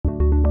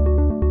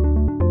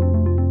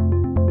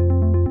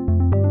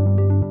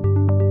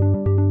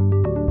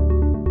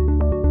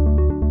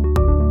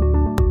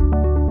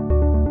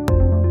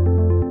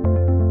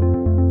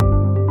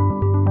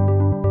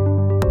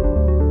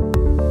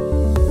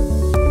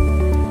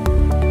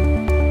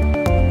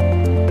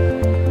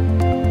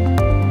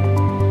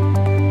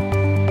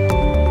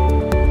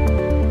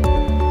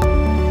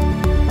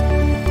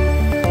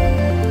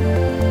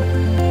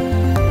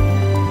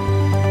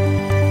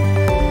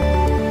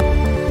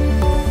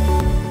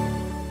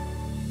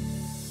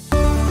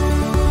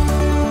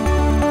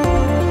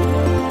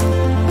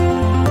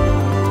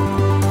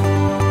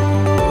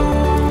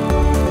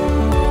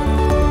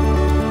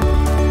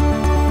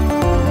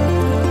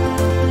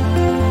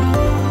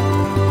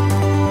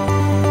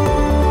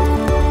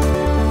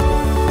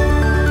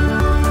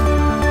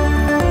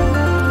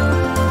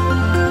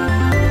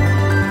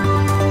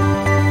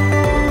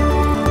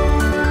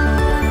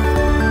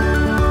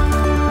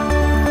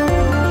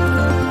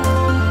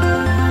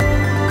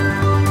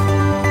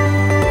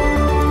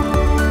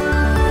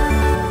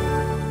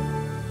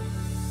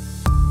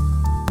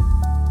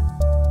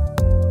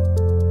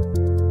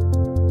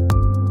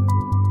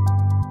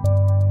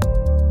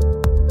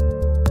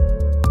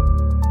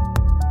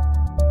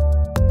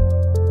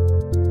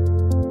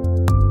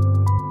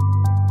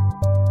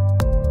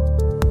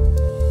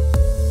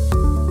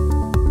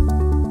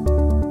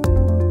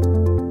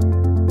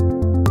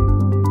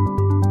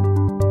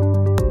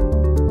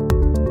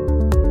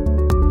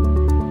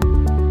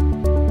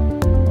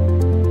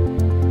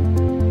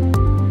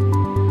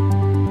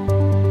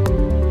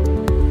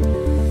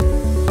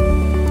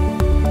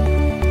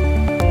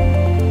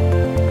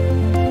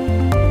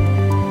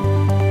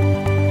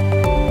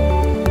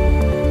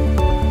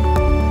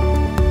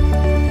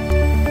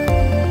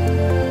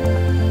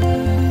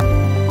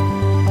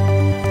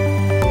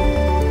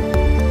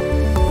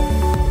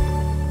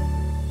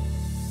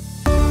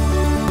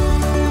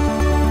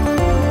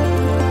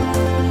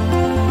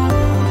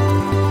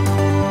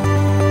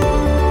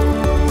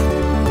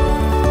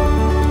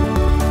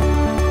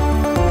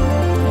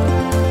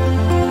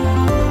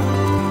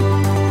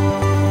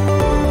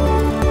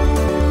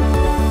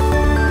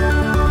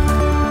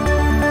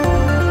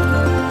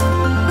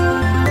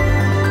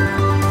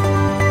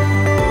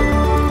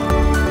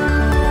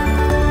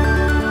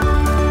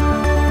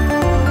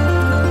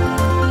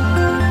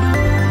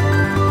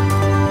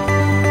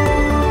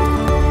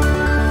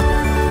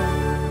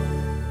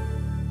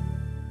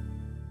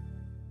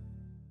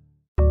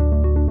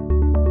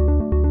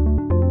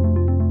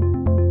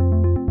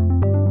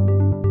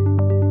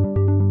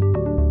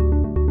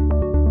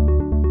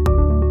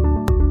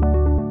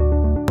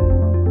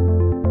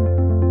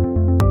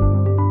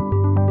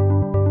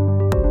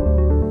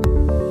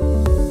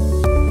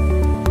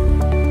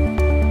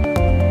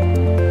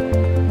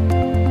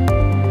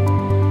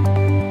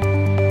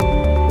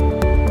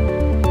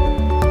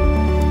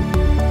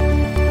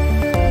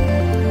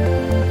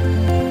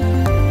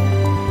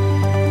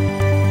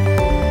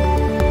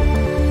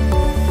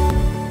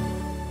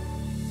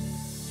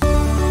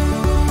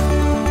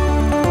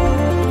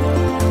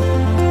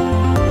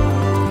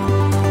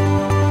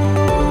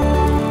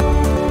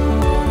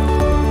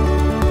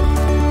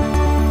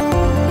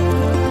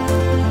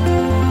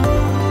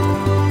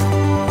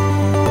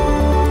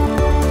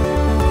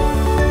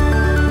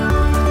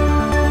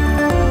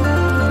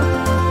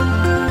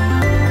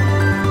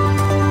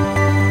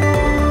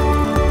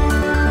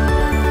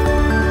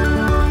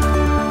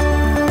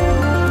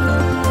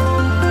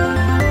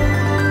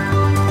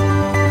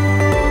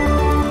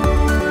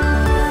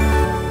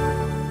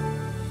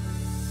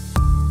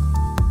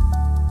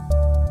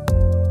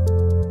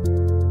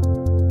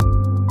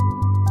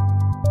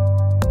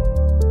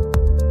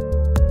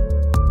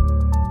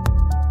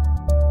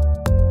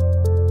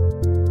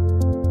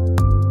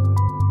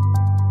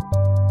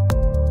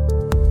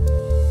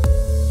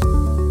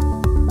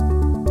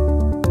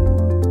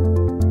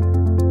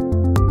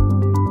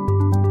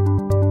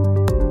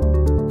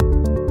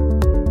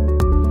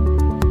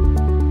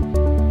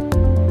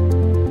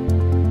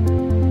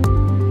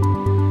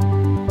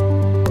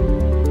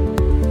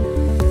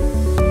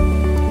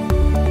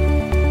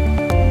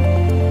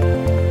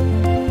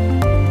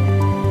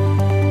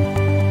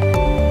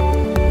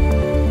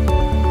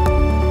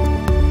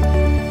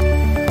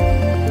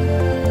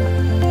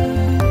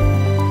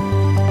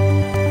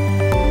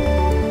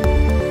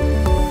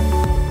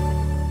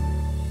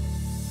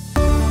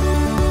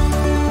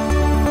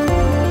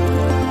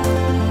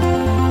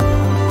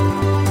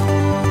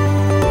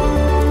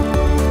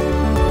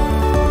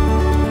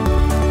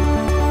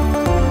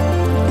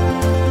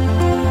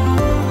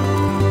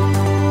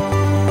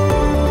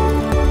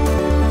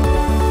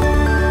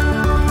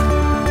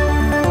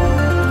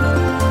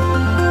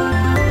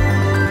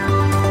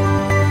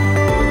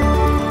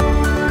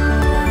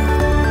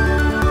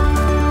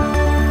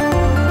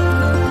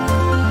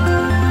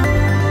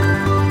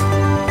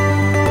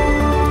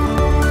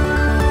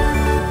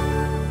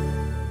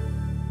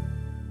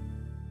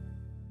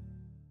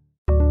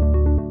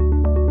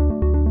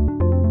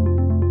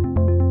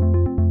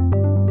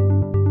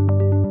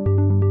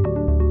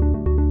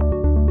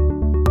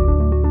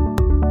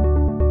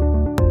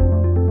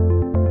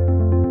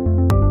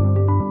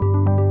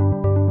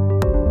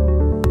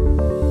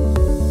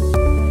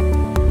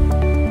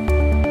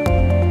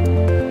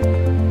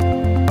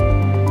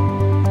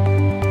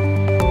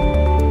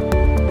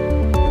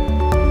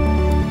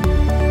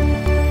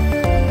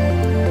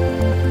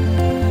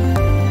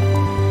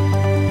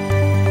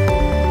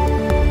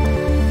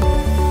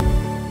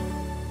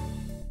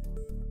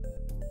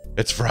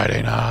It's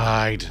Friday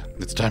night.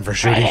 It's time for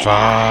shooty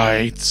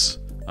fights.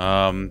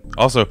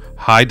 Also,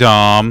 hi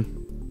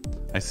Dom.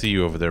 I see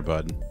you over there,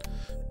 bud.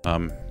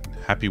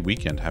 Happy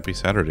weekend. Happy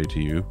Saturday to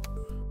you.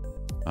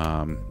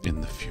 In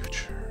the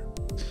future.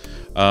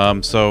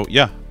 So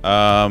yeah.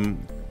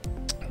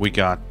 We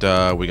got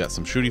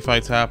some shooty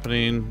fights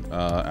happening.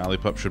 Ali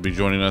Pup should be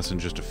joining us in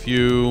just a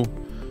few.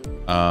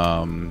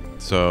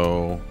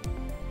 So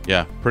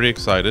yeah, pretty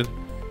excited.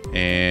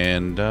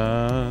 And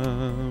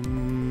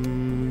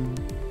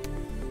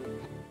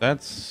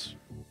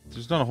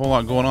there's not a whole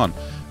lot going on.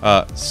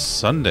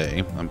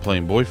 Sunday, I'm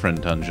playing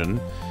Boyfriend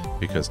Dungeon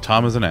because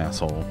Tom is an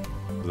asshole.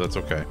 But that's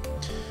okay.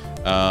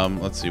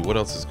 Let's see, what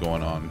else is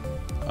going on?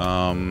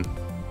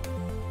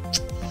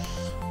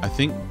 I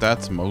think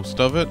that's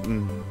most of it,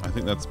 and I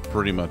think that's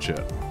pretty much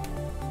it.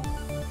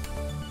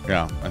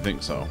 Yeah, I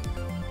think so.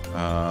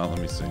 Let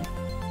me see.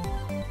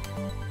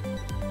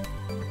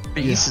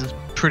 This is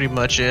pretty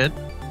much it.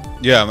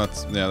 Yeah,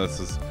 this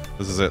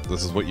is it.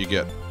 This is what you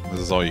get.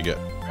 This is all you get.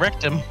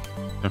 Wrecked him.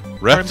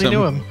 Wrecked Hardly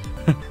knew him.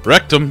 him.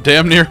 Wrecked him.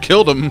 Damn near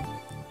killed him.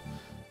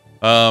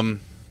 All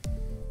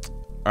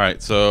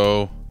right,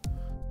 so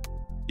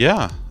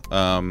yeah.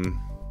 I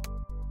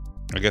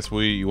guess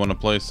you want to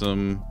play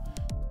some.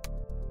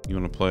 You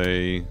want to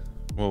play?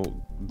 Well,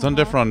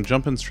 Zundefron,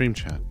 jump in stream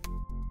chat.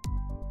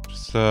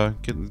 Just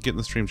get in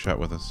the stream chat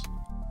with us.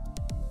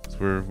 'Cause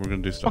we're gonna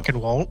do stuff.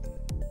 Fucking won't.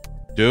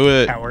 Do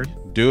it. Coward.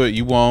 Do it.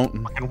 You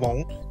won't. Fucking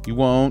won't. You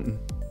won't.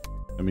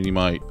 I mean, you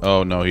might.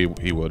 Oh no, he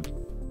would.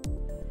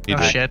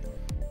 Oh shit.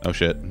 Oh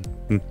shit.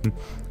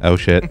 Oh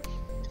shit.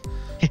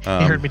 He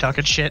heard me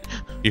talking shit.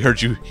 He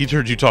heard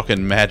you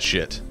talking mad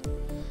shit.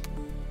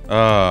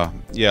 Yeah,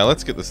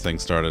 let's get this thing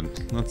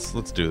started.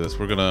 Let's do this.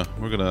 We're gonna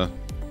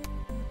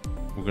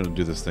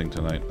do this thing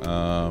tonight.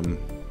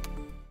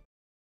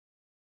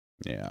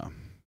 Yeah.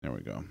 There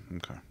we go.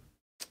 Okay.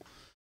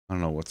 I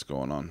don't know what's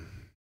going on.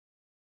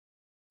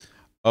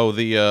 Oh,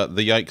 the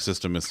yike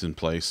system is in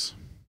place.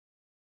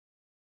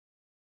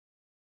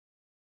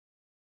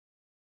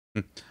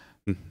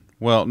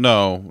 Well,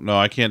 no,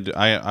 I can't do,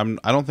 I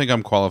don't think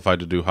I'm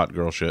qualified to do hot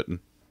girl shit.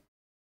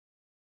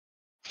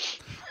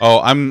 Oh,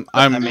 I'm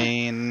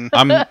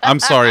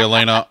sorry,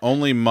 Elena.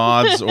 Only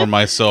mods or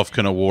myself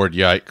can award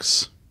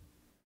yikes.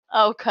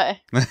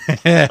 Okay.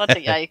 That's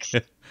a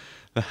yikes.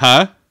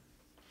 Huh?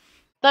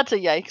 That's a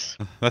yikes.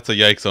 That's a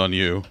yikes on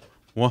you.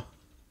 What?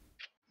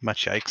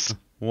 Much yikes.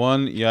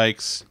 One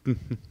yikes.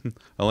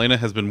 Elena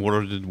has been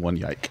awarded one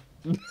yike.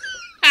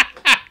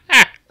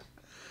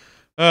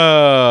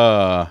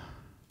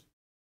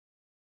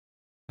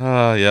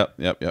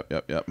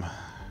 Yep.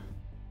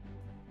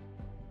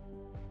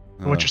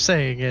 What you're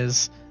saying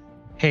is,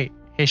 hey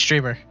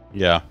streamer.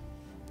 Yeah.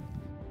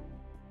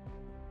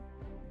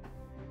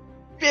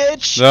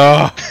 Bitch!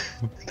 Oh.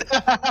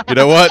 You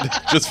know what?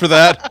 Just for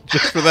that.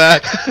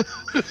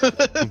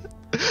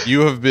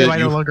 You have been. Am I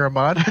no longer a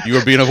mod? You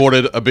are being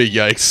awarded a big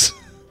yikes.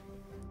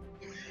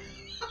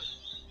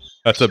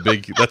 That's a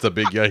big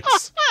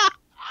yikes.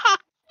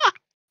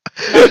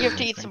 Now you have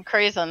to eat some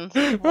craisins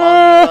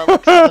while you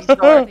look at the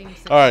door.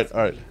 All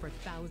right.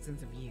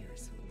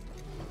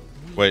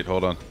 Wait,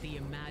 hold on. The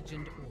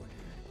imagined order,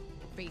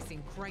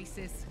 facing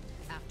crisis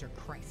after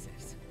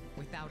crisis,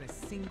 without a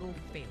single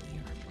failure.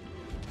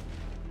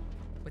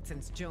 But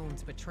since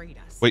Jones betrayed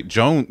us... Wait,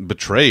 Joan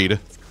betrayed?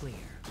 It's clear.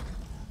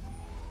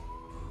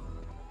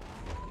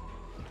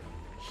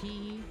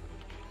 He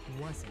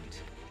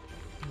wasn't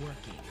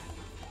working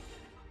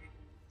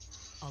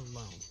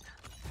alone.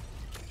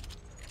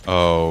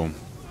 Oh.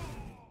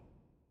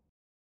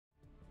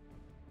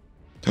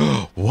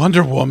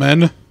 Wonder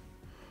Woman.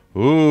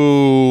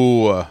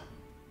 Ooh.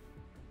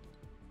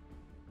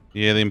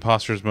 Yeah, the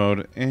imposters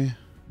mode. And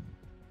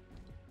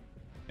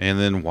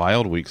then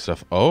Wild Week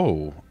stuff.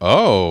 Oh.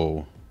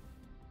 Well,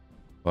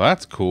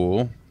 that's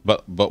cool.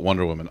 But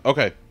Wonder Woman.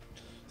 Okay.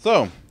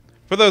 So,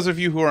 for those of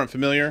you who aren't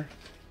familiar,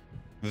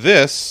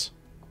 this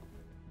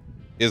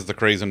is the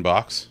Craisin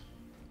box.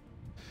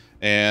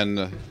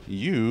 And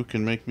you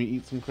can make me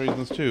eat some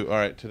craisins too. All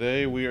right,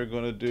 today we are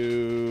going to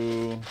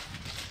do...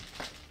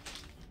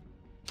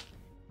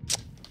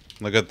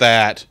 Look at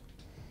that.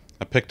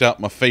 I picked out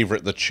my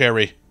favorite, the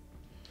cherry.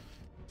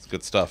 It's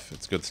good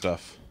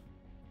stuff.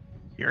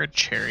 You're a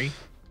cherry.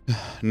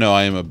 No,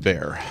 I am a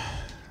bear,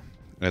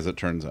 as it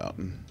turns out.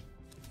 You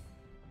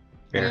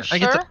I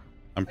sure?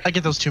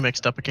 get those two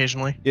mixed up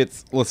occasionally.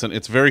 Listen,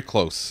 it's very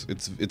close.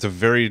 It's a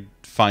very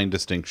fine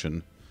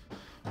distinction.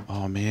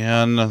 Oh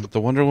man, the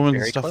Wonder Woman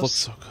Very stuff close. looks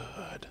so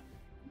good.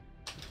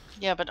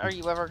 Yeah, but are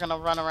you ever gonna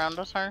run around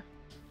with her?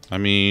 I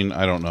mean,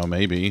 I don't know,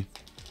 maybe.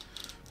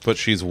 But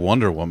she's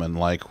Wonder Woman,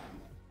 like,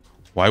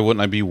 why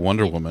wouldn't I be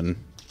Wonder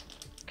Woman?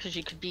 Because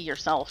you could be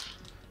yourself.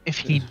 If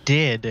he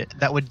did,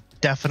 that would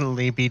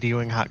definitely be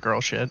doing hot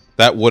girl shit.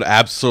 That would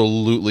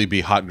absolutely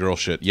be hot girl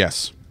shit,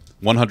 yes.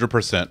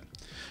 100%.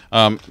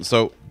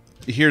 So,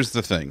 here's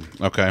the thing,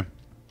 okay?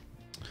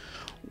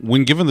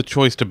 When given the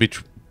choice to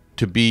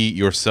be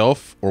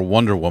yourself or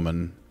Wonder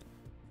Woman,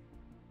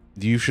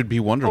 you should be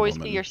Wonder Always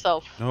Woman. be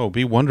yourself. No,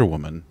 be Wonder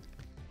Woman.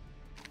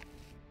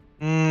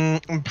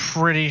 I'm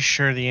pretty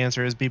sure the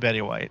answer is be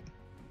Betty White.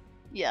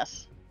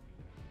 Yes.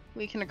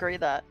 We can agree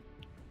that.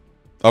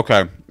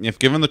 Okay, if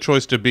given the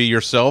choice to be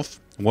yourself,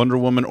 Wonder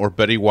Woman, or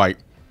Betty White,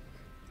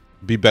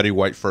 be Betty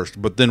White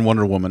first, but then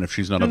Wonder Woman if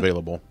she's not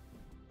available.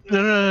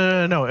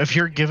 No. If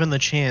you're given the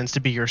chance to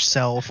be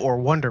yourself or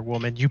Wonder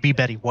Woman, you be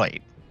Betty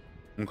White.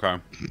 Okay.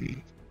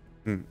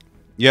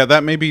 Yeah,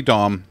 that may be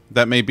Dom.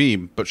 That may be,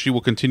 but she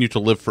will continue to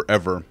live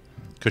forever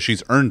because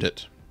she's earned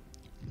it.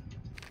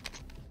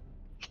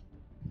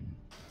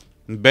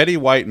 Betty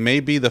White may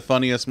be the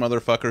funniest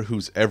motherfucker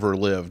who's ever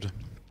lived.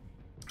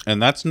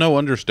 And that's no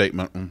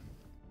understatement.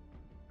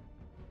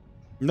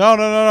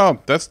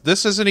 No.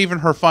 This isn't even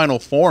her final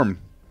form.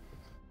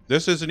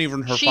 This isn't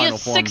even her final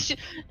form.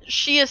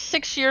 She is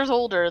 6 years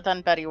older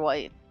than Betty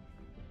White.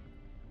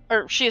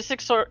 Or she is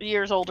 6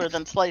 years older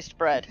than sliced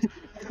bread.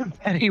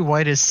 Betty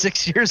White is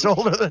 6 years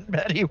older than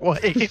Betty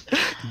White.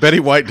 Betty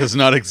White does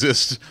not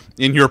exist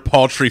in your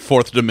paltry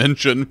fourth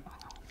dimension.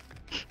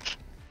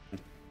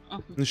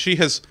 She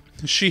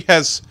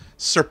has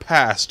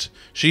surpassed.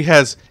 She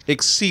has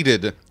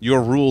exceeded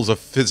your rules of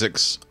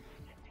physics.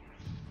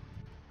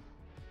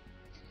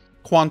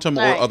 Quantum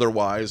or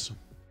otherwise.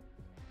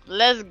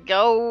 Let's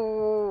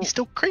go. He's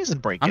still crazy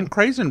breaking. I'm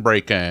crazy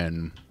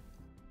breaking.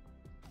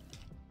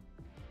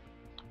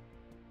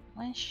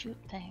 Why shoot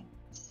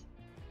things?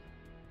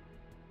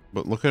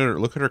 But look at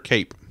her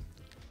cape.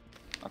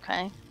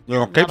 Okay. You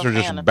know, capes are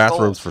just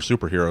bathrobes for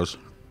superheroes.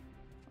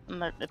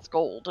 And it's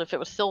gold. If it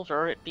was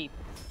silver, it'd be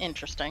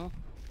interesting.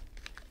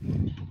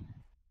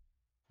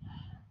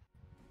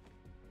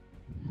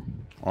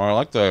 Oh, I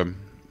like the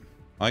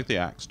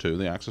axe too.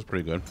 The axe is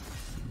pretty good.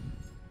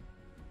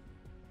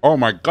 Oh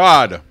my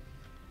god!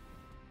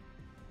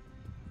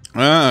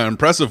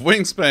 Impressive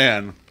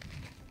wingspan.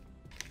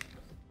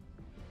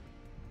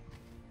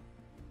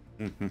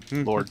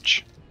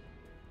 Large.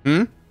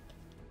 Hmm?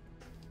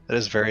 That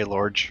is very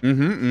large. By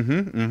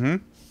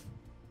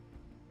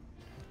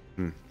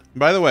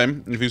the way,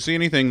 if you see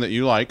anything that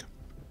you like,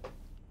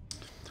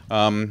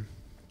 in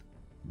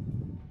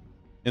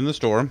the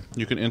store,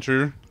 you can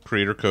enter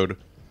creator code.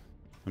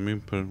 Let me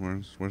put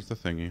where's the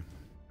thingy?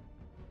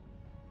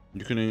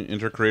 You can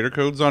enter creator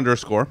codes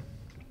 _,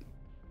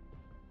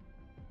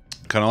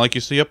 kind of like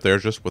you see up there,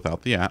 just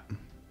without the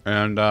 @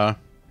 and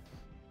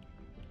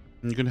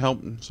you can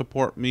help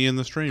support me in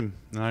the stream,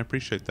 and I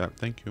appreciate that.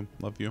 Thank you,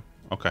 love you.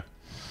 Okay,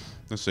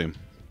 let's see.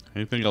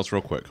 Anything else,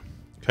 real quick?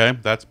 Okay,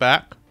 that's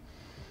back.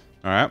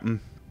 All right,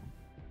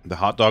 the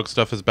hot dog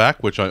stuff is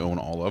back, which I own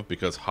all of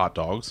because hot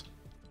dogs.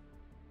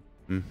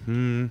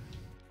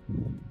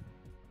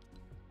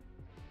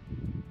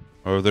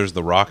 Oh, there's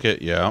the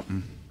rocket. Yeah.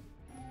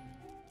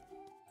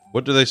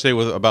 What do they say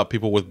about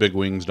people with big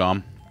wings,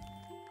 Dom?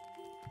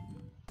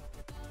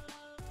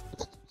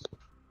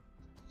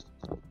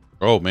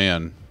 Oh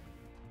man,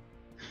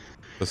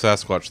 the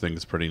Sasquatch thing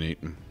is pretty neat.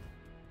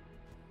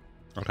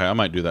 Okay, I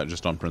might do that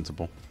just on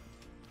principle.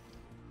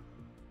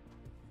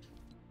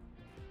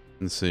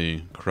 Let's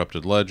see.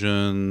 Corrupted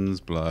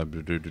Legends. Blah,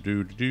 blah, doo, doo,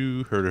 doo,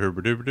 doo,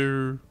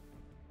 doo,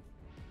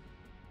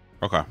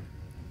 okay.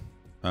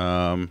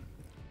 And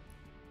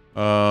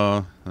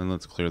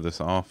let's clear this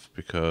off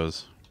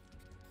because...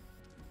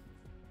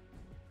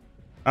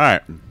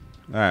 Alright.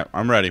 Alright,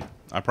 I'm ready.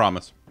 I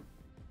promise.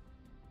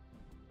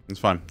 It's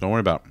fine. Don't worry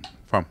about it.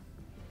 Fine.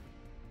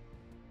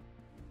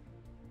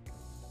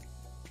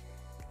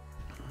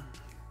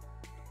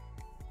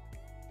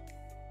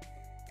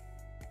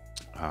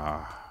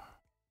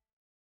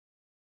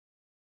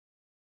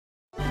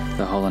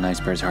 The hole in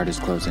Icebear's heart is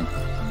closing.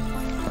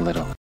 A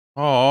little.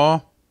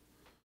 Aww.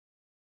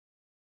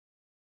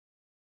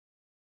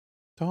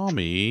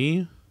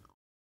 Tommy.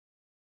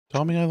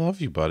 Tommy, I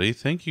love you, buddy.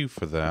 Thank you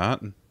for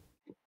that.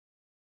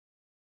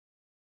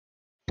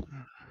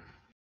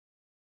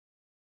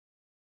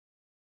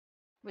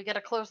 We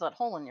gotta close that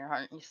hole in your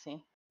heart, you see.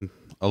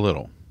 A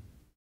little.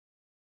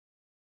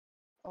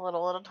 A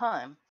little at a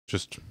time.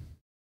 Just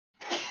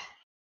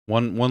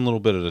one little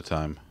bit at a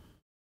time.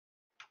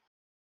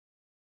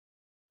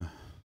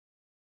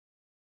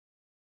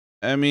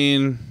 I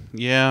mean,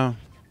 yeah.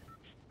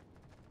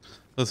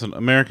 Listen,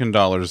 American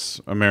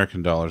dollars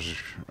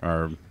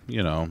are,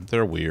 you know,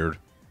 they're weird.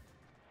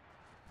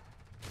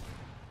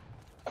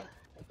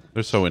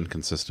 They're so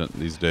inconsistent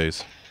these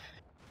days.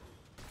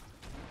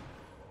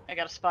 I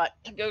got a spot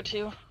to go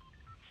to.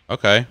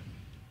 Okay.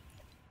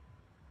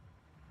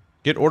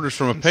 Get orders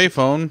from a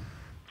payphone.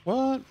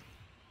 What?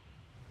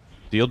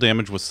 Deal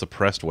damage with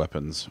suppressed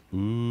weapons.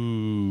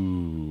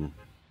 Ooh.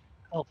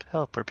 Help,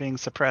 help, we're being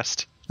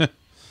suppressed.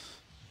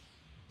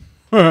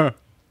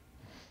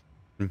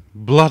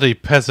 Bloody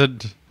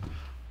peasant.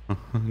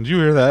 Did you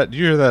hear that? Did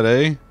you hear that,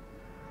 eh?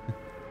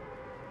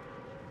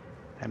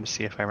 Time to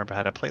see if I remember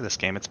how to play this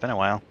game. It's been a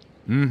while.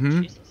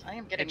 Mm-hmm. Jesus, I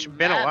am getting It's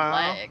been a mad while.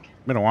 lag.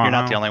 Been a while. You're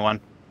not the only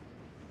one.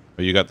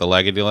 Oh, you got the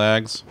laggedy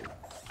lags?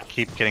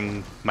 Keep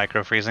getting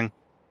micro freezing.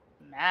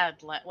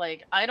 Mad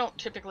like I don't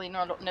typically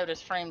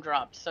notice frame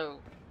drops, so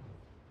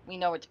we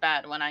know it's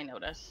bad when I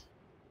notice.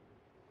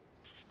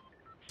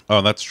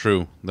 Oh, that's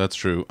true. That's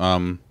true.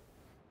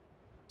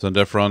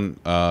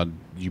 Zundefron,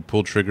 you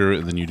pull trigger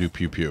and then you do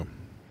pew pew.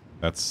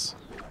 That's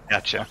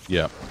Gotcha.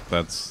 yeah.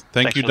 That's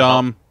thank Thanks you, for the help.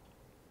 Dom.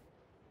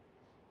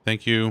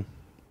 Thank you.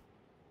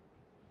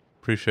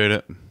 Appreciate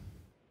it. I'm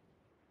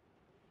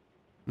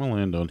gonna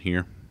land on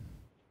here.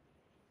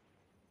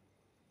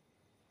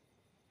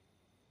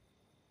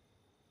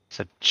 It's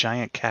a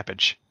giant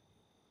cabbage.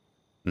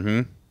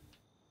 Mm-hmm.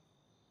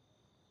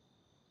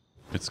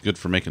 It's good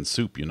for making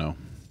soup, you know.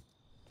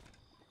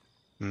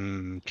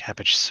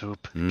 Cabbage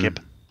soup. Mm. Gib.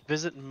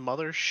 Visit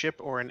mothership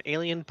or an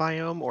alien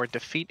biome or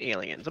defeat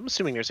aliens. I'm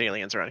assuming there's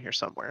aliens around here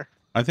somewhere.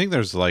 I think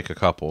there's like a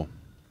couple.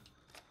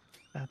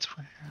 That's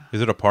where.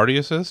 Is it a party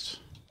assist?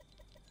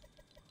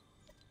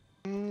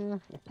 I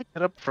picked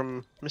it up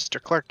from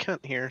Mr. Clark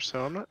Kent here,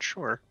 so I'm not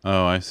sure.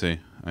 Oh, I see.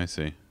 I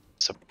see.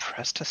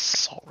 Suppressed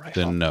assault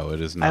rifle. Then no,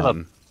 it is I have not.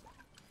 a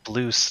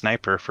blue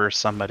sniper for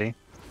somebody.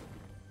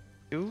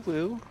 Ooh,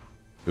 ooh.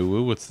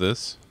 Ooh, what's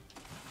this?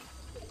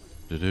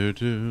 Do do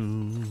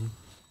do.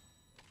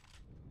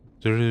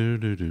 Do do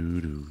do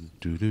do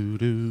do do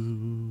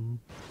do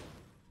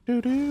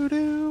do do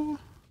do.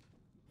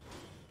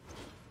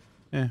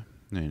 Yeah,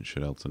 there ain't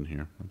shit else in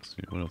here. Let's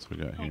see what else we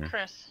got Oh, here.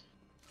 Chris.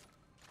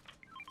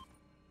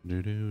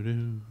 Do do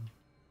do.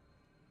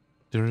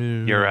 Do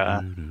do.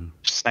 Your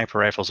sniper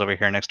rifle's over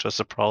here next to a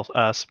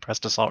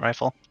suppressed assault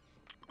rifle.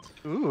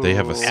 Ooh. They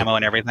have a Ammo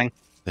and everything.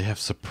 They have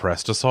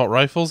suppressed assault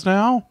rifles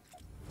now?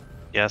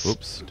 Yes.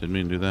 Oops, didn't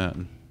mean to do that.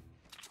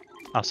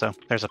 Also,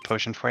 there's a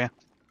potion for you.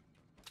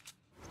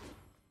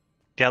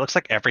 Yeah, it looks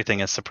like everything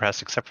is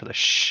suppressed except for the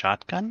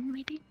shotgun,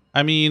 maybe?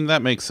 I mean,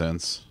 that makes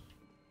sense.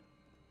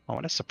 I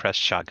want a suppressed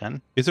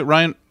shotgun. Is it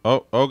Ryan?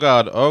 Oh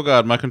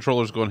god, my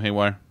controller's going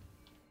haywire.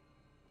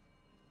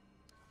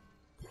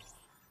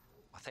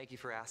 Well, thank you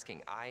for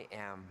asking. I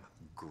am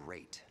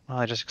great. Well,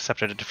 I just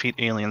accepted a defeat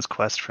aliens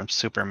quest from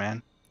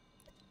Superman.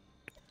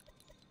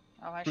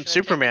 Oh, I From should've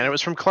Superman, taken- it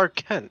was from Clark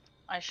Kent.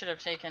 I should have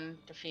taken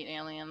defeat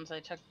aliens. I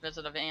took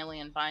visit of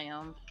alien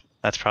biome.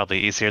 That's probably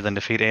easier than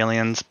defeat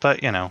aliens,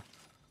 but you know.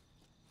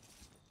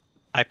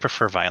 I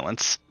prefer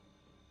violence.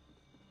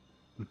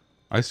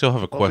 I still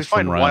have a Well, if we quest from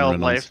find Ryan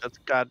wildlife Reynolds. that's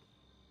got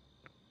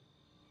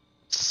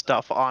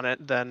stuff on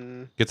it,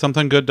 then Get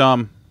something good,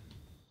 Dom.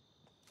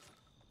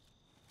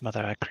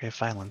 Mother, I crave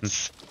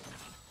violence.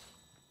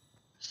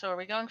 So are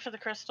we going for the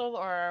crystal,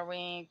 or are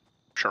we...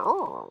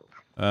 sure.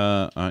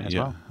 Yeah.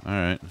 well.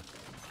 Alright.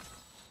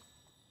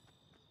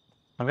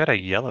 I've got a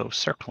yellow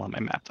circle on my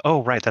map.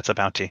 Oh, right, that's a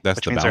bounty. That's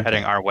which the means they're bounty.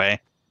 heading our way.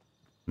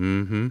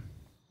 Mm-hmm.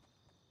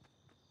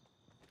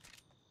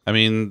 I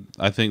mean,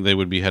 I think they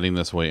would be heading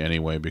this way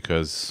anyway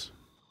because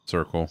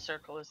circle.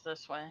 Circle is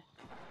this way.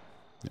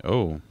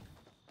 Oh.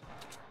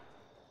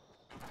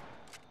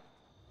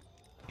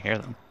 Hear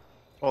them.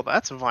 Well,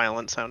 that's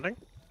violent sounding.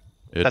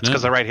 Isn't That's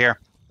because it? they're right here.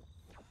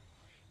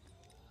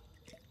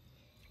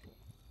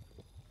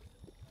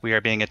 We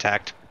are being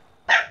attacked.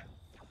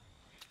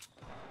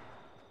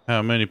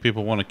 How many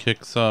people want to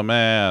kick some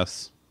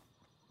ass?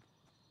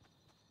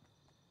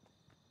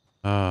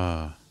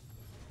 Oh,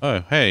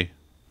 hey.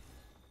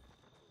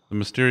 The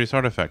mysterious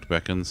artifact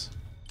beckons.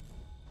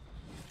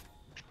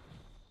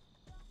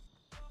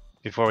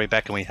 Before we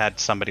beckon, we had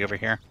somebody over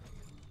here.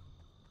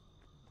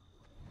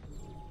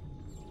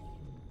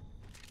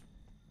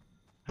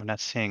 I'm not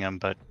seeing them,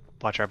 but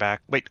watch our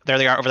back. Wait, there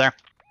they are, over there.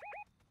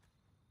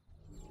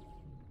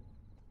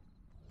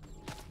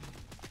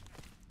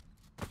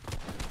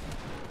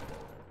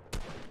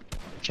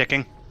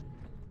 Kicking.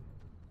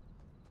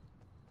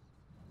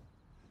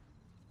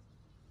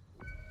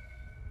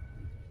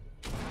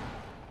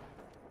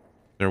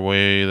 They're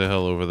way the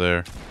hell over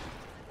there.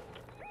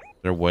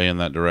 They're way in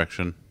that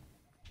direction.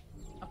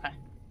 Okay.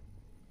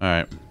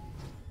 Alright.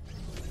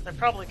 They're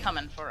probably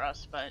coming for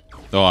us, but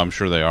Oh, I'm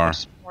sure they are.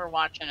 we're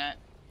watching it.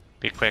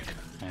 Be quick,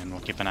 and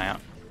we'll keep an eye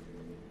out.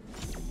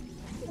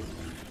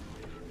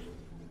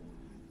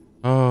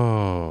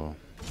 Oh.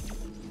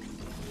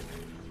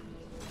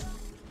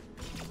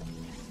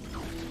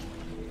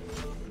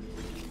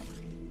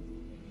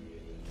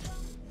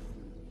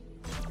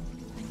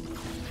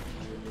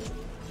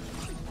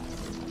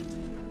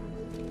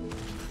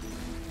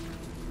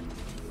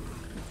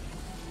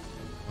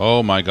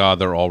 Oh my god,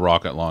 they're all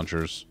rocket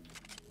launchers.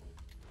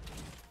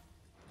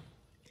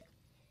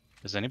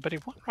 Does anybody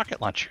want rocket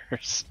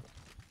launchers?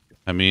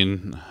 I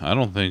mean, I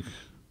don't think...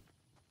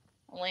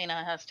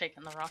 Elena has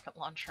taken the rocket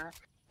launcher.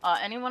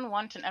 Anyone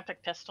want an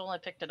epic pistol? I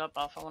picked it up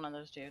off of one of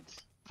those dudes.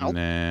 Nope.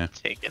 Nah.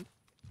 Take it.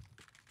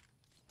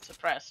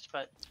 Suppressed,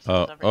 but...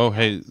 so is Oh, everything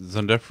hey, else.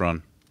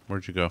 Zundefron.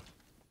 Where'd you go?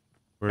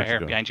 Where'd Right here, you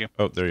go? behind you.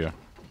 Oh, there you are.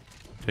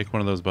 Take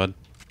one of those, bud.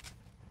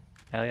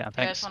 Hell yeah, You guys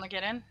thanks. want to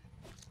get in?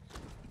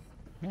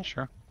 Yeah,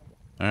 sure.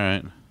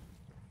 Alright.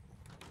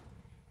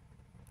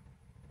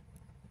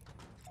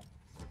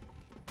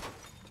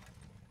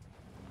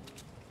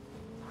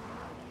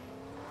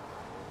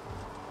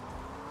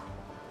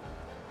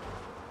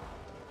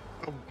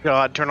 Oh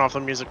god, turn off the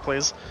music,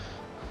 please.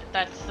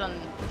 That's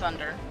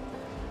Thunder.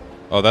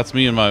 Oh, that's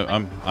me and my...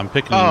 I'm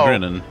picking and Oh.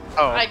 grinning.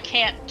 Oh, I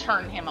can't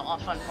turn him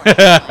off, unfortunately.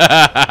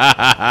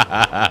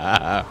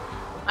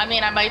 I I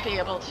mean, I might be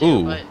able to,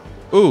 Ooh. but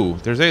Ooh,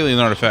 there's alien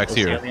artifacts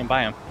There's here. alien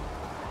biome.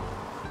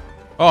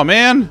 Oh,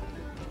 man.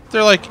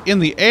 They're, like, in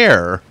the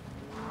air.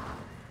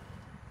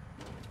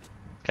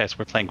 Okay, so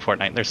we're playing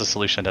Fortnite. There's a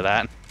solution to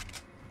that.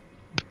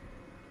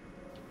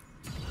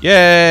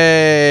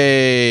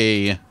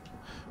 Yay!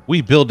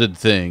 We builded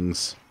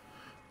things.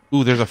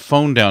 Ooh, there's a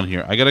phone down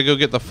here. I gotta go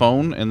get the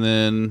phone, and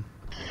then...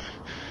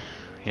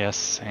 Yes,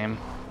 same.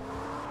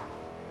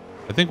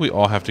 I think we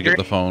all have to get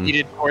the phone.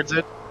 Heated towards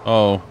it.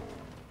 Oh.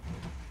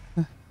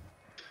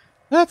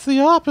 That's the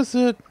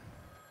opposite.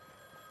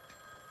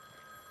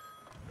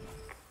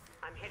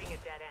 I'm hitting a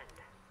dead end.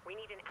 We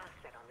need an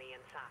asset on the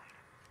inside.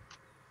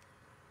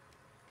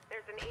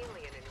 There's an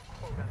alien in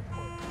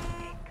quote-unquote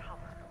take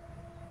cover.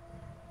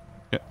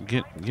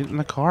 Get in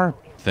the car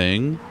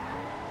thing.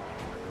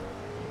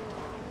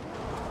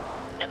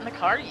 get in the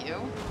car, you.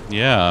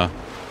 Yeah.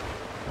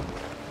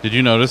 Did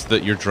you notice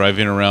that you're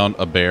driving around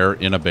a bear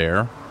in a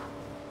bear?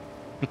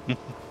 I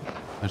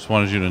just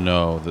wanted you to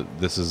know that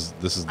this is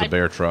the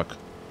bear truck.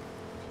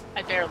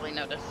 I barely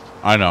noticed.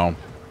 I know.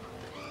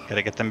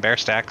 Gotta get them bear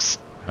stacks.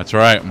 That's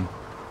right.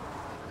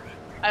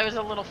 I was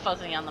a little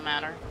fuzzy on the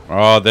matter.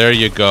 Oh, there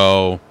you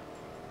go.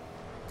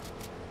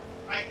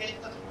 I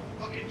hit the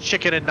fucking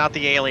chicken and not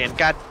the alien.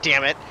 God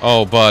damn it.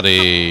 Oh,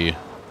 buddy.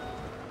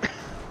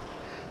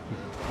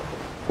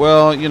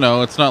 Well, you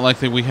know, it's not like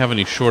that we have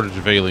any shortage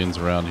of aliens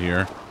around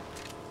here.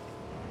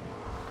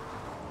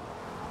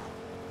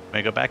 May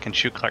I go back and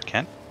shoot Clark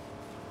Kent?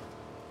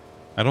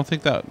 I don't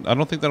think that'll Why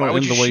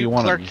would end the way shoot you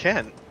want Clark it.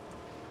 Kent?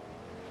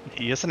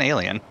 He is an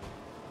alien.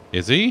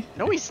 Is he?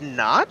 No, he's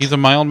not. He's a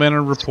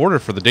mild-mannered reporter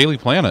for the Daily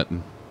Planet.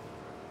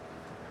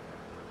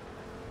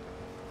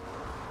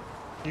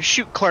 You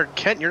shoot Clark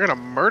Kent, you're gonna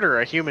murder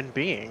a human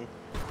being.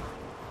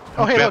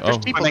 Oh, hey, look, there's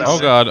people down Oh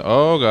there. god,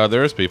 oh god,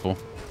 there's people.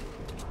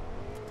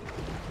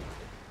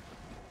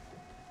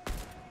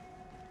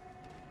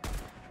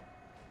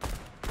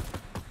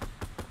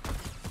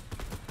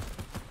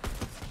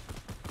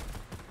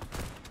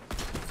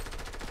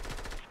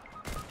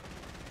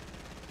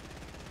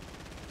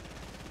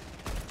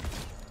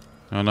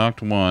 I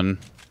knocked one.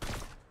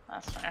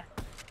 That's fair.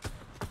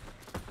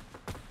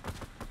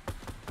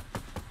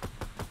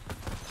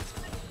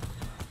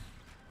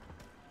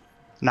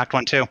 Knocked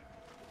one too.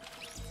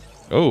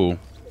 Oh.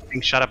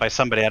 Being shot at by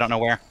somebody, I don't know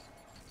where.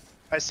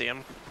 I see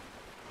him.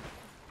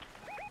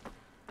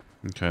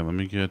 Okay, let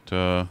me get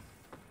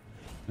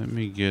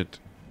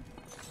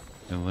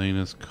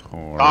Elena's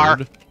card. Car.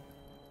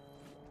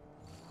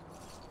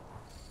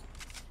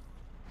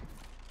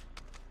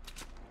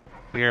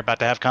 We are about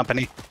to have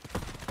company.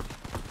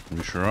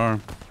 We sure are.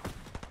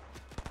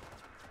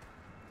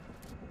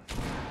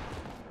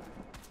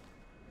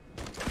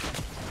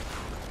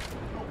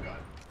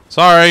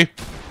 Sorry.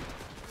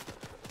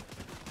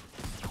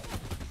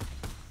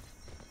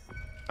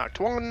 Knocked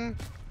one.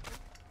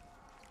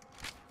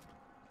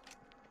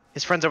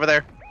 His friend's over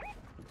there.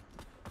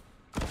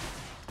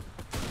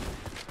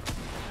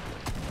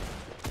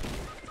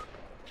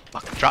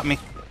 Fuck, drop me.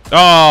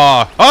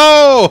 Oh!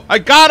 Oh! I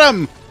got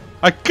him!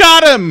 I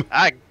got him!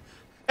 I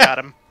got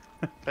him.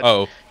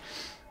 Oh.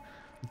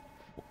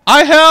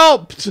 I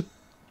helped!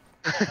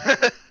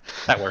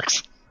 That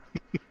works.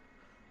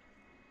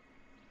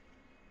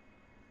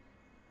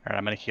 Alright,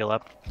 I'm gonna heal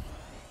up.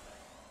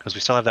 Because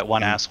we still have that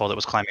one asshole that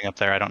was climbing up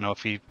there. I don't know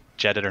if he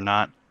jetted or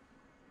not.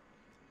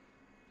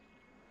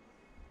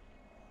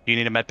 Do you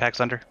need a med pack,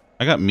 Zunder?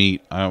 I got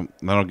meat.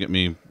 That'll get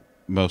me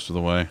most of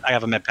the way. I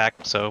have a med pack,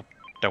 so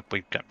dope,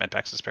 we've got med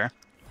packs to spare.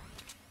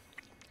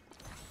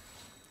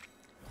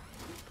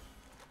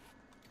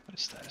 What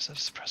is that? Is that a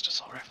suppressed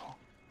assault rifle?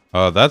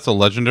 That's a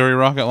legendary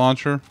rocket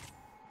launcher.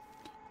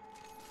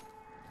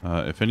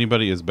 If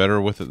anybody is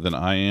better with it than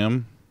I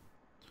am,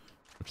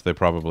 which they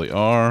probably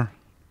are.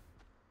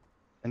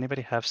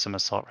 Anybody have some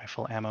assault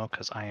rifle ammo?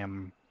 Because I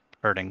am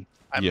hurting.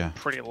 I'm Yeah.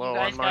 pretty You low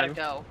guys on gotta mine.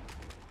 go.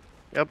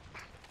 Yep.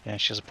 Yeah,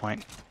 she has a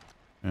point.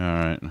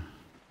 Alright.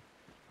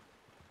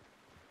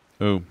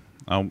 Oh,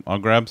 I'll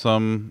grab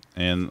some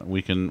and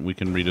we can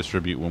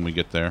redistribute when we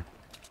get there.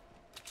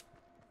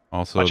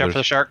 Also, Watch out for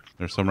the shark.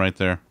 there's some right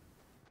there.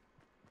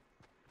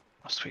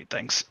 Oh, sweet,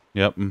 thanks.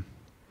 Yep.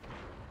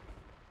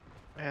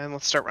 And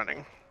let's start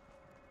running.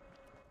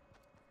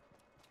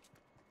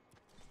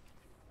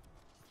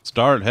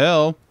 Start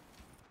hell.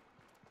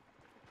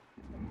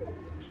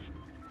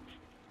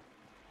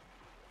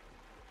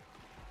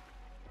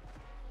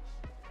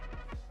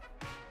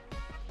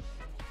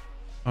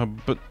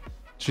 But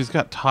she's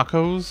got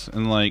tacos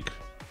and like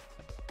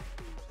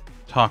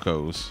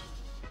tacos.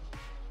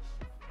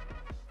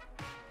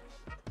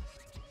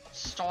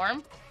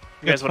 Storm?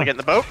 You guys want to get in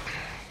the boat?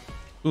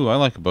 Ooh, I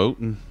like a boat.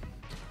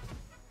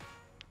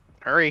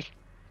 Hurry.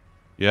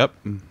 Yep.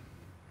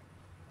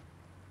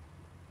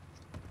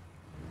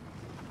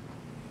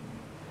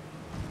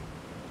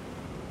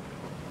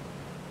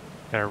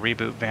 Got a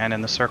reboot van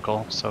in the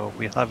circle, so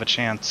we'll have a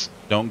chance.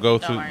 Don't go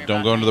Don't through. worry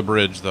Don't about go into me. the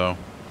bridge though,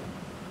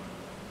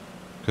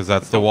 because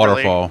that's the Don't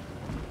really. waterfall.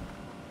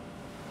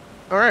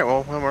 All right.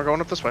 Well, then we're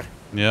going up this way.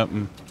 Yep.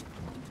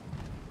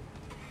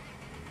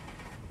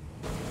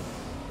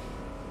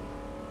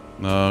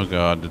 Oh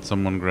god, did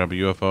someone grab a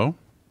UFO?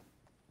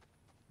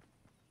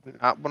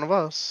 Not one of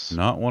us.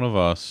 Not one of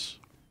us.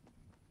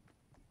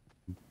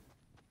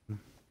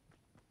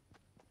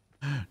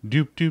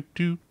 Doop doop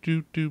doop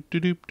doop doop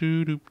doop doop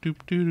doop doop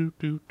doop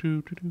doop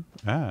doop doop.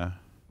 Ah.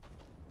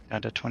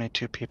 Down to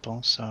 22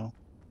 people, so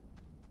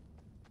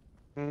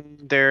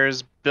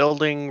There's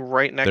building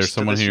right next There's to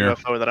someone this here.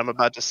 UFO that I'm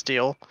about to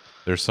steal.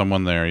 There's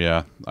someone there,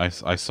 yeah. I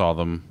saw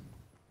them.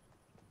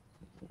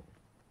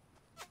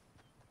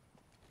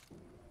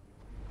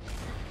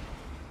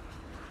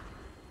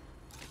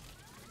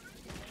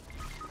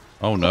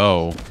 Oh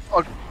no.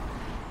 Oh,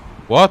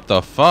 What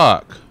the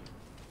fuck?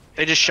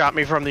 they just shot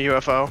me from the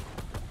UFO.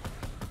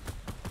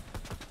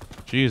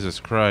 Jesus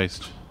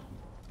Christ.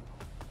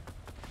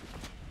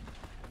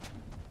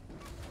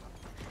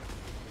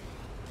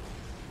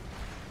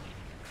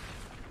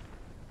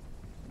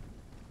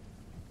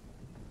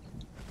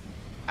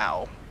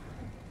 Ow.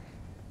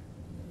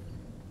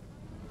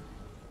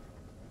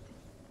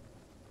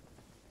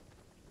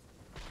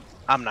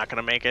 I'm not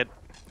gonna make it.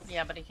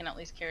 Yeah, but he can at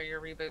least carry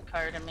your reboot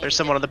card and maybe There's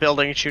someone in the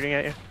building shooting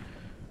at you.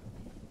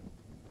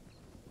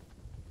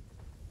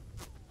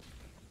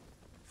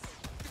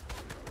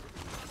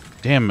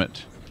 Damn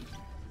it.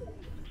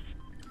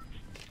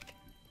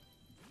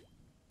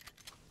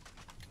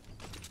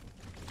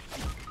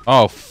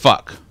 Oh,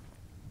 fuck.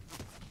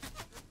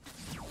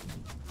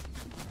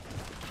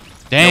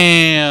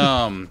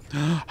 Damn.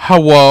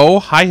 Hello.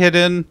 Hi,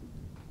 hidden.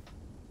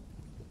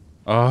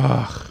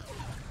 Ugh.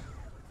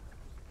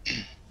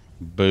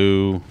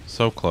 Boo.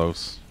 So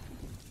close.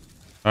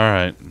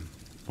 Alright.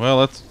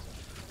 Well,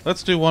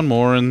 let's do one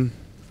more and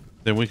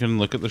then we can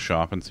look at the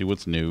shop and see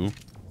what's new.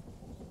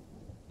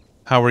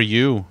 How are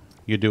you?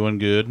 You doing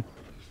good?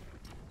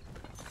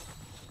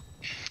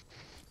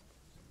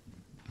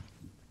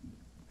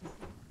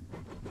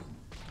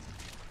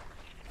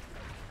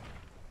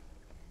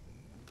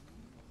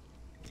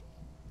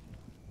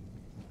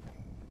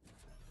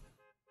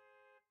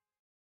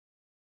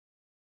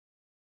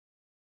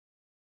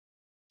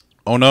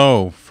 Oh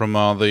no, from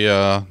all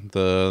the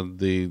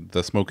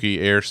smoky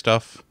air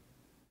stuff?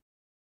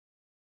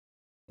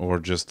 Or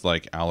just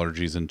like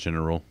allergies in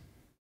general?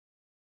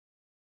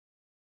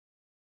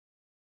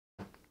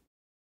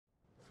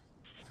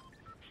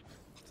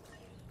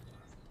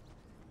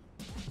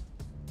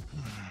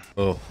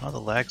 Oh, well, the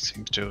lag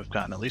seems to have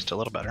gotten at least a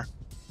little better.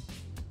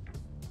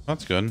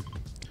 that's good.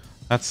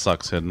 That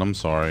sucks, Hidden. I'm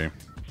sorry.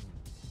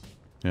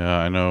 Yeah,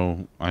 I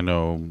know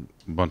a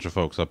bunch of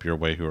folks up your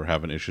way who are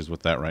having issues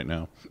with that right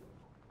now.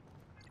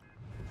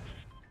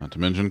 Not to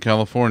mention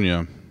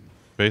California.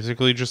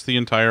 Basically just the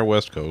entire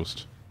West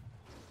Coast.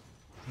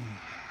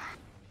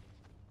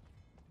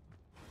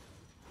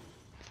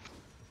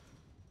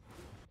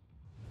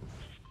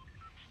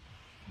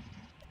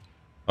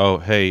 Oh,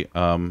 hey,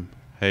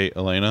 hey,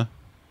 Elena.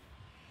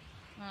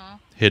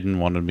 Hidden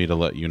wanted me to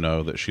let you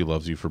know that she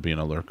loves you for being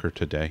a lurker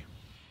today.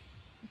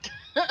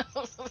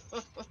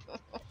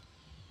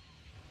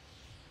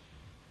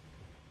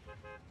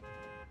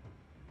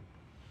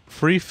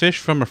 Free fish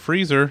from a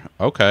freezer?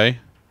 Okay.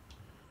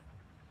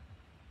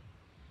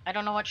 I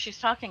don't know what she's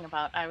talking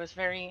about. I was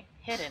very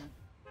hidden.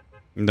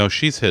 No,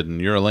 she's hidden.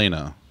 You're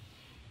Elena.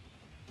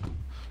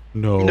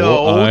 No,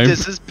 No,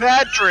 this is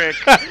Patrick.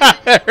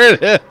 There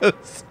it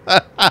is.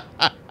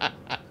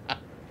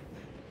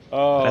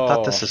 Oh. But I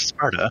thought this is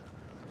Sparta.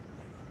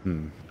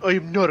 I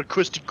am not a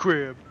Krusty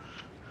Krab.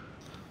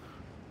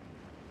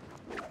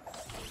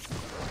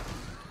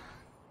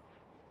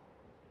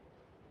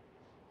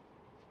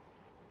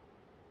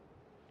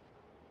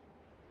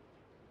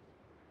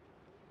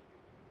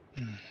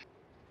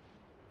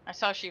 I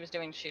saw she was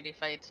doing shooty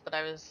fights, but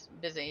I was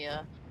busy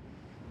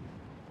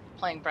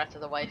playing Breath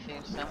of the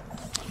Waifu, so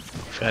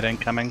Fed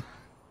incoming.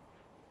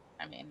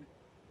 I mean,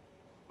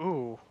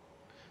 Ooh.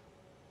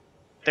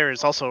 There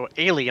is also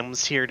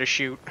aliens here to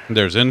shoot.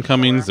 There's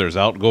incomings, there's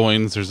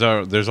outgoings, there's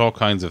all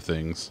kinds of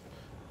things.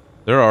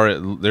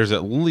 There's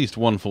at least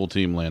one full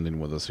team landing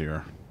with us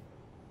here.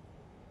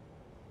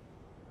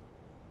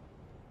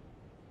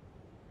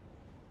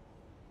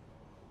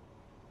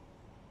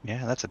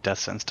 Yeah, that's a death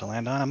sentence to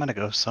land on. I'm gonna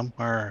go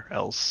somewhere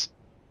else.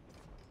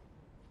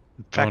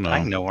 In fact, no.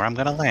 I know where I'm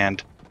gonna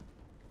land.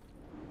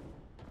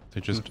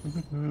 They just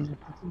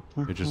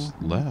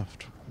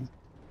left.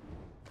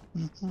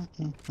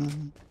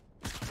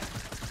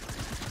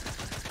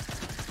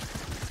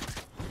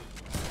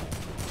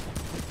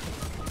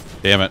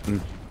 Damn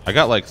it. I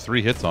got like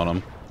 3 hits on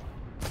him.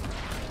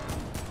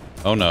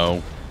 Oh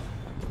no.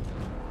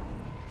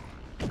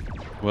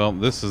 Well,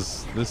 this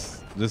is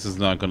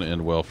not going to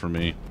end well for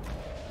me.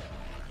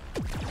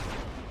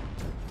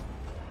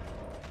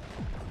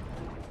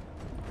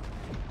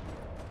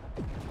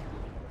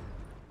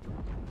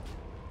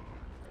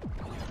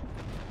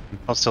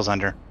 Oh, still's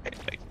under.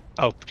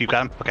 Oh, you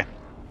got him? Okay.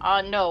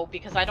 no,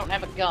 because I don't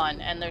have a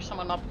gun, and there's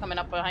someone coming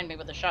up behind me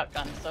with a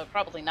shotgun, so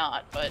probably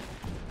not, but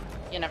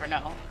you never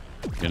know.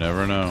 You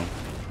never know.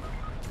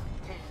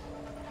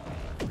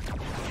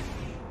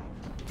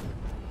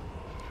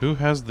 Who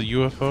has the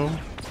UFO?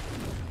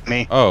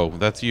 Me. Oh,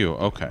 that's you.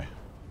 Okay.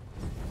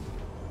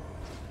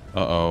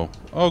 Uh-oh.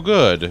 Oh,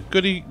 good.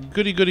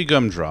 Goody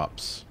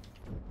gumdrops.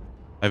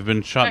 I've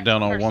been shot Next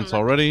down on person once that-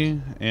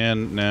 already,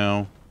 and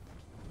now...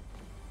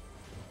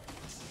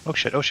 Oh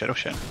shit, oh shit, oh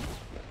shit.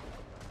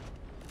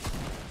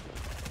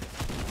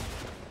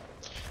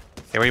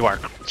 Stay where you are.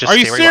 Just Are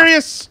you stay where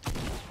serious?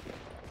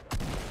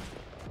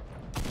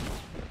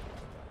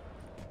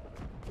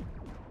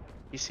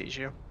 He sees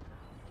you.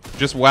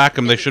 Just whack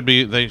them. They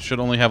should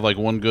only have like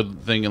one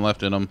good thing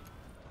left in them.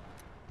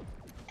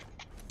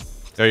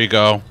 There you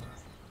go.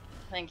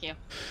 Thank you.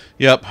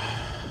 Yep.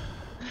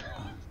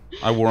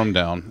 I wore them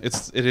down.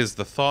 It is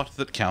the thought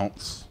that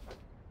counts.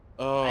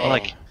 Oh. I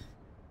like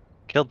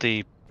killed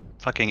the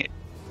fucking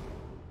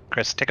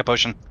Chris, take a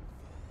potion.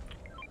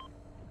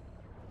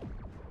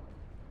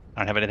 I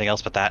don't have anything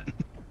else but that.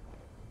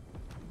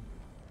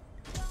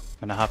 I'm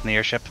gonna hop in the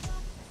airship.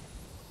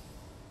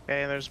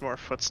 Okay, there's more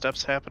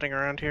footsteps happening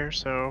around here,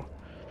 so...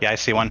 Yeah, I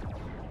see one.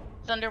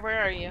 Thunder, where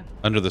are you?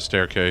 Under the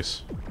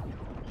staircase.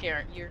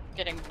 Here, you're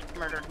getting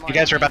murdered more. You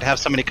guys than are about me. to have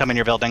somebody come in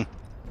your building.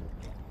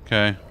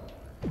 Okay.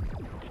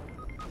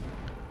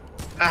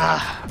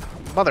 Ah,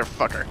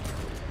 motherfucker.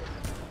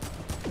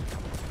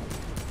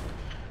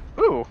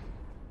 Ooh.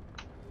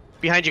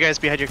 Behind you guys,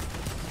 behind you.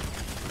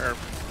 Or,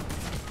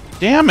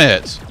 Damn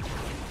it!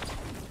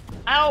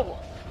 Ow!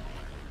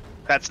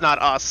 that's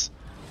not us.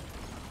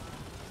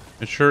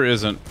 It sure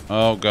isn't.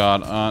 Oh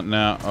god.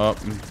 Now. Oh.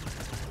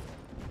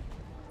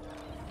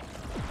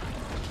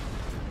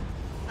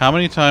 How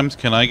many times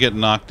can I get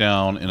knocked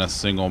down in a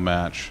single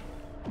match?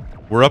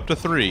 We're up to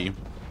 3.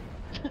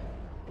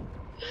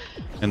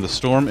 And the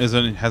storm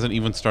hasn't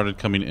even started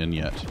coming in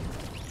yet.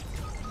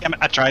 Damn it,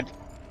 I tried.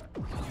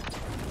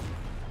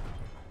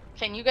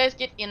 Can you guys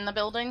get in the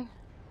building?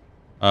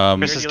 Chris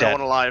You're is the dead. only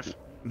one alive.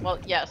 Well,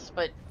 yes,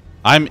 but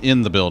I'm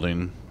in the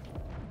building.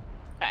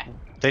 okay.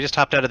 They just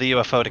hopped out of the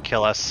UFO to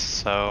kill us,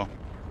 so...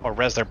 Or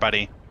res their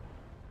buddy.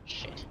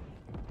 Shit.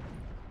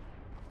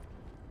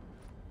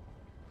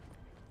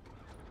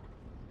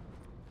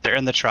 They're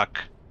in the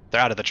truck.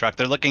 They're out of the truck.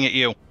 They're looking at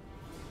you.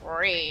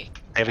 Great.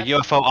 They have a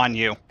That's UFO on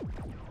you.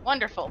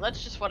 Wonderful.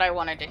 That's just what I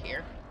wanted to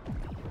hear.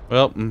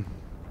 Well,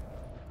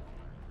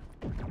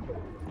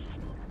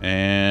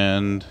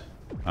 and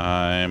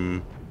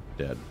I'm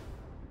dead.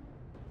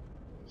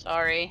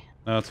 Sorry.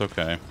 No, it's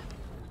okay.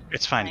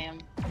 It's I fine. am.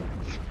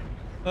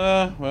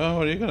 Well,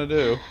 what are you gonna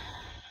do?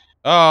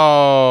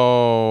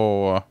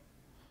 Oh.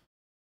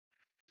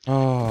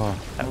 Oh.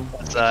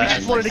 That's, We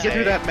just wanted to get Sorry.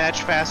 through that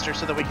match faster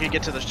so that we could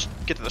get to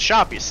the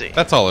shop. You see.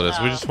 That's all it is.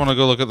 We Oh. just want to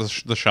go look at the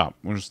shop.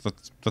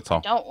 That's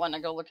all. Don't want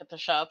to go look at the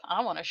shop.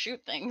 I want to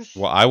shoot things.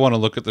 Well, I want to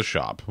look at the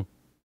shop.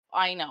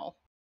 I know.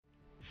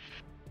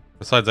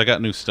 Besides, I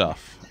got new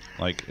stuff,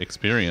 like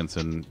experience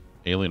and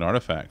alien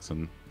artifacts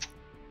and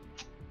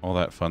all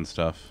that fun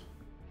stuff.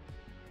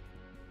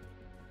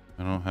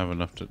 I don't have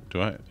enough to...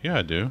 Do I? Yeah,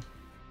 I do.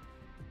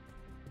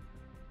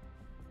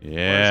 Or as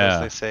Yeah.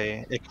 they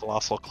say, a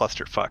colossal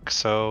clusterfuck,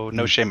 so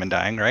no shame in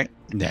dying, right?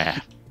 Nah.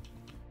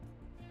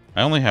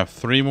 I only have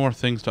 3 more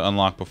things to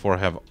unlock before I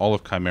have all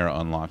of Chimera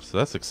unlocked, so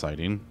that's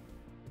exciting.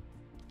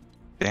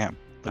 Damn,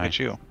 look at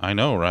you. I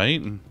know,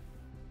 right?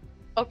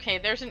 Okay,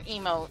 there's an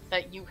emote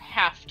that you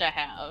have to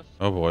have.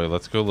 Oh boy,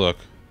 let's go look.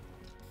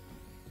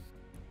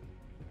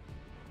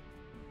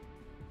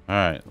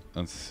 Alright,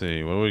 let's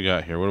see. What do we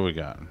got here? What do we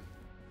got?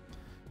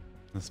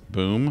 This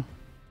boom.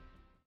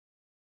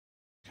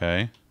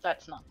 Okay.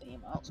 That's not the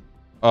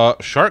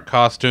emote. Shark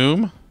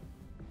costume.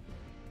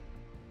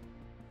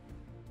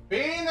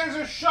 Bean, there's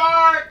a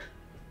shark!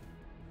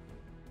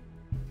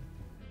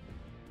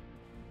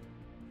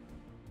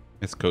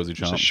 It's Cozy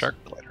There's Chomps. a shark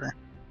glitter.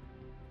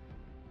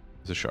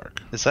 It's a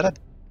shark. Is that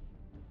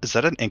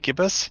an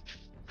incubus?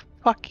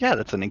 Fuck yeah,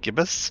 that's an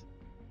incubus.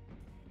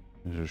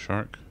 There's a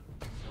shark.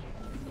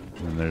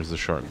 And then there's the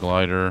shark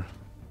glider.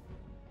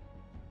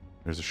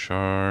 There's a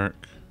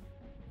shark.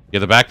 Yeah,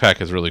 the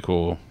backpack is really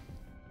cool.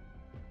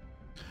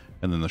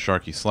 And then the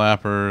sharky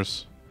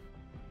slappers.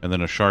 And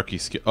then a sharky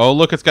skin. Oh,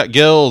 look, it's got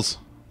gills.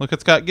 Look,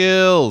 it's got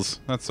gills.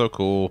 That's so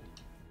cool.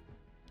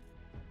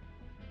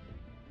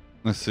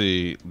 Let's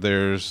see.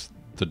 There's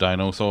the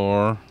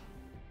dinosaur.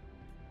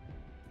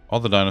 All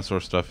the dinosaur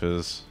stuff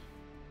is...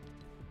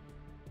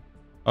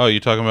 Oh, you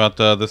talking about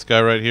this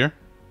guy right here?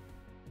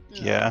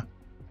 Yeah.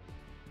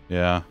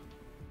 Yeah.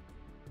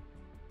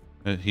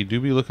 He do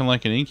be looking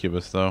like an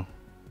incubus, though.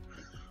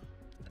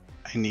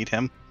 I need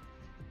him.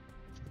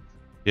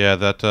 Yeah,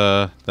 that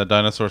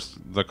dinosaur,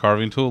 the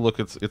carving tool. Look,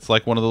 it's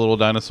like one of the little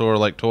dinosaur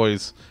like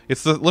toys.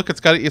 It's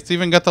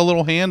even got the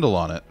little handle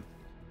on it.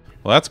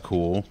 Well, that's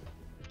cool.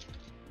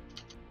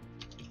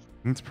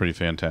 That's pretty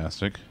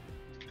fantastic.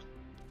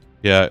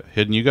 Yeah,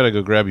 Hidden, you gotta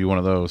go grab you one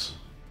of those.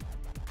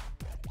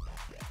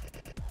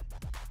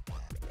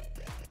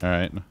 All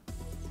right.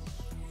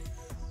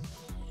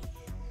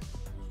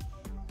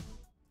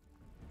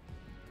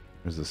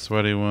 There's the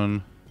sweaty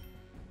one.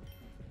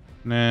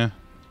 Nah,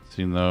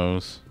 seen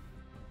those.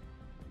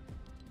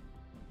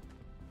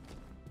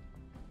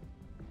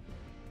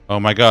 Oh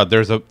my god,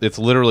 it's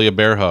literally a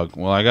bear hug.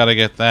 Well, I gotta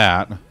get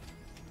that.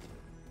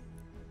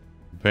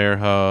 Bear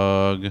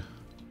hug.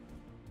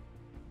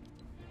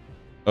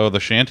 Oh,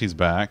 the shanty's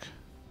back.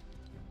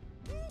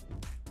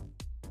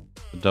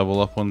 The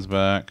double up one's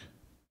back.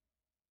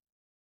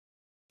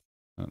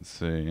 Let's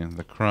see.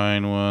 The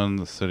crying one,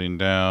 the sitting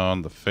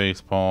down, the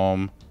face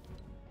palm.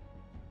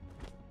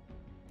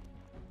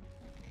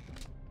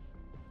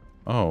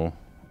 Oh,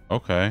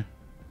 okay.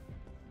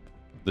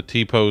 The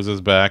T-pose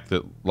is back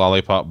that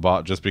Lollipop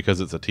bought just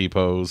because it's a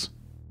T-pose.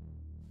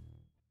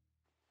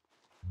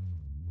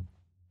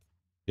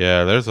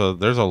 Yeah, there's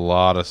a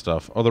lot of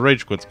stuff. Oh, the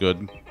Rage Quit's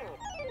good.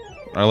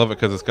 I love it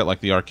because it's got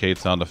like the arcade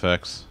sound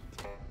effects.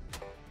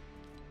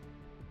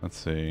 Let's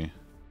see.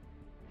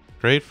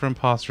 Great for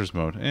Imposters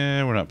mode.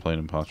 We're not playing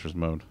Imposters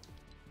mode.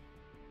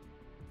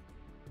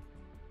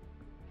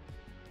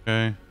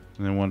 Okay.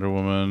 And then Wonder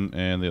Woman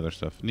and the other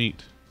stuff.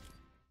 Neat.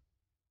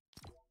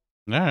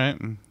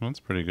 Alright. That's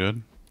pretty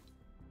good.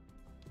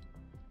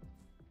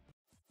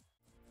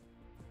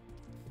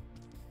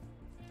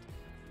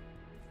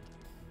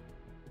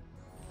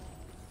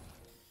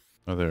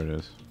 Oh, there it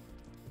is.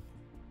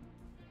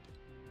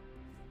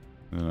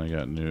 And then I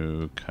got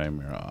new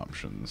Chimera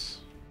options.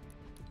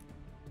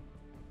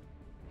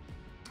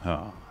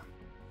 Oh.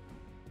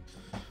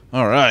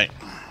 Alright.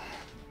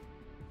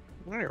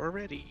 Alright, we're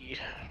ready.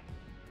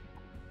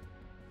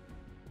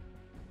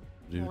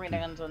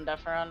 Renegan's on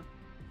Defron.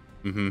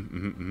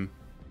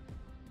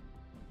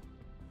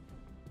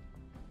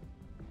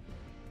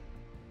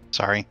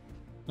 Sorry.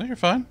 No, you're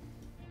fine.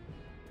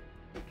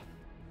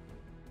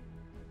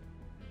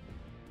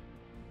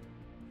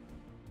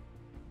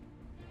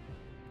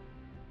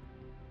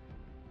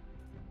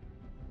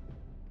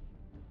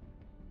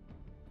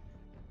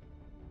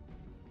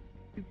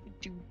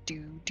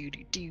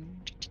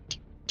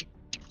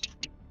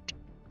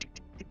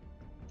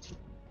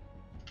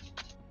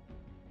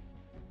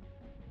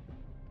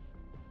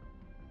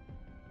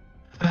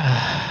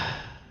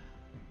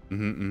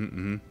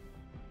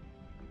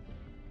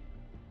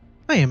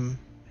 I am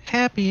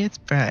happy it's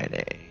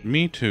Friday.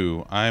 Me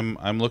too. I'm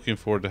looking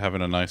forward to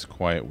having a nice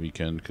quiet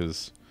weekend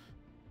because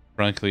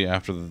frankly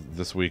after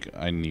this week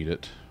I need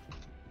it.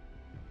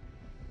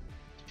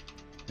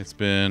 It's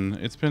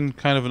been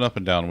kind of an up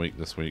and down week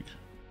this week.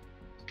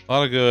 A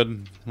lot of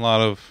good, a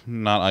lot of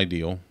not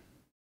ideal.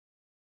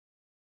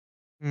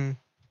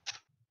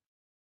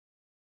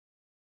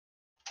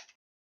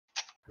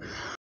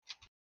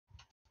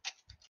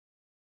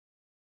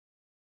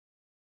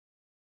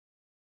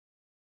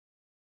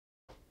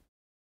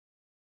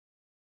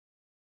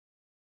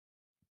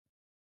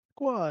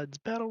 Squads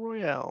Battle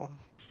Royale.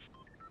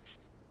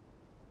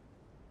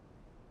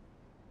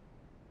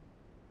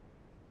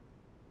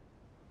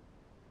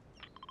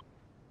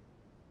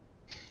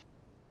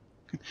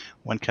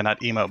 One cannot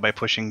emote by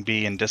pushing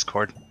B in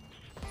Discord.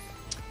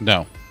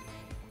 No.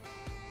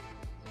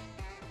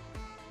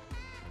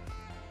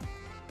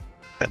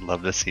 I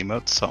love this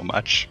emote so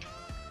much.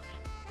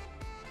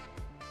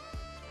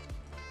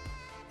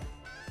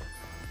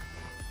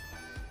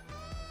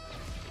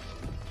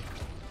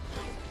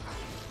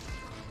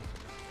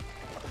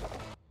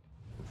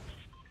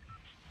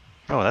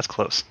 Oh, that's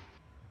close.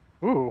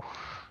 Ooh.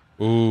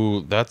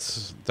 Ooh, that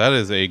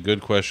is a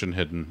good question,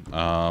 Hidden.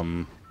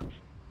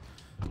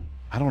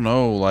 I don't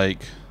know,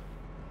 like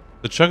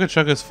the Chugga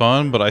Chugga is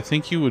fun, but I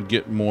think you would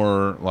get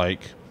more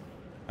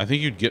I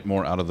think you'd get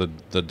more out of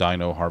the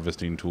dino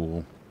harvesting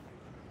tool.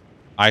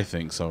 I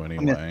think so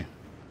anyway.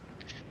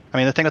 I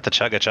mean, the thing with the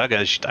Chugga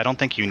Chugga is I don't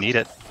think you need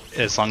it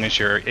as long as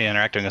you're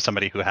interacting with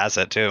somebody who has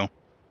it too.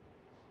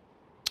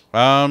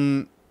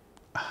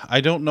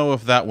 I don't know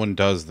if that one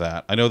does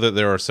that. I know that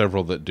there are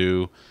several that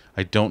do.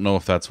 I don't know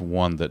if that's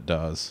one that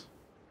does.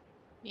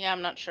 Yeah,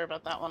 I'm not sure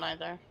about that one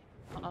either,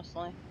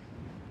 honestly.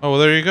 Oh, well,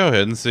 there you go,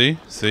 Hidden. See?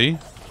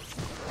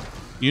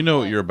 You know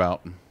what you're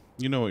about.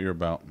 You know what you're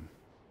about.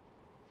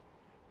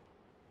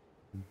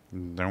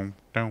 Dum,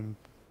 dum.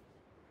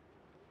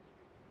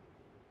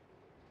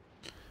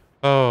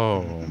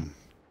 Oh.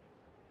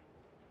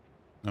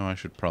 No, I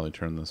should probably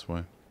turn this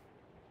way.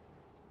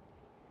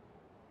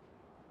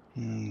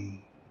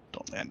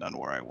 Don't land on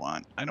where I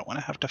want. I don't want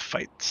to have to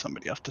fight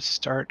somebody off the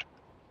start.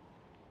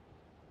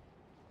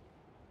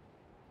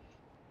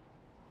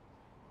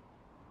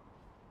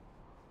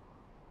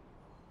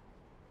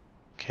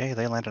 Okay,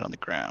 they landed on the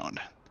ground.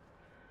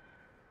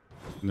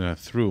 And I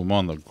threw him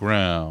on the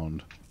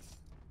ground.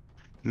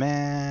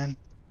 Man.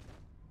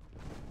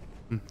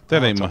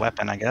 That ain't a my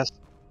weapon, I guess.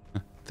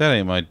 That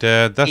ain't my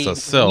dad. That's a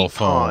cell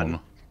pawn. phone.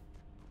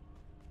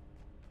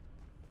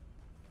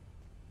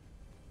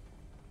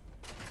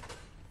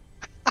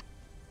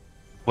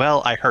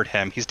 Well, I hurt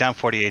him. He's down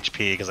 40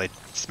 HP because I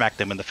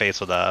smacked him in the face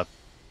with a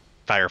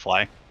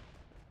firefly.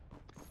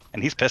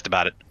 And he's pissed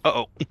about it.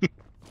 Uh-oh.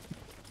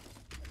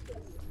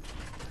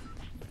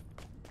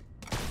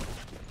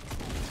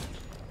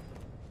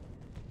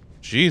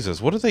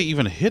 Jesus, what did they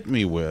even hit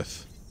me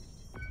with?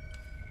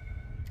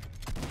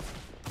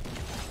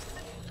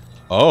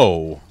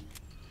 Oh.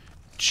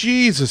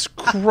 Jesus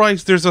Christ.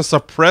 Christ, there's a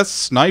suppressed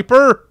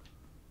sniper?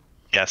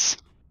 Yes.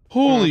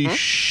 Holy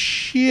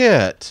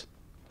shit.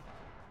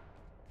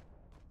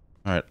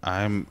 Alright,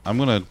 I'm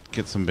gonna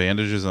get some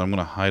bandages and I'm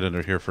gonna hide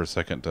under here for a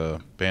second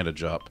to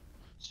bandage up.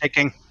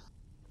 Shaking.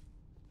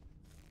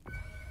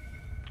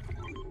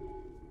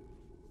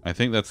 I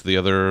think that's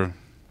the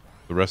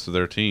rest of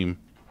their team.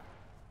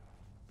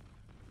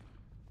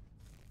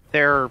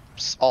 They're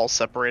all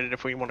separated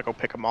if we want to go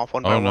pick them off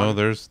one by Oh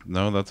one.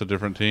 no, that's a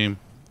different team.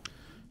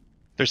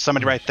 There's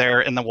somebody right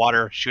there in the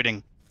water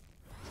shooting.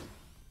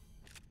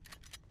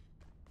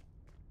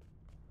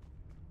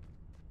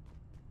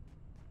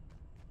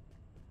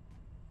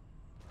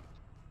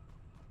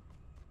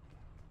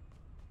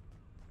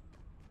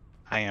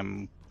 I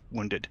am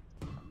wounded.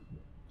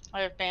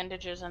 I have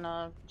bandages and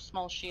a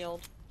small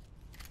shield.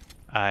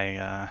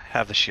 I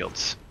have the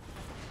shields.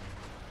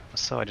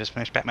 So I just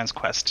finished Batman's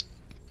quest.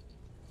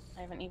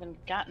 I haven't even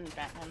gotten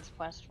Batman's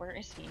quest. Where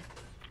is he?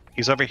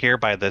 He's over here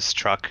by this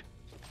truck.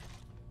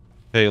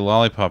 Hey,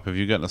 Lollipop, have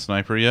you gotten a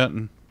sniper yet?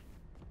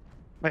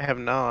 I have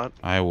not.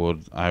 I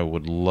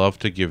would love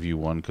to give you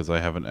one because I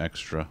have an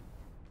extra.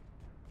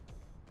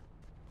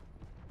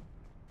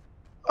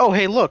 Oh,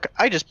 hey, look!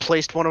 I just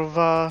placed one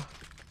of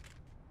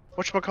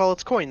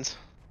whatchamacallit's coins.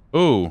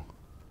 Ooh.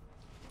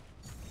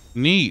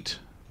 Neat.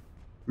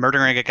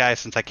 Murdering a guy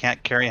since I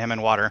can't carry him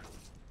in water.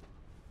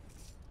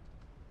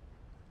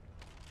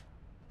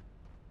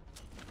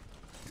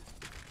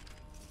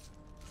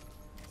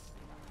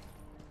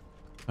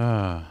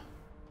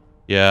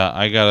 Yeah,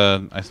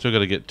 I still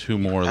gotta get 2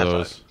 more of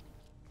those.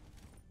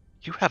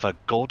 You have a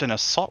golden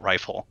assault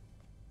rifle.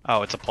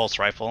 Oh, it's a pulse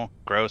rifle.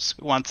 Gross.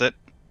 Who wants it?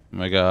 Oh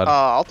my god.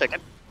 I'll take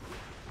it.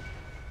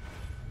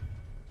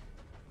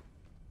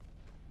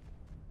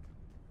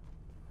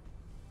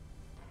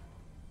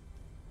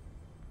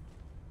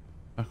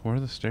 Fuck, where are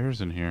the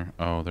stairs in here?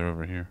 Oh, they're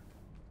over here.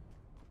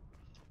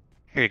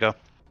 Here you go.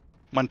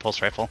 1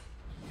 pulse rifle.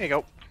 Here you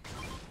go.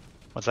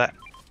 What's that?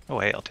 Oh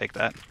wait, I'll take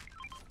that.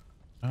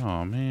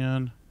 Oh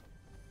man.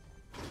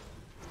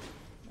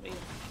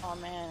 Oh,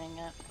 manning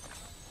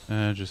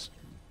it. Just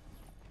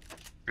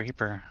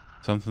Reaper.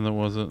 something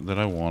that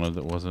I wanted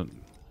that wasn't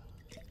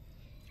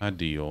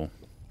ideal.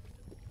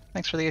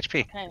 Thanks for the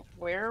HP. Okay,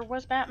 where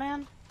was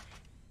Batman?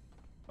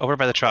 Over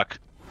by the truck.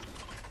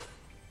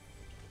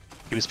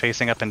 He was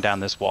pacing up and down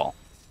this wall.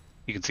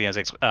 You can see his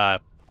Yep,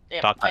 dog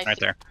button right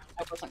see. there.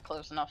 I wasn't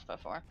close enough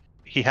before.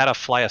 He had a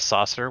fly a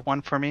saucer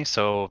one for me,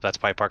 so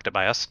that's why I parked it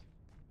by us.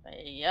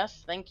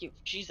 Yes, thank you.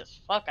 Jesus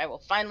fuck, I will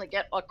finally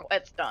get a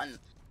quest done.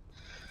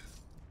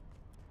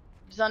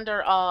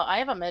 Zunder, I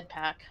have a med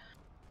pack.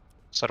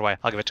 So do I.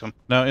 I'll give it to him.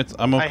 No,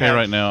 I'm I okay have-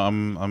 right now.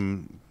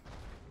 I'm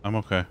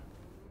okay.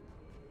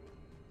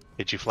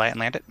 Did you fly it and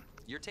land it?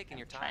 You're taking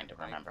your time. Trying to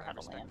remember how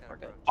to land. We're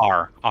good.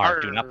 R.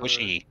 Do not push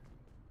E.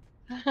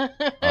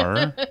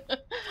 R?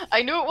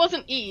 I knew it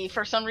wasn't E.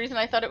 For some reason,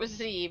 I thought it was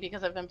Z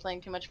because I've been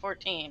playing too much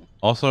 14.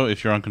 Also,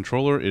 if you're on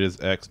controller, it is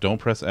X. Don't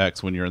press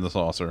X when you're in the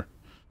saucer.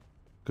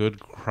 Good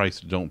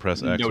Christ, don't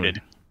press X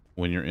Noted.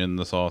 when you're in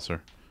the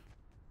saucer.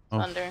 Oh,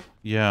 Thunder.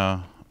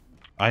 yeah.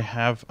 I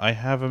have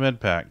a med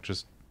pack.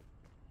 Just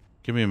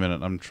give me a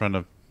minute. I'm trying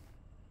to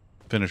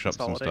finish up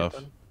some Consolidate,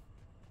 stuff. then.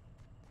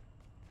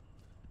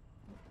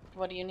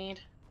 What do you need?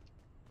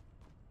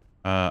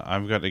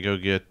 I've got to go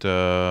get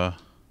I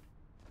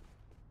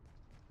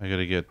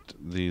gotta get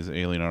these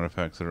alien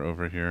artifacts that are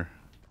over here.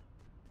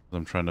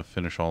 I'm trying to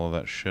finish all of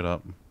that shit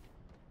up.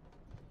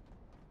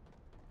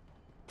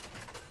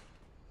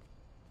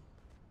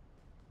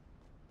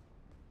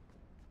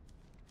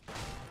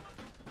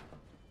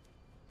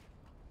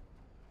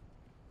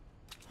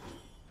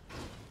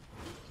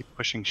 Keep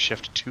pushing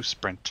shift to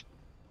sprint.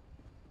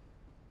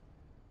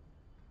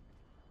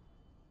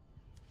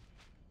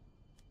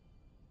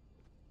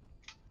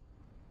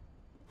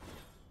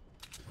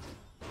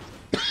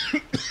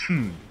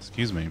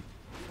 Excuse me.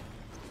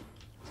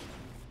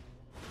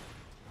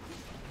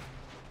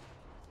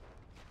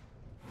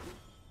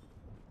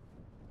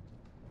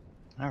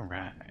 All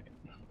right.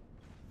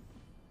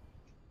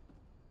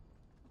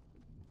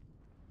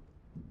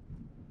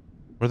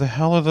 Where the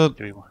hell are the...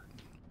 Do we want?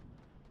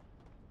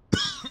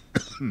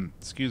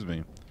 Excuse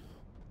me.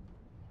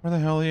 Where the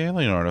hell are the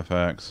alien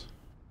artifacts?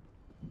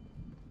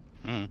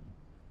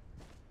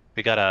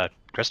 We got a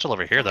crystal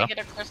over here, Can though. we get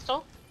a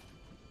crystal?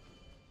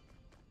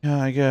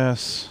 Yeah, I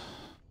guess.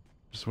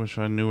 Just wish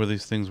I knew where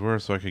these things were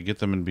so I could get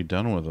them and be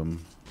done with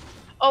them.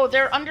 Oh,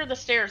 they're under the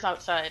stairs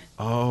outside.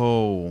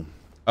 Oh.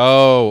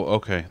 Oh,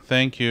 okay.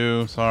 Thank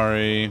you.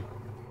 Sorry.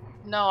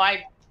 No,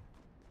 I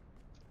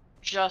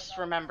just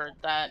remembered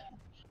that.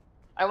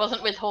 I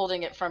wasn't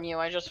withholding it from you.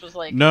 I just was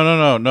like, No.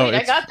 wait, I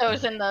It's, got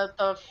those in the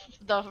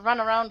run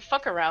around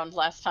fuck around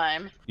last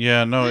time.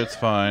 yeah, no, it's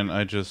fine.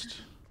 I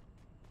just...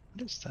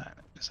 What is that?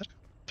 Is that?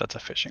 That's a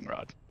fishing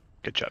rod.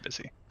 Good job,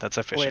 Izzy. That's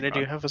a fishing Wait, rod. do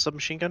you have a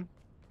submachine gun?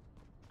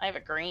 I have a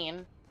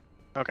green.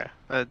 Okay.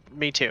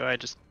 Me too. I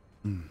just.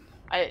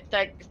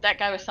 That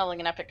guy was selling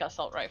an epic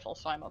assault rifle,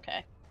 so I'm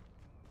okay.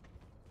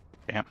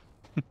 Damn.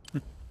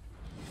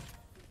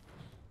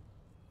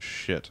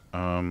 Shit. Shit.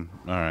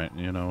 Alright,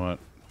 you know what?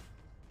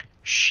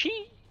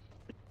 She.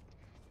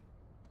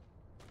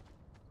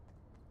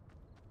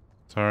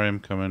 Sorry,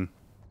 I'm coming.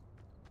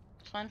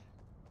 It's fine.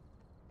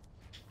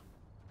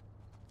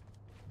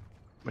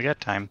 We got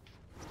time.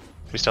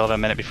 We still have a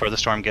minute before the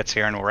storm gets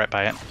here, and we're right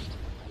by it.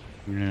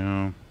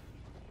 Yeah.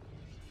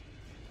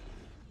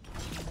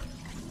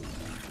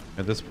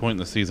 At this point in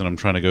the season, I'm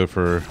trying to go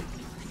for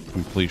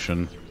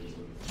completion.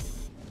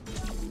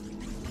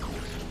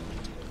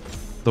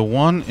 The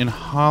one in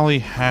Holly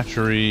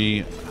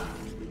Hatchery...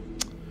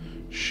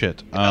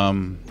 Shit.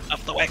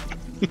 Off the way.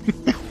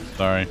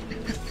 Sorry.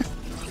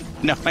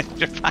 No,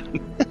 you're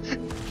fine.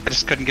 I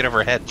just couldn't get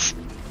over heads.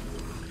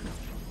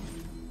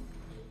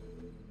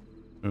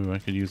 Ooh, I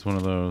could use one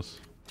of those.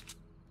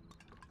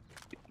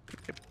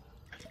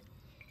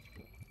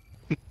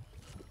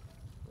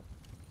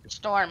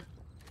 Storm.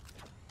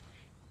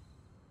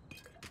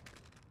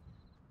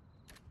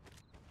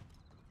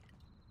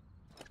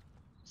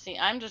 See,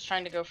 I'm just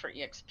trying to go for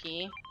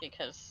EXP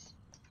because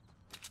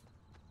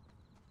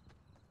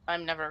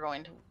I'm never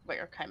going to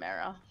wear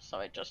Chimera, so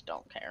I just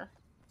don't care.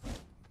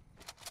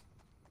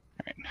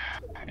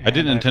 I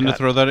didn't intend to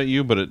throw that at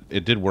you, but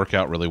it did work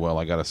out really well,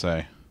 I gotta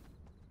say.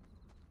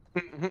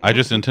 I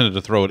just intended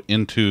to throw it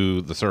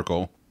into the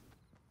circle.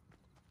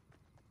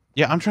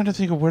 Yeah, I'm trying to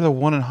think of where the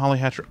one in Holly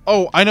Hatchery...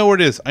 Oh, I know where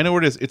it is. I know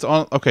where it is. It's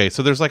on... Okay,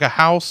 so there's like a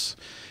house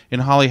in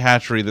Holly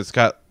Hatchery that's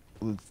got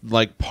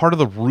like part of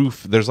the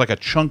roof. There's like a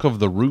chunk of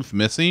the roof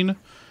missing,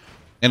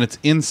 and it's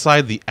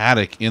inside the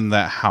attic in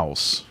that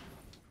house.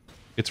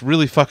 It's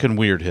really fucking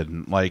weird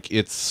hidden. Like,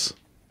 it's...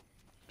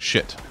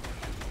 shit.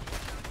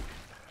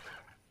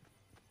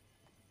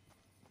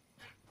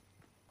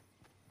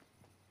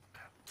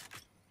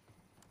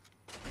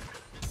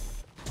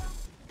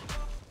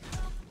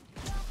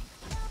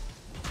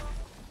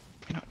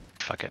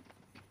 Fuck it.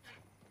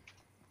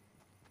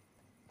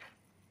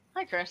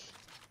 Hi, Chris.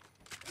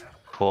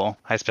 Cool.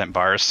 I spent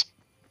bars.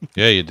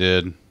 Yeah, you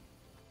did.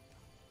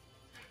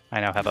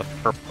 I now have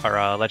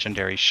a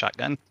legendary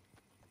shotgun.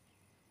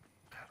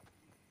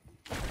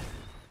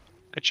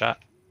 Good shot.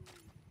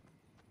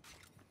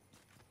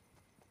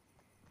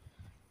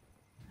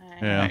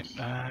 Yeah. Right,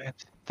 I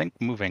think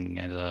moving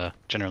is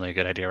generally a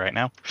good idea right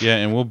now. Yeah,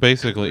 and we'll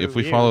basically, if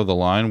we follow the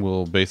line,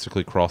 we'll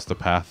basically cross the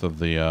path of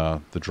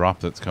the drop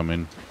that's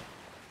coming.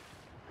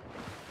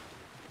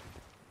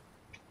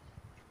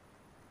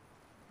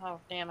 Oh,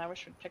 damn, I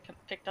wish we'd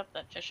picked up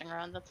that fishing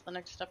rod. That's the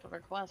next step of our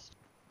quest.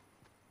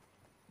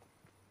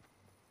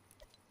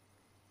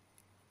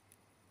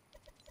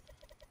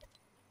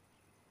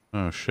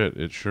 Oh shit,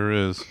 it sure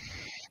is.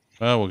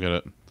 Well, we'll get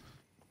it.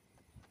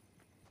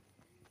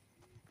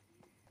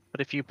 But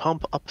if you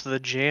pump up the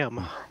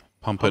jam,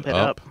 Pump it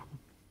up?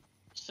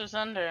 So,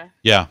 Zunder,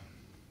 Yeah.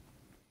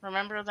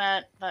 remember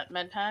that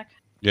med pack?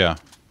 Yeah.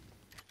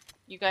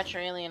 You got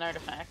your alien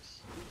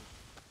artifacts.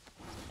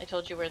 I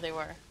told you where they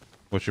were.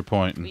 What's your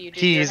point? Will you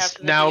do your half he's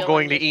of the now deal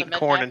going and to use the eat med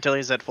corn pack? until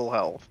he's at full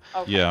health.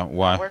 Okay, Yeah,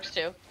 why? that works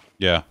too.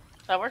 Yeah.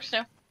 That works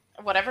too.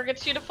 Whatever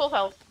gets you to full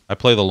health. I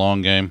play the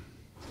long game.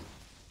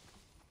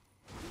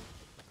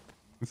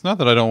 It's not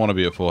that I don't want to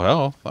be at full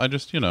health. I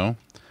just, you know,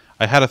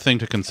 I had a thing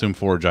to consume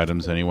forage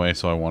items anyway,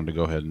 so I wanted to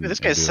go ahead and... This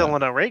guy's do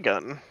selling that. a ray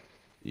gun.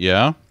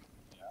 Yeah?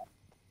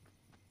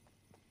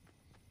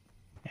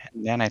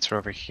 And nanites are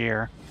over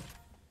here.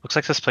 Looks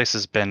like this place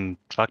has been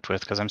fucked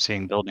with because I'm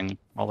seeing building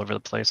all over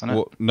the place on it.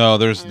 Well, no,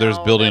 there's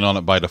No, building on that's-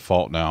 it by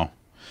default now.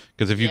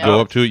 Because if you Yeah.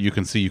 go up to it, you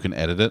can see you can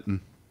edit it.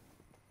 And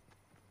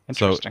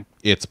Interesting. so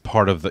it's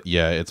part of the...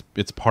 Yeah,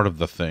 it's part of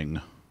the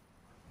thing.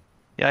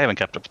 Yeah, I haven't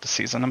kept up with the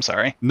season. I'm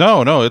sorry.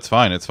 No, it's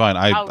fine. It's fine.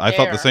 How I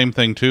thought dare. the same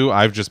thing too.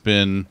 I've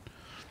been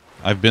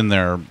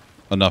there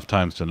enough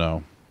times to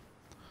know.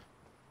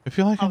 I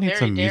feel like I How need very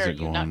some dare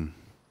music you not- going.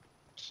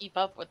 Keep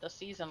up with the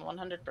season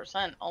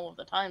 100% all of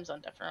the times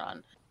on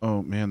Deferon.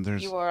 Oh man,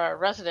 there's You are a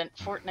resident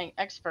Fortnite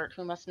expert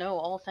who must know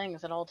all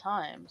things at all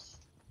times.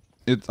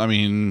 it's. I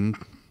mean,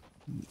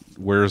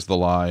 where's the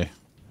lie?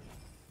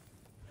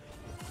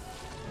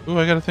 Ooh,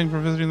 I got a thing for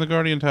visiting the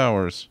Guardian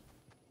Towers.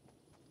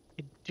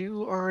 I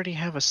do already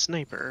have a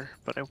sniper,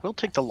 but I will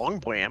take the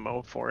longbow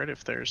ammo for it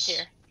if there's...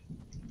 Here.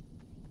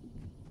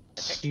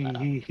 I picked that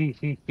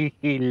up.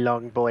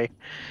 Long boy.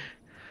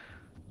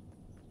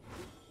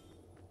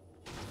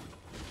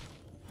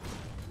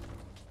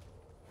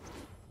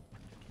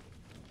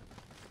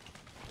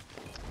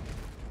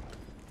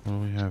 What do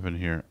we have in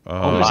here?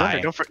 Oh, my.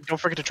 Xander, don't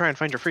forget to try and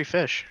find your free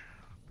fish.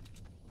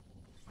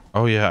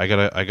 Oh yeah, I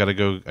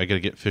gotta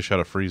get fish out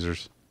of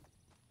freezers.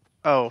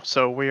 Oh,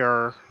 so we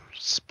are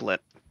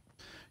split.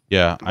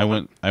 Yeah, I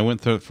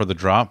went through for the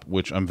drop,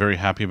 which I'm very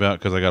happy about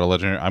because I got a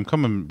legendary. I'm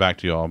coming back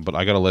to y'all, but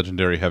I got a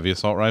legendary heavy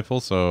assault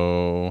rifle,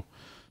 so I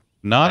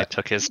not.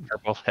 took his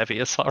purple heavy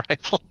assault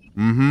rifle.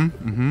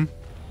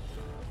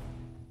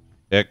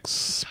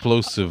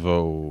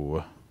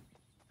 Explosivo.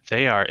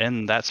 They are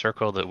in that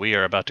circle that we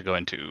are about to go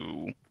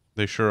into.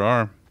 They sure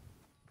are.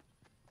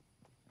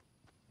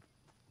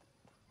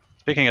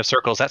 Speaking of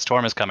circles, that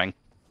storm is coming.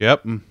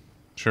 Yep,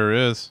 sure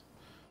is.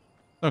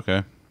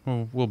 Okay,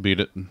 we'll beat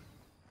it.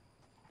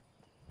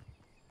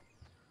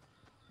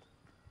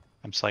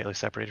 I'm slightly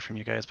separated from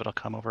you guys, but I'll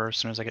come over as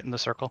soon as I get in the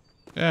circle.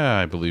 Yeah,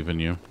 I believe in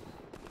you.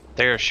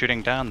 They're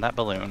shooting down that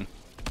balloon.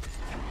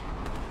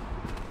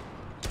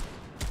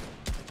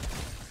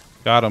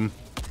 Got him.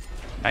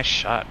 Nice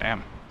shot,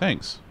 damn.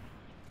 Thanks.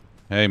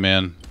 Hey,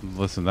 man.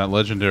 Listen, that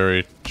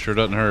legendary sure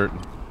doesn't hurt.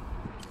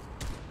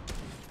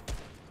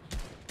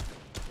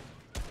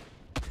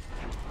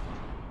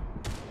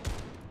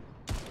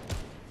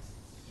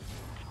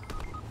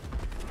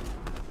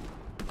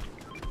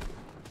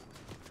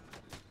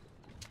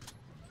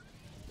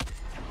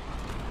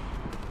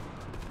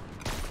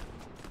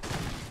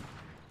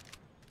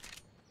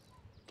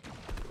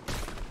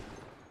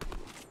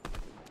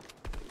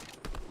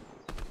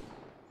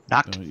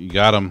 Knocked. You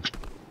got him.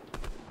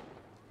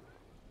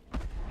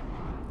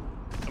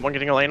 Someone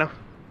getting Elena?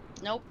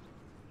 Nope.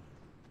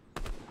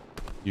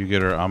 You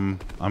get her. I'm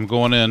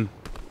going in.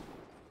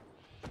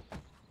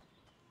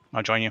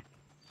 I'll join you.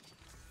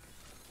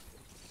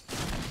 You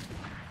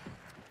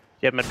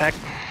have mid-pack?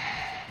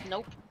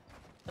 Nope.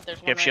 But there's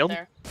one have right shield?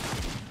 there.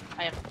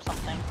 I have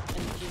something. And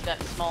if you've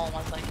got small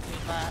ones, I can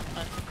use that.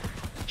 But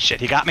Shit,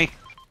 he got me.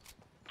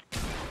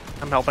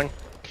 I'm helping.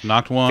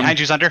 Knocked one. Behind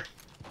you, Zunder.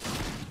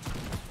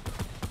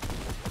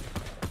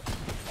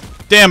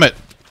 Damn it!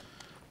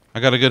 I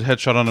got a good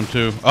headshot on him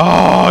too.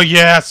 Oh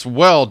yes,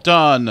 well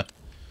done.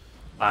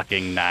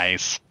 Fucking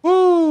nice.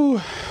 Woo!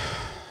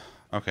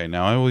 Okay,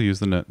 now I will use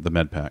the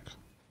med pack.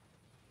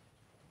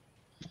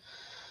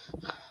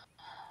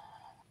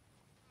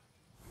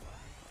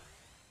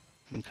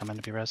 I'm coming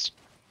to be rezzed.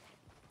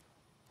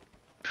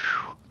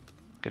 Phew.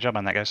 Good job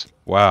on that, guys.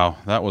 Wow,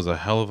 that was a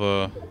hell of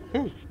a.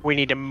 We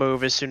need to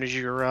move as soon as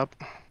you're up.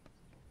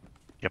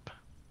 Yep.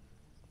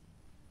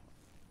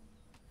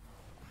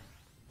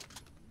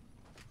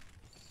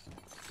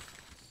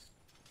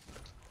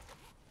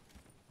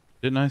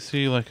 Didn't I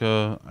see like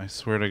a? I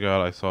swear to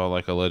God, I saw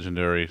like a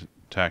legendary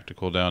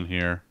tactical down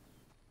here.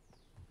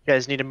 You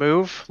guys need to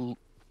move.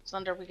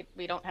 Thunder,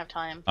 we don't have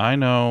time. I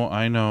know,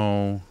 I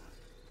know.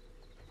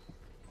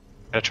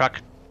 Got a truck.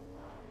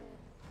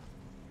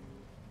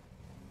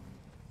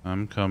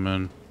 I'm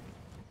coming.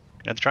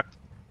 Got the truck.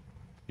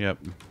 Yep.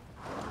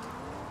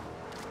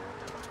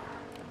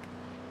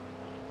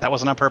 That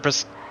wasn't on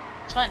purpose.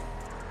 It's fine.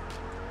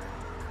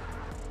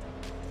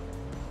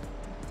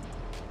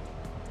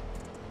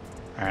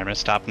 Alright, I'm gonna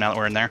stop now that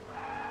we're in there.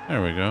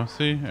 There we go.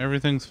 See,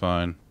 everything's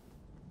fine.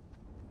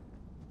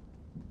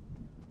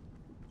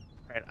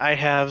 Alright, I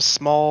have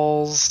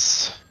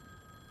smalls.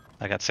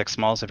 I got 6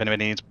 smalls if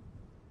anybody needs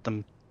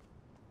them.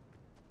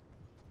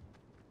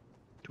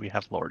 Do we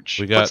have large?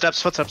 We got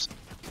Footsteps.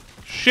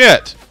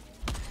 shit.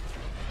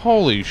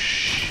 Holy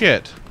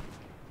shit.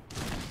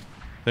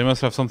 They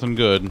must have something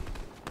good.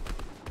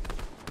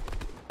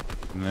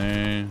 And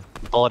they.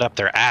 Bullet up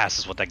their ass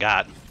is what they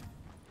got.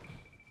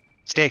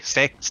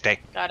 Stay.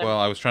 Got him. Well,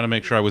 I was trying to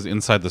make sure I was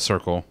inside the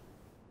circle.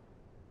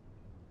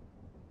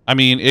 I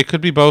mean, it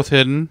could be both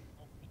hidden.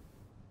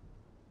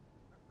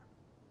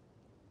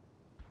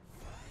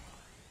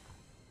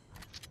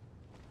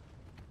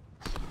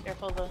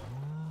 Careful the.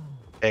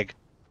 Big.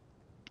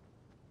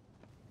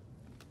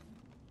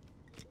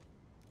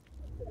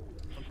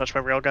 Don't touch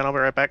my railgun, I'll be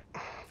right back.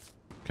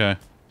 Okay.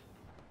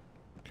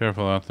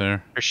 Careful out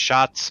there. There's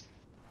shots.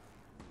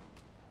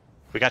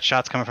 We got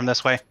shots coming from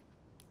this way.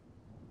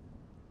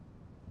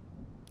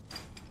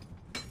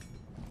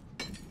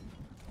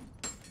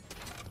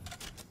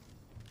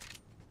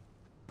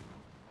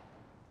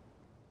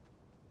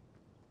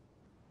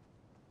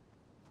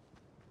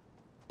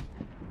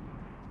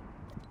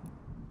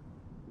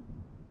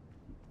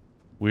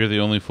 We're the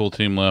only full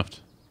team left.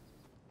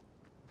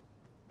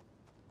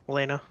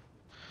 Elena.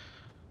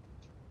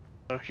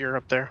 Oh, you're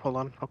up there. Hold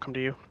on, I'll come to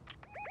you.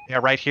 Yeah,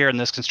 right here in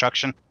this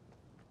construction.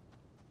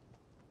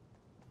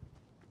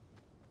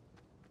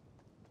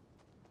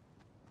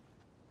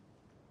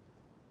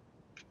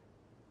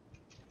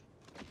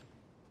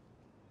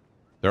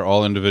 They're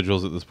all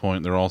individuals at this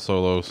point. They're all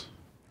solos.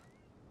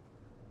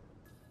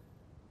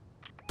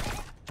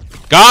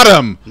 Got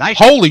him! Nice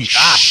Holy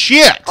shot.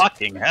 shit!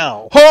 Fucking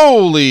hell.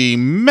 Holy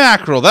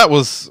mackerel! That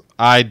was...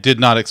 I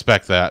did not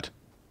expect that.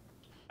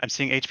 I'm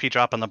seeing HP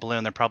drop on the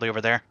balloon. They're probably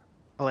over there.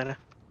 Elena.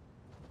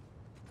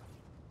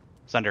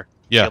 Zunder.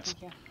 Yeah. Shields.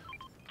 Thank you.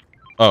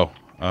 Oh.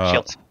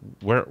 Shields.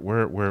 Where?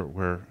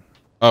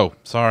 Oh,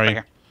 sorry. Right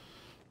here.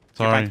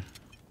 Sorry. fine.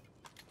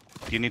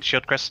 Do you need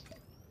shield, Chris?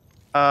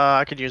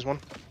 I could use one.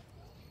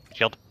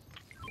 Shield.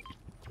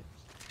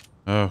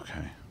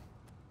 Okay.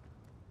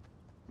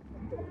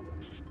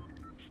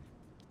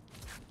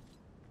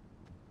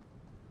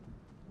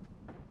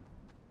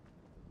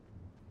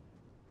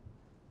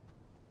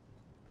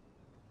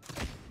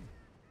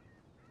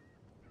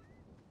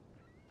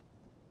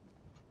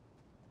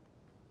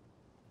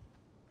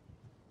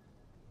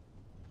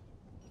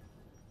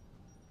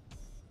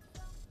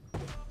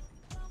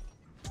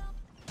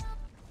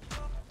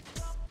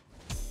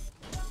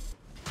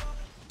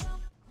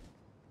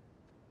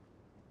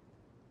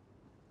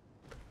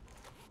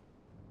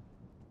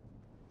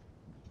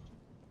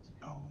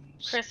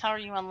 Chris, how are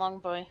you on Long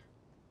Boy?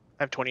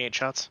 I have 28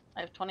 shots.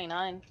 I have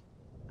 29.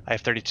 I have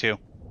 32.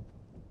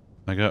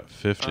 I got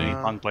 50.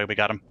 Long boy, we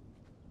got him.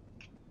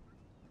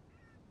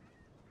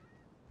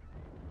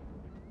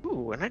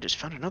 Ooh, and I just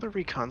found another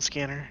recon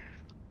scanner.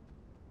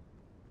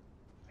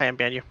 I am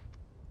ban you.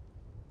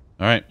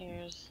 All right.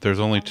 Here's There's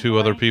only one 2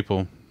 other boy.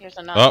 people. Here's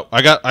another. Oh,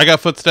 I got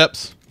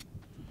footsteps.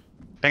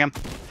 Bang him.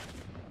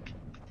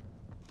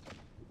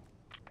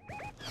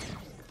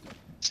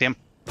 See him.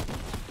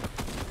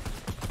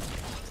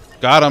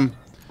 Got him.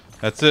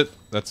 That's it.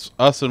 That's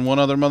us and one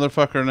other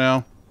motherfucker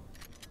now.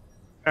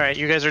 All right,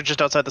 you guys are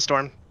just outside the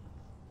storm.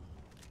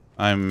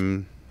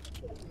 I'm...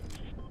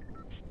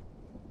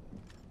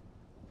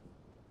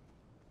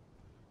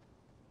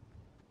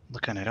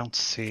 Looking, I don't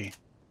see.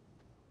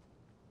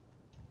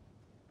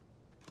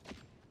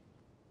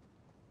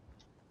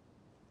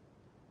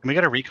 Can we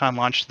get a recon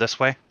launched this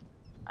way?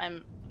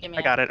 Give me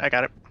I got it. I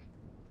got it.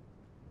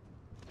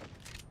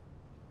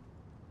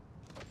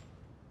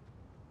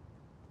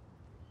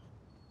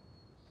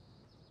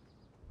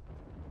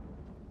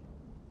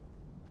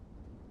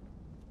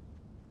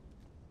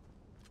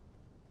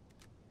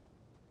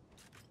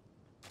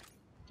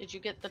 Did you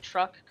get the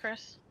truck,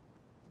 Chris?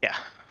 Yeah.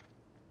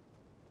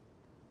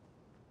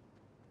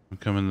 I'm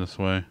coming this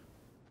way.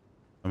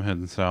 I'm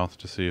heading south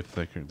to see if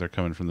they're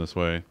coming from this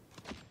way.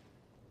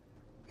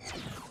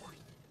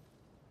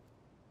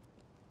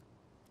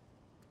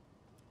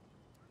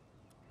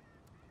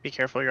 Be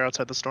careful, you're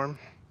outside the storm.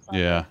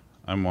 Yeah,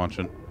 I'm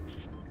watching. Could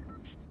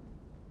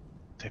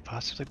they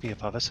possibly be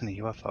above us in a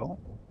UFO?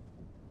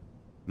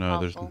 No,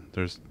 Possible.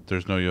 there's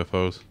no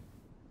UFOs.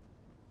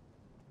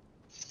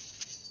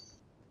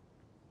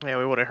 Yeah,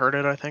 we would have heard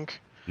it, I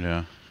think.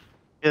 Yeah.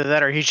 Either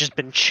that or he's just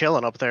been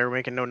chilling up there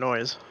making no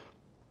noise.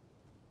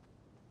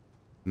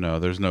 No,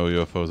 there's no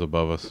UFOs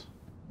above us.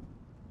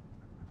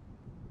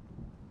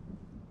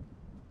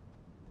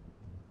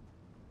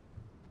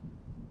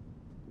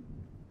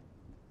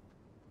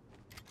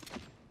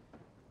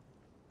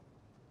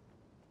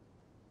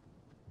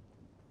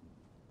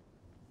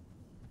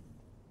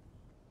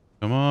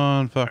 Come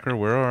on, fucker,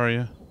 where are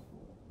you?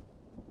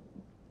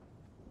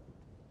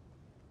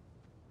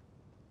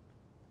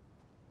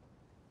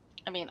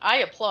 I mean, I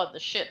applaud the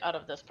shit out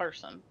of this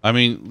person. I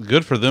mean,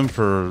 good for them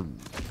for...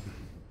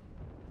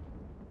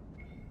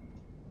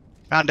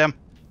 Found him.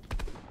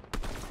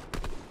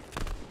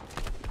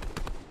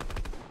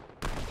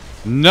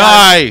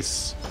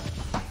 Nice!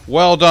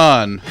 Well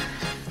done.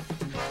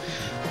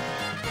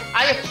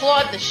 I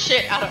applaud the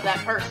shit out of that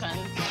person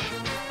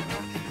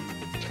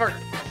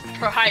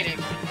for hiding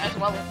as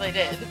well as they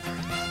did.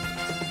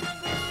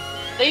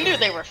 They knew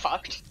they were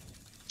fucked.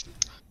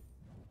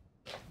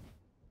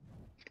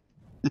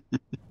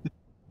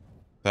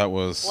 That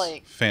was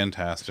Like-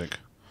 fantastic.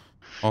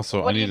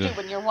 Also, What I do you need do to...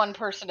 when you're one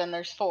person and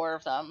there's 4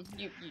 of them?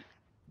 You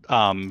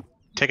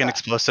Take an Yeah.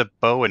 explosive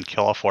bow and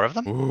kill all 4 of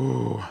them?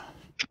 Ooh.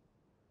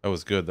 That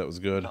was good, that was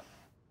good.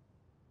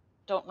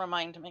 don't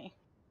remind me.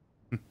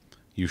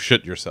 You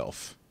shit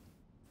yourself.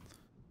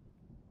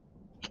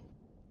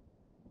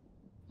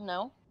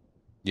 No?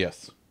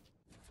 Yes.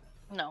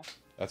 No.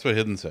 That's what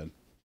Hidden said.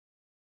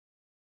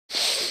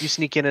 You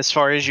sneak in as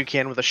far as you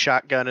can with a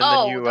shotgun and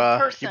Oh, then you the you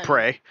person.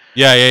 pray.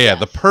 Yeah, Yes,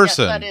 the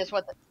person. Yes, that is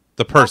what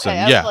The person, okay,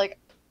 I yeah. was like,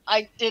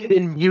 I didn't...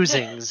 In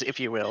musings, if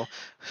you will.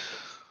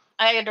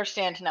 I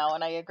understand now,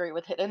 and I agree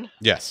with Hidden.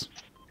 Yes.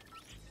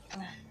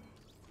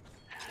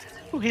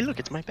 Oh, hey, look,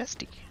 it's my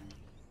bestie.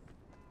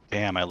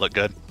 Damn, I look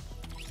good.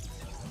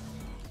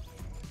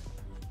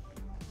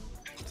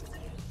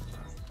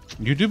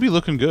 You do be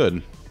looking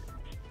good.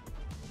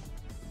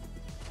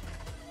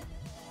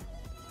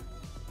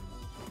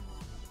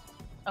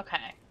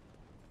 Okay.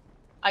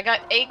 I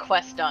got a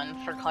quest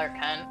done for Clark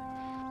Kent.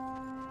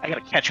 I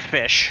gotta catch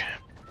fish,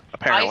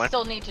 apparently. I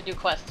still need to do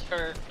quests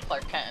for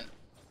Clark Kent.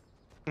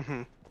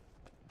 Mm-hmm.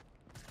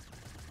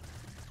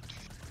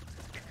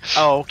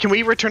 Oh, can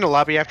we return to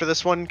lobby after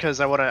this one? Because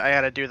I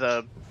had to do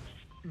the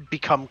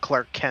become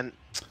Clark Kent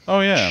Oh,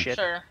 yeah. shit.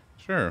 Sure.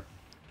 Sure.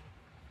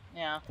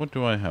 Yeah. What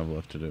do I have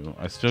left to do?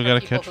 I still For gotta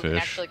people catch who can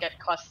fish. actually get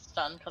quests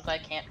done, because I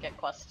can't get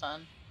quests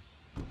done.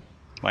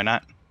 Why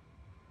not?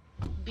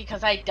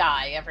 Because I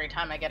die every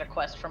time I get a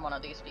quest from one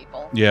of these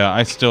people. Yeah,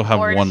 I still have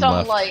or one some,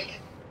 left. like,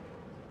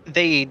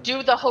 They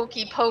do the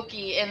hokey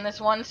pokey in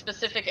this one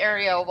specific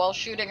area while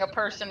shooting a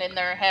person in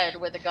their head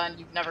with a gun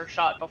you've never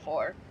shot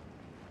before.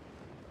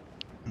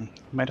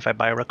 Mind if I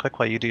buy real quick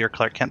while you do your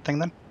Clark Kent thing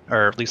then?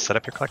 Or at least set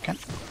up your Clark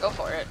Kent? Go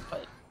for it,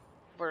 but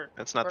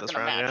That's not we're this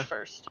gonna round, match yeah.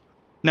 first.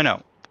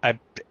 No. I'm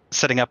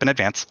setting up in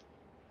advance.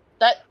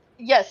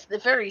 Yes, the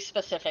very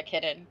specific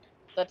Hidden.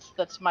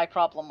 That's my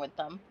problem with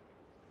them.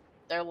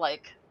 They're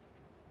like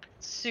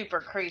super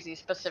crazy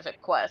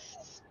specific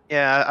quests.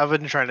 Yeah, I've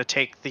been trying to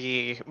take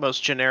the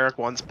most generic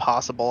ones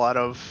possible out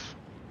of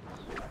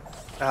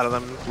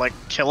them, like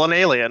kill an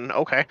alien.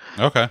 Okay,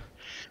 Okay.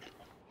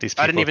 These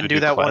I didn't people even who do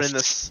that one in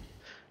quests. this.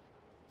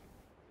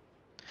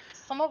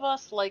 Some of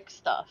us like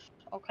stuff,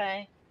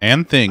 okay?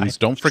 And things.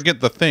 Don't forget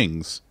the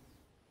things.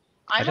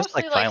 I just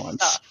mostly like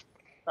violence. stuff,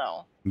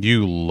 so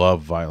You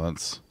love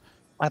violence.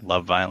 I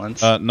love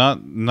violence. Not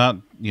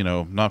you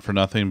know, not for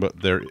nothing, but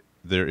there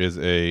is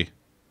a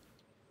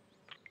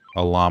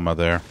llama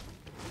there.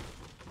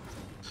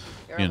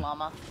 You're Yeah. a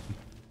llama.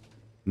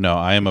 No,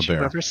 I am a Did you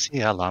bear. ever see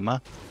a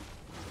llama?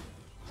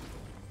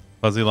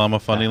 Fuzzy llama,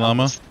 funny The hell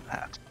llama. was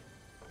that?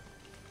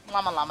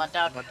 Llama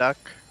duck. I'm a duck.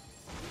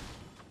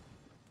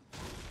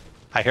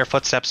 I hear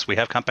footsteps. We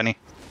have company.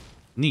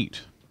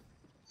 Neat.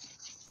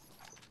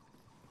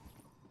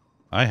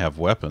 I have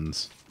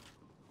weapons.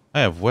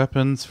 I have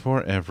weapons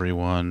for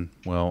everyone.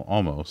 Well,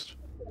 almost.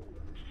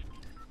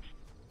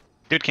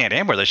 Dude can't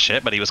aim worth a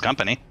shit, but he was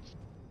company.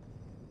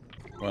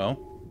 Well,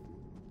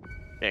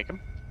 Yank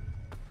him.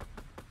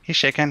 He's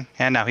shaken,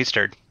 and now he's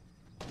stirred.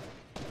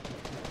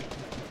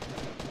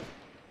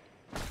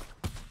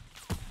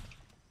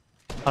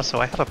 Also,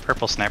 I have a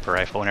purple sniper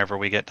rifle whenever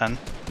we get done.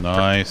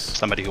 nice.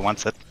 Somebody who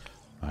wants it.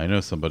 I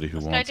know somebody who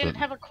This guy wants didn't it.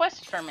 have a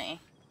quest for me.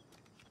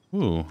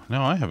 Ooh,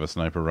 now I have a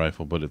sniper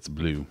rifle, but it's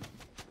blue.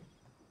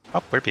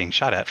 Oh, we're being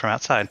shot at from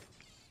outside.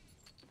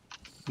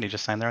 They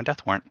just signed their own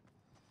death warrant.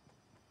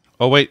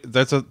 Oh wait,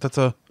 that's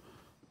a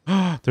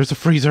there's a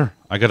freezer.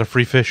 I got a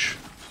free fish.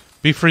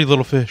 Be free,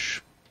 little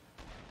fish.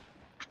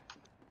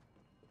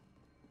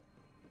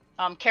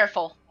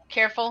 Careful.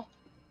 Careful.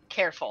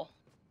 Careful.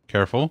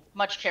 Careful.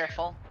 Much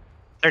careful.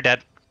 They're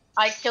dead.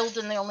 I killed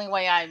in the only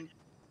way I...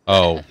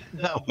 Oh.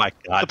 Oh my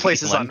god. The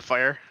place is Caitlin. on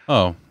fire.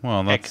 Oh,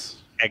 well, that's...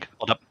 Egg,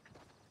 hold up.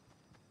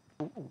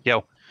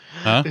 Yo.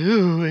 Huh?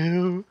 Ooh,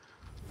 ooh.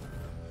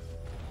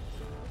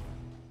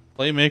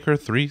 Playmaker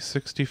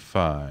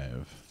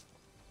 365.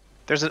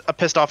 There's a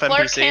pissed off Clark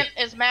NPC. Kent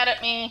is mad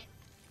at me.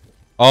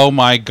 Oh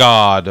my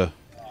god.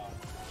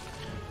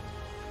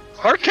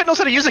 Clark Kent knows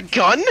how to use a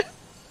gun?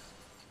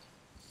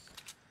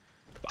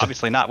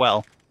 Obviously not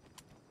well.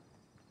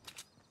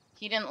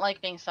 He didn't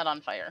like being set on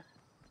fire.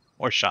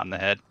 Or shot in the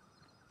head.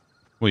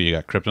 Well, you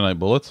got kryptonite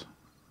bullets?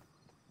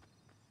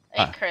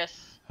 Hey, Ah.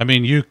 Chris. I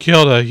mean, you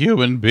killed a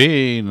human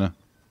being.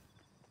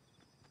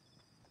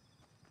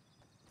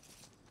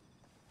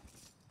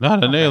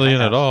 Not an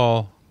alien at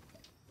all.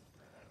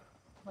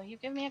 Will you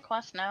give me a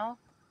quest now?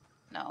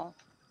 No.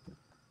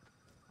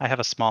 I have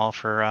a small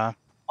for,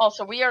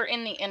 Also, we are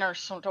in the inner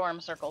storm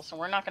circle, so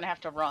we're not going to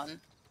have to run.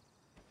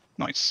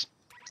 noise.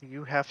 Do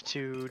you have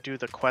to do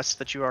the quest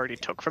that you already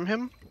took from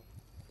him?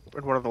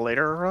 In one of the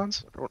later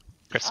runs?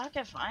 Chris. Fuck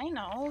if I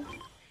know.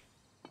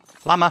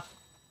 Llama.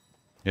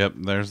 Yep,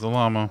 there's the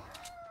llama.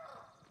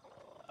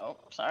 Oh,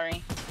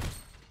 sorry.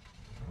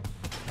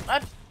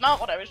 That's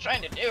not what I was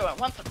trying to do. I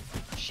want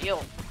the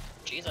shield.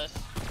 Jesus.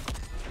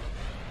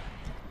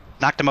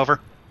 Knocked him over.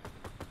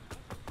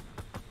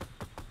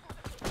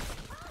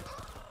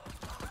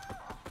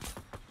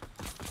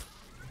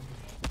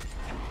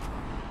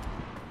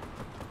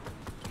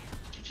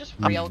 Did you just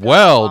railgun the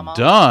Well llama?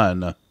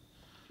 done.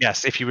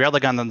 Yes, if you rail the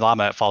gun on the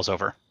llama, it falls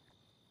over.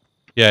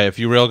 Yeah, if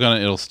you railgun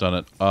it, it'll stun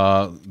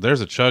it.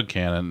 There's a chug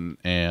cannon,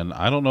 and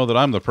I don't know that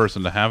I'm the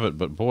person to have it,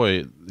 but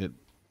boy,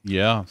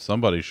 yeah,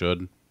 somebody should.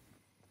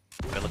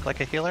 Do I look like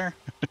a healer?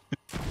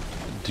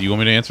 Do you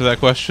want me to answer that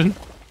question?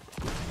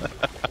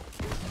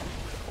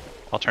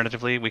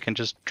 Alternatively, we can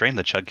just drain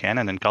the chug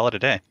cannon and call it a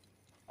day.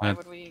 Why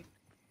would we?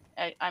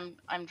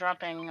 I'm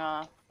dropping.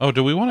 Oh,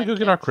 do we want to go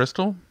get our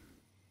crystal?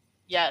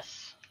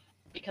 Yes,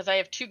 because I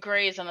have 2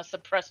 grays and a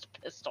suppressed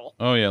pistol.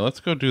 Oh yeah, let's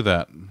go do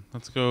that.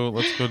 Let's go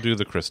do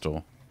the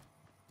crystal.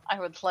 I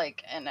would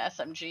like an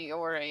SMG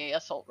or a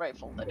assault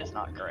rifle that is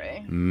not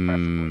gray.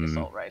 Preferably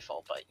assault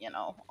rifle, but you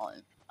know,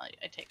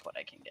 I take what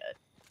I can get.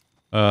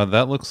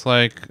 That looks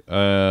like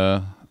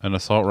an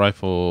assault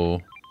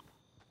rifle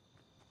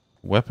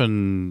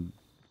weapon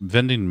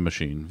vending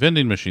machine.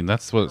 Vending machine,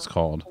 that's what it's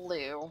called.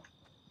 Blue.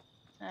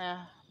 I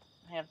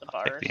have the Take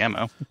bars. the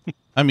ammo.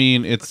 I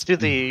mean, it's Let's do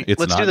the it's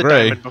let's not do the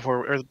gray. diamond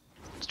before, or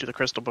let's do the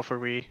crystal before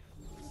we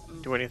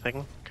do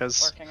anything.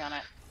 Because Working on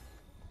it.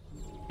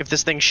 if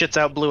this thing shits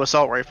out blue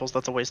assault rifles,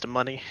 that's a waste of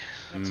money.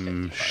 It's 50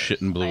 bars.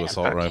 shit and blue I have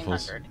assault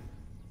rifles. 1300.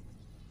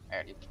 I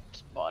already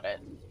bought it.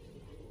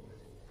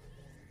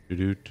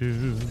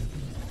 Do-do-do.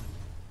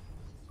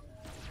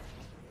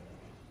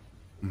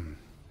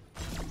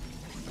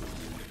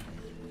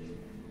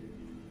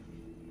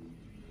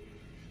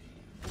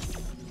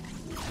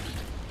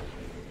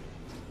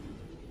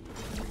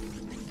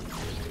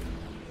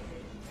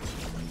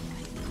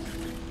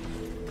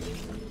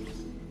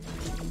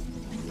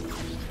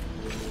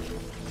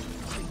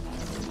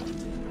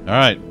 All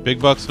right,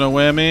 big bucks, no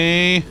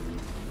whammy.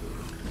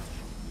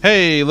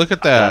 Hey, look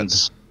at that.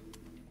 Guns.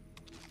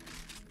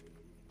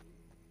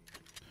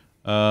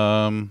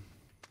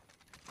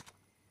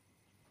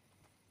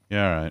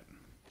 Yeah, all right.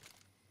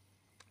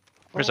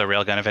 Where's a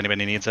railgun if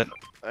anybody needs it?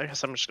 I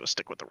guess I'm just gonna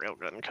stick with the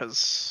railgun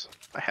because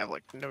I have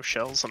like no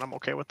shells and I'm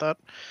okay with that.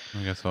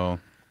 I guess I'll.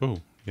 Oh,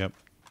 yep.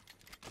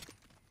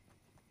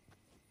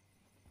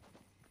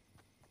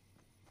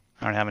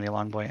 I don't have any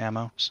longboy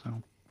ammo,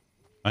 so.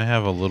 I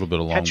have a little bit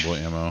of Catch longboy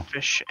ammo.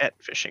 Fish at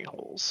fishing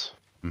holes.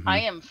 Mhm. I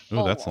am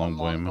full that's on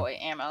longboy ammo.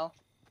 longboy ammo.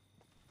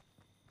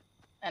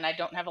 And I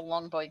don't have a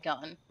longboy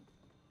gun.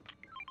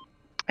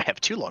 I have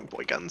 2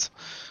 longboy guns.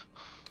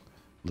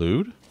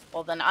 Lewd?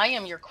 Well, then I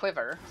am your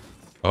quiver.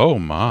 Oh Need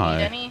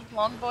my. any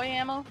long boy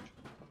ammo?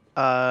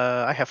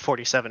 I have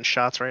 47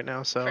 shots right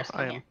now, so Chris, come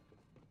I am. here.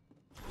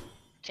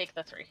 Take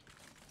the 3.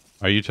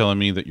 Are you telling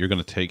me that you're going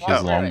to take Walk his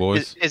through long it.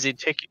 boys? Izzy,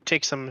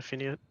 take some if you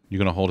need it. You're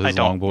going to hold I his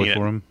don't long boy need it.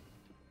 for him?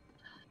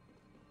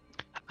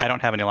 I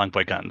don't have any long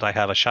boy guns. I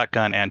have a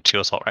shotgun and 2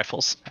 assault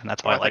rifles, and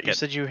that's why Oh, I like you it.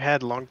 said you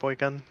had long boy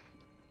gun.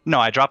 No,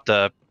 I dropped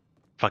the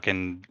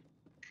fucking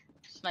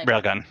Sniper.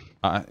 railgun.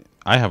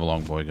 I have a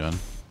long boy gun.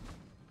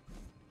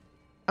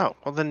 Oh,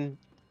 well then,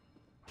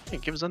 hey,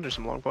 give Zunder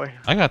some long boy.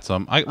 I got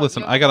some.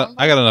 Listen, you I have a got long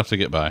I got enough to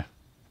get by.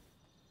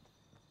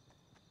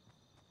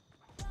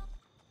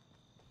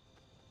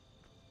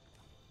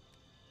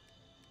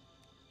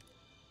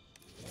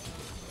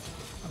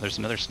 Oh, there's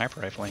another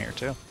sniper rifle in here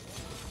too.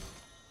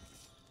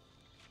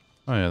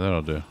 Oh yeah,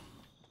 that'll do.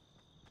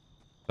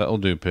 That'll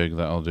do, pig.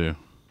 That'll do.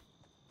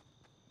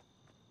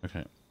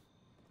 Okay.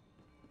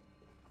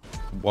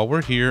 While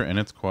we're here and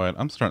it's quiet,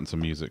 I'm starting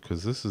some music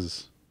because this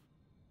is...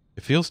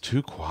 It feels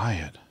too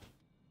quiet.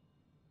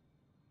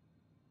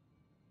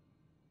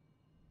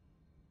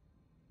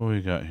 What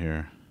we got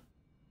here?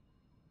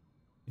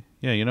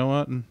 Yeah, you know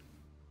what?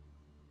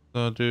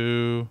 I'll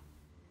do...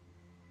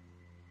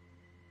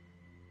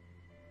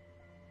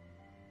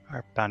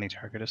 Our bounty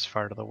target is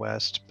far to the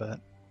west, but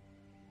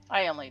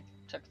I only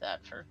took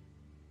that for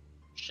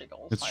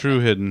shiggles. It's I true,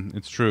 think. hidden.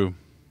 It's true.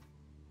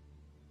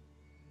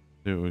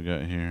 See what we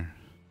got here.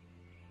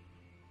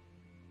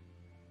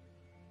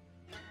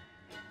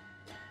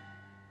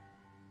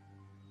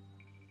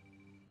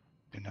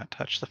 do not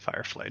touch the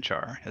firefly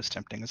jar, as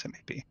tempting as it may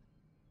be.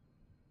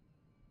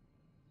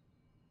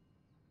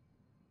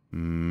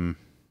 Hmm.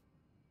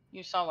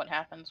 You saw what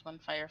happens when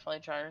firefly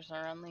jars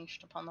are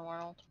unleashed upon the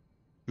world.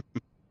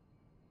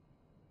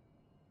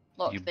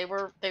 Look, You- they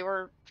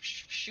were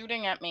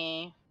shooting at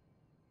me.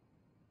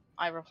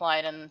 I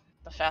replied in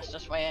the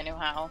fastest way I knew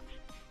how.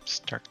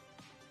 Start.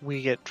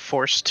 We get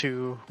forced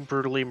to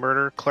brutally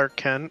murder Clark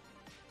Kent.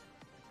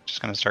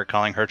 Just gonna start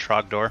calling her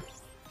Trogdor.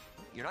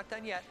 You're not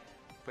done yet,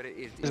 but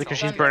Is it it's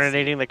because all she's Done.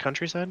 burninating the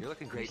countryside? You're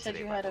looking You great said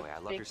today, you by had the a way. I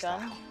love your big style.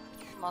 gun?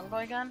 Long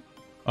boy gun?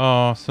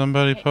 Oh,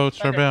 somebody Hey, poached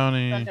our Thunder,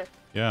 bounty. Thunder,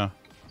 Yeah.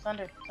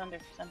 Thunder.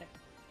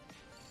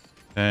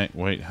 Hey,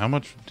 wait. How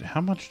much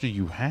do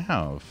you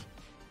have?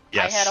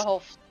 Yes. I had a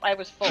whole. I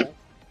was full.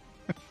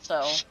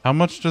 So How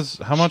much does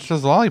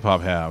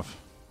Lollipop have?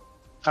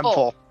 I'm Full.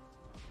 full.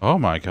 Oh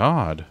my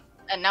god.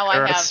 and now I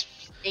There are have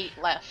s- 8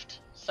 left.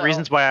 So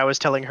Reasons why I was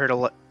telling her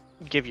to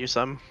give you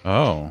some.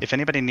 Oh. If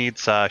anybody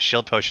needs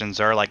shield potions,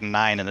 there are like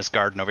 9 in this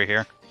garden over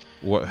here.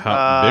 What?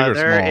 How big or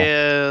There small?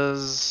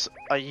 is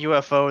a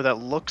UFO that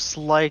looks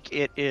like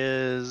it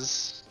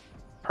is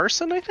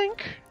person, I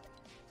think.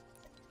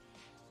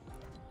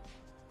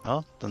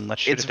 Well, then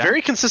let's shoot It's it down.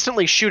 very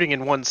consistently shooting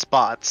in one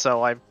spot,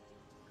 so and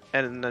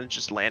then it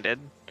just landed.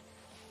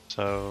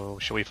 So,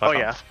 should we fuck Oh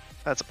yeah, off?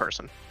 that's a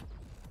person.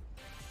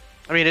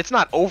 I mean, it's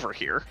not over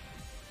here.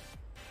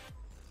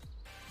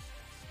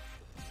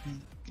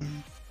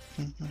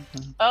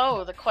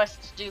 Oh, the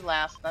quests do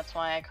last. That's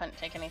why I couldn't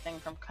take anything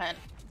from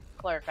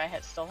Clerk. I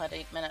still had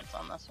 8 minutes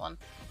on this one.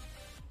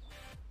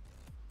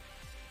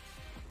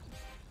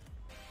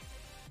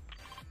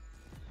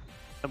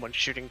 Someone's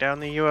shooting down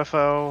the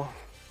UFO.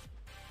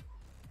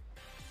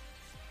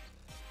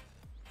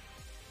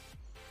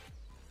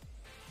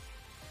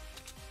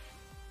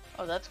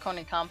 Oh, that's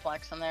Coney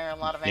Complex, and there are a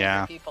lot of angry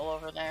Yeah. people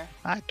over there.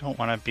 I don't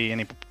want to be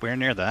anywhere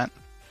near that.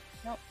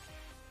 Nope.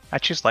 I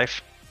choose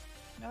life.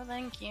 No,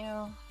 thank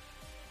you.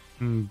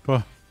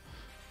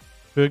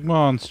 Big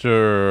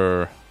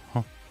monster.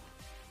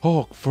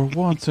 Hulk, for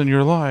once in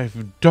your life,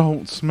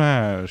 don't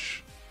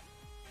smash.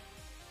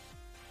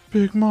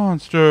 Big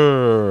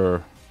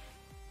monster.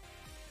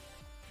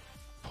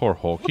 Poor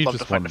Hulk. I'd He love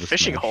just to find wanted a to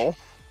fishing smash. hole.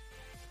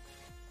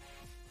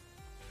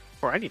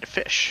 Or I need a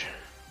fish.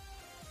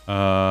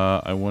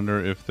 I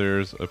wonder if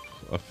there's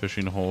a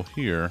fishing hole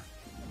here.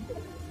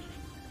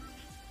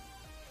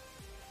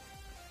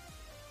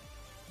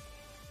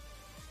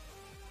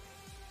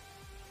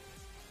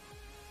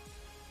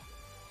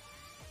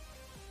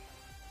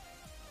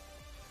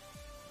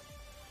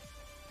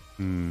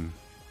 Hmm.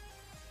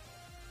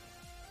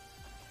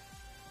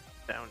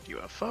 Downed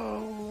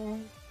UFO.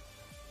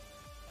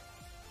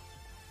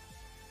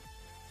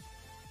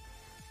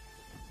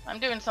 I'm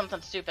doing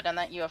something stupid, and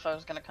that UFO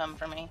is gonna come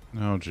for me.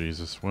 Oh,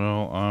 Jesus.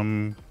 Well,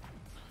 I'm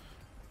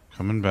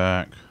coming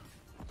back.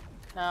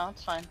 No,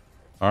 it's fine.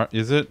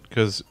 Is it?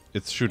 Because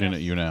it's shooting Yes.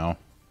 at you now.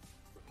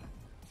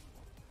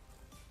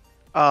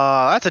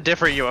 That's a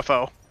different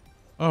UFO.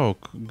 Oh,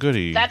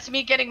 goody. That's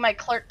me getting my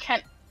Clark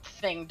Kent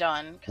thing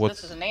done, because What's-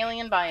 this is an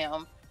alien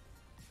biome.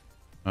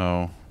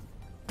 Oh.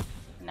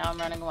 Now I'm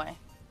running away.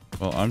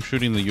 Well, I'm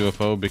shooting the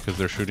UFO because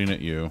they're shooting at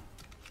you.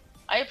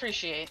 I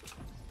appreciate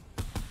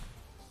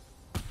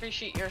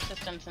your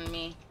assistance in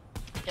me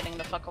getting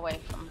the fuck away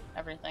from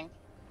everything.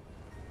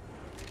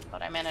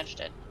 But I managed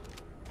it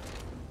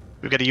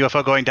We've got a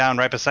UFO going down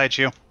right beside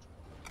you.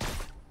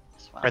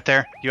 as well. Right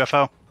there,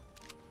 UFO.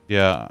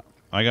 Yeah,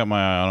 I got my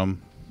eye on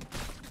him.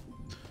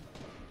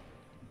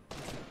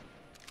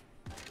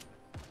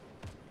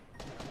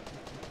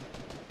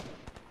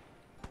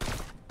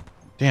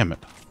 Damn it.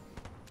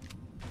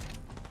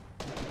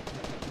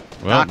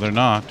 Well, Knocked. they're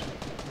not.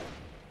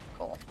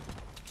 Cool.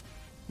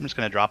 I'm just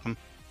gonna drop him.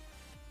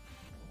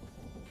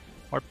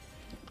 Or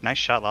nice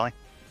shot, Lolly.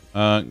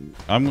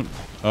 I'm.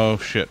 Oh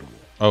shit.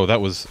 Oh, that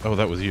was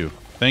you.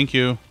 Thank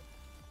you.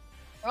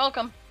 You're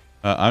welcome.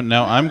 I'm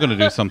gonna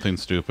do something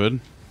stupid.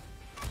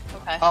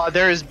 Okay.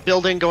 There is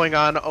building going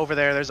on over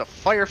there. There's a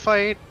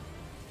firefight.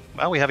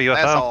 Well, we have a UFO.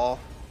 That's all.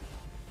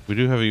 We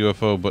do have a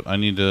UFO, but I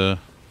need to.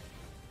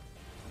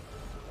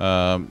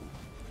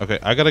 Okay,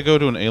 I gotta go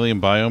to an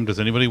alien biome. Does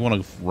anybody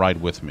want to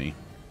ride with me?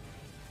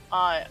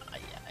 I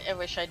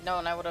wish I'd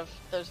known. I would have.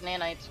 Those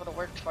nanites would have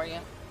worked for you.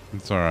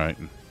 It's all right.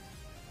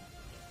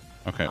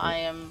 Okay. I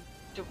am.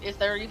 Is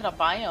there even a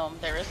biome?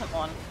 There isn't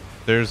one.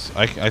 There's.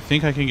 I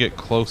think I can get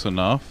close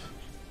enough.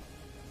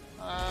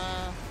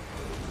 I'm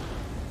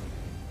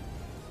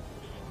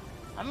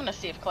gonna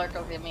see if Clark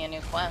will give me a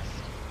new quest.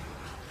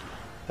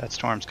 That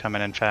storm's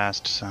coming in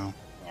fast, so.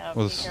 Yeah.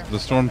 Well, be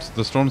careful,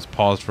 the storm's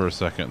paused for a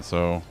second,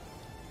 so.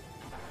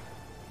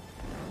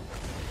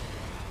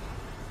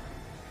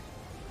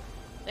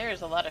 There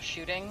is a lot of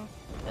shooting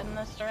in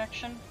this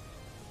direction.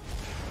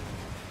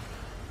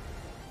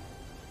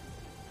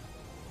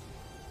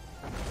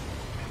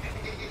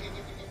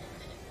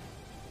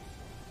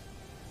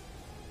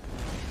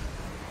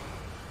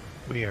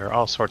 We are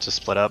all sorts of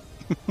split up.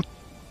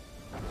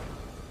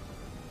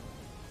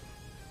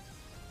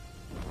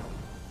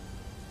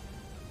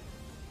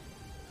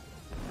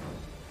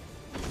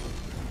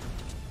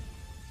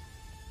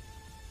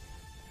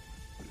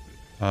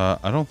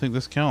 I don't think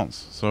this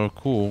counts. So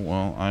cool.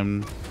 Well,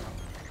 I'm.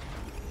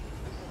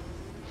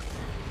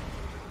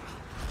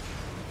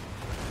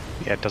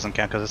 Yeah, it doesn't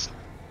count because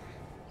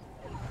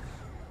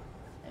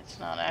It's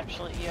not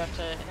actually. You have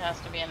to. It has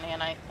to be a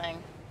nanite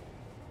thing.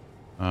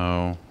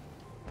 Oh.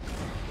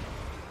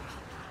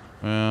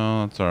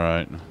 Well, that's all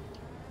right.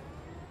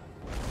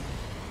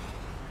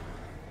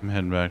 I'm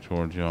heading back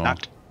towards y'all.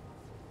 knocked.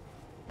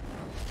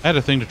 I had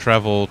a thing to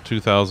travel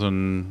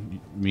 2,000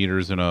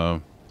 meters in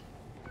a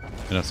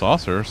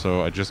saucer,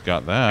 so I just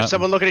got that. There's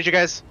someone looking at you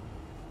guys.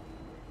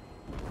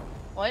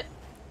 What?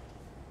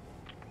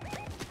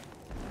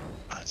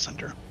 That's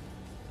under.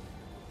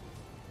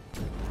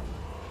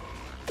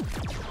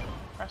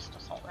 Pressed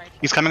assault rifle.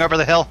 He's coming over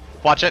the hill.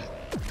 Watch it.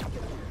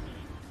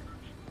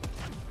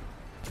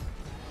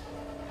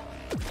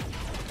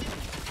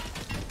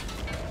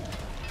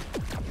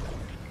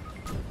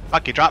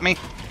 Fuck, you dropped me.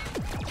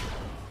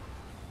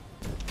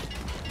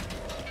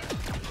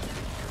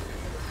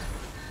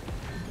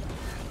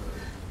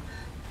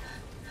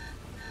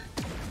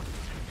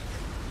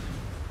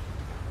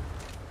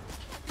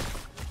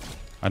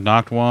 I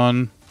knocked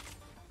one.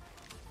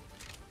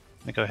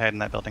 Let me go ahead in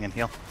that building and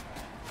heal.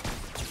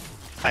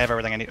 I have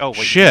everything I need. Oh, wait.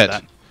 Shit.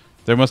 That.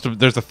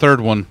 There's a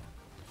third one.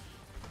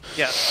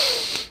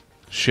 Yes.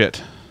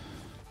 Shit.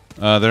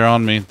 They're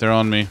on me. They're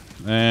on me.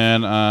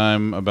 And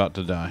I'm about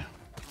to die.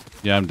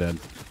 Yeah, I'm dead.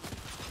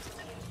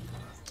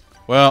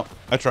 Well,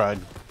 I tried.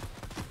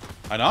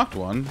 I knocked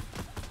one.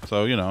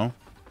 So, you know.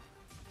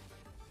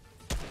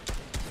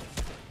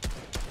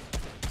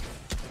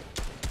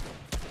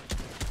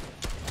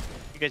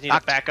 You guys need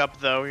to back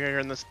up though. You're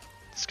in this.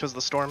 It's because of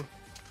the storm.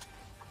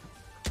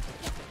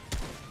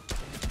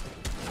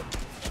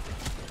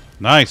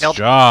 Nice Help.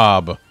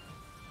 job.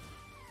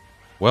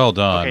 Well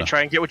done. Okay,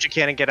 try and get what you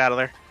can and get out of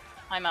there.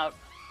 I'm out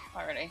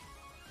already.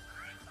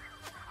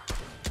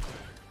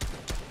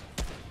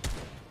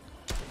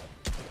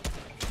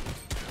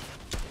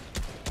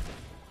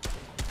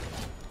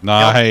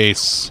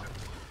 Nice.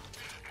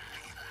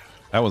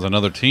 That was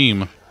another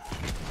team.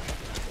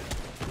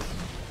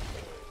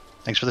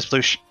 Thanks for the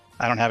sploosh.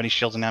 I don't have any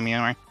shields in me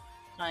anyway.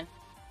 Fine.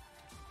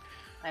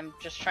 I'm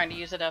just trying to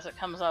use it as it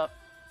comes up.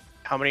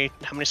 How many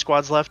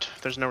squads left?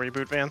 There's no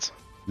reboot vans.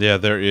 Yeah,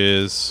 there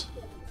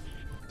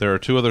are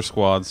 2 other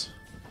squads.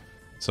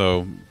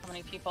 So, How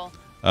many people?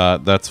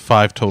 that's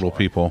 5 total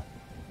people.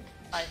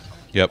 5 total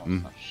Yep.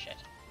 people. Oh shit.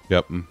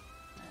 Yep.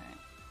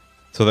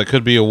 So that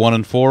could be a 1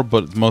 and 4,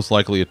 but most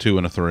likely a 2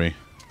 and a 3.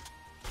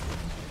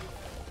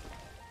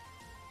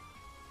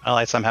 Well,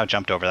 I somehow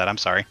jumped over that. I'm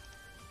sorry.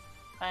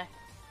 Okay.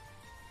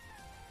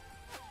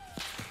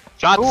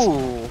 Shots!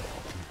 Ooh.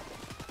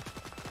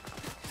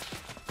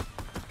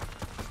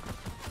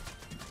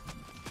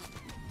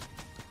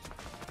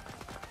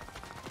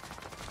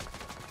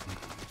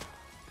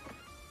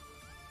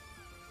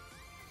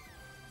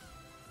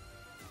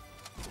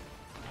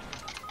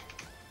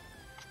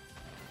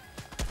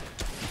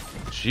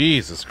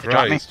 Jesus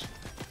dropped me. Christ.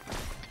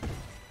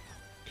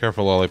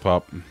 Careful,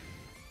 lollipop.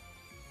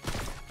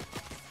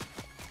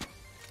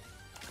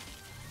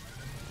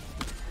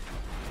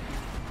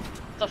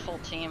 It's a full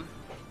team.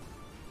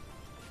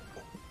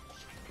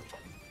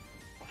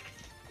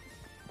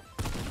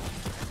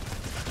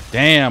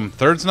 Damn,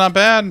 third's not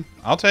bad.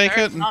 I'll take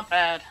Third's it. not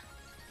bad.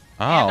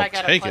 I'll and I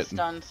got take a quest it.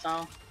 done, so.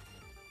 Alright,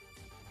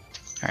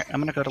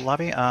 I'm gonna go to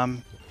lobby.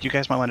 You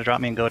guys might want to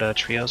drop me and go to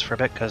trios for a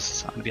bit,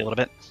 because I'm gonna be a little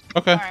bit.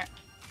 Okay, Alright.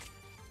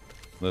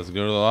 let's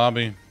go to the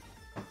lobby.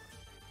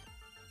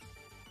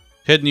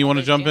 Hidden, you want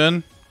to jump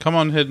in? Come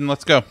on, Hidden,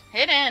 let's go.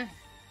 Hidden.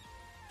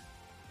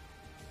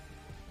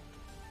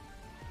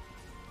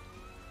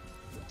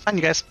 Fine,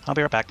 you guys. I'll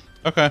be right back.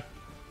 Okay.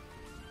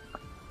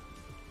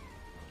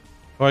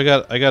 Oh, I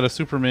got a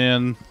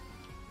Superman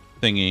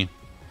thingy.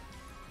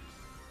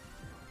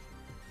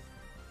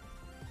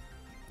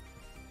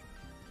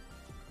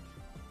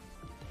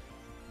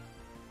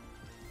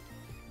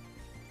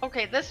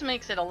 Okay, this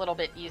makes it a little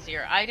bit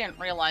easier. I didn't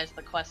realize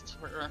the quests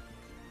were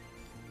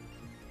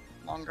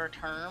longer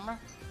term.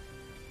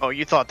 Oh,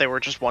 you thought they were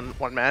just one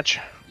match?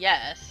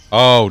 Yes.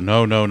 Oh,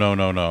 no.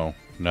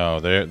 No,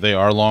 they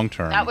are long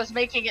term. That was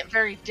making it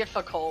very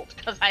difficult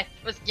because I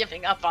was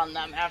giving up on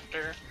them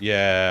after.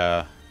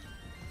 Yeah.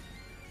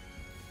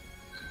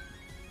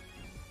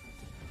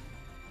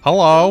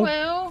 Hello.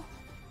 Hello.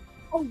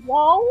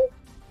 Hello?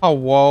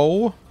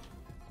 Hello.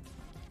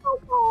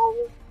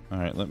 Hello? All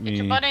right, let Get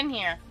your me. butt in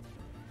here.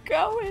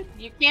 Going.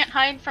 You can't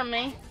hide from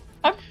me.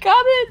 I'm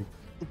coming.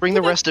 Bring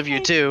the rest of you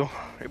too.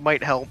 It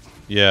might help.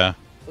 Yeah.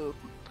 Ooh.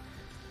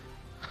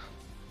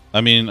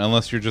 I mean,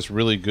 unless you're just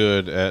really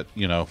good at,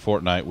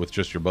 Fortnite with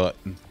just your butt.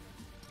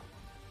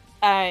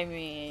 I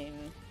mean,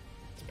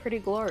 it's pretty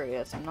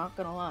glorious. I'm not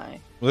gonna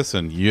lie.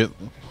 Listen,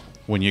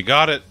 when you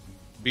got it,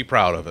 be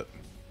proud of it.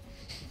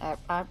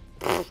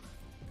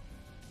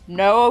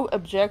 No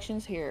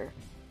objections here.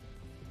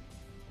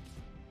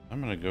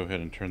 I'm gonna go ahead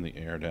and turn the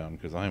air down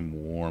because I'm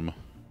warm.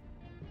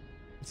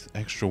 It's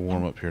extra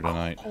warm up here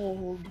tonight.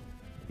 Cold.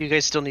 You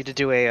guys still need to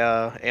do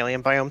a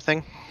alien biome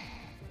thing?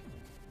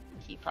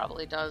 He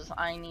probably does.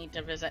 I need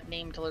to visit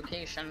named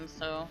locations,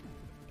 so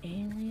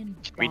Alien.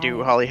 We do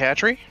bomb. Holly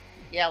Hatchery?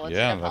 yeah, let's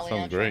Yeah, get that Holly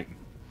sounds Hatchery. great.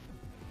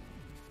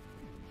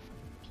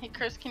 Hey,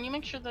 Chris, can you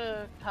make sure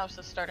the house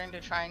is starting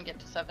to try and get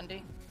to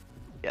 70?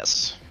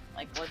 Yes.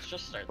 Like, let's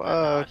just start that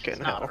now if it's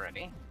Fucking not hell.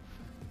 already.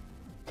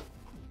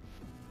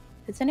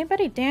 Has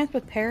anybody danced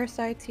with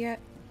parasites yet?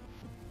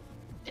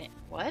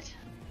 What?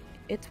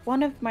 It's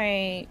one of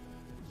my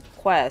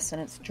quests,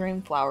 and it's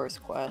Dreamflower's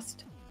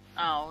quest.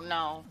 Oh,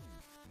 no.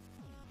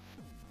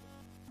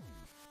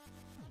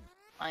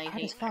 I Hard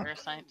as hate fuck.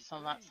 parasites,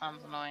 so that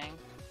sounds annoying.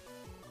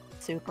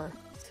 Super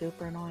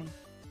annoying.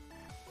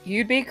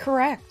 You'd be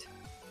correct.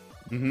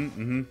 It's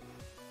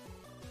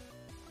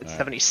Alright.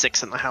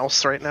 76 in the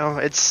house right now.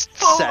 It's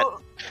Oh. set.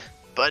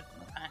 But,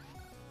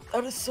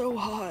 That is so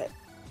hot.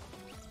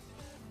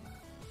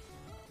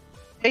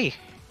 hey,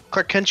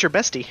 Clark Kent's your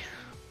bestie.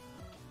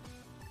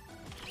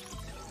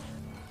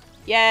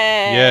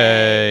 Yay!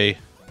 Yay!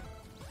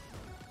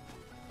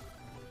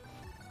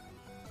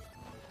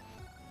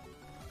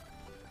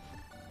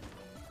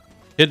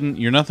 Hidden,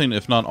 you're nothing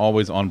if not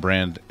always on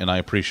brand, and I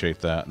appreciate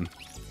that.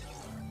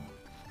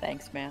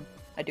 Thanks, man.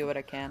 I do what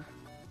I can.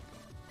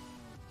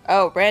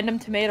 Oh, random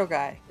tomato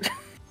guy.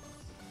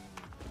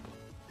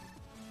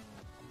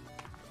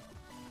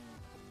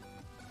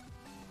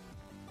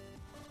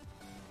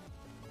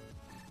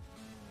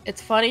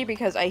 It's funny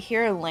because I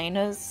hear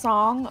Elena's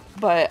song,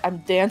 but I'm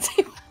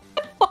dancing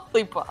with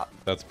Lollipop.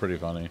 That's pretty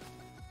funny.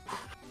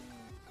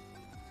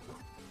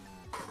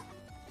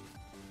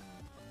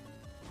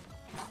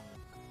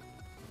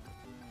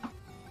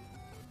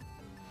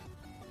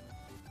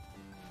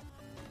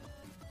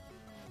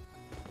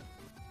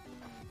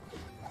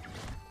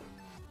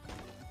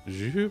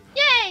 Zoop.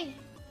 Yay!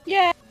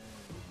 Yeah.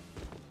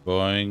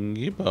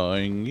 Boingy,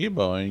 boingy,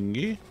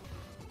 boingy.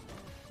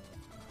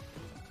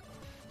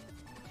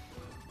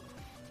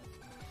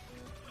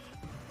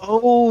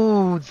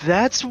 Oh,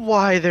 that's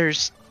why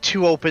there's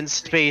 2 open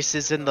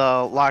spaces in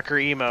the locker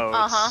emotes.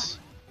 Uh-huh.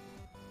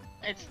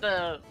 It's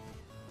the...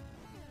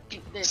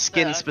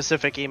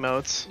 Skin-specific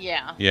emotes.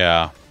 Yeah.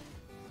 Yeah.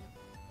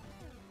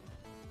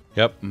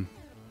 Yep.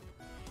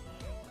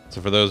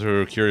 So for those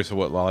who are curious of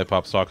what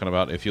Lollipop's talking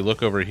about, if you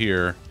look over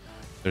here,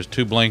 there's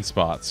 2 blank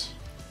spots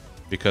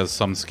because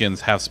some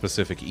skins have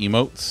specific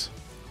emotes.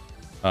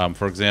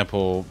 For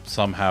example,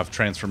 some have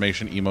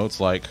transformation emotes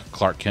like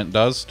Clark Kent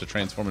does to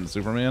transform into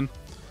Superman,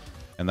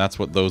 and that's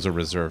what those are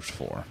reserved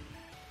for.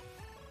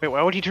 Wait,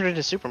 why would he turn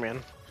into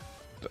Superman?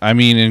 I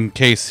mean, in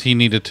case he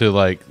needed to,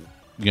 like,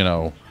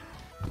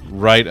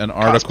 write an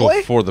article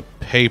Cosplay? for the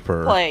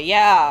paper. Play,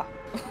 yeah.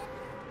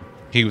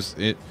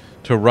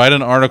 To write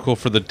an article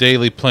for the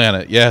Daily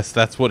Planet. Yes,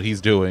 that's what he's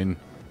doing.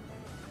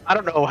 I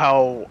don't know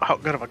how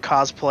good of a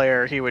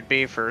cosplayer he would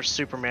be for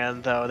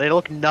Superman, though. They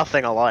look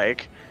nothing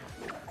alike.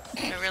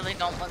 They really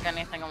don't look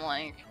anything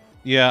alike.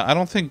 Yeah, I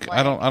don't think Like-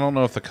 I don't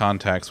know if the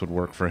contacts would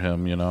work for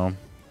him,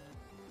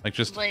 Like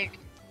just Like,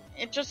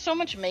 it's just so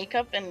much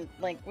makeup and,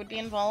 like, would be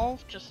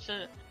involved just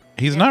to...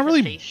 he's get not the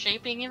really face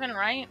shaping even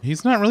right?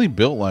 he's not really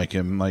built like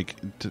him. Like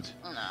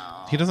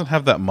No. he doesn't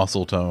have that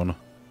muscle tone.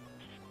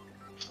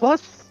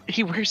 Plus,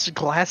 he wears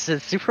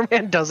glasses.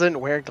 Superman doesn't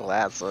wear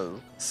glasses.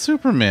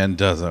 Superman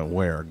doesn't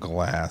wear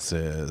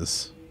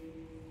glasses.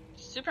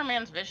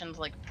 Superman's vision's,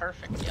 like,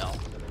 perfect, yo.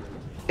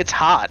 It's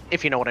hot,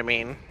 if you know what I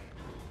mean.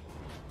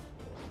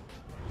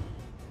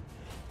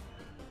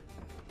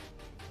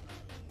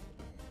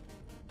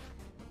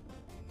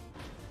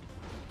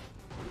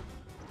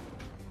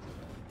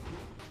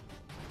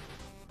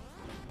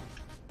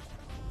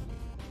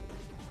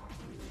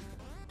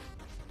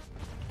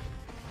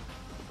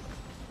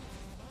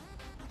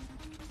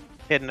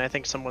 Hidden, I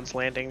think someone's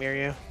landing near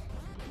you.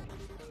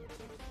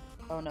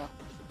 Oh no.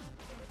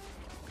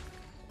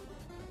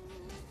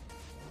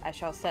 I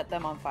shall set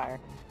them on fire.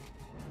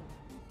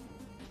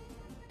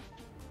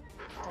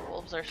 The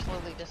wolves are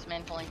slowly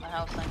dismantling the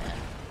house I'm in.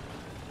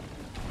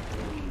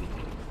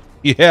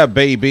 Yeah,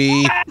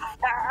 baby.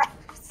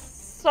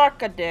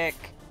 Suck a dick.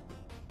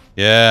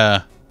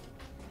 Yeah.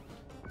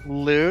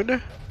 Loon?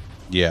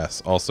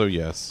 Yes. Also,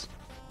 yes.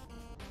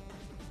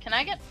 Can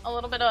I get a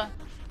little bit of...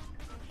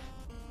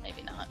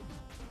 Maybe not.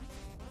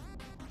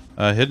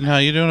 Hidden, how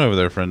you doing over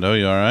there, friendo?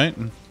 You all right?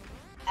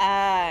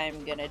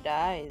 I'm gonna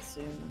die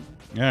soon.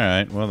 All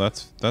right. Well,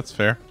 that's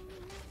fair.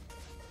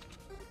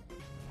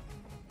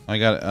 I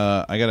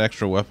got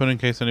extra weapon in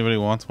case anybody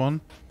wants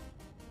one.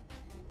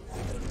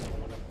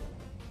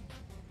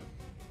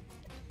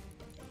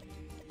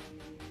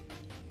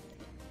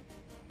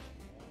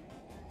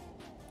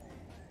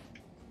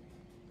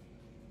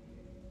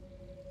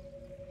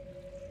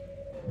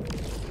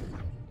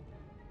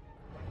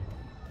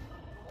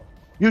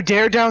 You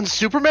dare down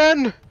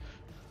Superman?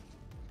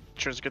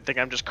 Sure, it's a good thing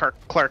I'm just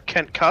Clark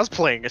Kent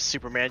cosplaying as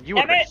Superman. You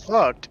would have been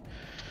fucked.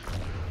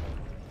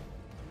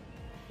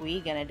 We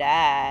gonna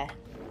die.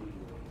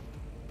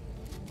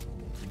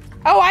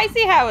 Oh, I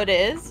see how it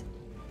is.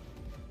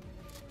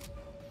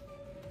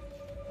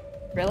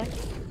 Really?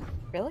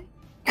 Really?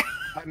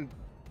 I'm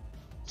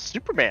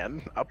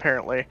Superman,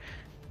 apparently.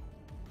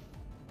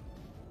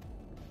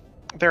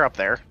 They're up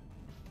there.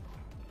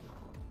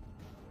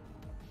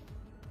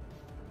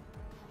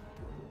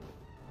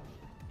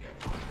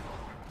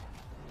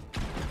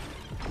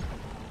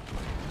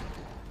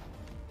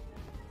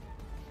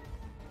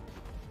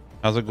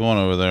 How's it going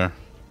over there?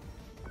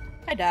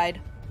 I died.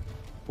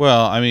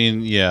 Well, I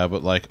mean, yeah,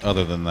 but like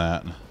other than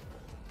that.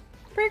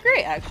 Pretty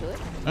great, actually.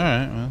 All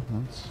right. Well,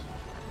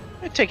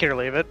 that's. Take it or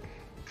leave it.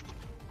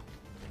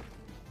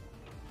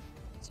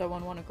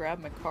 Someone want to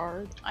grab my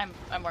card? I'm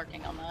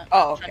working on that.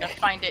 Oh, I'm trying okay. to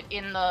find it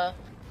in the...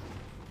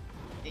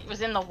 It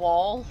was in the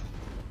wall,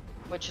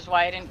 which is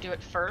why I didn't do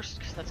it first,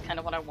 because that's kind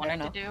of what I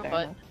wanted to do,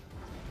 but... enough.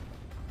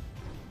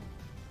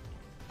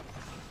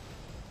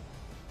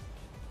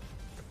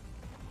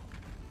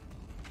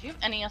 Do you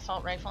have any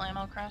assault rifle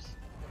ammo, Chris?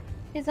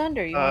 He's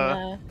under. You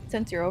wanna?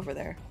 Since you're over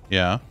there,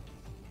 Yeah.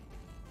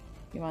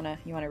 you wanna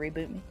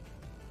reboot me?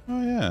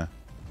 Oh yeah.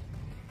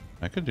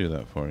 I could do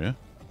that for you.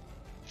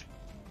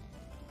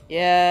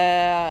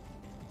 Yeah.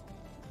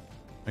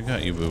 I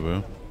got you, boo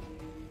boo.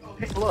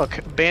 Hey, look,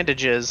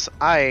 bandages.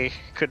 I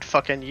could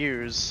fucking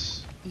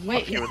use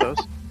a few of those.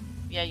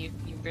 Yeah, you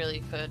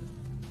really could.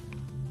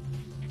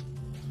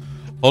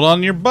 Hold on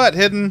to your butt,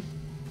 Hidden.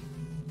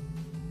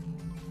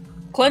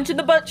 Clenching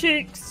the butt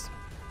cheeks.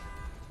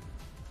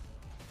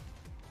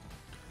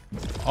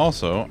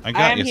 Also, I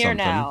got I'm you here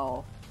something.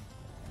 now.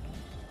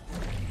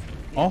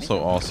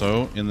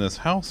 Also, in this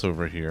house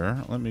over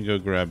here, let me go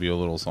grab you a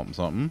little something,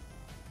 something.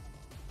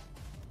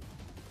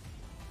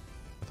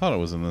 I thought it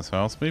was in this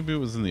house. Maybe it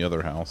was in the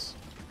other house.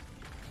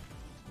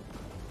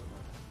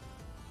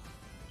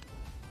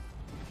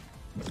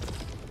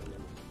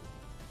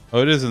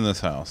 Oh, it is in this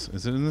house.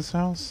 Is it in this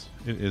house?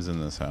 It is in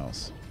this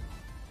house.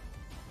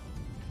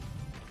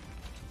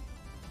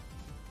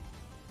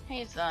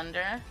 Hey,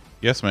 Zunder.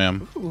 Yes,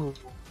 ma'am. Ooh.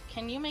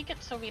 Can you make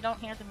it so we don't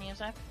hear the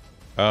music?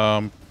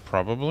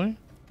 Probably.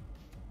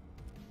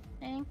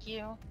 Thank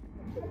you.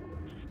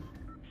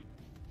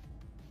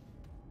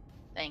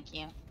 Thank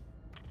you.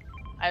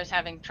 I was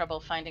having trouble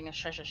finding a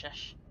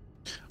shush.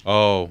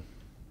 Oh.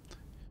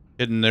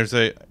 Hidden,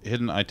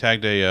 Hidden, I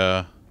tagged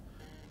a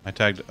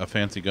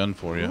fancy gun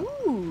for you.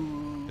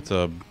 Ooh. It's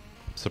a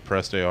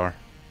suppressed AR.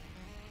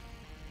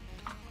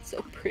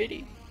 So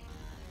pretty.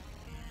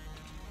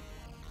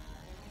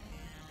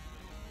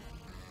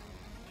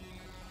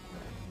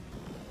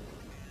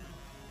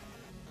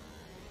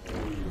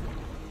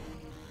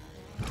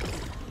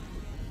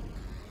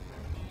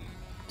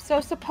 So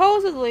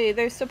supposedly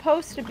there's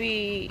supposed to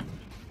be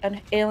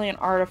an alien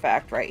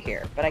artifact right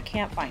here, but I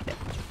can't find it.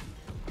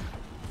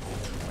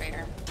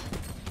 Where?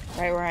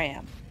 Right where I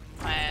am.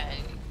 I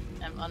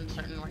am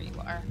uncertain where you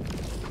are.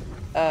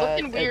 Uh, Look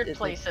in weird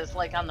places,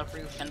 like on the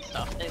roof and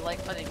stuff. They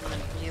like putting them in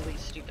really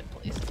stupid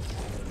places.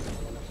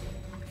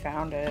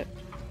 Found it.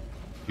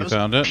 You Those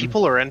found it?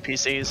 People or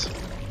NPCs?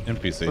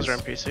 NPCs. Those are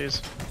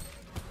NPCs.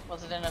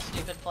 Was it in a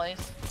stupid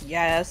place?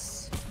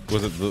 Yes.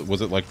 Was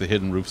it like the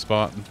hidden roof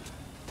spot?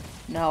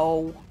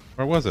 No.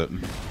 Or was it?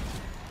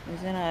 It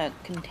was in a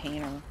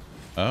container.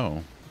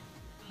 Oh.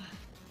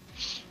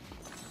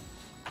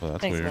 Well,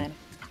 that's Thanks, weird. man.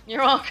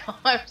 You're welcome.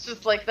 I was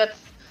just like, that's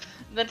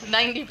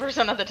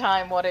 90% of the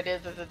time what it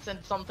is it's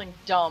in something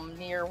dumb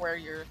near where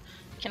you're...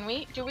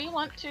 Do we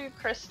want to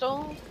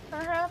crystal,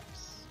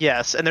 perhaps?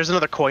 Yes, and there's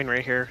another coin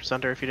right here,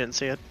 Zunder, if you didn't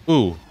see it.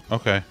 Ooh,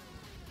 okay.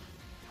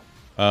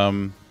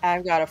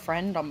 I've got a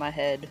friend on my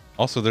head.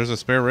 Also, there's a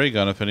spare ray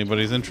gun if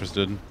anybody's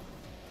interested.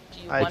 Do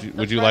you want the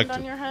would you friend like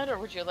on to- your head, or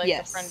would you like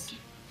Yes. the friend...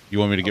 You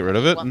want me to get rid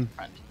of you it? want the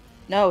friend?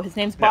 No, his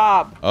name's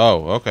Bob.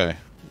 Oh, okay.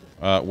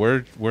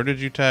 Where did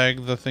you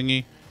tag the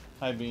thingy?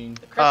 Hi, Bean.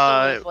 The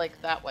crystal is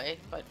like that way,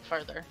 but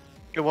further.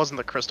 It wasn't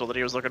the crystal that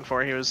he was looking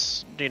for. He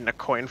was needing a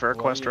coin for a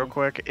quest real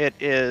quick. It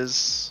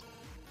is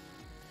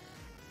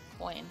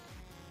Coin.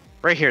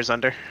 right here,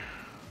 Zunder.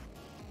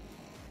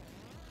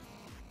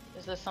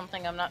 Is this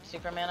something I'm not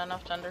Superman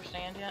enough to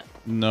understand yet?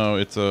 No,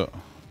 it's a...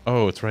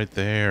 Oh, it's right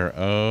there.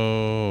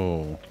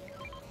 Oh.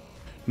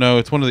 No,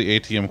 it's one of the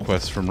ATM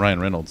quests from Ryan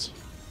Reynolds.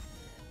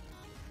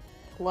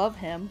 Love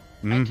him.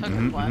 I took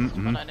a quest,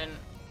 but I didn't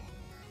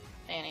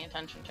pay any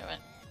attention to it.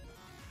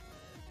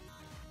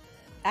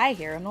 I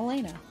hear an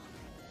Elena.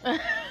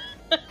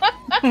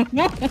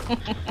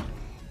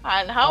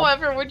 And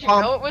however would you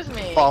know it was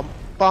me? Bum,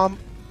 bum,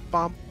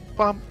 bum,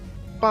 bum,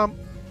 bum,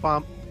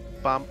 bum,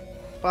 bum,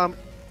 bum.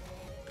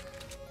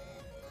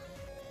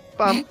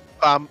 Bum,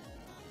 bum,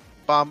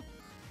 bum,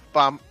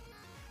 bum,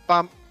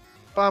 bum,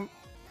 bum,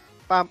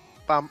 bum,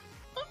 bum.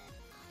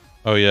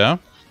 Oh, yeah?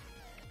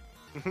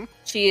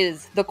 She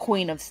is the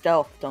queen of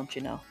stealth, don't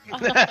you know?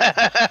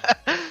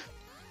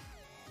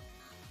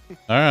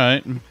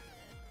 Alright.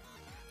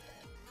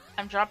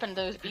 I'm dropping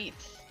those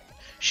beats.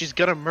 She's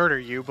gonna murder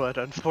you, but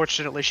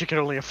unfortunately she can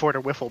only afford a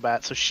wiffle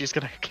bat, so she's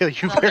gonna kill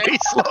you Okay. very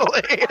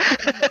slowly.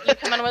 You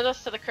coming with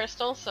us to the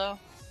crystal, so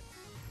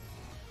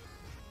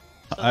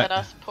that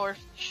us poor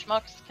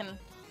schmucks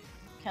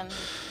can.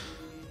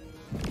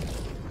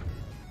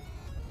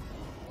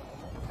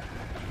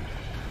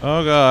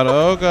 Oh god,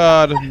 oh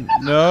god.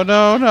 No,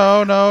 no,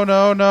 no, no,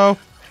 no, no.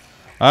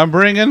 I'm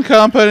bringing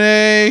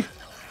company!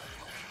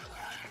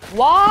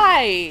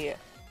 Why?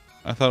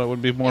 I thought it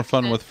would be more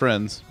fun with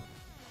friends.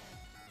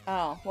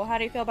 Oh, well, how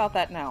do you feel about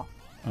that now?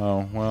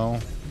 Oh,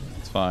 well,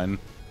 it's fine.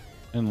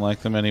 Didn't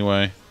like them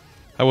anyway.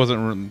 I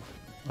wasn't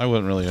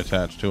really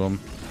attached to them.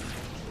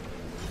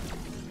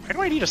 Why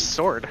do I need a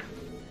sword?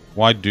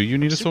 Why do you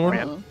need a sword?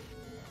 Superman.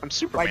 I'm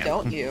Superman. Why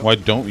don't you? Why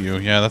don't you?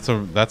 Yeah,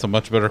 that's a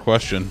much better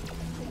question.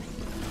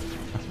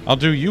 I'll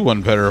do you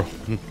one better.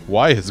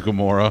 Why is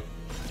Gamora?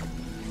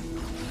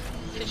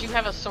 Did you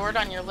have a sword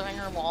on your living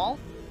room wall?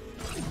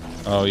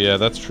 Oh yeah,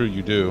 that's true.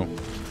 You do.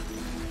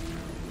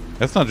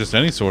 That's not just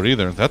any sword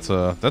either. That's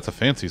a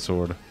fancy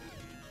sword.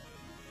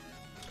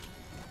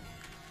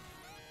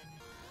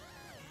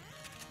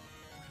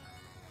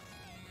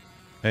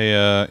 Hey,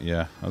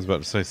 yeah, I was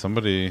about to say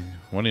somebody.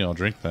 One of y'all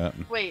drink that.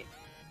 Wait,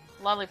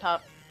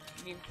 Lollipop,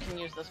 you can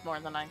use this more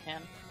than I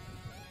can.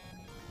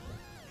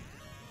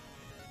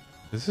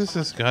 Is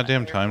this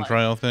goddamn time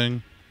trial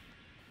thing?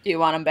 Do you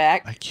want him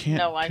back? I can't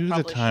No, I do the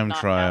probably should time not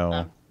have trial.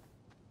 them.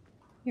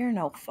 You're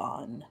no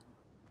fun.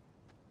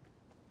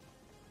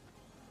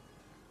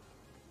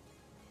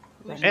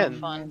 Who's And no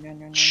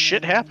fun?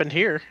 shit happened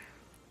here.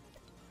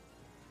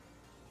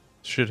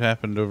 Shit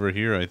happened over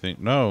here, I think.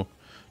 No,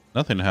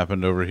 nothing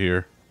happened over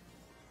here.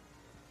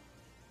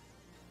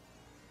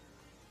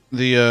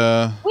 The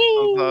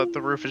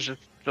The roof is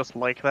just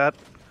like that.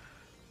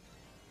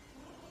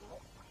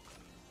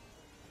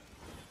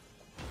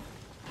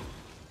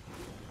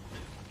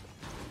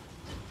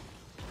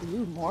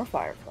 Ooh, more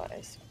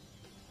fireflies.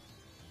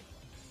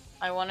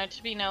 I want it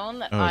to be known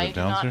that Oh, is I it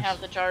do not downstairs?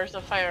 have the jars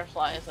of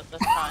fireflies at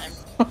this time.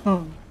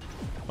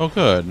 Oh,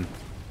 good.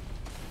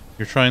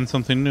 You're trying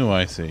something new,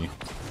 I see.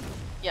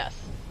 Yes.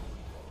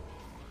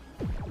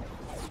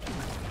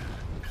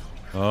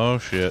 Oh,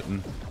 shit.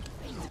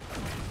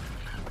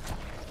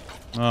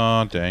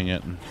 Oh, dang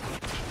it.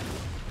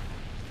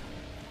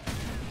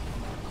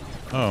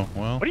 Oh,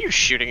 well, What are you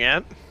shooting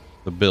at?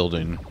 the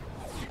building.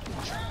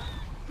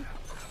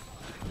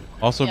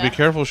 Also, Yeah. be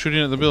careful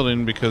shooting at the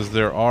building because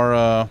there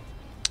are,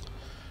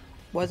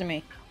 Wasn't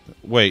me.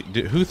 Wait,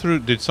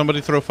 did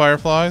somebody throw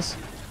fireflies?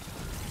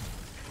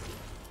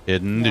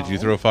 Hidden, did you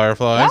No. throw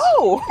fireflies?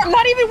 No! I'm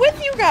not even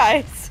with you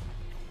guys!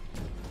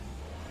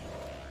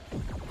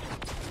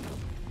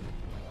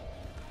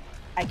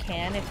 I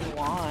can if you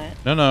want.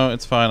 No,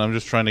 it's fine. I'm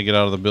just trying to get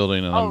out of the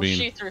building and I'm Oh, being...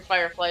 she threw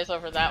fireflies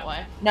over that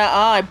way. Nuh-uh,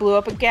 I blew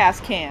up a gas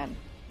can.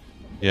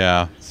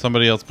 Yeah,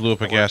 somebody else blew up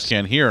a gas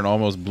can here and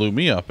almost blew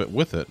me up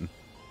with it.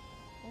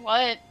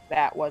 What?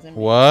 That wasn't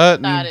me.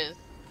 What? That is.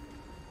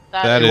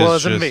 That It is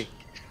wasn't just... me.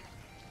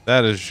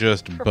 That is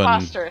just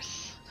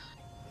preposterous.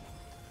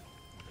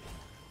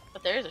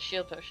 But there is a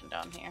shield potion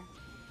down here,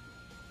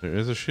 There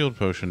is a shield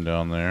potion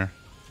down there.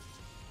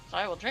 so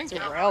I will drink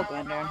There's it. a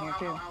railgun down here,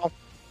 too.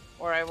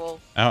 Or I will.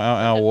 Ow,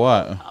 ow, ow,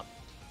 what?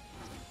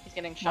 He's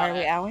getting Why shot are we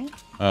at. owing?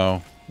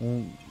 Oh,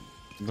 well,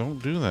 don't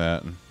do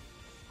that.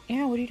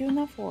 Yeah, what are you doing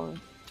that for?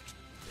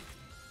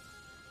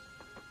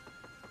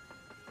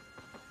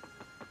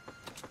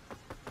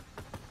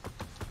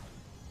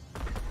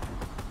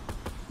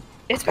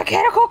 It's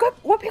Mechanical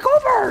Whoopi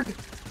Goldberg!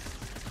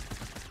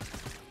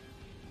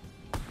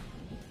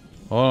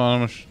 Hold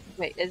on,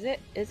 Wait, is it?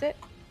 Is it?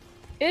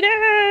 It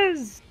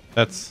is!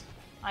 that's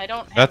I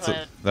don't have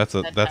that's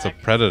a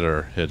backpack.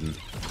 predator hidden.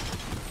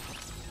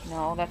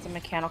 No, that's a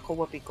Mechanical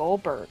Whoopi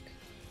Goldberg.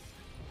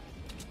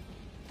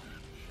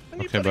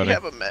 Anybody buddy.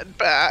 have a med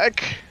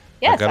pack?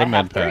 Yes, got a I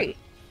med have pack. 3.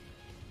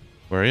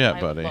 Where are you at,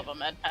 I buddy? love a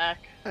med pack.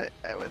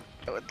 I would.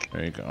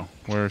 There you go.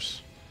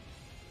 Where's...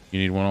 You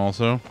need one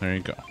also? There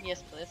you go.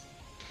 Yes, please.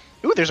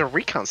 Ooh, there's a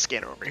recon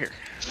scanner over here.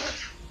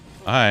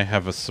 I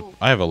have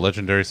a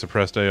legendary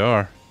suppressed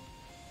AR.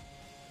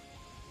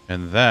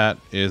 And that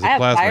is a I have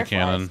plasma fireflies.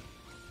 cannon.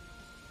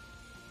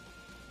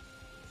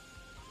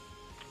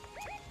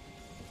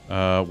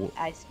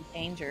 I see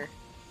danger.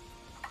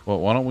 Well,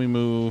 why don't we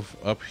move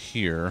up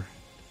here,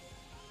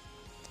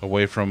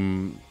 away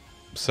from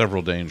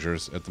several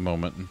dangers at the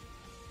moment.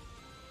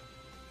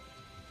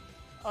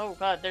 Oh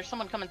god, there's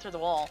someone coming through the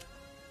wall.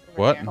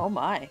 over What? here. Oh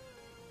my.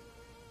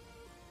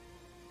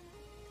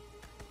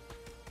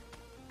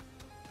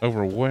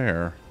 Over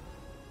where?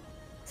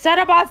 Set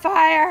him on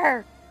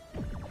fire!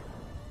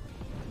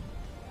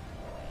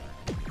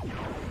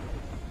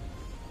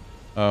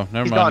 Oh,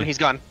 never He's mind. gone. He's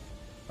gone.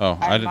 Oh,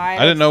 I I might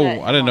didn't have know. set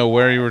I didn't him know on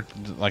where fire. you were.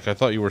 Like, I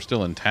thought you were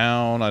still in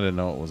town. I didn't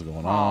know what was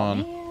going Aw,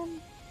 on.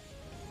 man.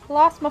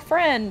 Lost my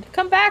friend.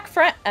 Come back,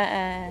 friend.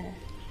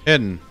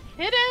 Hidden.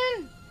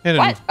 Hidden! Hidden.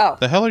 What? Oh.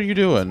 The hell are you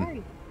doing?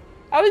 Sorry.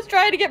 I was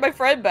trying to get my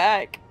friend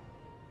back.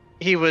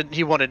 He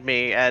wanted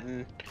me,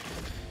 and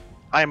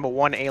I'm a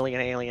one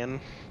alien.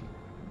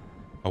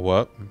 A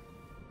what?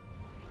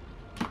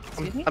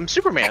 Excuse me? I'm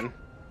Superman.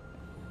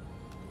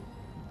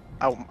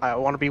 I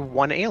want to be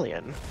one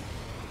alien.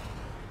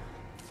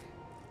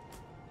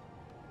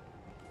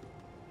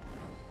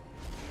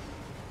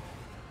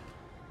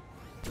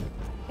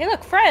 Hey,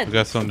 look, We friend.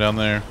 got some down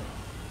there.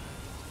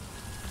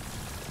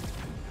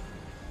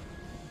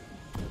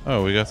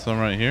 Oh, we got some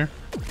right here.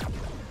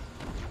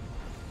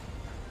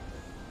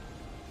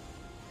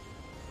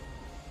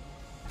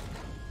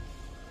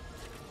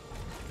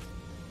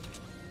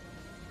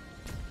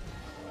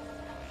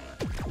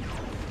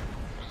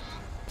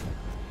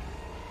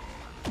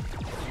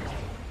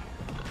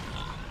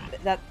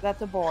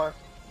 That's a boar.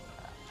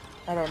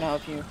 I don't know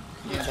if you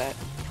knew that.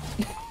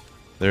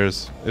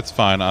 It's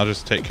fine. I'll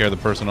just take care of the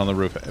person on the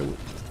roof.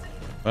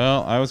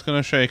 Well, I was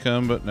gonna shake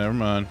him, but never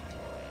mind.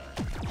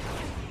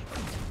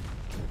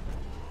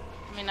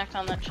 Let me knock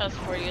on that chest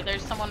for you.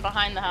 There's someone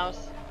behind the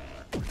house.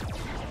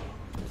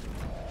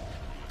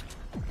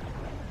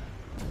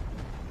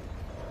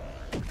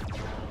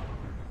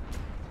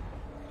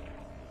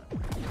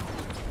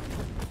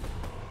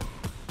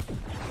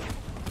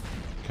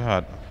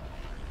 God.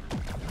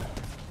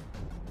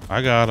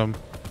 I got him.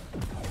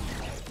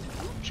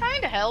 I'm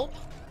trying to help.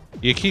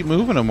 You keep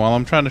moving him while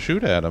I'm trying to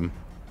shoot at him.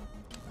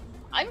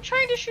 I'm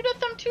trying to shoot at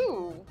them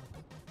too.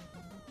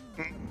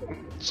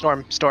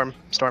 Storm.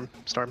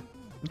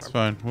 It's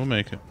fine. We'll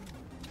make it.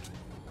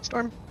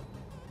 Storm.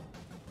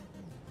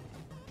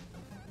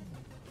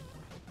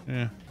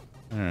 Yeah.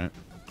 Alright.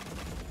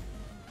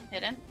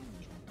 Hidden.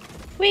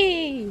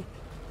 Whee!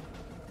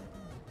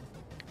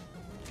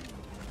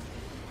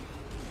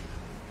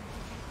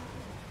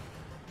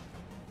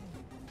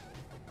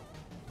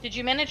 Did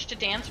you manage to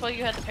dance while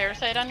you had the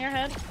parasite on your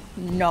head?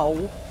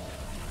 No.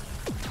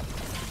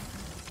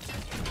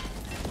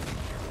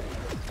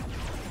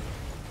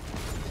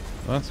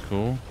 That's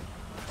cool.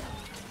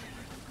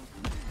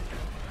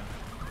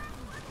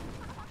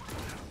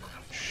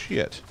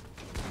 Shit.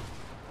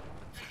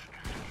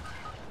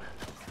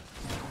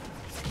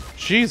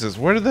 Jesus,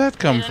 where did that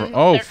come from?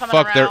 Oh, They're coming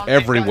fuck, they're around.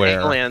 They're coming everywhere.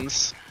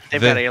 Aliens.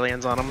 They've They- got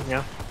aliens on them.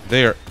 Yeah.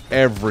 They are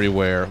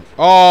everywhere.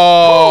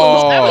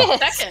 Oh! That was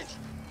second.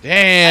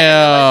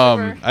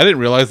 Damn! I didn't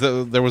realize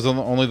that there was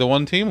only the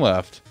one team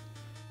left.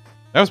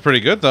 That was pretty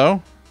good,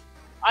 though.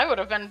 I would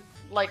have been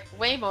like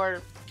way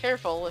more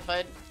careful if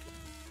I'd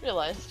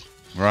realized.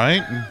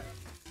 Right?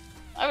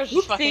 I was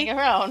just Oopsie. fucking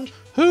around.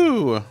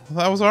 Whew.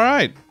 That was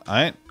alright.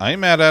 I ain't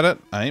mad at it.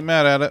 I ain't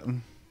mad at it.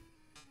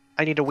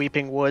 I need a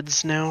Weeping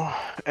Woods now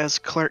as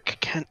Clark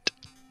Kent.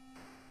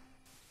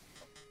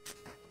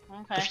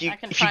 Okay. If you- I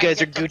can if you try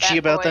guys and are get to Gucci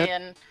about boy that.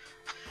 and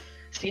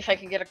see if I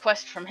can get a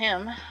quest from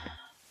him.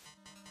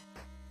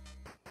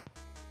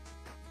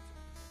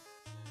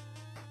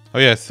 Oh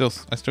yeah, I still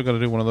gotta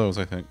do one of those,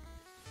 I think.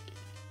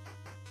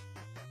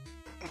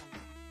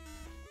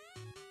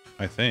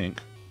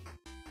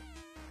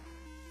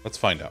 Let's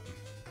find out.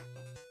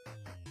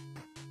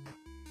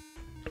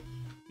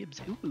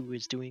 Gibbs Ooh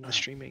is doing the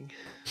streaming.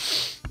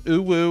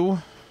 Ooh woo.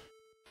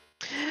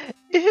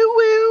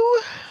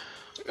 Ooh.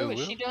 Oh,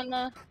 is she doing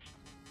the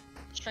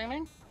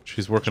streaming?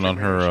 She's working on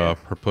her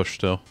her push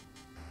still.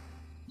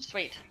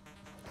 Sweet.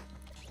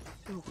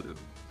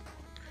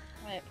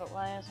 Wait, but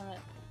why isn't it?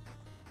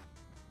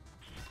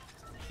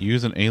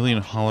 Use an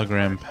alien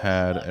hologram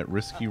pad at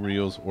Risky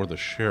Reels or the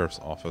sheriff's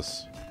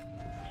office.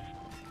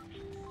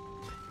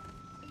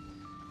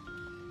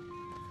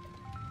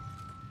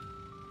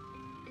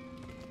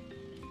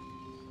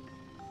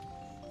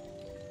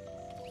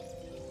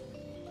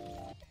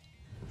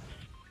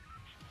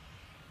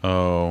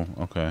 Oh,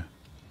 okay.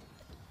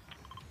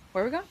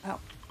 Where we go? Oh.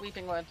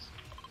 Weeping Woods.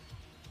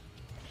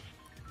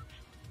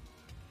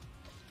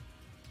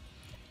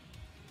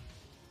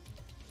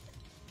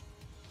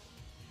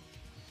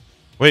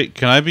 Wait,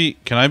 can I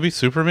be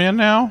Superman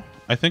now?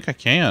 I think I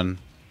can.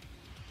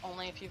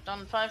 Only if you've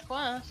done 5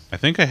 quests. I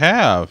think I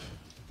have.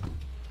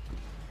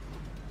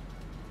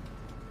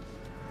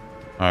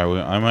 Alright,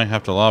 well, I might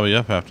have to lobby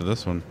up after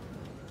this one.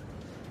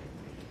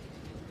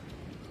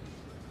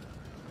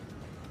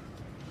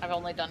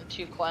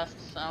 2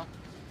 quests, so.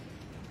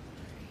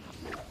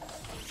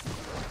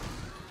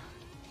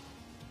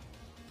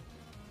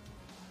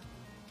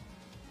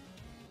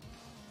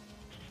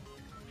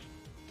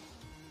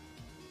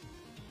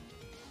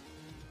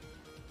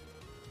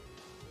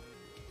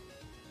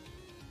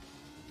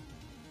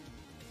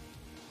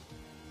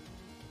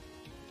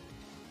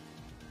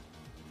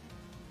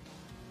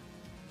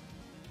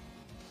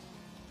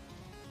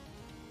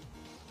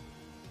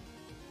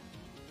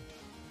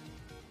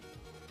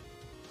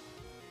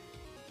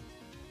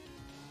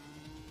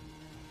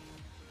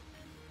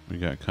 We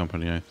got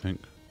company, I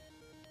think.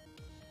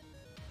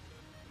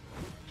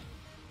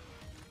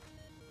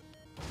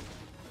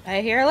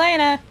 I hear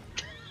Elena.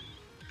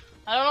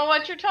 I don't know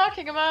what you're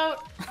talking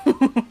about.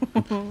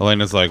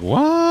 Elena's like,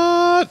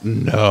 what?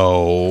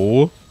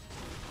 No.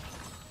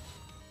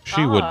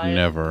 She would God,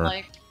 never.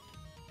 Like,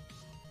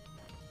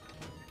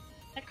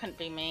 that couldn't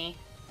be me.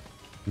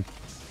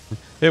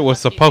 It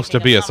was Must be supposed to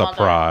thinking be a of some other-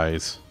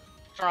 surprise.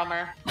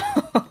 Drummer.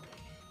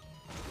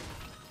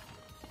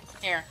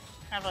 Here,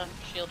 have a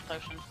shield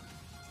potion.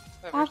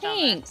 Oh, Whoever's down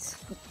there.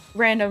 thanks.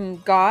 Random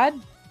god.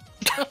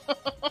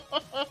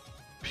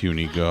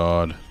 Puny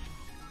god.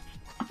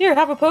 Here,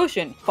 have a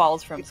potion.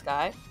 Falls from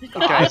sky. You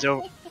guys,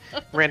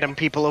 random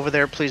people over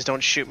there, please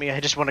don't shoot me. I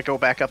just want to go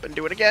back up and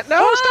do it again.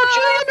 No, stop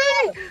shooting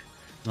at me!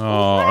 Oh,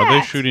 are they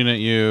Rat. shooting at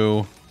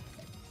you?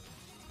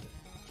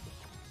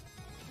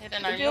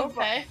 Hayden, are you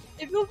okay?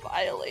 I feel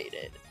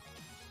violated.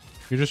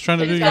 You're just trying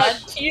to do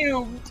It's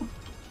your... God. Cubed.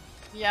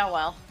 Yeah,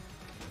 well.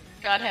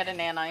 God had a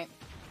nanite.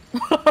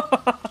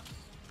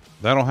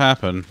 That'll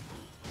happen.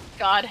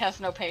 God has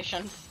no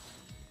patience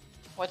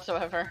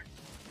whatsoever.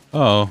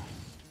 Oh.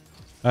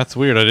 That's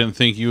weird. I didn't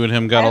think you and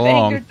him got I've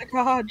along. angered the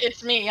god.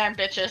 It's me, I'm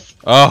bitches.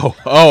 Oh,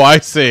 I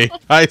see.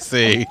 I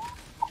see.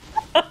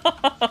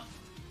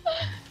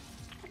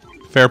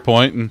 Fair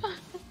point. And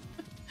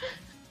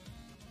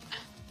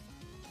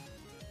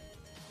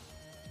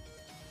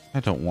I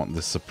don't want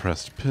this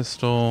suppressed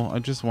pistol. I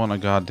just want a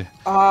god.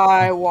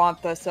 I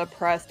want the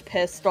suppressed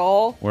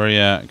pistol. Where you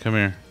at? Come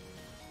here.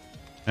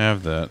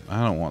 Have that.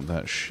 I don't want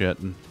that shit.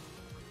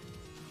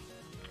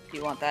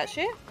 You want that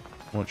shit?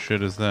 What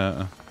shit is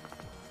that? Is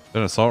that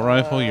an assault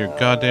rifle? You're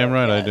goddamn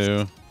right I yes.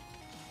 do.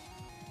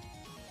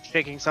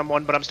 Shaking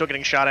someone, but I'm still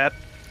getting shot at.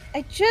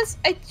 I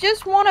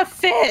just want a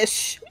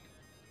fish.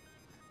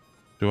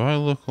 Do I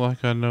look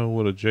like I know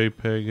what a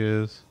JPEG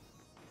is?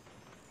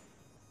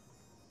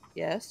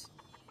 Yes.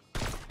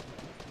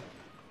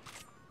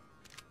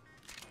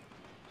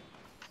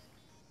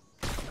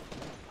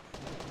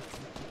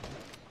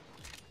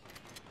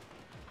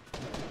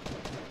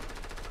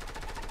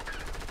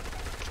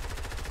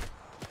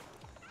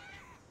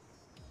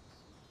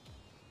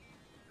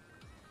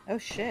 Oh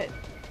shit.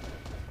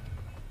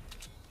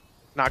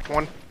 Knocked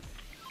one.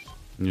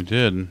 You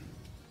did. I'm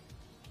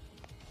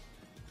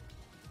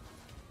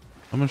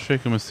gonna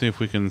shake them and see if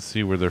we can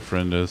see where their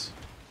friend is.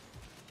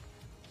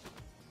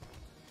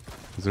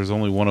 Because there's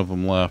only one of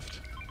them left.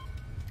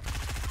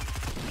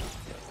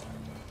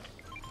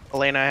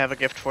 Elena, I have a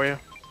gift for you.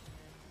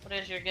 What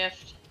is your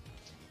gift?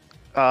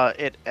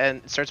 It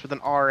starts with an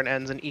R and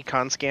ends in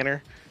econ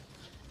scanner.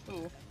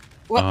 Ooh.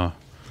 What?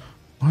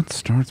 What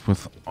starts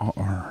with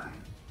R?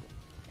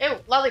 Ew,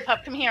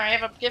 Lollipop, come here. I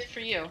have a gift for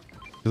you.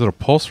 Is it a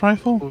pulse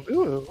rifle?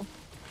 Ooh.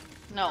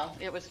 No,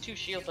 it was 2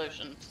 shield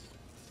potions.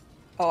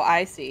 Oh,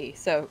 I see.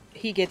 So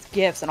he gets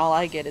gifts, and all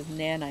I get is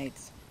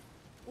nanites.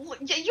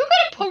 Yeah, you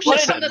got a potion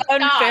What from an the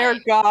unfair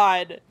sky.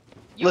 god!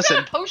 You Listen,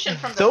 got a potion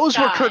from the Those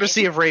sky. were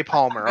courtesy of Ray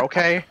Palmer,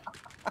 okay?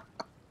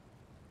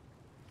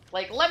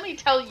 Like, let me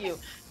tell you,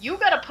 you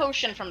got a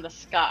potion from the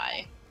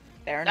sky.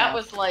 Fair That enough.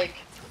 was like,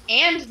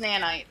 and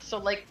nanite. So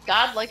like,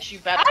 God likes you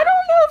better. I don't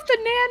know if the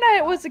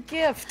nanite was a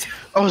gift.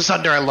 Oh,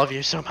 Zunder, I love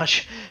you so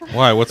much.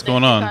 Why? What's Thank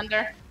going you, on?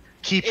 Thunder.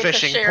 Keep It's a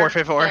fishing, shared por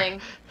favor.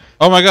 thing.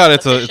 Oh my god,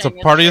 it's The a fishing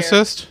is party shared.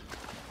 assist?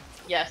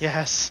 Yes.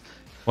 Yes.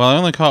 Well, I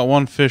only caught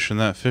one fish in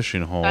that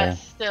fishing hole.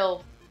 That's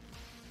still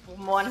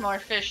one more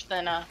fish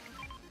than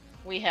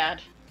we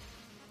had.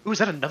 Ooh, is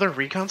that another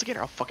recon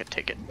scanner? I'll fucking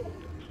take it.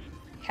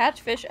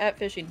 Catch fish at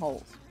fishing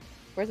holes.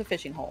 Where's a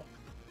fishing hole?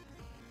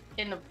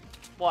 In the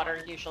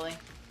water, usually.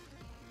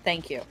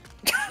 Thank you.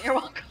 You're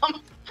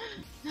welcome.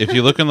 If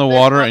you look in the There's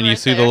water one and you right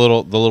see there. the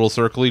little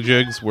circly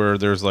jigs where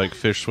there's like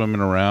fish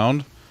swimming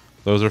around,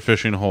 those are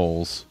fishing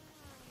holes.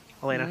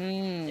 Elena.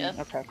 Yes.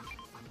 Okay.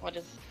 What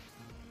is?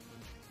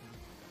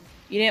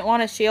 You didn't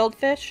want a shield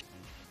fish?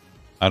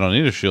 I don't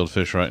need a shield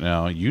fish right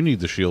now. You need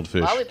the shield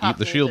fish. Lollipop Eat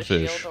the needs shield a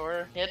fish. Shield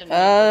or hidden needs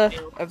a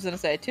shield. I was gonna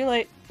say, too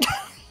late.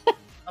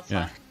 That's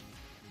Yeah.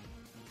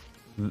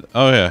 fine.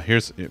 Oh yeah,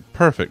 here's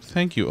perfect.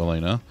 Thank you,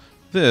 Elena.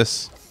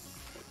 This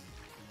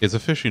is a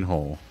fishing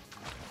hole.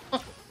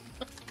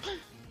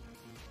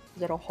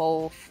 Is it a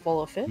hole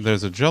full of fish?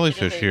 There's a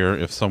jellyfish It is a- here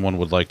if someone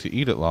would like to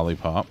eat it,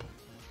 Lollipop.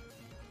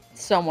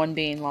 Someone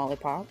being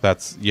lollipop.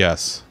 That's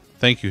yes.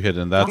 Thank you,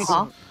 Hidden. That's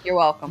Uh-huh. You're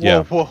welcome.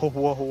 Yeah. Whoa, whoa,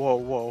 whoa, whoa,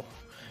 whoa.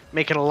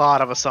 Making a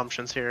lot of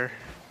assumptions here.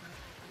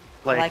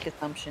 I like Like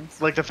assumptions.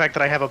 the fact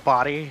that I have a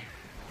body.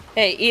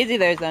 Hey, easy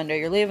there, Zunder.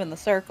 You're leaving the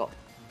circle.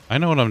 I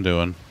know what I'm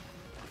doing.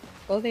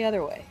 Go the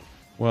other way.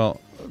 Well,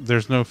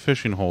 there's no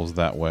fishing holes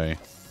that way.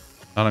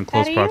 Not in How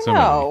close do you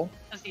proximity. know?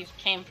 Because he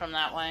came from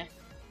that way.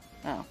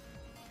 Oh.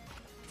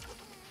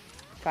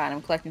 Fine,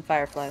 I'm collecting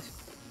fireflies.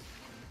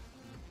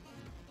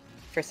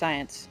 For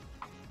science.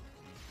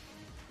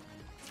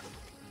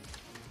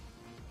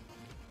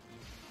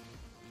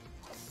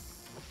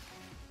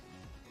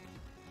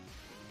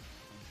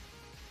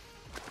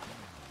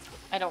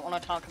 I don't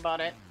want to talk about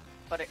it,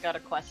 but it got a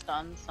quest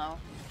done, so.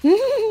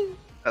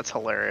 That's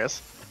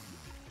hilarious.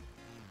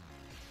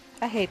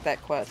 I hate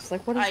that quest.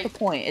 Like, what is I- the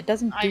point? It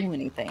doesn't I- do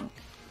anything.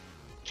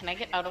 Can I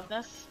get out of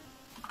this?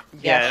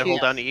 Yeah, shoot.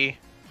 hold down E.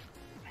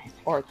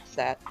 Or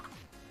that.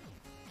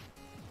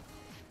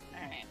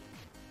 Alright.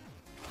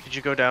 Did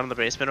you go down in the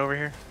basement over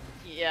here?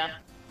 Yeah.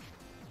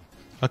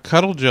 A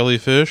cuddle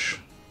jellyfish.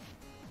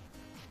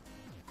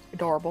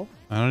 Adorable.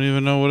 I don't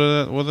even know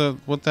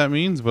what that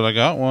means, but I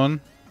got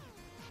one.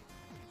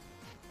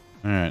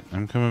 All right,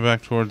 I'm coming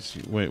back towards.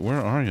 Wait,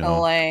 where are you?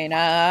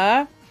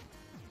 Elena.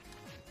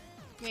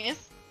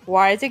 Yes?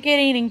 Why is it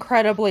getting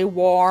incredibly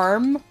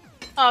warm?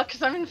 Oh,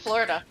 because I'm in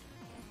Florida.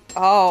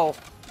 Oh.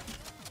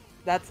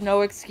 That's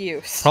no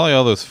excuse. Probably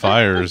all those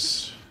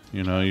fires.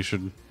 You know, you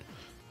should.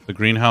 The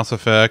greenhouse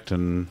effect,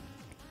 and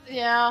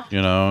Yeah.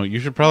 you know, you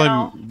should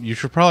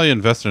probably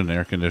invest in an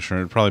air conditioner.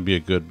 It'd probably be a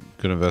good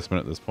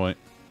investment at this point.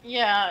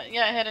 Yeah,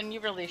 Hidden, you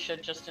really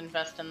should just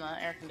invest in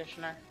the air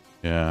conditioner.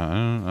 Yeah, I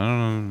don't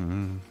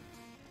know.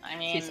 I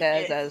mean, She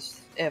says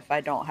as if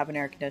I don't have an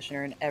air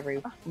conditioner in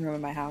every room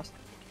in my house.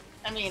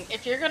 I mean,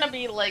 if you're gonna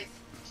be like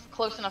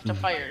close enough to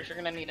fires, you're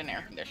gonna need an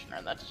air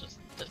conditioner. That's just.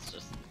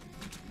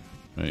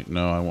 Wait,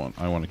 no,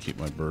 I want to keep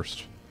my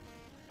burst.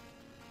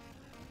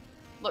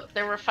 Look,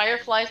 there were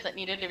fireflies that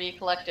needed to be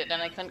collected,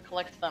 and I couldn't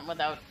collect them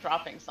without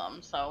dropping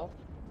some, so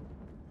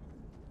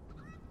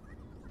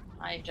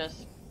I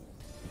just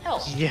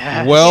helped.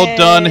 Yeah. Well Yay.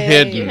 done, Thank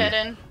Hidden. You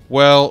Hidden.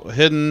 Well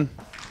hidden.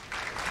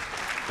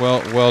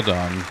 Well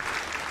done.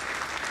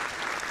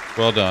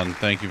 Well done.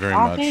 Thank you very Oh,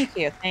 much. thank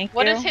you. Thank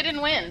What you. does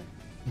Hidden win?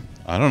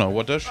 I don't know.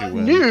 What does she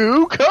win?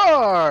 New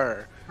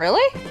car!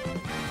 Really?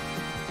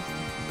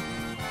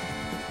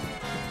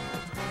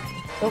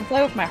 Don't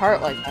play with my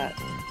heart like that.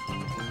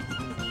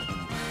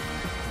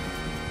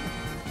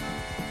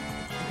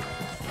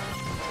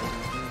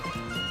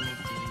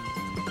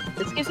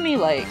 This gives me,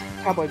 like,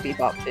 Cowboy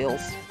Bebop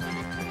feels.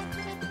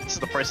 This is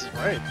the Price is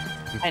Right.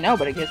 I know,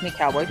 but it gives me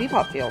Cowboy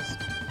Bebop feels.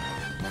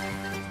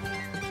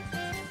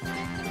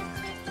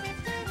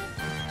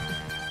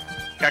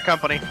 Got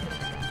company.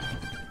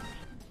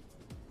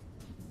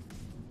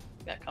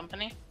 Got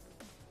company?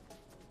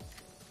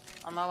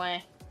 On my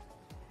way.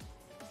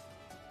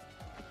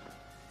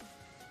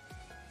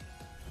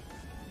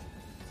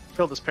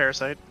 Kill this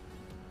parasite.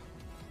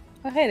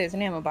 Oh, hey, there's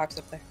an ammo box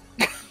up there.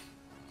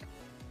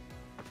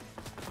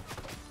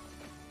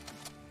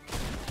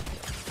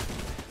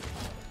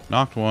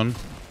 Knocked one.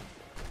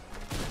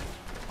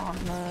 On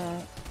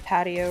the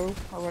patio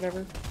or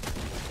whatever.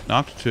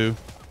 Knocked two.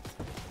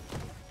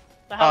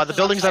 house The is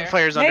building's on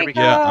fire. Zunder. Hey, Be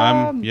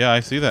Yeah, Um, yeah, I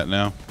see that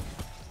now.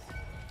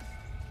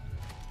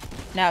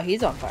 Now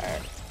he's on fire.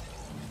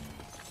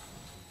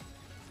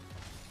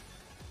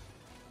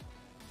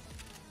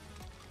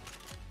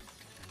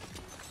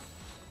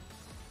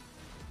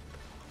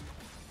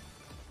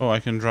 Oh, I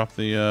can drop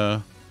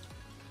the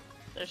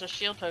There's a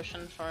shield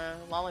potion for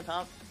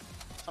Lollipop.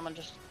 Someone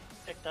just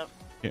picked up.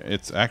 yeah,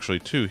 it's actually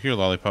two. Here,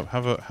 Lollipop.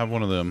 Have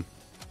one of them.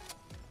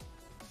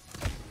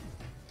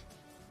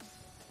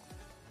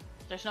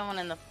 There's no one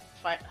in the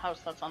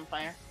house that's on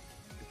fire.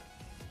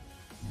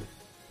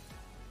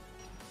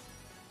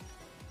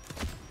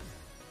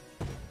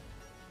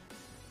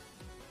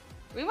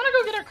 We want to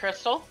go get our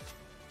crystal.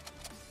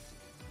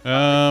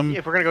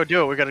 If we're gonna go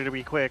do it, we gotta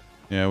be quick.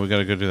 Yeah, we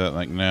gotta go do that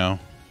like now.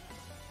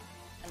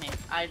 I mean,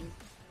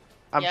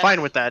 I'm Yes.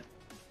 fine with that.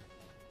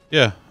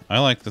 Yeah, I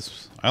like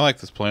this. I like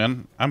this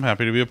plan. I'm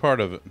happy to be a part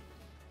of it.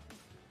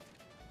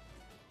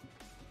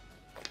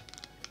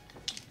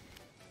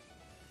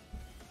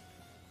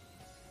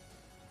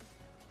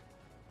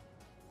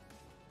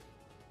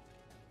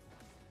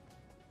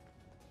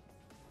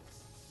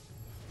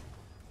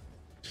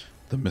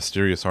 The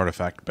mysterious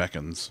artifact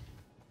beckons.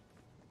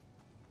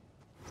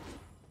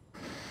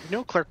 You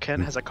know Clark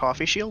Kent has a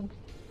coffee shield?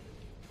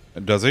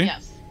 Does he?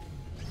 yes.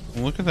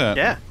 Look at that.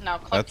 Yeah. Now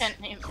Clark That's-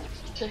 Kent needs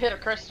to hit a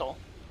crystal.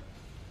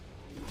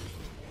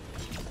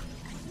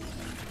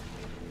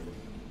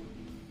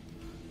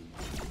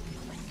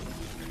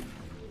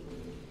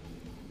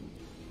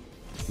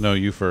 No,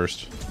 you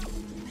first.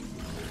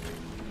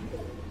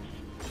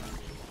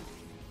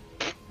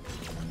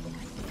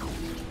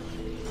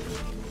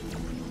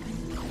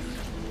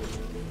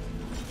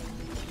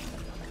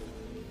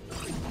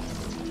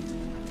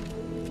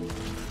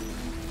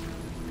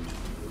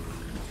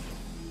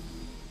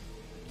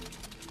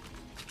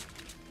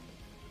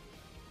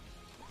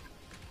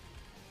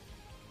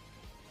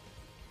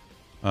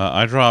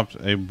 I dropped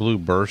a blue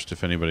burst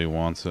if anybody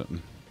wants it.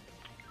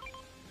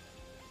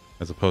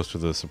 As opposed to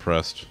the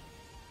suppressed.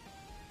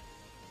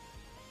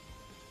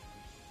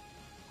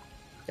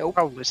 Nope.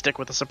 Probably stick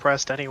with the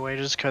suppressed anyway,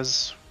 just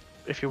because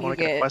if you want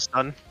to get a quest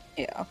done.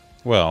 Yeah.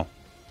 Well,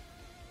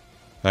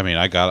 I mean,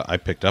 I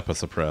picked up a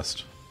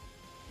suppressed.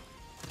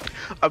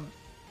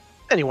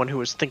 Anyone who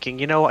was thinking,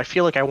 you know, I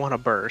feel like I want to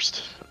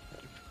burst.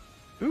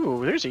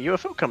 Ooh, there's a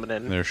UFO coming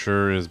in. There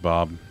sure is,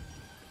 Bob.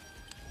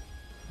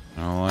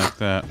 I don't like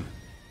that.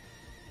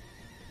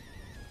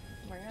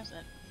 Where is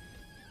it?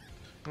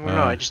 I don't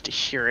know, I just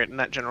hear it in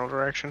that general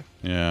direction.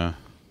 Yeah.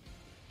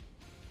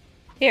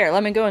 Here,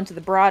 let me go into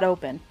the broad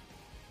open.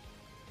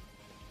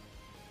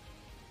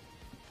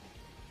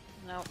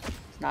 Nope.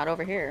 It's not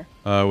over here.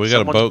 We got a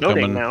Someone's boat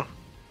building coming. now.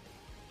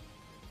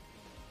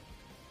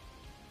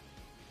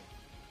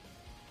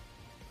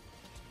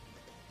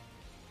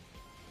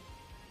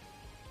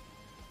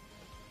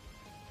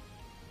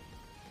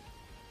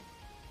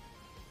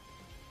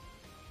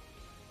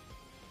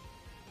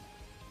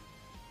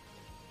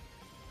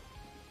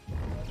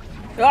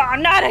 Oh,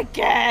 not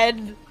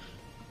again!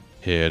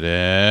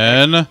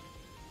 Hidden.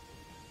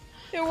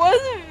 It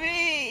wasn't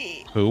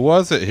me! Who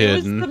was it It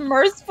hidden? was the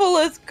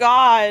mercifulest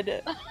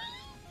god!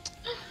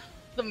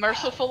 The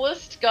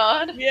mercifulest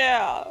god?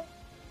 Yeah.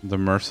 The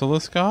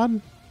merciless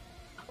god?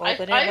 Well, I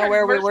they didn't know heard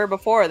where we were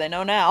before, they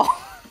know now.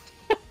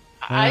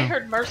 I Yeah.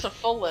 heard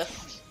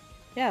mercifulest.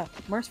 Yeah,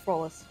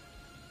 mercifulest.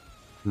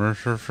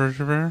 Mercer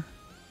Furger?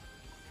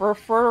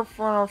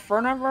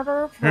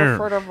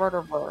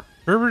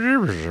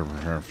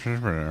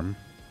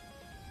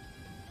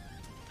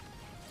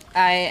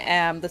 I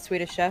am the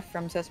Swedish chef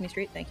from Sesame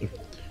Street, thank you.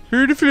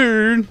 Here the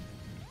flern.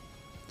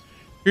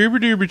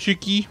 Here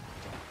chicky.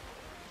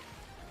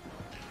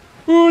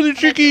 Oh, the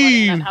chickie!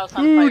 lighting that house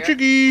on Oh, fire.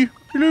 chickie!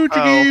 Hello,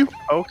 chickie!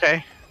 Oh,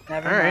 okay.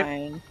 Never Alright.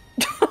 mind.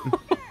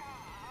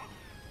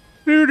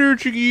 Hello there,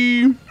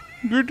 chickie!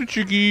 Good the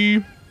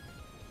chickie!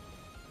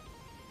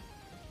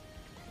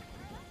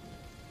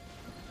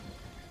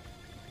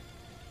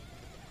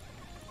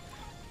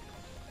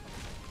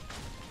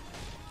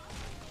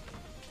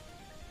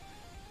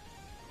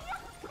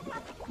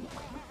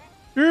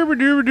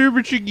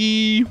 Derba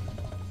chickie!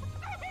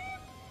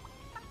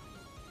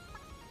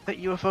 That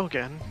UFO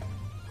again.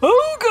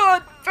 Oh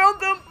god!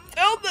 Found them!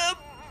 Found them!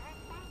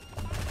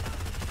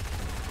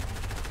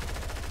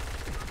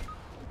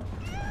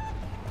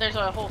 There's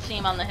a whole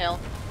team on the hill.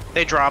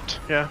 They dropped,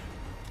 yeah.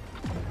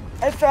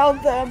 I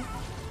found them!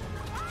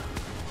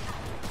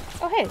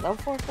 Oh hey, level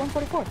 4,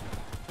 144.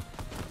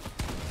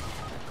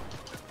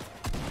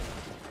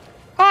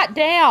 Hot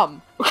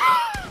damn!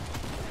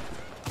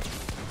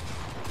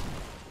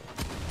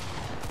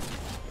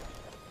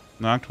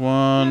 Knocked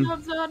one. Get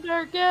him,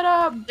 Zunder! Get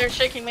him! They're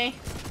shaking me.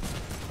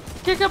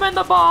 Kick him in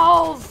the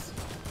balls!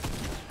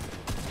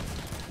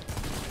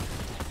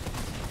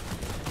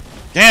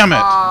 Damn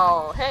it!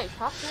 Oh, hey,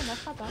 top 10,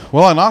 that's not bad.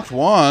 Well, I knocked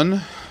one.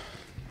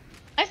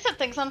 I set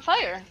things on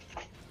fire.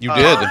 You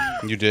did.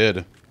 You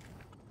did.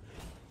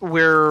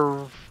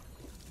 We're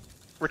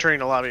returning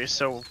to lobby,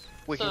 so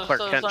we can Clark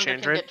Kent Zunder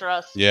change, can right? get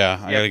dressed.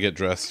 Yeah, I Yep. gotta get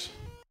dressed.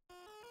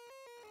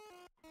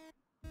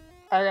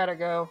 I gotta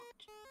go.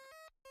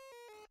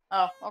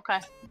 Oh, okay.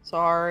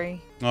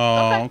 Sorry.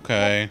 Oh,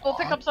 okay. We'll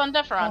pick up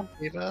Zundeferon.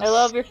 I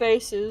love your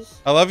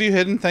faces. I love you,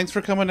 Hidden. Thanks for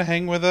coming to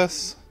hang with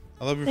us.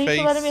 I love your Thanks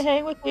face. for letting me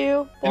hang with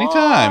you.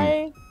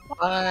 Anytime.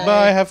 Bye.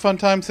 Bye. Have fun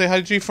time. Say hi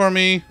to G for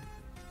me.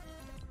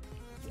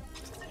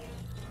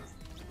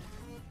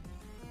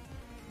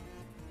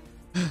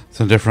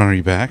 So, Defron, are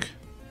you back?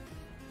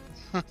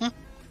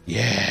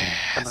 Yeah.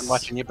 I've been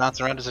watching you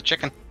bounce around as a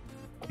chicken.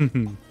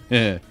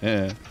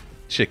 Yeah.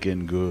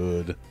 Chicken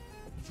good.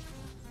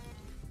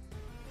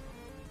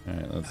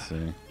 Alright, let's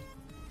see.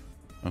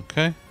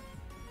 Okay.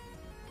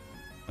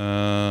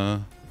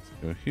 Let's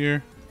go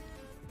here.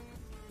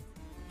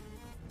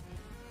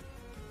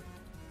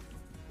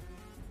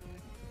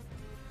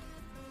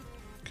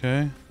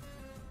 Okay.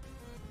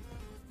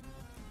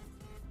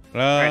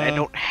 Alright, I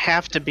don't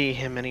have to be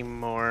him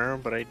anymore,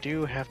 but I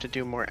do have to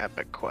do more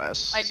epic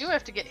quests. I do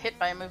have to get hit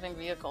by a moving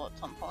vehicle at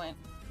some point.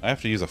 I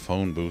have to use a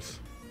phone booth.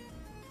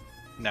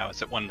 Now,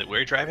 is it one that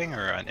we're driving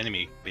or an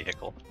enemy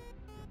vehicle?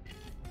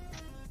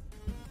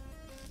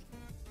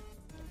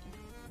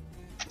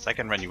 So I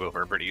can run you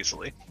over pretty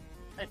easily.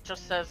 It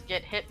just says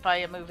get hit by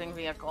a moving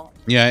vehicle.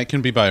 Yeah, it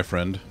can be by a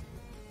friend.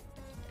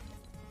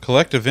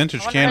 Collect a vintage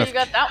I wonder can how of you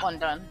got that one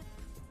done.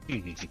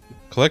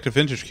 collect a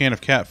vintage can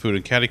of cat food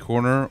in Catty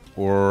Corner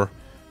or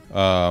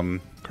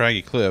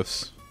Craggy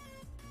Cliffs.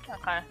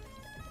 Okay.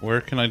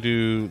 Where can I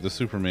do the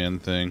Superman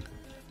thing?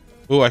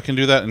 Oh, I can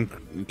do that.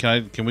 And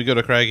can we go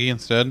to Craggy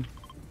instead?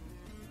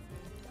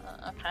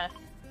 Okay.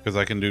 Because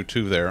I can do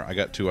 2 there. I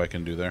got 2 I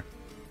can do there.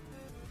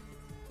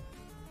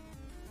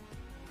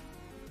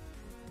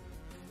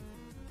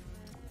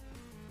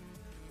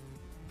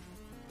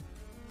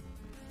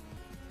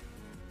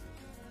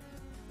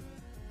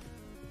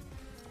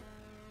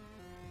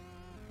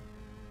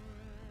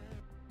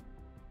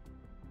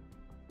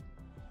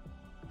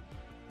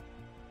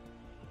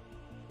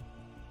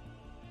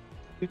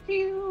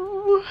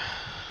 Pew.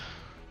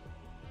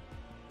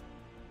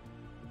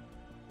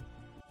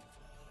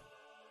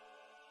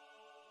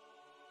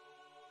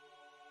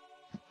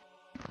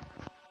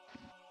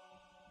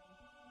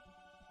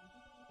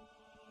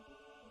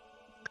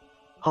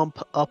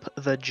 Pump up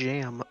the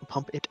jam.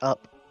 Pump it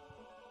up,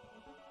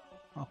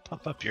 I'll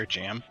pump up your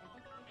jam.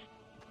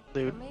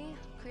 dude. For me,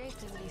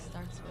 creativity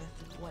starts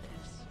with what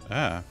ifs.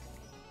 Ah.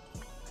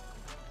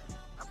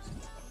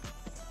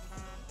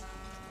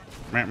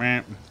 Meep,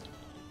 meep.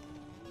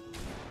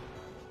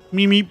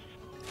 Meep, meep.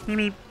 Meep,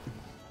 meep.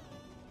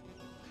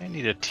 I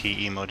need a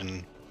T emote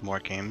in more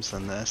games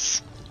than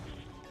this.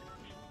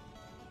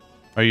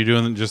 Are you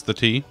doing just the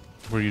T?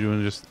 Were you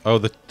doing just... Oh,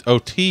 the... Oh,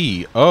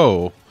 T.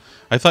 Oh.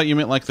 I thought you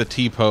meant like the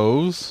T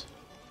pose.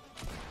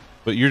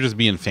 But you're just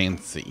being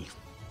fancy.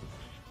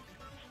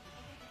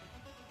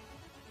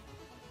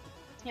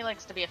 He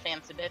likes to be a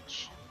fancy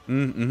bitch.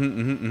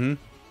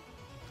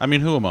 I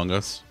mean, who among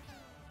us?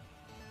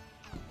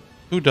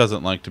 Who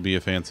doesn't like to be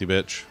a fancy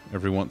bitch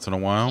every once in a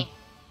while?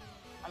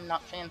 I'm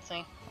not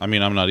fancy. I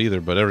mean, I'm not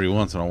either, but every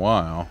once in a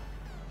while.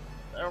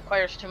 It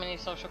requires too many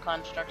social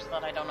constructs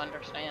that I don't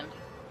understand.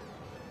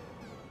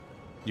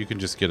 You can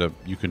just get a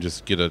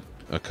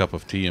cup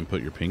of tea and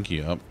put your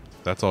pinky up.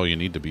 That's all you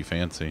need to be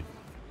fancy.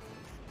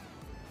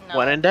 No.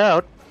 When in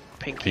doubt,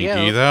 pinky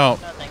Pinky's out.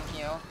 out. No, thank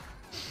you.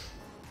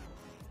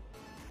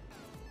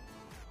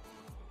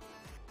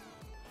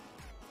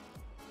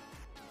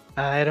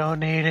 I don't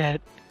need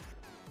it.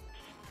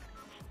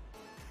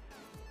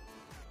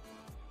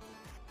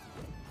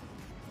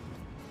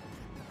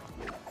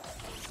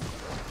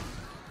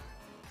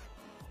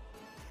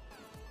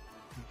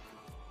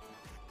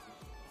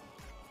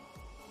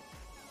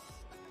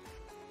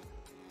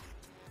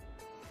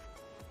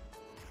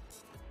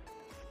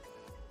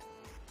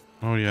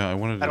 Oh yeah, I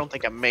wanted to... I don't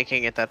think I'm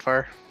making it that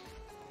far.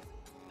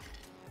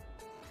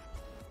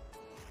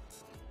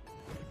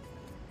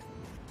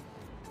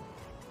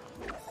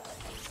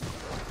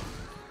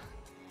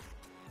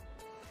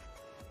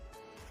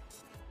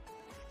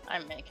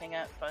 I'm making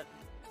it, but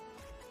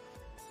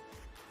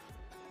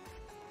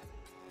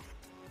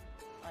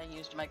I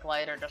used my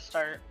glider to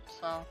start,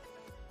 so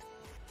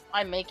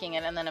I'm making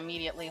it and then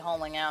immediately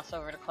hauling ass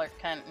over to Clark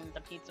Kent and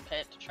the Pizza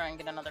Pit to try and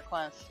get another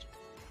quest.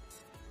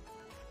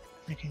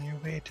 Making your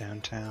way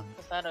downtown.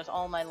 Because that is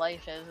all my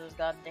life is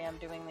goddamn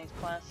doing these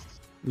quests.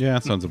 Yeah,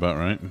 that sounds about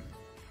right.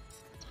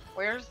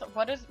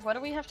 What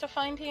do we have to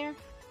find here?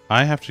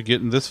 I have to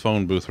get in this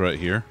phone booth right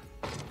here.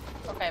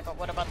 Okay, but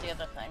what about the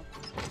other thing?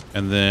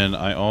 And then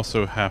I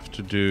also have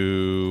to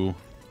do...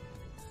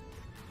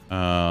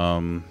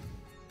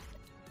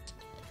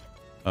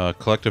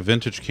 collect a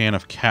vintage can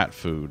of cat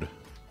food.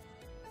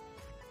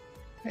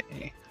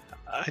 Hey,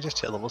 I just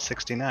hit level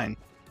 69.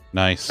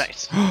 Nice.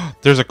 Nice.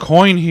 There's a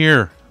coin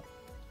here.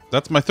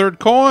 That's my third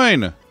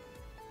coin.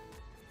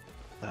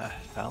 The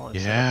hell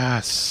is that?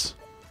 Yes.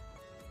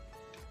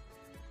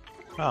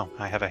 Oh,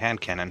 I have a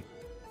hand cannon.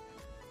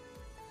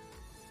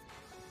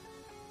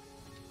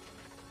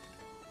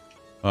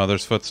 Oh,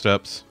 there's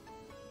footsteps.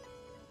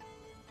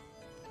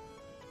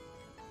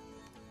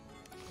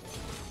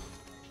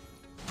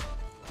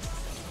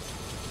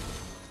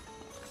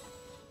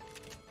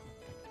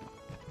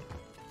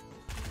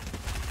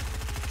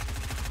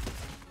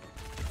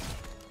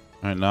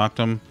 I knocked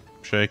them,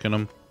 shaking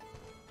them.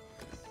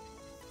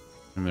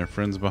 And their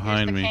friends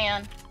behind Here's the me.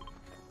 can.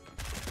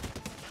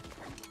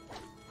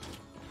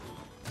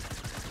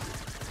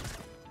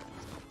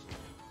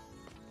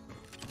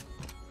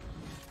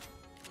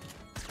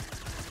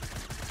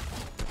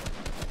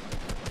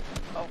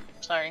 Oh,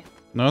 sorry.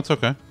 No, it's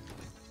okay.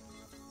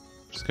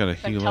 Just gotta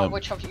Couldn't heal tell up.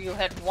 which of you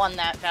had won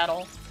that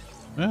battle.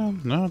 Well,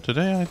 no,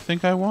 today I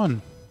think I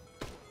won.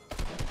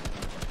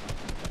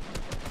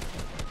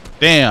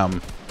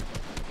 Damn!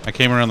 I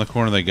came around the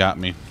corner, they got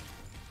me.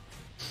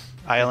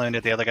 I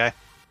eliminated the other guy.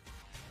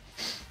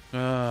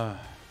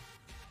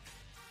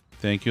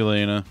 Thank you,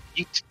 Lena.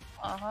 Eat.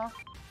 Uh-huh.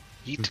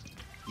 Eat.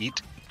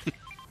 Eat.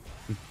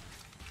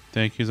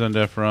 Thank you,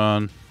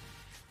 Zundefron.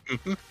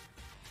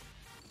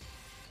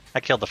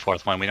 I killed the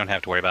fourth one. We don't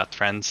have to worry about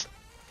friends.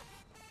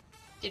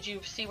 Did you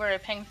see where I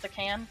pinged the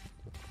can?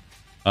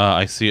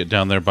 I see it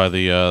down there by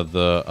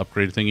the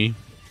upgrade thingy.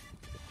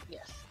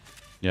 Yes.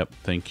 Yep,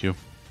 thank you.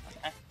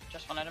 Okay.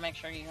 Just wanted to make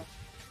sure you...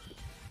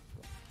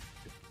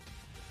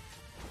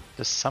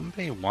 Does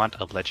somebody want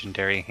a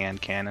legendary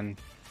hand cannon?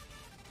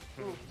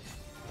 Ooh.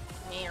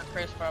 Me or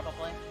Chris,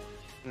 probably.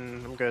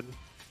 I'm good.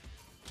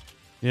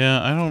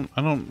 Yeah,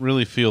 I don't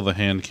really feel the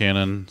hand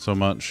cannon so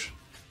much.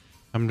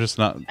 I'm just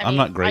not. I'm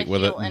not great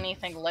with it. I feel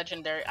anything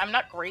legendary. I'm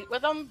not great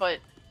with them, but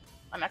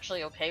I'm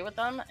actually okay with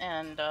them.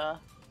 And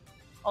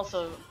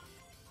also,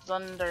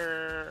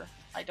 Zunder.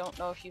 I don't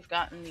know if you've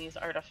gotten these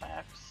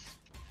artifacts.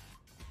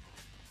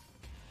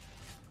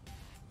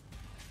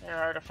 There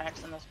are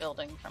artifacts in this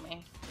building for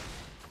me.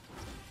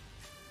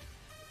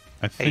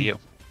 I think. Hey, you.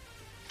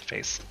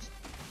 Face.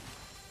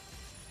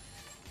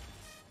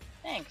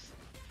 Thanks.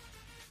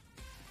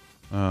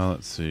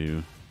 Let's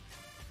see.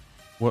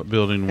 What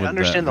building would I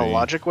understand that the be?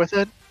 logic with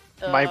it.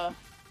 They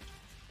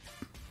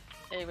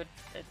would.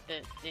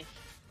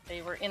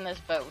 They were in this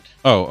boat.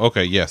 Oh,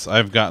 okay. Yes,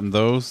 I've gotten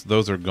those.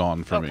 Those are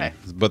gone for me.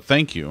 But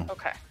thank you.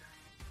 Okay.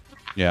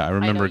 Yeah, I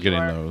remember you getting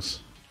are those.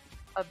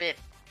 A bit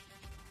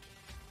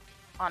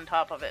on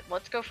top of it.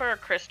 Let's go for a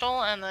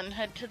crystal and then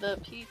head to the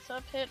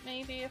pizza pit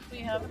maybe if we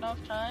have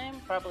enough time.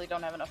 Probably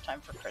don't have enough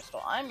time for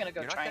crystal. I'm gonna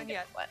go try and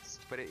get a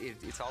quest But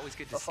it's always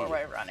good to see before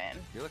you. I run in.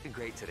 You're looking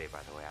great today, by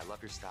the way. I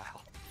love your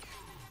style.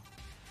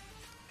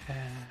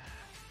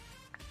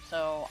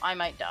 So I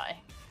might die.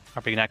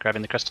 Are we not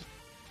grabbing the crystal?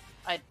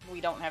 We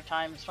don't have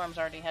time. Storm's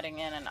already heading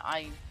in, and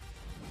I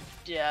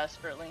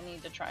desperately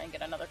need to try and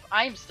get another.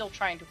 I'm still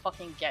trying to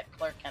fucking get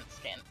Clark Kent's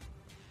skin.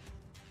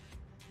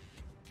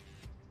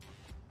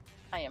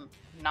 I am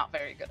not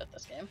very good at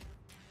this game.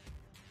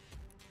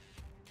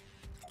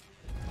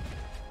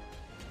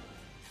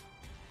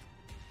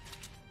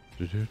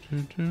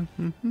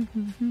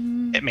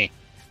 Hit me.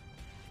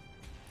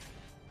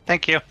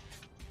 Thank you.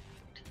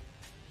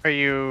 Are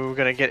you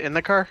gonna get in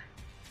the car?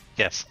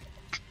 Yes.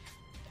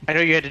 I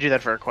know you had to do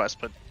that for a quest,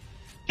 but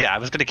Yeah, I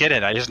was gonna get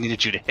in. I just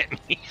needed you to hit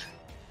me.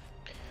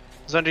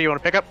 Zunder, you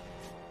want to pick up?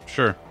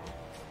 Sure.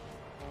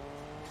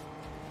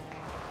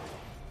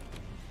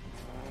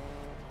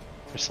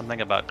 There's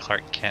something about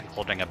Clark Kent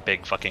holding a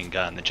big fucking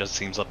gun that just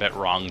seems a bit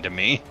wrong to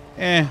me.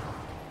 Eh.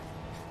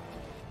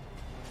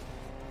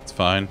 It's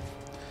fine.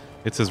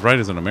 It's as right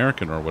as an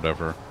American or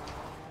whatever.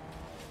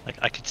 Like,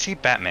 I could see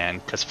Batman,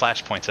 because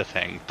Flashpoint's a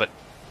thing, but...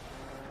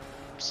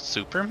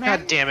 Superman?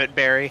 God damn it,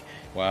 Barry.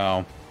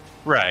 Wow.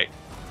 Right.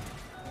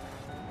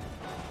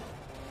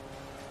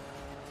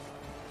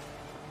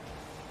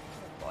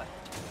 Oh boy.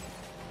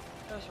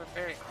 Those were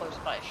very close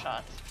by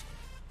shots.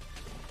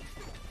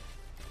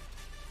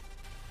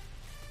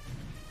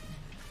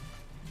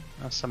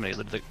 Oh, somebody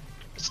lit the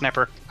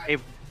sniper.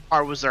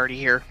 I was already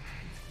here.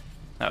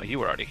 Oh, you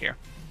were already here.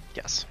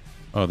 Yes.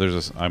 Oh,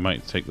 there's a. I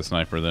might take the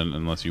sniper then,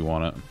 unless you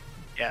want it.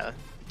 Yeah.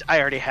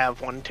 I already have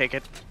one. Take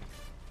it.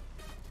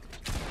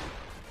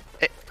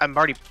 I'm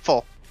already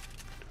full.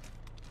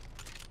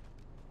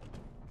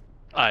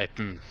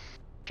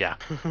 Yeah.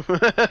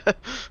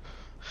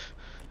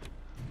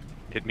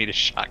 Didn't mean to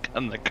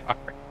shotgun the car.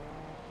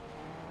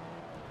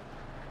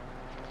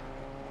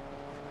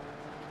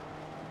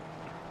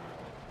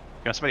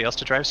 You want somebody else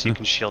to drive so you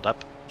can shield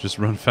up? Just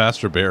run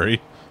faster,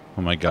 Barry.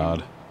 Oh my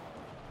god.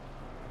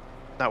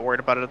 Not worried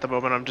about it at the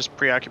moment. I'm just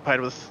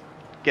preoccupied with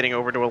getting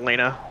over to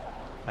Elena.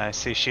 I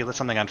see she lit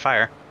something on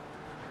fire.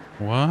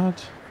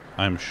 What?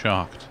 I'm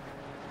shocked.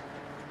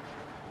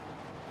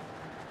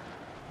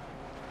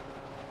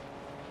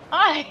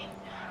 Hi!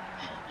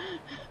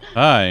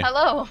 Hi.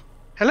 Hello!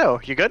 Hello,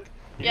 you good?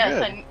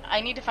 Yes, Good.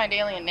 I need to find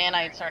alien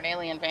nanites or an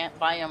alien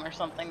biome or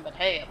something, but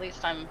hey, at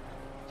least I'm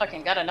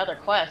fucking got another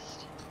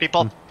quest.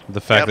 People,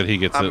 The fact Yep, that he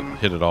gets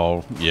hit at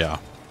all, yeah.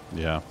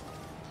 Yeah.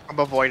 I'm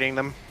avoiding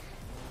them.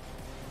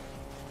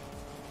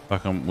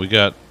 Fuck 'em. We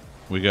got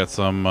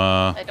some,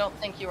 I don't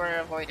think you are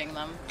avoiding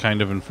them.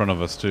 kind of in front of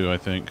us too, I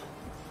think.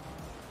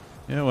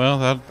 Yeah, well,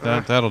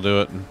 that'll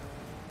do it.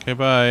 Okay,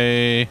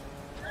 bye.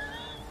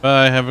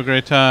 Bye, have a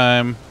great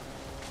time.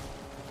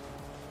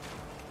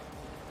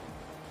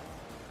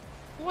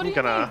 What do you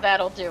gonna- mean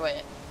that'll do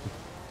it?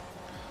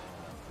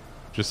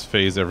 Just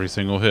phase every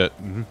single hit.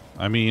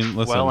 I mean,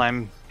 listen. Well,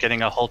 I'm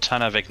getting a whole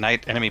ton of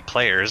Ignite enemy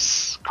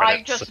players I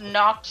credits. just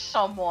knocked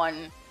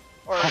someone.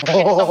 Or hit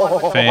someone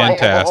with a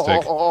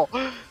Fantastic.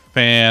 light.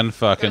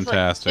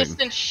 Fan-fucking-tastic. There's like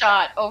distance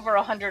shot over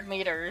 100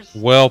 meters.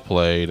 Well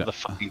played. The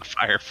fucking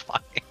Firefly.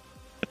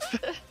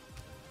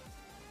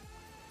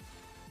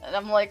 And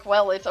I'm like,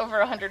 well, it's over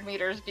 100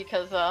 meters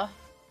because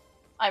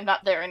I'm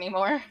not there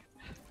anymore.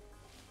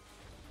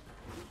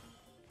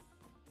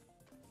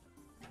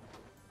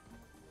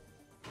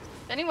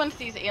 If anyone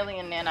sees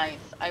alien nanites,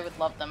 I would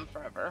love them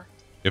forever.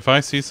 If I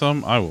see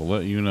some, I will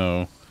let you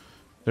know.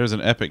 There's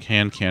an epic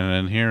hand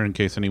cannon in here in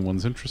case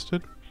anyone's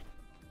interested.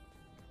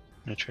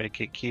 I'm gonna try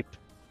to keep.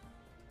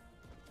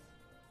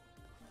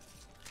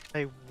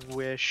 I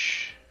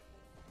wish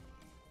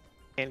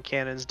hand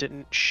cannons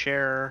didn't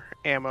share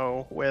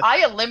ammo with.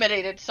 I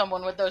eliminated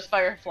someone with those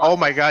fireflies. Oh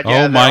my god! Oh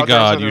Yeah, my there's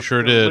god, other you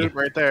sure loot did.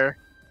 Right there.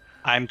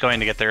 I'm going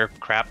to get their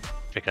crap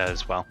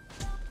because, well,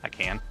 I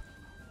can.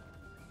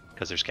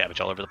 Because there's cabbage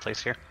all over the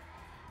place here.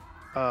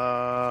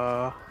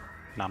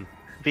 Nom.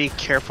 Be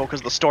careful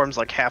because the storm's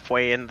like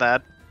halfway in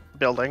that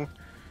building.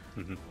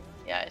 Mm-hmm.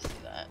 Yeah, I see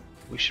that.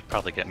 We should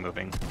probably get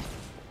moving.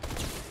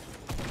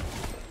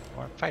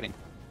 Or fighting.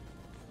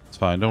 It's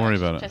fine, don't worry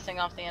about it. Pissing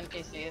off the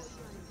NPCs.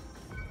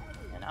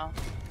 You know.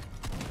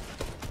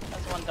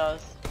 As one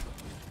does.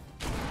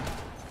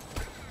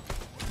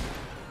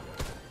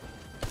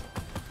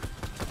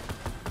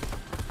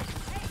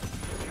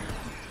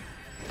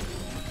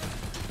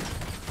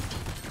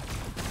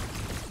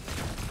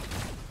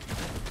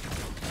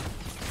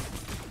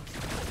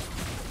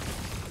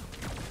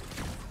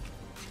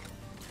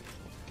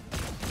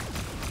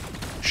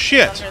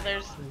 Shit! Thunder,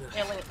 there's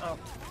alien. Oh.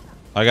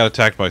 I got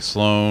attacked by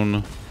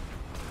Sloan.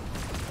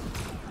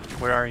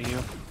 Where are you?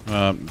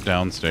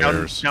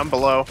 Downstairs. Down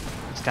below.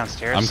 It's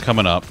downstairs. I'm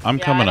coming up. I'm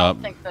Yeah, coming I up.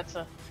 don't think that's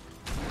a.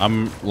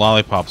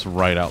 Lollipop's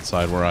right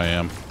outside where I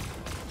am.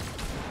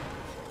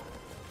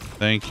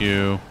 Thank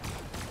you.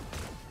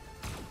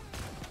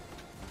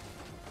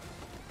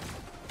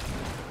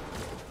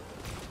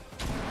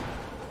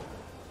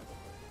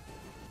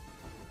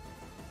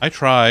 I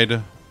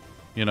tried.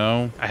 You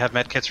know. I have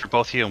med kits for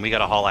both of you, and we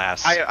gotta haul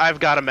ass. I've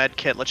got a med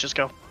kit. Let's just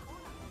go.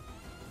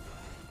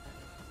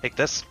 Take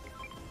this.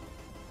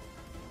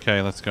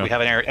 Okay, let's go. We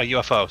have a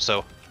UFO,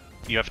 so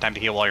you have time to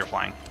heal while you're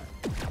flying.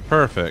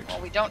 Perfect.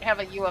 Well, we don't have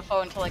a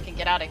UFO until I can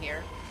get out of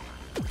here.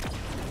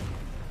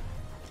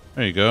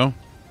 There you go.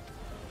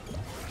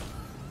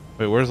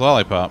 Wait, where's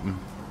Lollipop?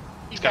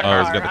 He's got a Oh,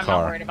 car. he's got the I'm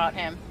car. not worried about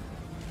him.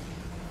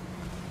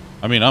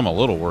 I mean, I'm a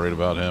little worried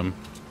about him.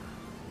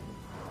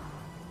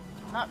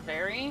 Not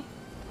very.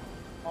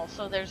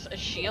 Also, there's a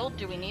shield.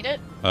 Do we need it?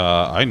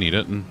 I need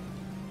it.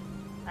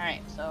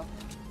 Alright, so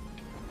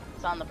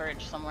it's on the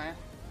bridge somewhere.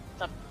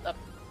 It's up,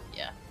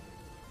 yeah.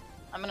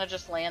 I'm gonna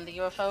just land the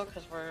UFO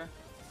because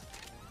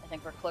I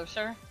think we're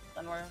closer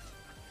than are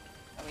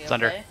we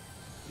Thunder. okay?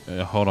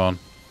 Yeah, hold on.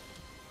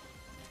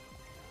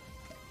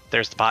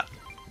 There's the pot.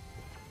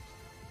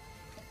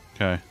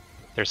 Okay.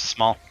 There's the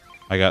small.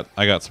 I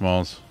got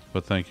smalls,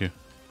 but thank you.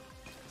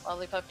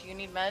 Lollipop, do you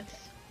need meds?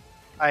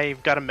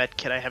 I've got a med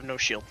kit. I have no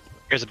shield.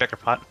 Here's a bigger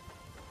pot.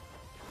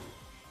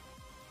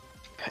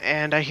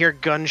 And I hear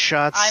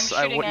gunshots. I'm shooting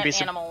I wouldn't at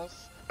be animals.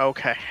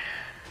 Okay.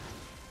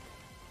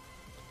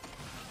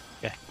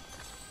 Yeah.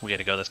 We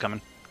gotta go. That's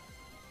coming.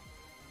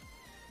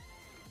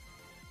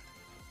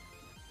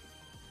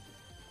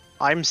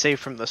 I'm safe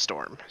from the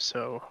storm,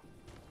 so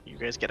you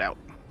guys get out.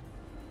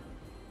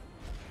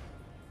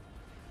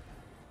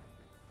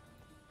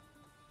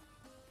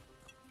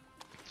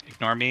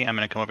 Ignore me. I'm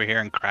gonna come over here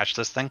and crash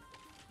this thing.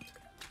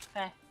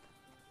 Okay.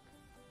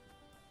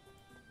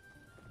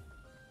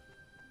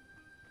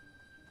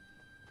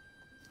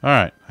 All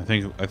right. I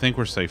think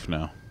we're safe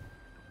now.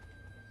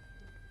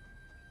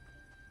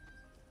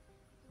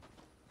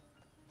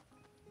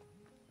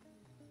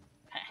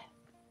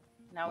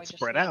 Now we Let's just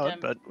spread need out, to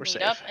but we're meet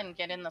safe. up and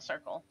get in the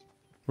circle.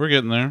 We're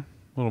getting there,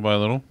 little by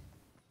little.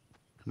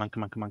 Come on,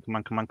 come on, come on, come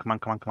on, come on, come on,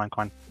 come on, come on,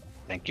 come on.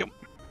 Thank you.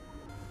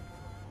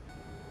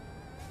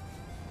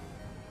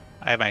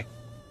 I have my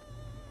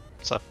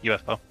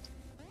UFO.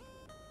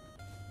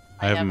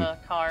 I have haven't- a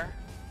car.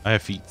 I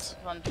have feet.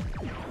 One-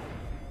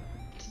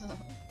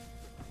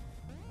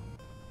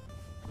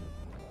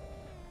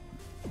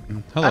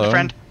 Hello. Hi,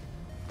 friend.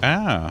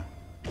 Ah.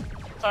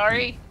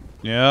 Sorry.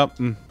 Yep.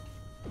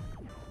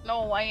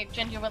 No, I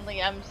genuinely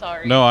am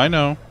sorry. No, I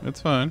know.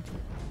 It's fine.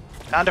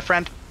 Found a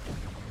friend.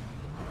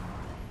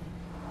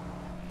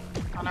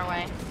 On our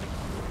way.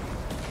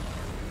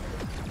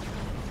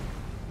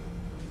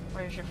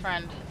 Where's your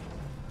friend?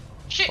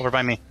 Shit! Over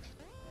by me.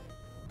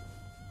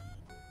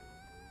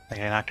 I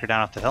think I knocked her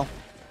down off the hill.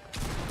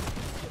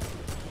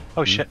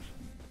 Oh shit.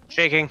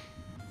 Shaking.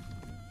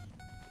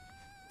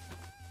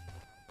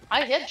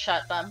 I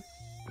headshot them.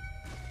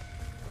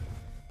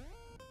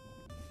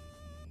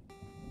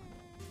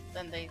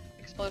 Then they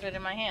exploded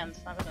in my hands.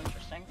 That was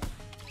interesting.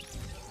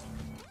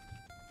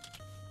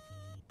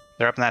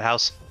 They're up in that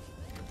house.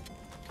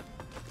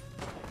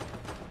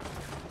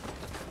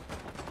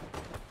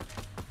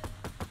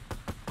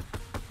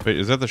 Wait,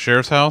 is that the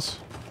sheriff's house?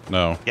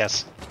 No.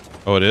 Yes.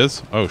 Oh, it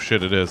is? Oh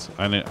shit, it is.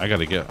 I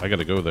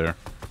gotta go there.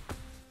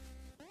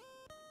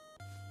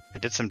 They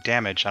did some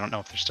damage. I don't know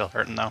if they're still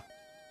hurting though.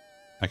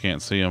 I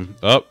can't see them.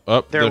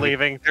 Up. They're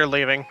leaving. They're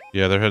leaving.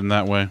 Yeah, they're heading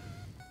that way.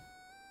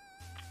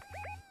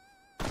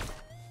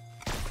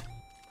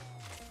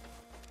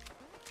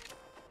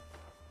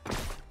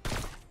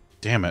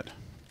 Damn it.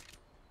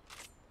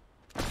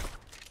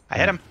 I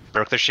hit him.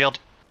 Broke their shield.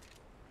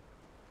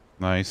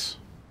 Nice.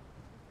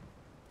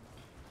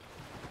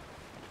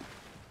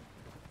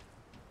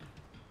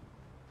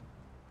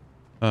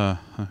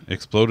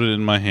 Exploded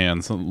in my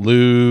hands.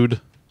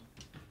 Lewd.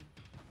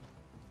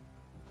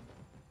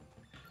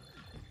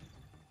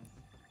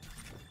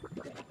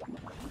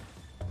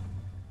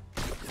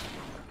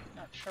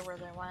 Not sure where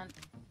they went.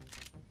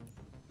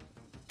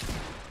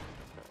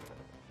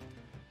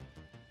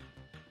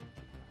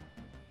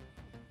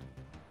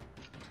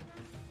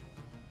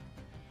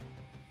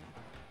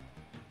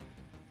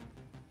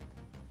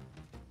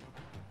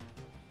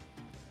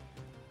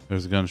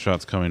 There's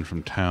gunshots coming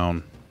from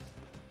town.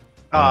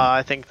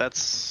 I think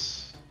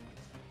that's...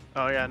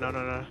 Oh yeah,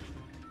 no.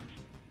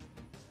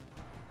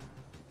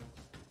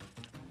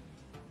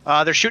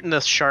 They're shooting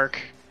this shark.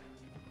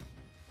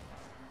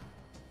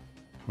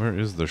 Where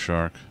is the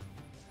shark?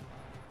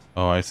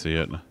 Oh, I see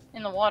it.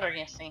 In the water,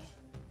 you see.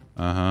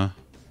 Uh-huh.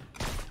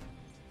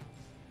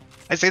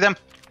 I see them.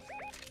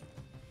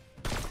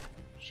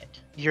 Shit.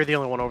 You're the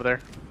only one over there.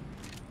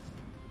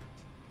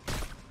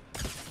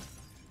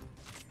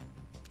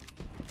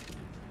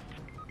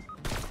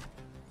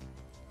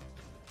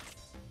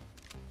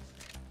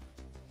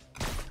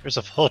 There's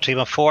a full team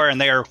of 4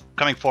 and they are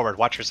coming forward.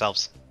 Watch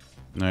yourselves.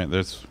 Alright,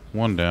 there's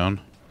one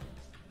down.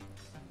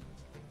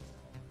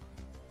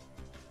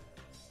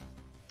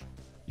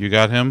 You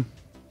got him?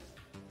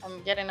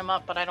 I'm getting him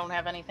up, but I don't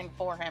have anything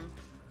for him.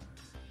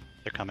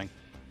 They're coming.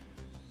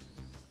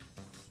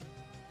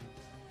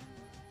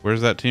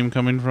 Where's that team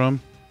coming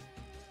from?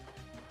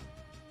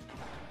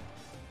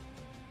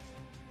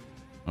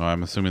 Oh,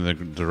 I'm assuming the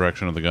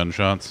direction of the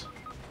gunshots.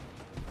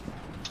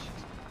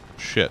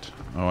 shit.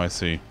 Oh, I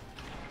see.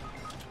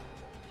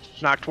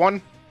 Knocked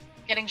one.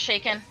 Getting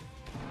shaken.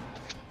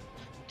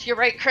 To your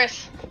right,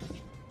 Chris.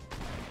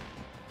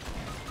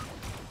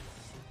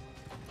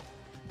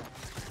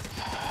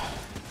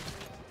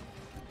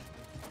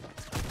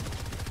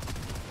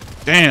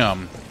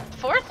 Damn.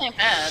 Fourth ain't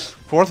bad.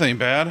 Fourth ain't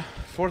bad.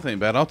 Fourth ain't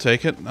bad. I'll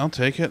take it. I'll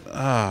take it.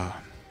 Ah.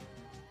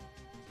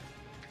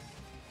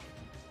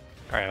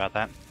 Sorry about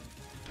that.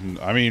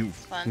 I mean,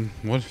 Fun.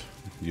 what?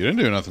 You didn't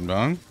do nothing,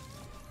 Bong.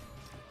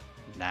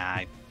 Nah,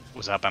 I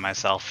was out by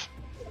myself.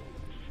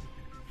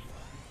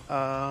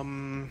 I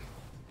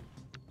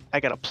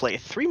gotta play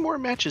 3 more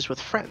matches with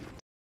friends.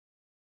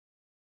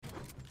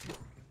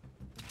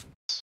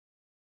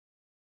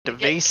 Can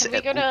we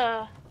go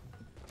to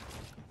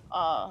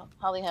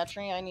Holly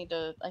Hatchery? I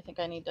think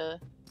I need to.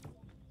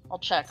 I'll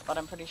check, but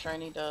I'm pretty sure I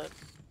need to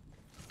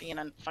be in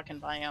a fucking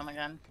biome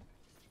again.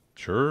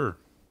 Sure.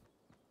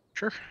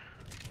 Sure.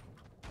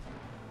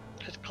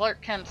 Because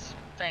Clark Kent's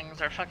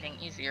things are fucking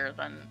easier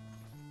than.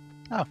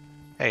 Oh,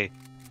 hey.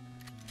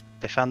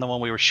 They found the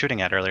one we were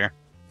shooting at earlier.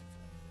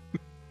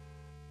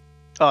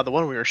 Oh, the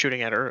one we were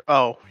shooting at her.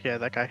 Oh, yeah,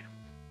 that guy.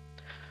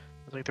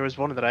 Like there was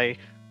one that I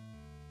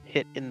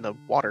hit in the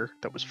water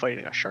that was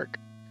fighting a shark.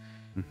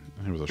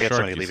 It was a We had shark.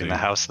 somebody You leaving see. the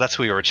house. That's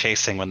who we were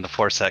chasing when the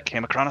forset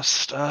came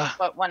across.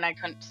 But when I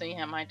couldn't see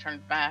him, I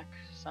turned back.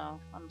 So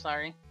I'm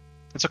sorry.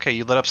 It's okay.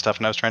 You lit up stuff,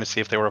 and I was trying to see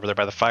if they were over there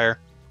by the fire.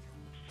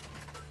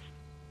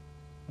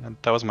 And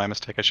that was my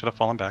mistake. I should have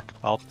fallen back.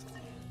 I'll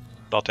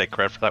take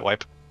credit for that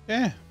wipe.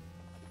 Yeah.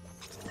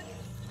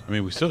 I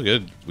mean, we still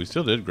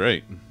did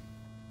great.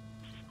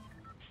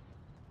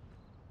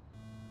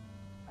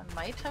 I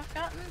might have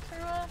gotten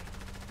through a.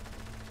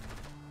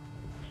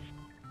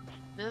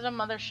 Visit a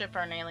mothership or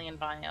an alien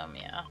biome,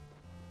 yeah.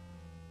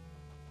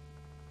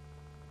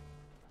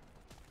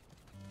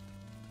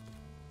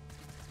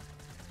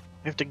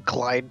 I have to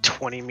glide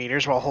 20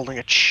 meters while holding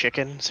a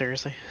chicken.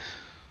 Seriously.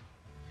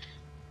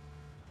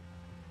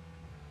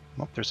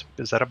 Oh,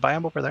 is that a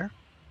biome over there?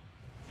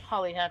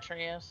 Holly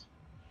Hatchery is.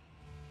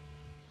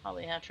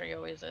 Holly Hatchery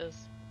always is.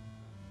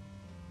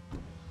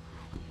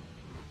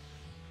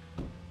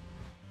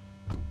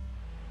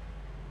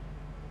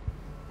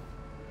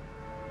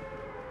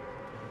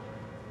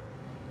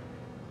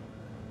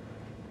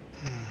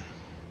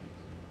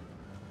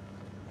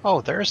 Oh,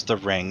 there's the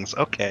rings.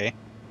 Okay.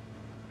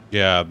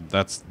 Yeah,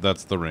 that's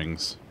the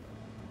rings.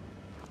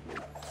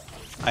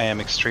 I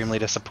am extremely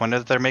disappointed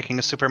that they're making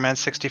a Superman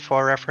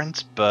 64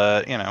 reference,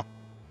 but, you know.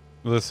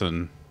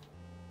 Listen.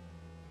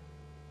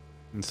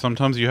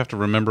 Sometimes you have to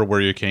remember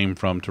where you came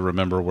from to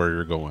remember where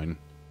you're going.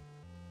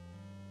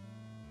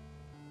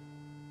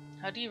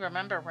 How do you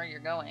remember where you're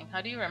going? How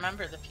do you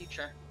remember the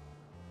future?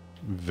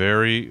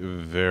 Very,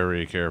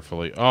 very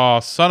carefully.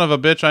 Oh, son of a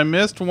bitch, I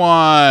missed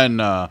one!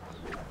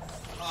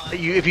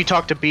 If you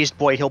talk to Beast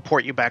Boy, he'll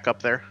port you back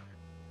up there.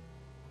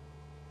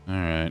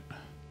 Alright.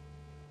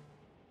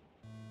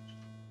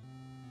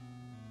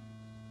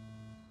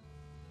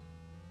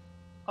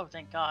 Oh,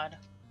 thank God.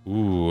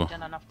 Ooh.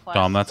 Done enough quests.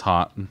 Dom, that's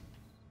hot.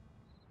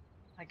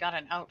 I got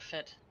an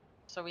outfit,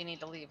 so we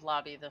need to leave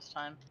lobby this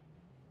time.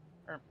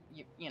 Or,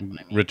 you know what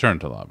I mean. Return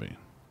to lobby.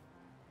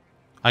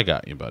 I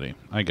got you, buddy.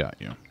 I got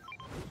you.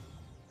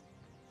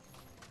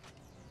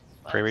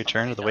 But Pray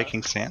return to the somebody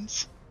Waking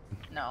Sands?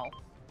 No.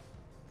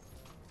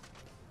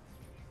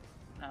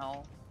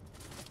 No.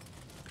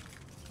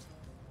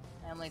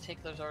 I only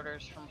take those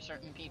orders from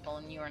certain people,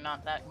 and you are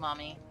not that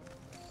mommy.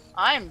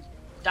 I'm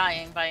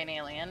dying by an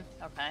alien.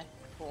 Okay,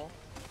 cool.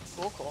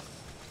 Cool.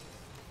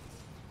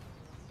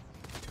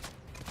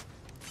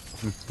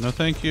 No,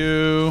 thank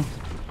you.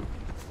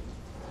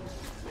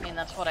 I mean,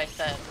 that's what I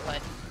said,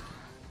 but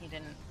he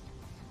didn't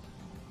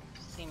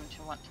seem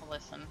to want to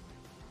listen.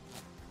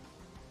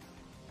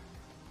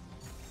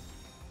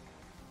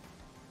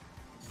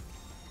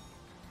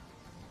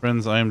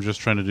 Friends, I'm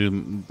just trying to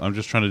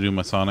do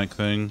my Sonic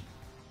thing.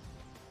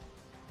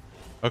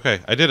 Okay,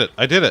 I did it.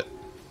 I did it.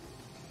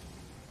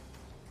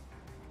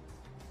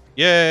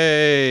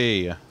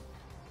 Yay!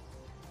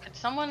 Could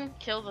someone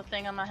kill the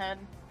thing on my head?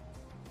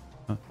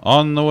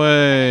 On the Your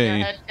way.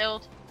 head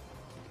killed?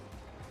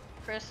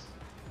 Chris?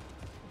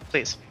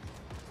 Please.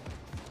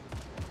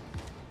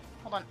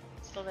 Hold on.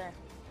 It's still there.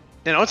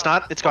 No, it's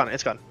not. It's gone.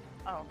 It's gone.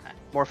 Oh, okay.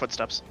 More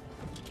footsteps.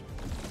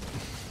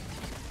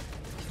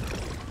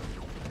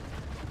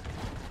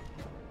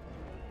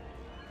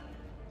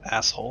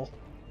 Asshole.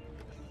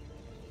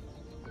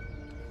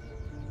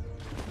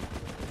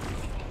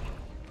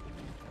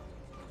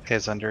 Hey,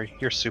 Zunder,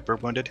 you're super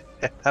wounded.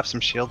 Have some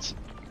shields.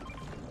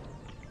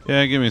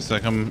 Yeah, give me a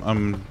sec.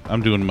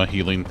 I'm doing my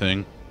healing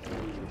thing.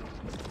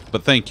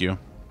 But thank you.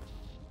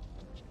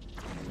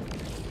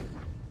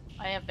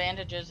 I have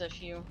bandages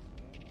if you...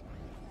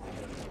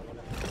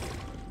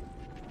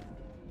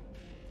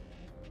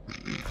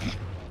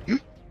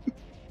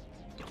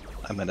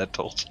 I'm an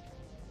adult.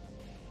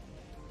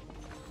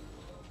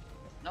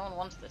 No one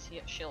wants this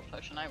shield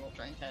potion, I will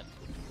drink it.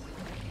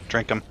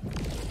 Drink them.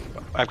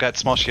 I've got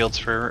small shields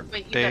for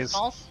Wait, you got days.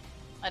 smalls?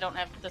 I don't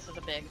have... This is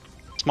a big.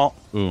 Small.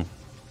 Ooh.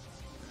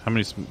 How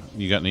many?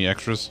 You got any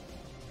extras?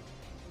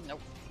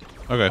 Nope.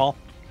 Okay. Small.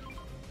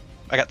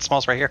 I got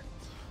smalls right here.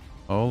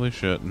 Holy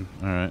shit!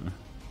 All right.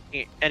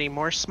 Any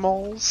more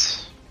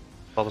smalls?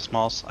 All the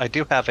smalls. I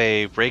do have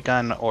a ray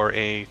gun or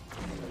a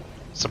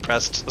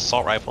suppressed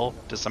assault rifle.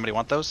 Does somebody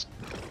want those?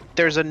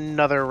 There's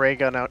another ray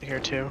gun out here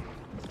too.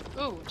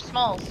 Ooh,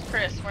 Smalls.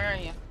 Chris, where are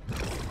you?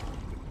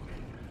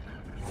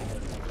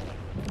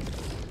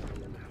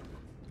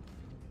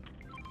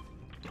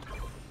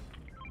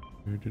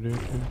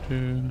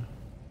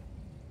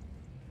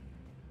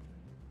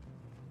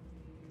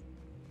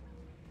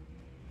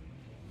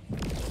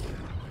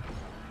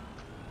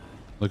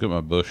 Look at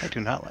my bush. I do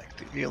not like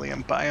the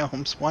alien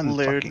biomes one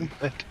Lord. fucking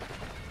bit.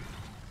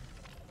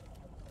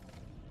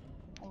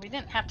 Well, we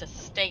didn't have to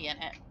stay in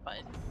it, but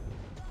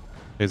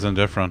Hey,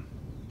 Zundefron.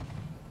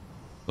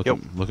 Yep.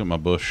 Look at my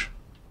bush.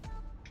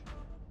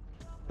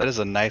 That is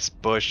a nice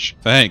bush.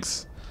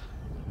 Thanks.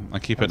 I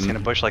keep I haven't it seen a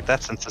in. bush like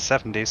that since the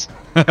 70s.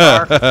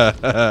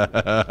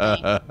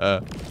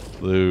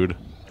 Lewd.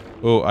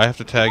 Oh, I have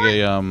to tag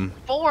a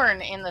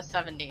born in the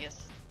 70s.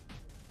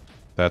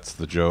 That's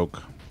the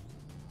joke.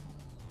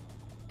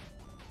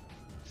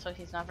 So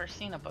he's never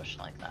seen a bush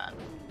like that.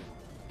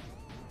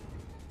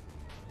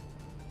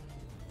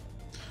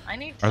 I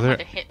need Are someone there-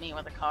 to hit me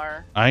with a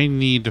car. I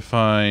need to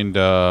find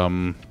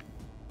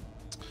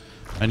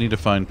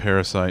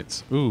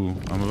parasites. Ooh,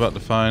 I'm about to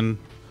find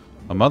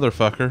a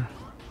motherfucker.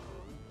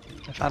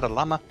 I found a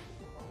llama.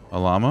 A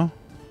llama?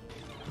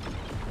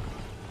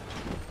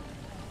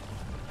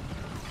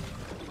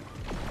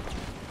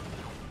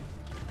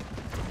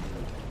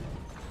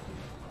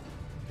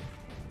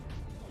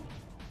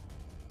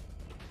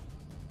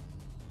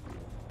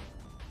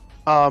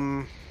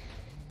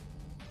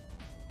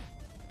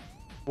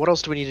 What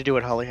else do we need to do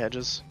at Holly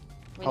Hedges?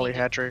 We Holly need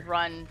to Hatchery.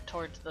 run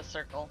towards the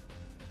circle.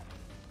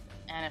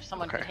 And if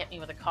someone could Okay. hit me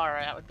with a car,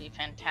 that would be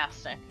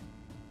fantastic.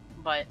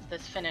 But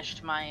this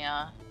finished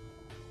my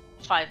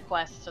 5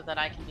 quests so that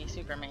I can be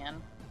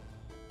Superman.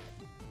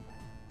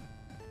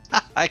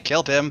 I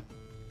killed him.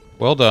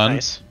 Well done.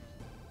 Nice.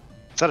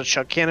 Is that a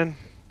chug cannon?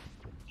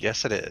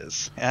 Yes, it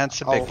is. And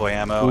some Oh. big boy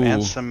ammo Ooh.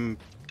 and some.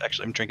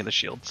 Actually, I'm drinking the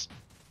shields.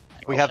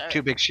 We have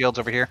 2 big shields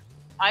over here.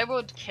 I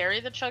would carry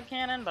the chug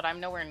cannon, but I'm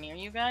nowhere near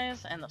you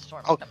guys, and the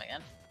storm's Oh. coming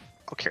in.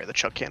 I'll carry the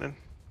chug cannon.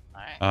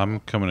 Alright. I'm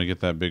coming to get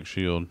that big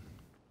shield.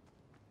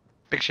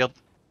 Big shield.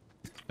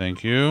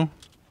 Thank you.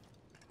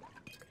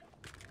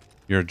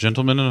 You're a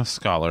gentleman and a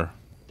scholar.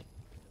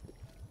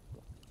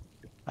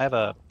 I have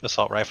a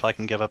assault rifle I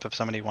can give up if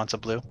somebody wants a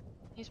blue.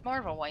 He's more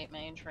of a white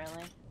mage,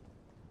 really.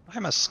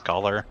 I'm a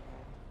scholar.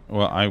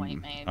 Well, White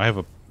mage. I have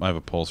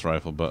a pulse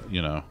rifle, but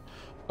you know.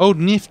 Oh,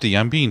 nifty!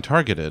 I'm being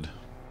targeted.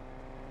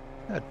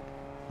 Good.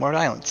 More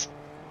islands.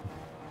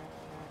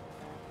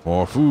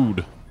 For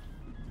food.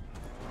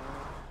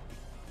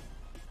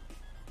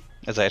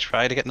 As I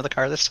try to get into the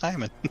car this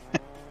time. And Is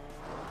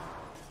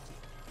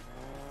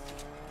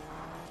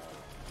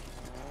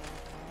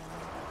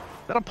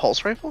that a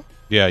pulse rifle?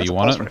 Yeah, That's you a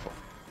want pulse it? rifle.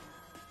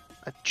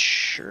 I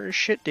sure as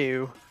shit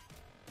do.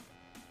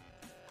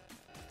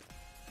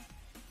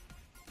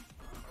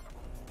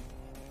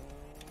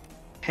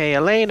 Hey,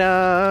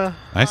 Elena.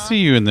 I see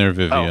you in there,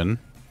 Vivian.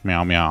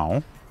 Meow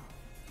meow.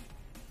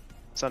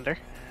 Sunder.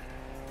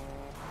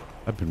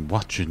 I've been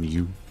watching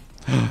you.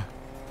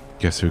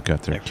 Guess who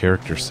got their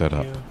character set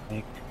up?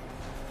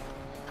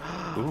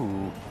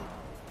 Ooh.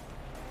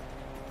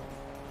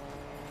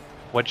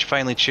 What'd you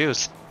finally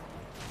choose?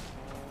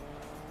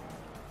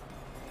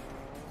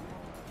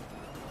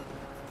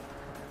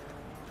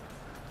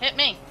 Hit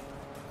me!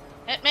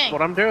 Hit me! That's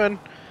what I'm doing.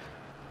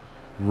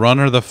 Run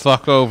her the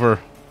fuck over.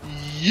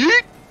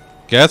 Yeet!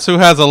 Guess who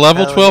has a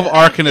level Hell 12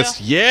 yeah.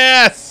 Arcanist?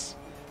 Yes!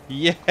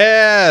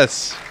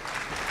 Yes!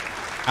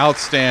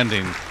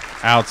 Outstanding.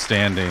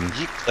 Outstanding.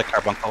 Yeet the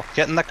carbuncle.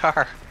 Get in the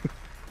car.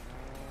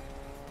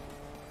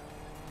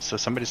 So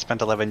somebody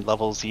spent 11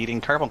 levels eating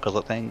carbuncle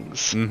of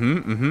things.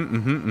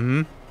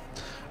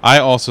 I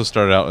also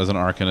started out as an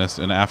Arcanist,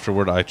 and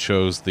afterward I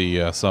chose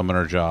the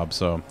Summoner job,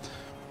 so...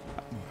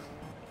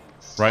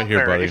 Right here,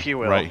 Summoner, buddy. if you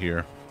will. Right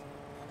here.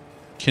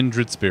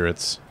 Kindred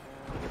spirits.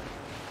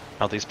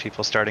 All these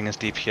people starting as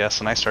DPS,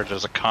 and I started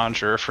as a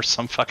conjurer for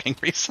some fucking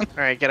reason.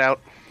 Alright, get out.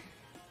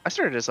 I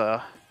started as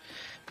a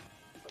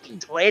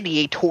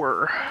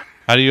gladiator.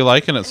 How do you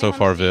liking it so Anyone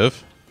far, see-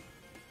 Viv?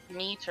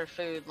 Meat or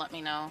food, let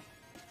me know.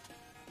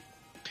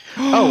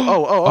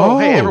 Oh,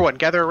 hey, everyone,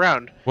 gather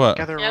around. What?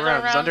 Gather Gather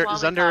around. around while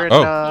we Zunder and,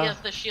 talk. He has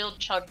the shield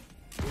chug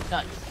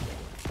nuts.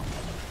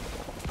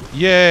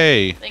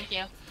 Yay! Thank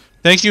you.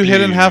 Thank you,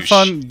 Hidden. Have Sploosh.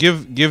 fun.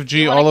 Give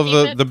G You wanna all of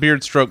keep it? the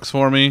beard strokes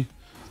for me.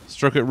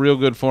 Stroke it real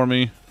good for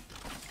me.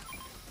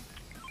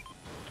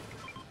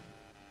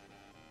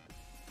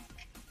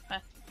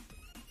 Okay.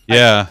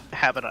 Yeah,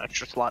 have an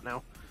extra slot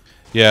now.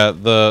 yeah.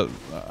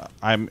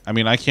 I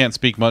mean, I can't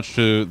speak much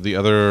to the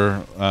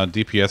other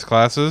DPS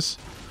classes,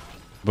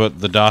 but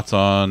the dots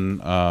on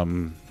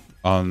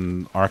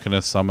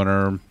Arcanist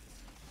Summoner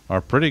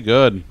are pretty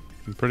good.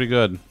 Pretty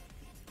good.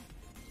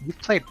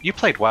 You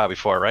played WoW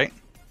before, right?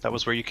 That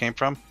was where you came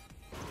from?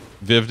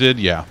 Viv did?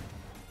 Yeah.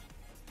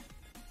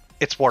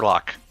 It's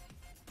Warlock.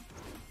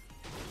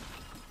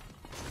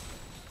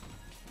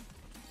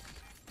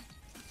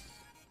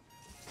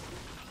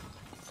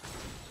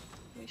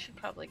 We should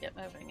probably get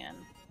moving in.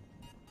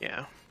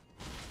 Yeah.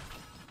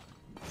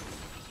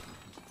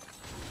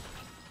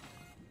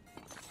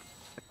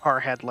 The car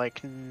had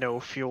like no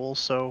fuel,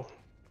 so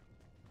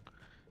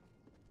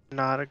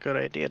not a good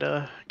idea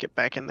to get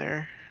back in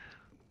there.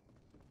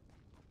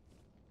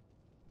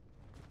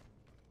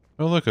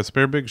 Oh, look, a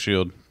spare big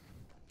shield.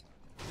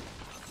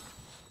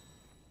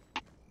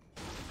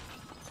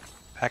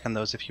 Packing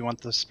those if you want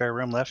the spare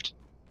room left.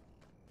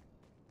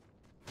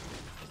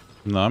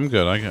 No, I'm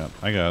good. I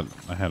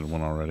had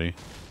one already.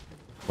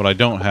 What I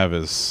don't have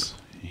is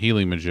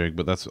healing majig,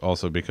 but that's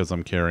also because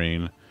I'm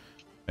carrying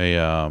I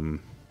have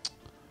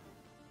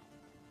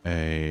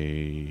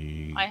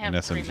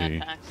an 3 SMG.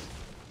 med packs.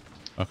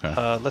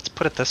 Okay. Let's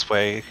put it this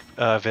way,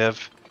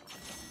 Viv.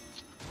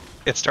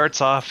 It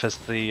starts off as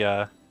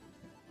the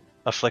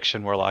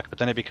Affliction Warlock, but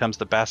then it becomes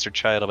the bastard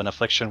child of an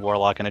Affliction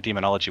Warlock and a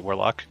Demonology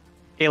Warlock.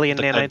 Alien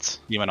The nanites.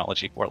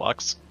 Demonology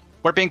Warlocks.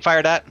 We're being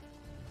fired at.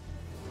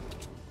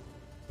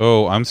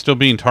 Oh, I'm still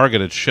being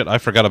targeted. Shit, I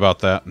forgot about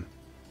that.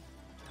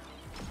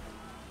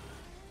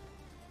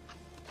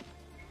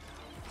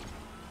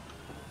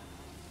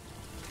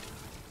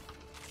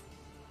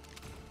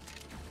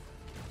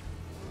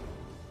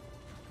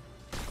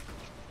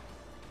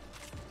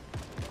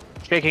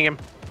 Shaking him.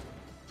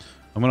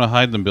 I'm gonna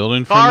hide in the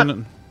building for Car. a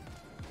minute.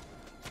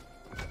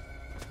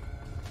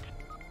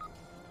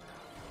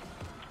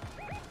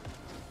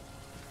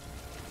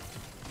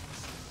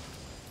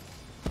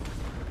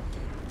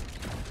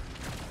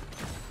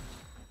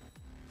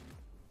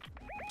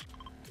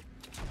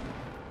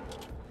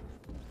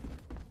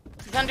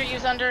 He's under,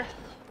 use under.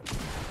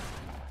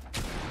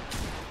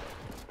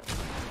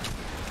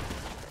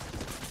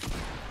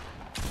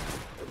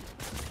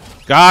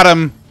 Got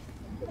him.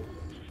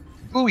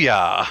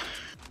 Booyah!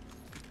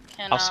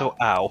 Can, Also,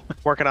 ow.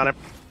 Working on it.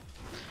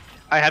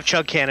 I have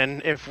chug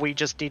cannon if we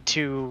just need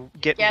to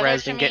get Gather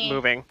rezzed to and get me.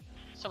 moving.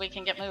 So we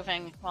can get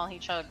moving while he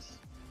chugs.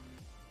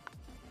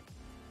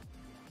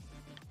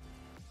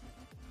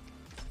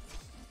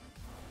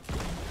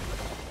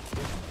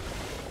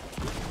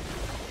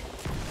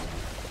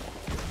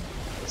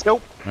 Let's go.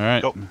 All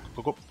right. Go,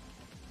 go, go.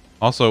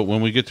 Also,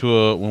 when we get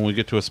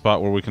to a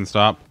spot where we can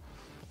stop,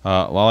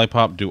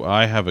 Lollipop, do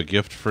I have a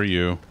gift for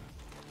you?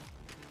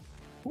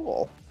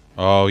 Cool.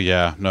 Oh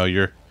yeah, no,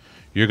 you're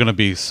gonna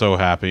be so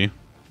happy.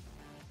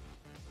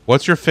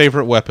 What's your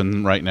favorite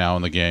weapon right now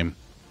in the game?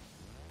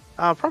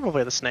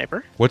 Probably the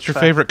sniper. What's your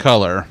favorite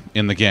color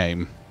in the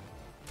game?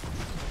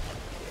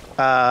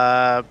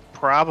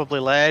 Probably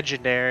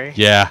legendary.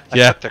 Yeah, I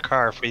yeah, took their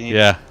car if we need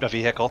yeah. a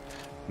vehicle.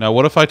 Now,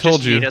 what if I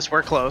told Just you? yeet us,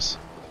 we're close.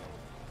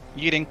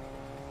 Yeeting.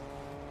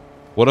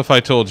 What if I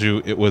told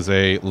you it was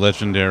a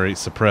legendary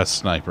suppressed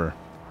sniper?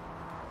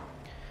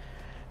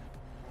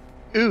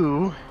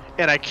 Ooh,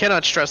 and I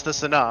cannot stress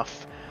this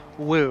enough.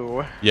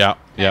 Woo. Yeah, Okay,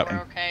 yeah.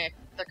 we're okay.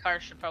 The car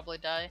should probably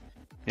die.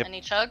 Yep.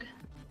 Any chug?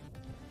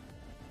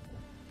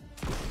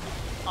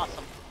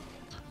 Awesome.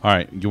 All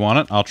right, you want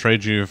it? I'll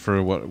trade you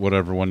for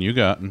whatever one you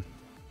got.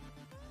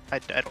 I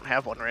don't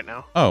have one right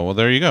now. Oh well,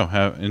 there you go.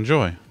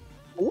 Enjoy.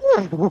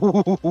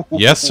 Ooh.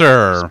 Yes,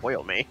 sir.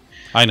 Spoil me.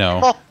 I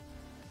know. Oh,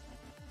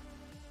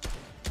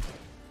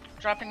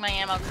 Dropping my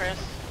ammo, Chris.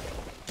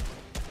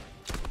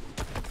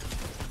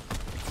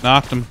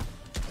 Knocked him.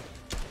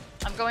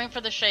 I'm going for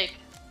the shake.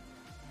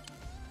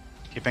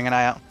 Keeping an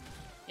eye out.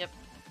 Yep.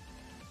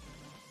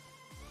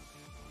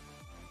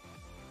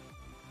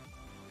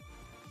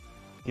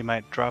 You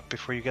might drop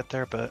before you get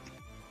there, but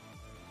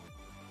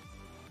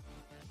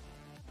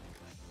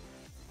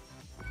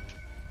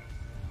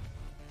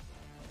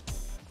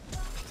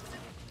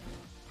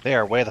they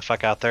are way the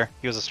fuck out there.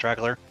 He was a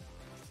straggler.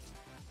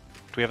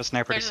 Do we have a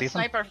sniper There's to see a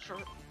them? sniper for...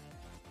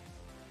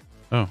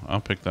 Oh, I'll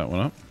pick that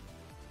one up.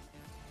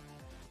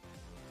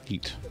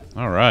 Heat.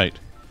 All right.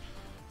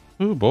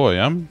 Ooh boy,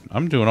 I'm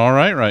doing all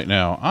right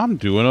now. I'm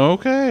doing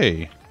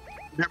okay.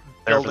 they're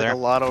They're over building there. a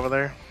lot over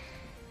there.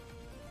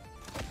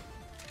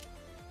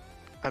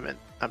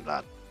 I'm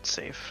not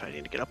safe. I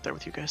need to get up there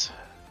with you guys.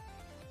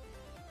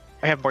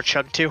 I have more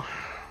chug too.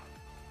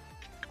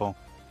 Cool.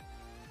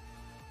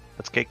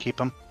 Let's gatekeep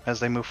them as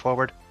they move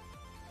forward.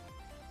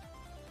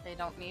 They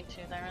don't need to,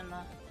 they're in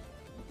the...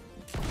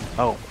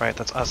 Oh, right,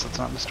 that's us. It's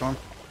not in the storm.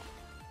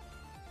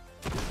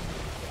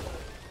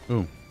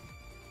 Ooh.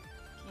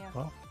 Yeah.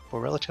 Well,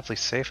 we're relatively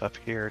safe up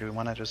here. Do we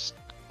want to just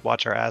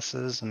watch our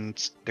asses and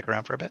stick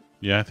around for a bit?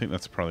 Yeah, I think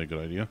that's probably a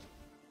good idea.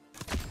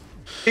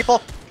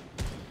 People.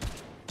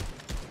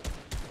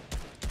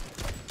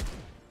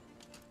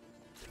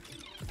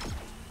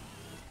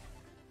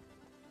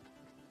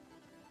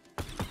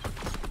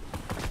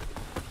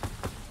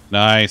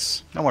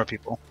 Nice. No more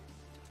people.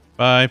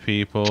 Bye,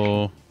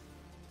 people.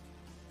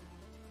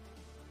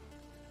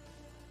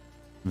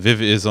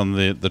 Viv is on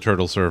the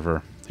turtle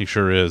server. He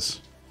sure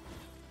is.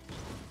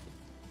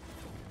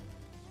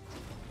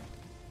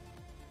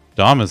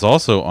 Dom is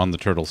also on the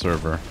turtle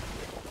server.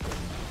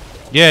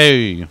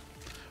 Yay!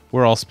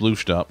 We're all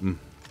splooshed up.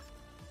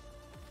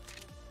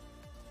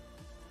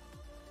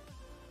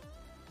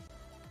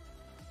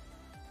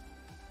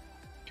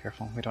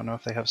 Careful, we don't know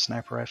if they have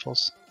sniper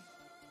rifles.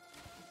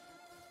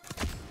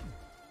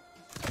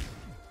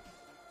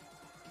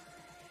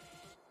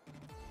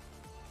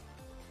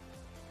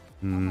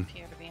 Don't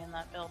appear to be in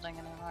that building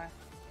anymore.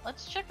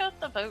 Let's check out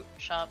the boat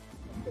shop.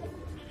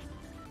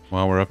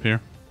 While we're up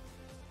here,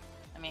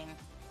 I mean,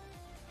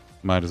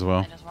 might as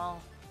well. might as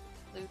well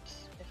loot.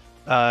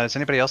 If... Is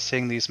anybody else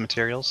seeing these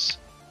materials?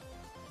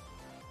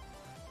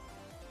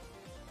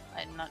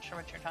 I'm not sure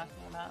what you're talking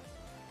about.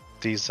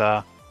 These,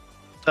 Alien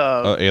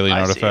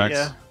I see, artifacts.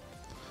 yeah.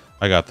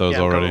 I got those Yeah,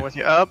 I'm already. going with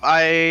you. Up,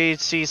 I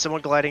see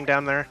someone gliding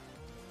down there.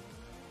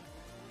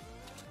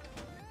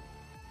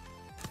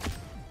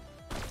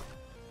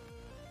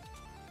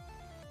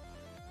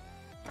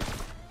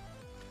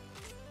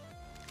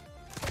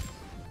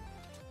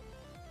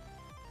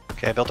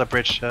 okay, I built a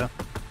bridge.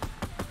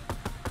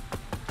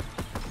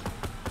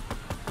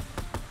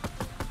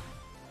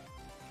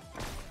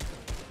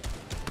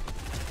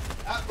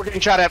 We're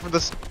getting shot at from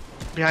this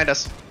behind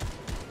us.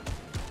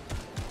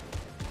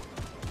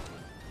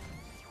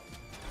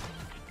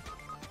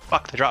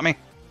 Fuck, they dropped me.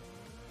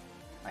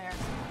 Where?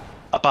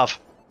 Above.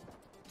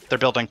 They're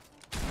building.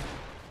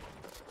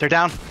 They're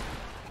down.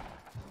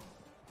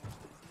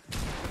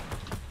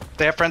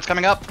 They have friends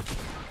coming up.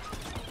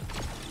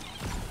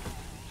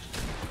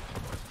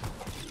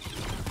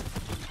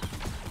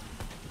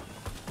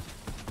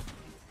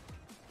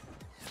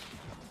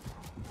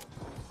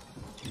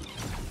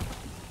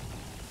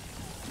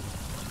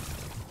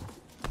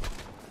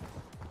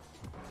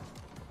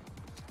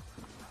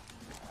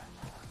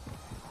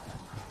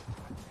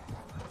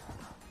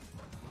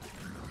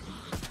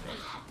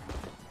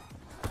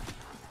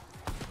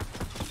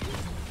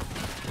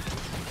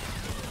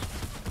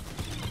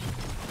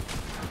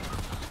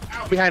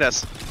 Behind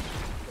us.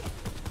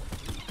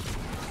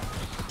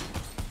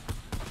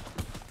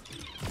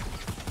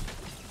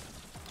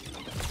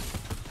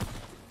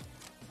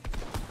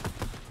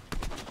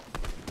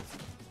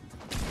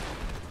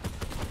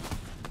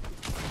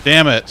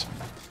 Damn it!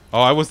 Oh,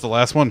 I was the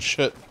last one.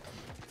 Shit.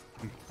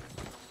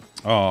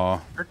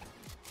 Aw.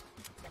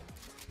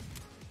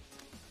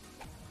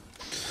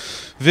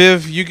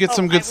 Viv, you get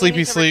some good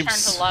sleepy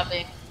sleeps. Return to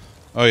lobby.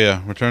 Oh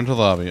yeah, return to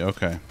lobby.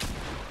 Okay.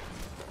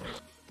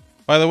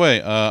 By the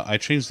way, I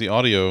changed the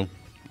audio.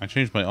 I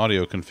changed my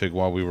audio config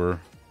while we were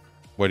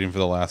waiting for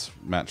the last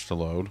match to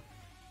load,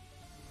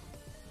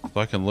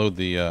 so I can load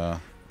the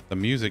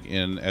music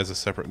in as a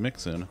separate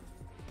mix in.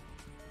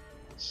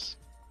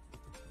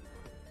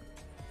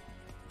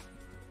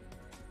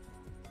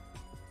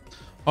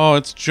 Oh,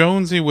 it's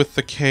Jonesy with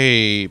the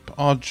cape.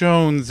 Oh,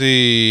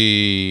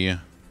 Jonesy.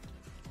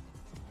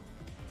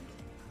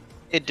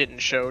 It didn't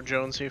show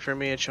Jonesy for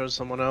me, it shows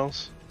someone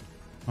else.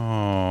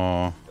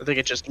 Oh. I think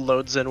it just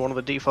loads in one of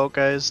the default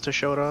guys to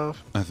show it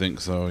off. I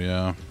think so,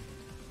 yeah.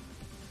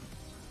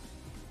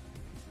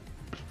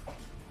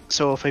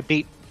 So if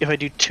I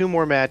do 2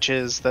 more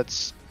matches,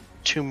 that's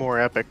 2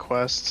 more epic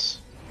quests.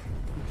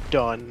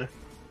 Done.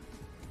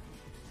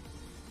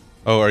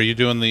 Oh, are you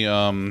doing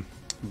the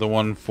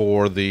one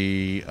for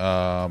the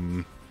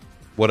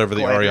whatever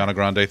the Glider. Ariana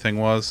Grande thing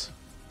was?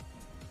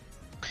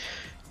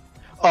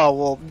 Oh,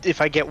 well,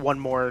 if I get 1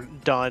 more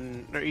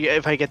done, or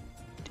if I get...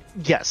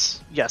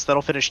 Yes,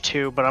 that'll finish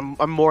 2, but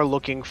I'm more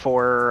looking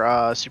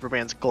for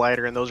Superman's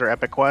glider, and those are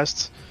epic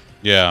quests.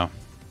 Yeah.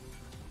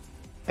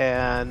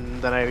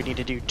 And then I would need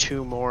to do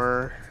 2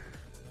 more.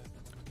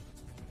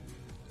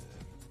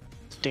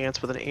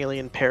 Dance with an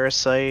alien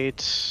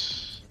parasite.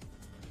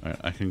 Alright,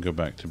 I can go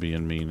back to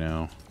being me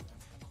now.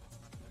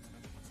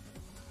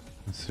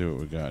 Let's see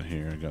what we got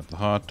here. Got the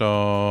hot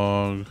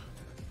dog.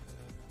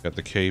 Got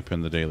the cape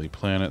and the Daily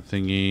Planet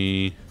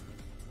thingy.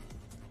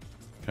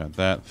 Got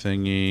that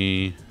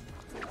thingy.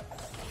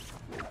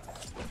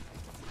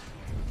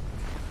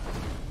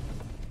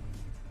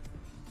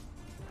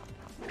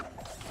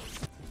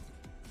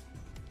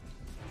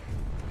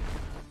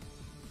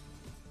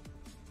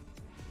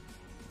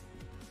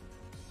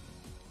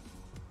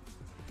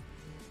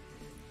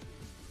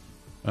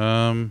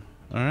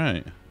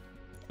 Alright.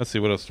 Let's see,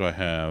 what else do I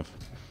have?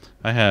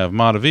 I have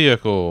mod a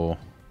vehicle.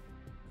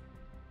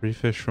 Free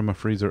fish from a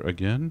freezer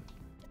again.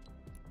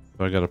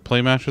 So I gotta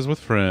play matches with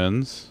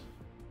friends.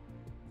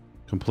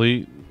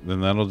 Complete,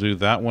 then that'll do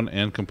that one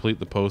and complete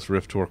the post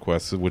Rift Tour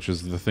quest, which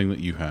is the thing that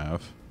you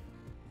have.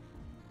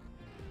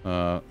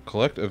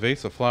 Collect a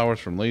vase of flowers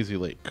from Lazy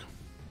Lake.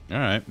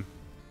 Alright.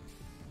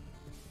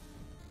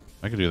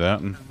 I could do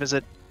that.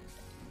 Visit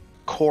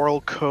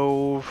Coral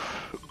Cove,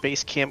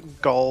 Base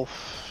Camp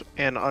Gulf,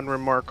 and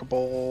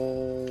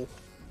Unremarkable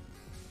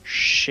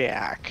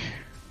Shack.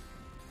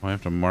 I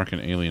have to mark an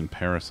alien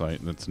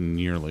parasite that's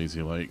near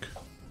Lazy Lake.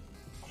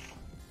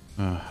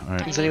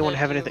 Alright. Does anyone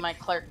have do anything? My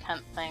Clark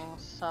Kent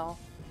things, so.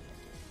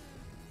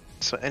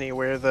 So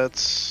anywhere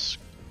that's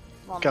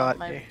Well, got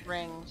not my a...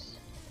 rings.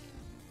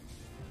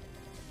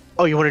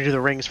 Oh, you want to do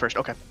the rings first?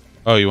 Okay.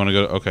 Oh, you want to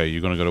go? Okay,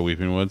 you're gonna go to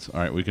Weeping Woods. All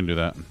right, we can do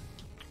that.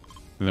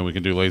 And then we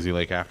can do Lazy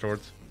Lake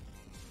afterwards?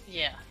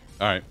 Yeah.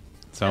 Alright.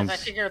 Sounds... I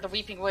figure the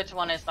Weeping Woods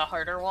one is the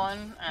harder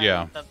one, and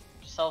Yeah. the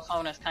cell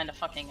phone is kind of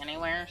fucking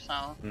anywhere, so...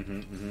 I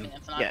mean,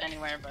 it's not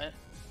anywhere, but...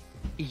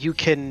 You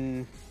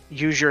can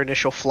use your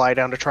initial fly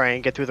down to try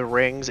and get through the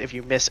rings. If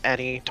you miss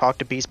any, talk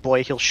to Beast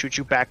Boy. He'll shoot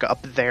you back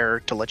up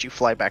there to let you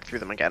fly back through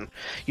them again.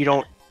 You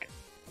don't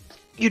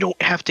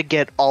have to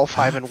get all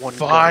 5 in one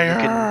Fire!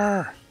 go. You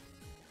can...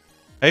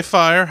 Hey,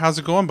 Fire. How's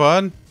it going,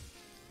 bud?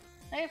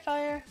 Hey,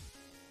 Fire.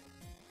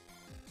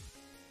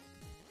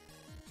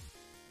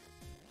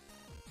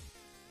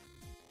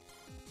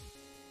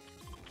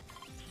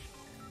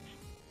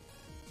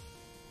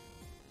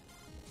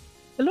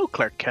 Hello,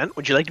 Clark Kent.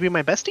 Would you like to be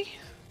my bestie?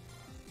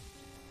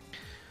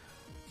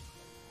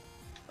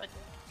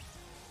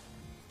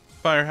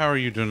 Fire, how are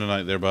you doing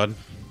tonight there, bud?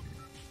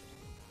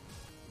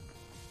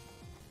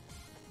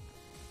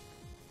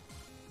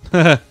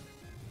 I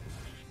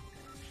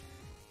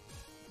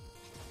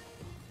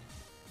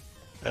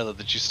love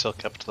that you still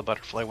kept the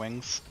butterfly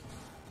wings.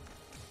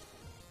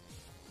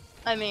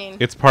 I mean...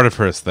 It's part of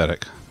her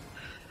aesthetic.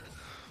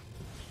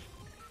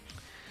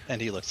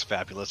 And he looks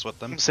fabulous with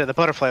them. So the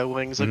butterfly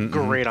wings look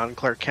great on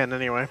Clark Kent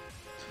anyway.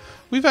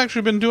 We've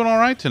actually been doing all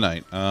right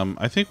tonight.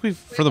 I think we've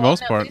for the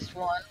most part...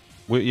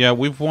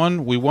 we've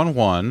won. We won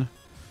one.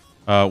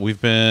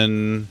 We've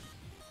been...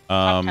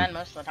 top 10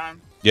 most of the time.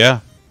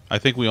 Yeah. I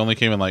think we only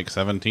came in like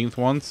 17th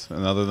once.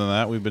 And other than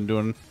that, we've been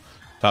doing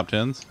top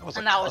 10s.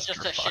 And that was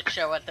just a shit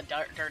show at the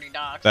Dirty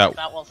Docks. That-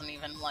 That wasn't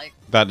even like...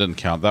 That didn't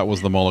count. That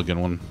was the Mulligan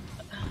one.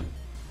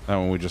 That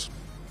one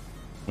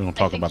we don't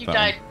talk about that.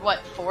 I think you died, what,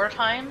 4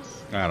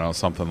 times? I don't know,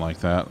 something like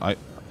that.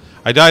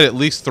 I died at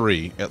least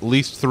 3. At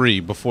least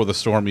 3 before the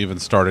storm even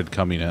started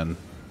coming in.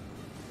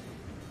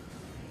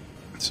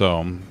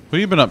 So, what have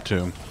you been up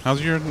to?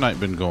 How's your night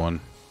been going?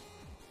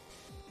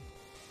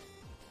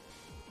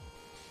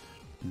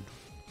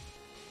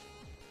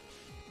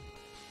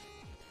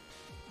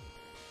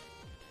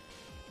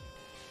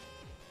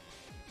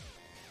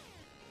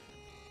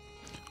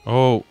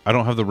 Oh, I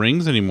don't have the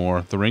rings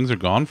anymore. The rings are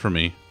gone for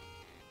me.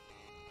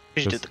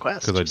 You did the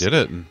quest. Because I did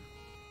it.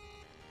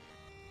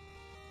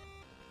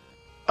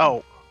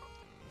 Oh.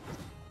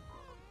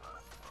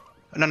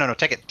 No,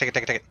 take it.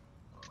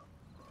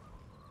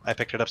 I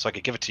picked it up so I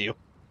could give it to you.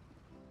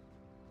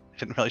 I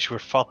didn't realize you were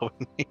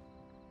following me.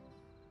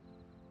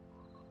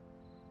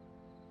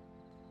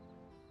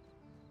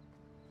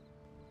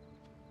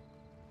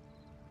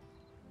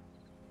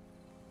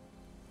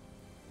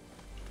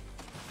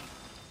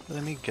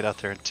 Let me get out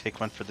there and take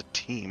one for the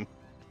team.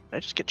 Did I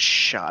just get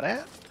shot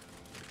at?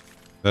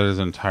 That is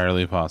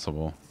entirely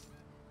possible.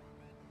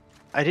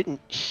 I didn't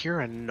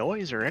hear a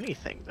noise or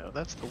anything, though.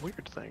 That's the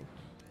weird thing.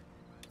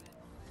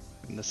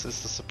 And this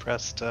is the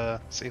suppressed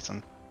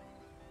season.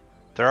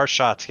 There are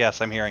shots,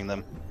 yes, I'm hearing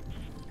them.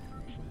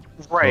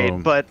 Right,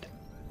 but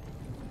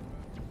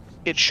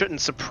it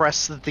shouldn't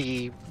suppress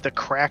the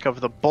crack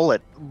of the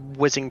bullet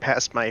whizzing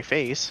past my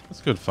face.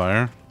 That's good,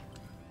 Fire.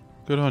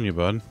 Good on you,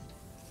 bud.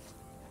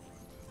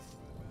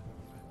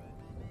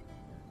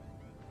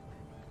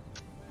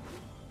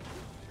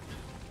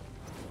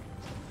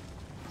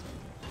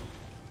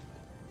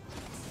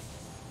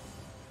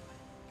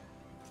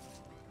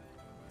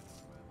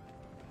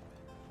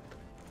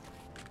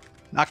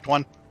 Knocked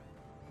one.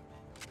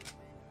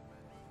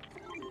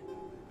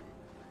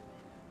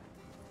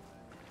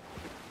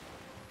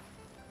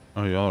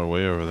 Oh, y'all are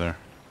way over there.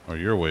 Or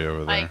you're way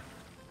over there.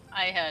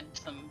 I had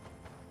some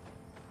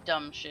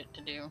dumb shit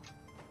to do.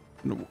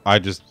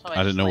 I So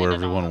I didn't know where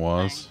landed on everyone the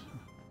was.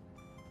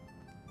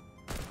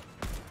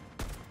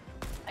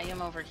 I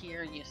am over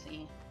here, you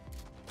see.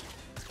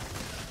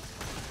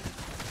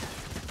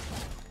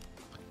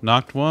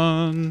 Knocked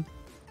one.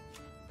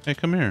 Hey,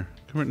 come here.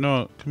 Come here.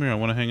 No, come here. I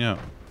want to hang out.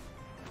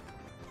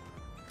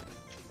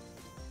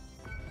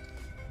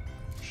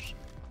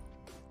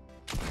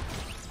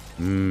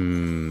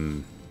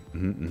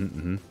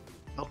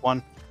 Knocked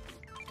one.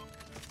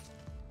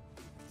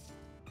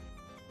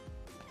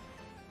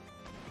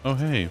 Oh,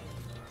 hey.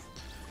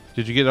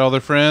 Did you get all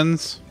their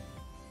friends?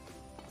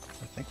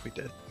 I think we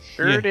did.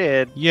 Sure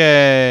did.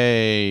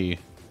 Yay!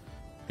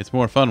 It's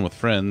more fun with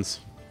friends.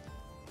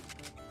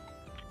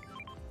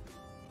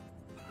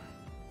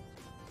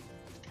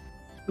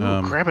 Ooh,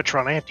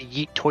 Grabitron. I have to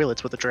yeet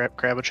toilets with a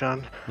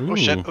Grabitron. Oh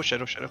shit, oh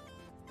shit, oh shit.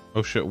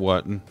 Oh shit,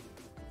 what?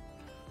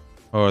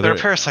 Oh, There are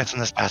parasites in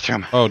this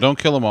bathroom. Oh, don't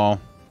kill them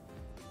all.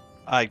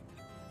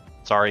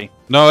 Sorry.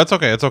 No, it's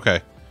okay, it's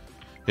okay.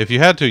 If you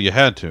had to, you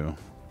had to.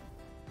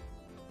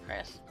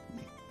 Chris.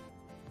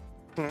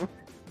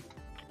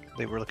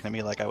 They were looking at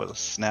me like I was a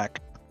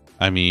snack.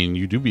 I mean,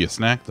 you do be a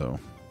snack, though.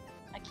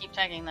 I keep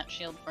tagging that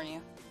shield for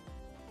you.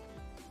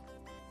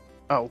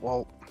 Oh,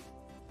 well.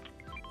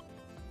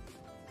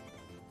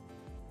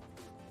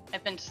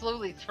 I've been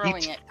slowly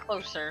throwing it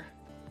closer.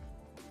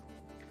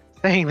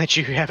 Saying that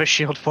you have a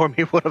shield for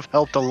me would have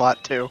helped a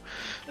lot, too.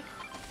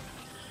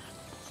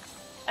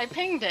 I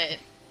pinged it.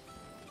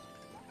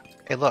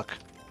 Hey, look.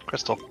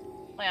 Crystal.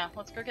 Yeah,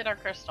 let's go get our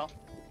crystal.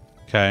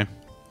 Okay.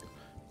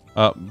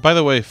 By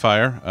the way,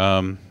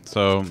 Fire.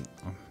 So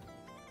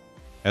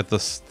at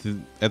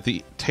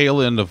the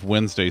tail end of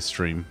Wednesday's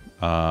stream,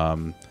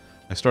 I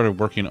started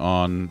working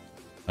on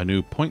a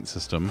new point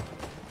system,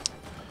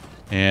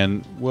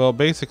 and well,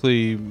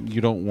 basically,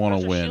 you don't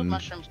want to win.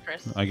 Mushrooms,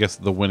 Chris. I guess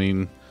to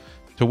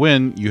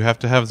win, you have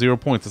to have 0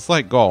 points. It's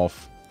like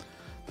golf.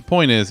 The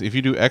point is, if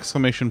you do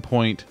exclamation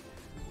point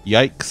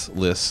yikes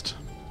list,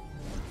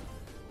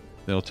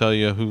 they'll tell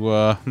you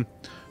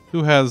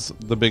who has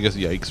the biggest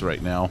yikes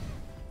right now.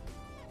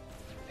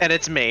 And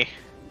it's me.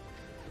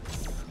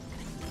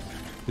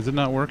 Is it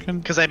not working?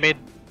 Because I made...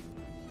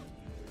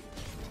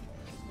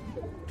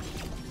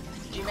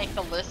 Did you make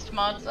the list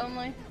mods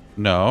only?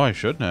 No, I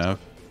shouldn't have.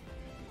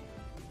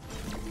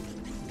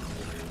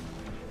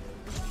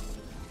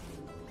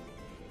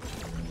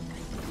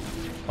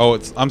 Oh,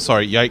 I'm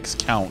sorry, yikes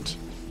count.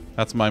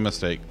 That's my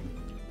mistake.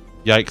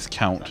 Yikes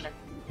count.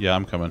 Yeah,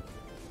 I'm coming.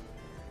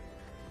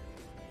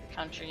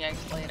 Count your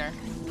yikes later.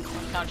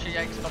 Count your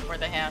yikes before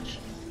they hatch.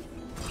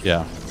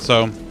 Yeah,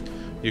 so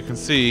you can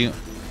see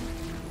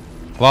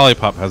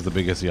Lollipop has the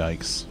biggest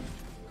yikes.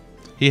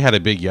 He had a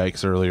big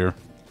yikes earlier.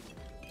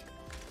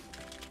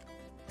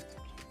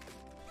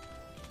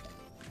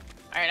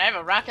 Alright, I have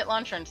a rocket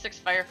launcher and 6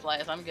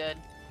 fireflies. I'm good.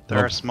 There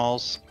are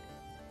smalls.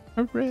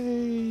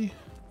 Hooray!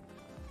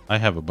 I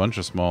have a bunch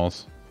of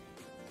smalls.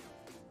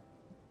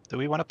 Do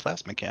we want a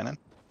plasma cannon?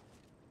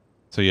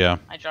 So yeah.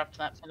 I dropped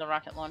that for the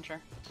rocket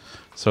launcher.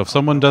 So if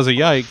someone does a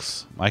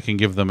yikes, I can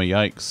give them a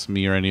yikes,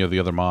 me or any of the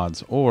other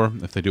mods. Or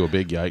if they do a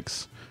big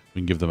yikes,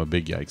 we can give them a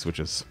big yikes, which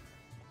is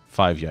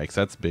 5 yikes.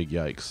 That's big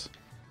yikes.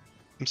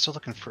 I'm still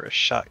looking for a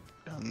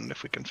shotgun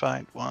if we can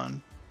find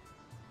one.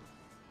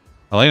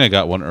 Elena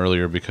got one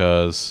earlier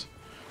because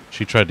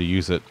she tried to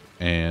use it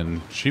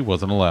and she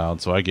wasn't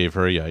allowed, so I gave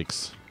her a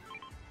yikes.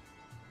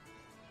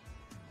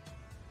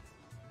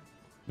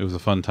 It was a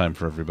fun time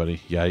for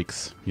everybody.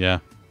 Yikes. Yeah.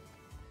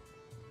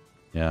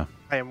 Yeah.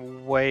 I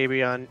am way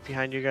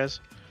behind you guys.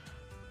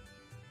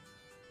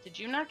 Did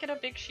you not get a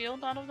big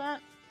shield out of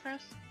that,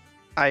 Chris?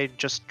 I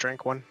just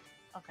drank one.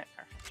 Okay,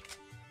 perfect.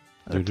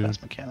 Another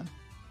plasma cannon.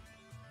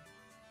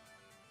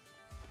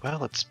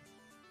 Well, it's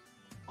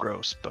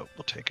gross, but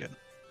we'll take it.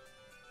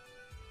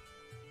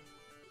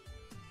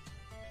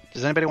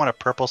 Does anybody want a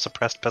purple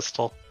suppressed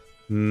pistol?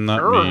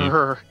 Not me.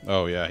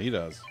 Oh yeah, he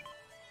does.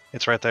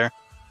 It's right there.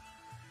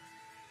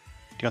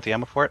 Do you want the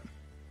ammo for it?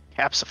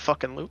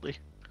 Abso-fucking-lutely.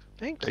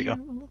 Thank There you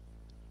go.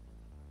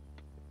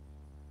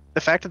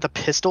 The fact that the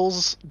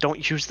pistols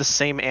don't use the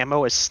same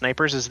ammo as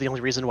snipers is the only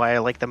reason why I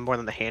like them more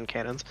than the hand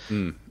cannons.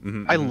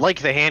 I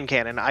like the hand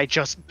cannon, I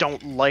just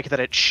don't like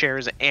that it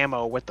shares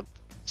ammo with the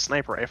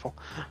sniper rifle.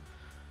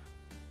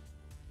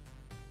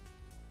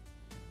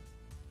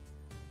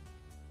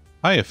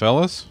 Hiya,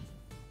 fellas.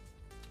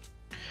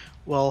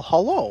 Well,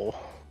 hello.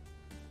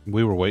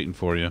 We were waiting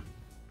for you.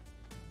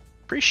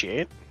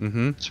 Appreciate.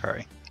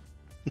 Sorry.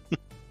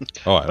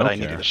 Oh, I don't but I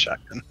care. needed a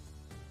shotgun.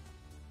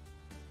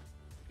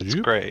 Did It's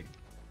you? great,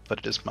 but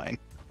it is mine.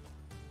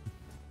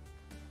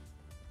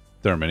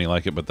 There are many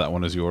like it, but that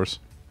one is yours.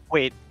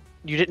 Wait,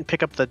 you didn't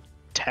pick up the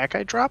tack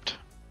I dropped?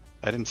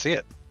 I didn't see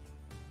it.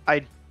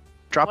 I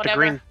dropped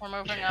Whatever, a green... we're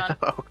moving on.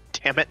 Oh,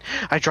 damn it.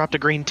 I dropped a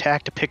green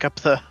tack to pick up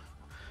the...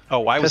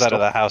 Oh, I was out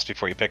pistol. of the house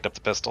before you picked up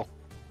the pistol.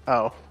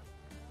 Oh.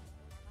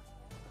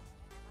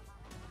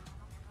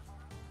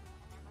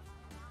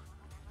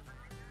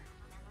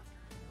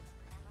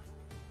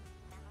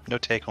 No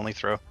take, only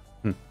throw.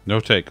 No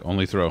take,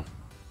 only throw.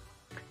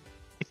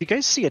 If you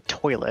guys see a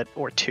toilet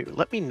or two,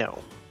 let me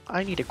know.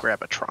 I need to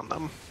grab a Tron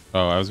them.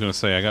 Oh, I was gonna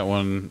say I got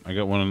one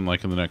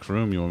like in the next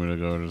room. You want me to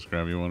go just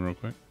grab you one real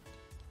quick?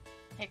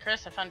 Hey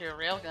Chris, I found you a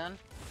railgun.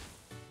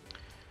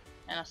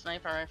 And a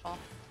sniper rifle.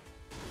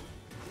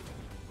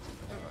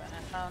 Ooh, and I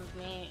found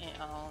me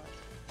a... Oh,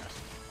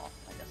 well,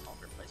 I guess I'll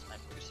replace my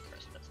blue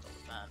suppressed pistol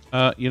with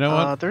that. You know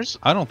what? There's...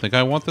 I don't think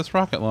I want this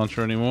rocket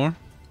launcher anymore.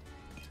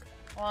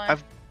 Why?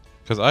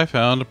 Because I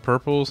found a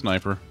purple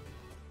sniper.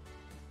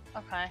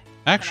 Okay.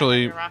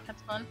 Actually... Can I have your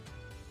rockets then?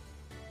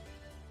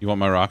 You want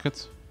my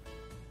rockets?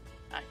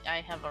 I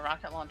have a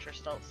rocket launcher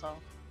still, so...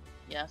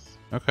 Yes.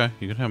 Okay,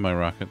 you can have my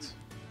rockets.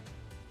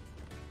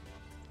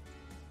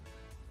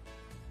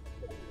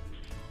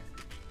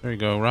 There you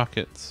go,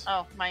 rockets.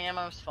 Oh, my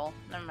ammo's full.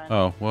 Never mind.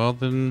 Oh, well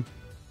then...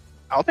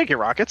 I'll take your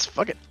rockets.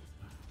 Fuck it.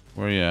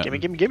 Where you at?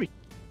 Gimme.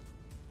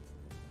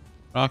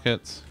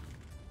 Rockets.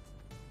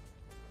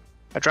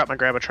 I dropped my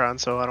Grabatron,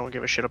 so I don't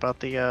give a shit about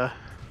the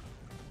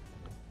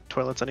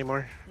toilets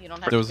anymore. You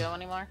don't have to go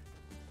anymore?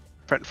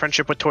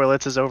 Friendship with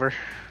toilets is over.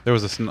 There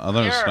was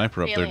another There are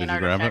sniper up there. Did you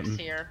grab it? artifacts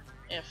here,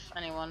 if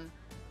anyone...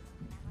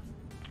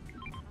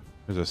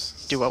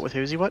 There's a... Do what with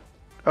Who's what?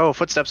 Oh,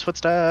 footsteps.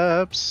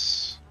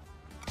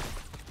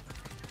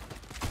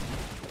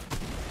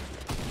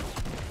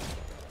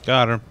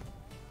 Got her.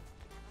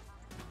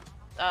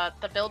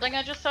 The building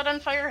I just set on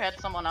fire had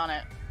someone on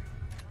it.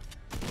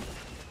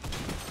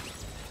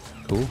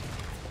 Cool.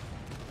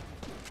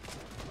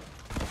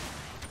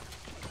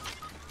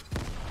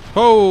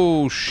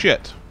 Oh,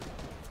 shit.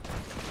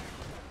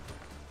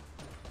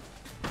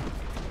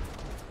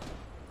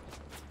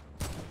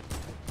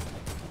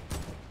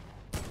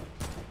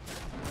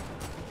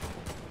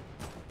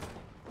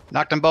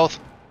 Knocked them both.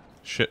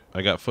 Shit,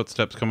 I got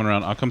footsteps coming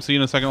around. I'll come see you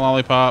in a second,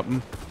 Lollipop.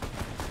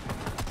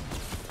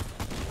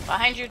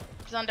 Behind you,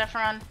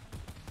 Zunderstream.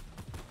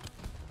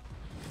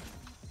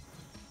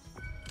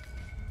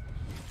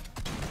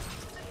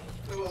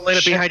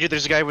 Lena, behind you,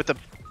 there's a guy with the...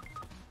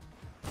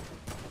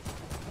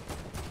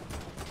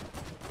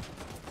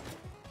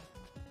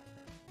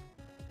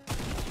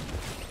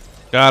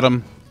 Got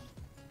him.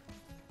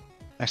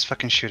 Nice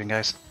fucking shooting,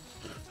 guys.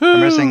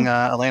 I'm missing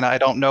Elena. I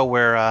don't know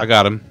where I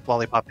got him.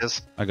 Lollipop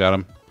is. I got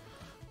him.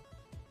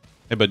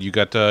 Hey, bud, you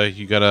got a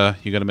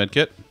med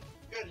kit?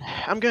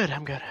 I'm good.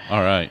 I'm good.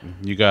 All right,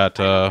 you got.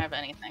 I don't have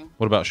anything.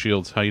 What about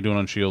shields? How you doing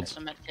on shields?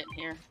 There's a med kit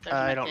here. There's a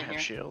I med don't kit have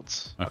here.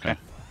 shields. Okay.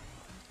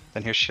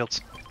 Then here's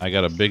shields. I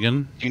got a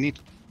biggin. Do you need?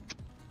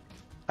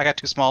 I got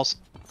 2 smalls.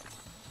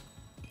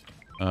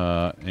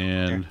 And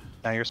Here.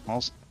 Now your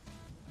smalls.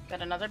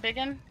 Got another big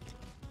one?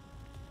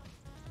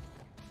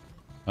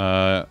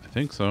 I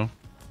think so.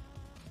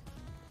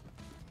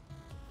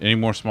 Any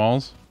more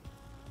smalls?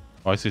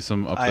 Oh, I see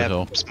some up I the have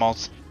hill.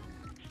 smalls.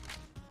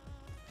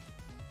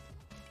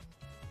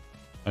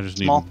 I just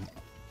Small. need.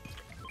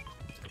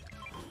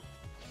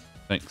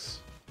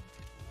 Thanks.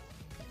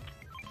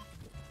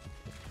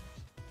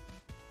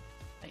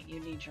 But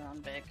you need your own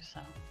big, so.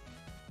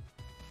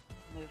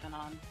 Moving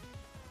on.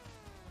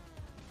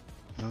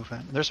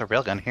 Moving. There's a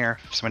railgun here.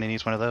 If somebody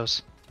needs one of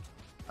those.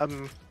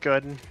 I'm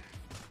good.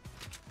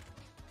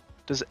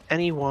 Does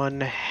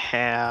anyone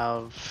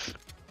have...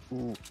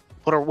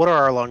 What are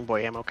our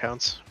longboy ammo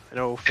counts? I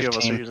know a few of us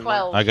are 15. using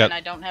 12, I got- and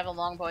I don't have a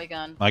longboy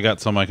gun. I got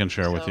some I can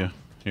share with So- you.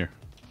 Here.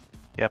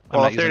 Yep. I'm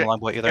Well, not if using they're- the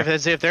longboy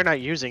either. If they're not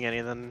using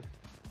any, then...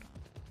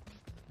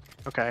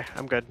 Okay,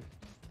 I'm good.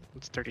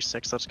 It's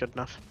 36, that's good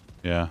enough.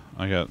 Yeah,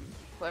 I got.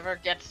 Whoever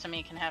gets to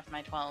me can have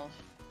my 12.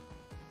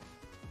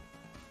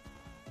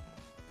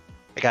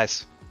 Hey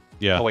guys.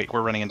 Yeah. Oh wait,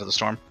 we're running into the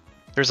storm.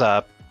 There's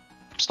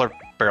slurp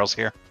barrels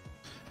here.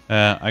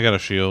 I got a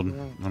shield.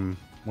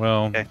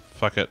 Well, Okay.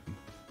 fuck it.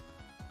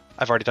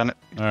 I've already done it.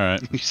 All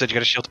right. You said you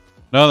got a shield.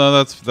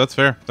 No, that's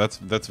fair. That's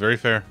very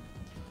fair.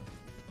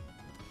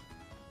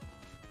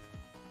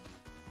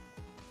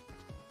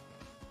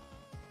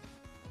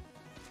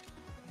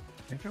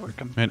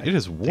 Man, it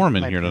is warm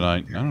in here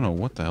tonight. I don't know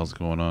what the hell's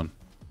going on.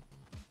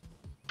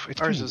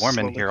 It's Ours been is warm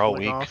in slowly here all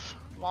cooling week.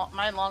 off.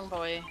 My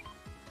longboy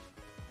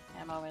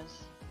ammo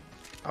is.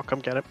 I'll come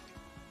get it.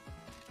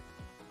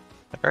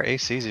 Our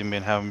AC's even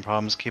been having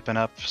problems keeping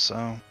up,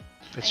 so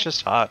it's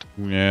just hot.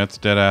 Yeah, it's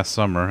dead ass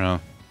summer, huh?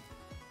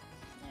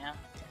 Yeah.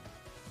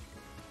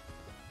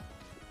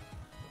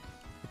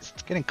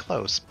 It's getting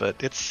close, but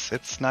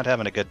it's not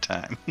having a good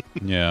time.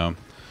 Yeah.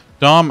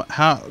 Dom,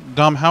 how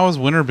has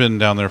winter been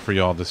down there for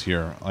y'all this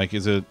year? Like,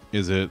 is it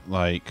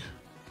like,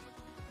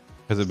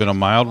 has it been a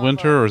mild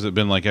winter or has it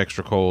been like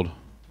extra cold?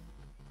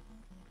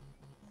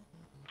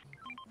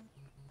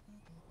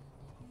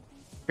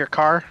 Your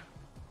car?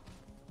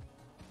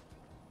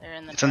 They're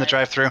in the It's in the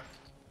drive-through.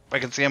 I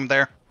can see them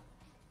there.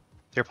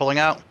 They're pulling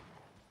out.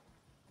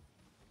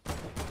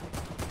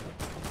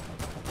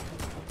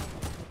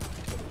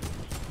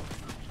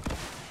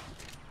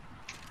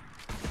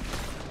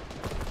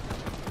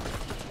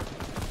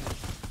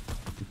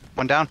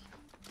 One down.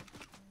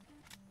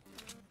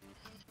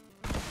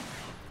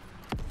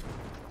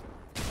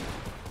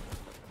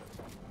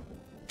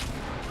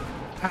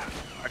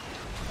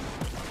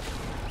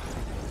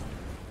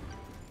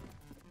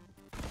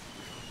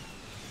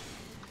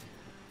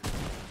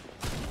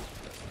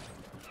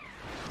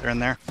 They're in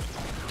there.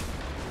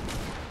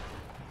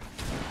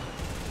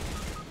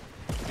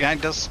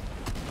 Behind us.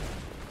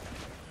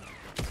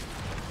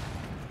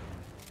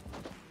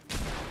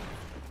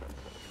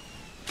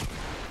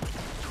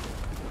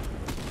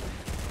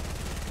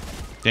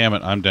 Damn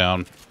it, I'm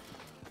down.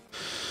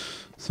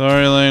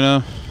 Sorry,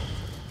 Elena.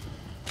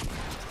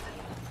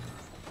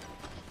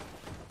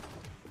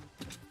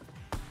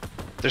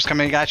 There's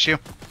coming at you.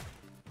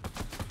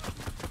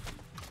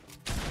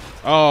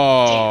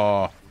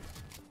 Oh.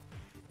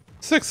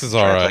 6 is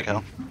alright.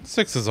 Like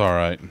 6 is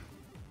alright.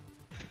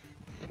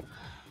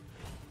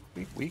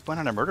 We went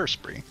on a murder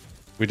spree.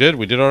 We did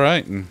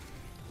alright.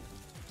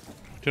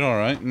 Did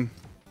alright.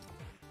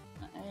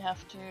 I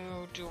have to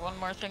do one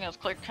more thing as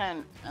Clark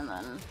Kent, and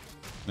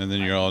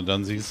then You're all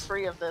dunsies.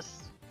 free of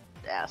this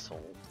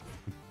asshole.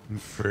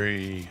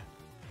 Free.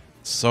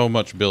 So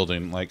much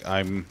building. Like,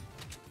 I'm...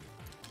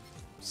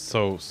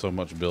 So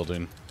much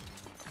building.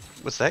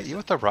 Was that you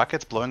with the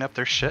rockets blowing up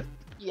their shit?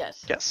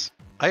 Yes. Yes.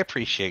 I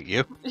appreciate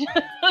you.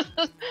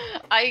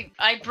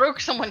 I broke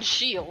someone's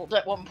shield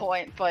at one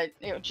point, but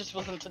it just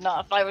wasn't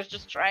enough. I was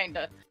just trying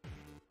to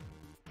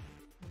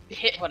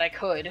hit what I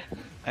could.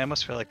 I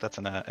almost feel like that's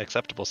an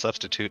acceptable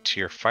substitute to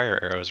your fire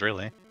arrows,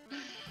 really.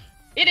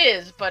 It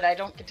is, but I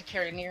don't get to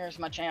carry near as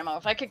much ammo.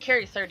 If I could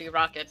carry 30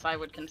 rockets, I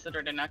would consider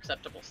it an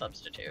acceptable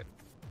substitute.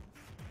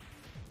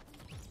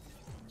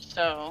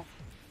 So...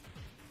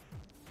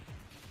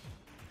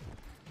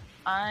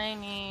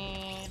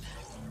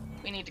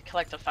 we need to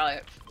collect a file.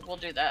 We'll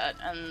do that,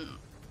 and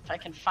if I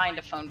can find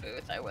a phone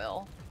booth, I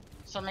will.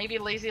 So maybe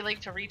Lazy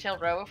Lake to Retail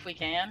Row if we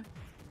can.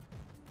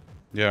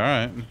 Yeah, all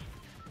right.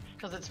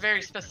 Because it's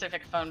very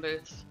specific phone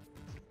booths.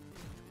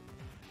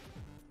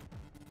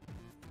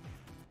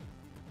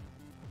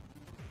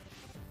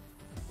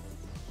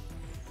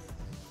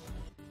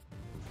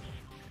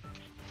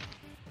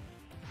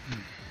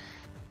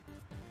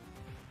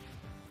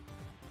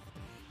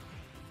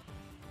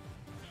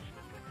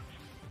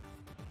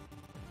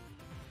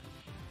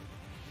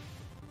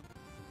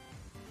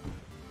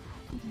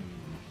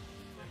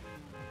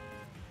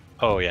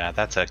 Oh yeah,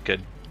 that's a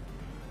good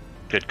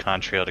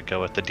contrail to go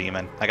with the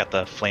demon. I got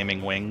the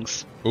flaming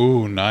wings.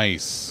 Ooh,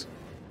 nice.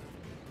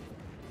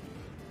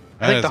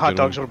 I think That the is a hot good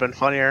dogs one. would have been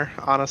funnier,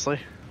 honestly.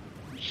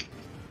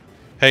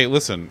 Hey,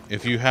 listen,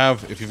 if you've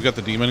got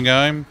the demon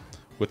guy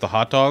with the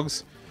hot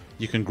dogs,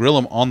 you can grill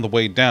them on the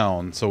way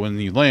down. So when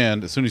you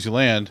land, as soon as you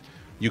land,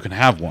 you can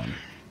have one.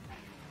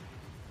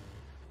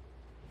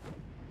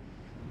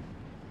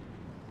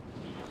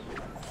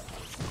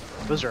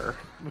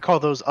 We call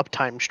those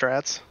uptime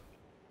strats.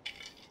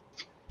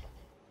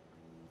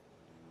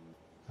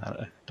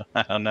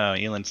 I don't know.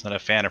 Elan's not a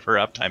fan of her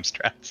uptime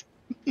strats.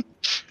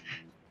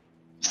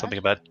 Something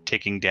about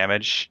taking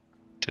damage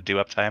to do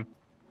uptime.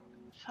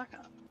 Fuck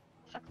up.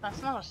 Fuck,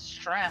 that's not a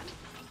strat.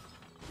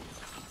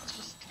 It's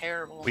just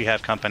terrible. We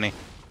have company.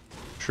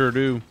 Sure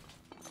do.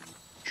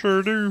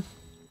 Sure do.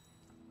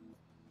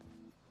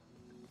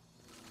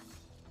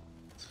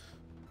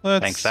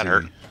 Let's Thanks, see. that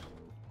hurt.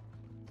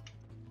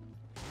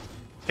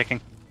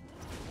 Kicking.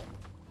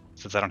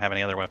 Since I don't have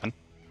any other weapon.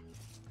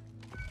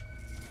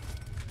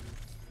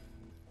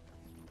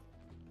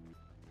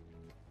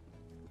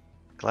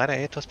 Glad I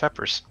ate those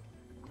peppers.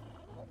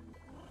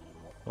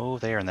 Oh,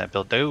 they are in that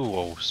build.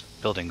 Oh,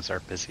 buildings are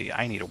busy.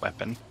 I need a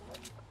weapon.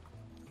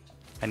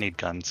 I need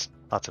guns.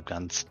 Lots of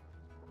guns.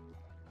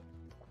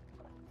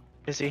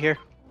 Is he here?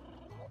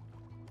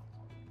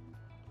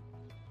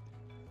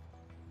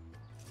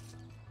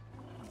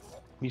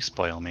 You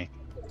spoil me.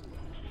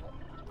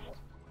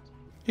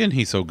 Isn't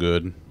he so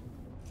good?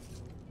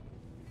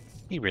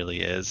 He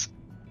really is.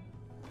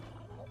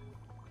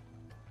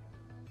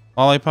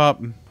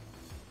 Lollipop,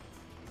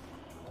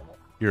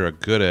 you're a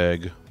good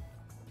egg.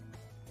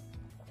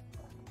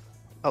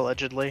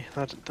 Allegedly.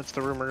 That's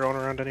the rumor going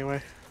around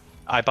anyway.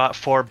 I bought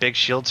 4 big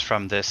shields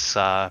from this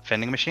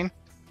vending machine.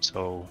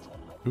 So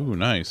Ooh,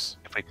 nice.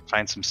 if we can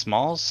find some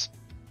smalls.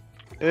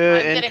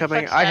 getting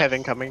Incoming. I have footsteps.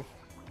 incoming.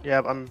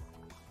 Yeah, I'm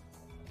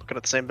looking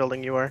at the same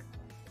building you are.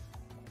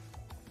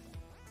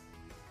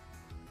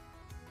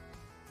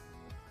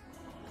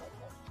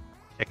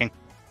 Kicking.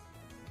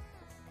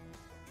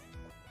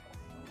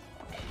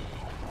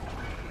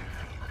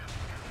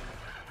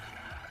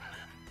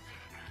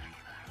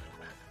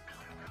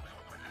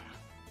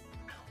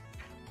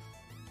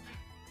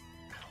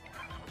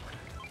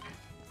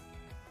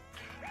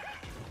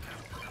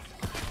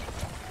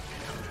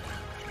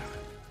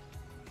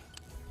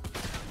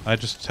 I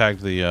just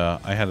tagged the,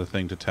 I had a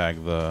thing to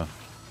tag the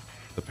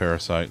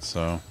parasite,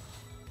 so.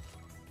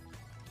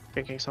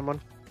 Thinking someone.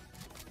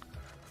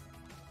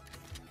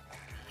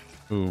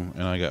 Ooh,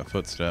 and I got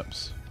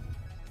footsteps.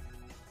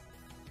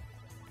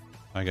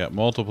 I got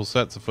multiple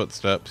sets of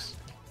footsteps.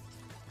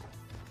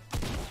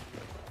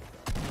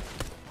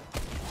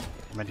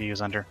 I'm going to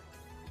use under.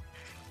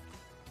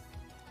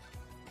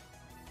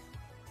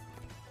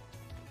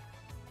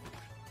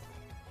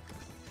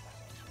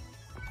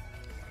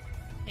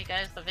 Hey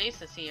guys, the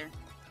vase is here.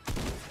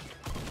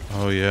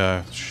 Oh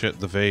yeah, shit,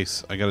 the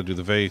vase. I gotta do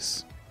the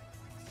vase.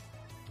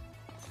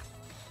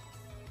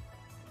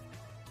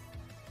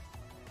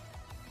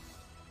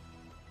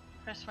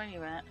 Chris, where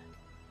you at?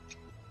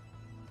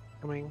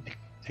 Coming.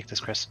 Take this,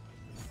 Chris.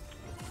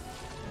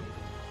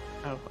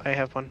 Oh, I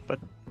have one, but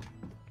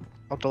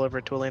I'll deliver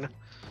it to Elena.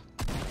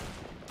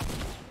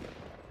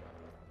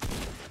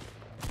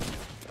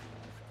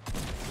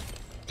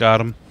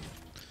 Got him.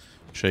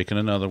 Shaking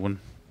another one.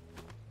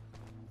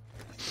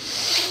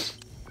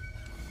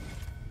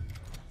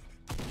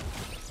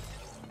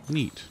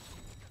 Neat.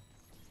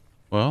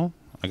 Well,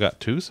 I got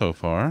 2 so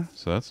far,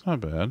 so that's not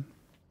bad.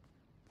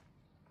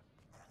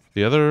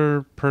 The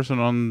other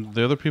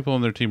people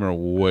on their team are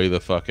way the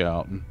fuck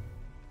out.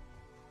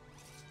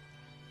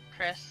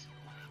 Chris.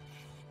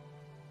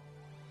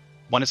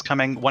 One is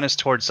coming. One is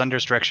towards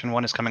Zunder's direction.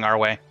 One is coming our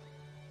way.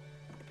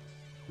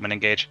 I'm gonna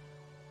engage.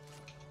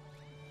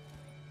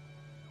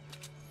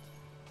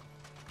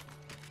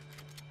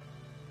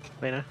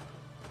 Elena.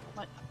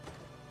 What?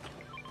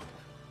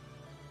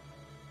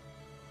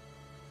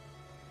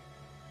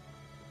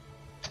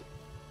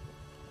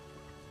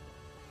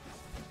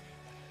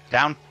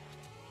 Down.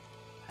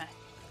 Okay.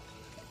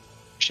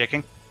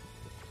 Shaking.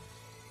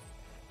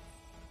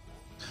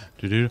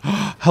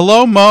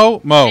 Hello,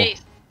 Mo.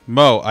 Vase.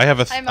 Mo. I have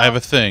a Hi, Mo. I have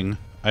a thing.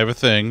 I have a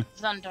thing.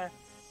 Zunder.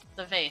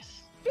 The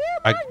vase.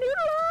 I- noodle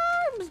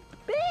arms,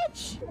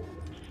 bitch!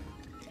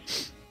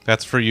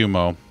 That's for you,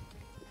 Mo.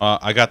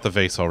 I got the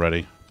vase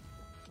already.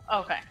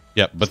 Okay.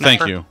 Yep, but thank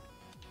Sniper. you.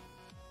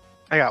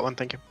 I got one,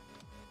 thank you.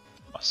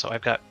 So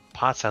I've got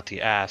pots out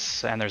the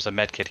ass, and there's a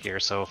med kit here.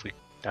 So if we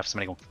have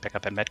somebody go pick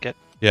up a med kit.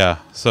 Yeah,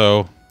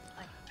 so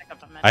I can pick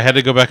up a med I had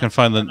to go back and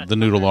find the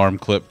noodle arm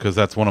clip because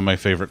that's one of my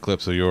favorite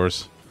clips of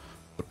yours.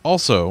 But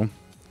also,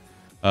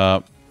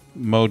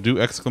 Mo, do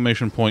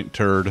exclamation point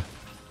turd.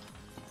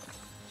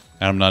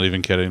 And I'm not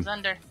even kidding.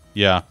 Zunder.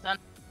 Yeah. Zunder.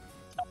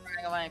 Stop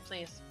running away,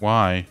 please.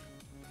 Why?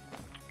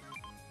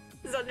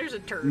 Zunder's a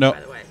turd, No. by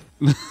the way.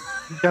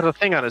 He's got a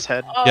thing on his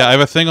head. Oh, Yeah, I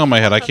have a thing on my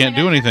head. I What's the can't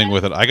thing do on your anything head?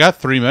 with it. I got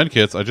 3 med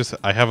kits. I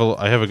have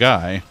a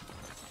guy.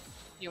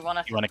 You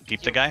wanna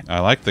keep the guy? I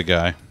like the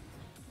guy.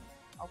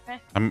 Okay.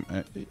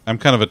 I'm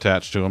kind of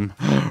attached to him.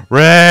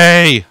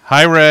 Ray!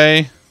 Hi,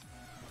 Ray.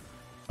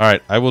 All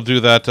right, I will do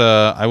that.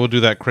 I will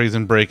do that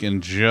Crazen break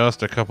in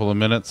just a couple of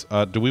minutes.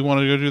 Do we want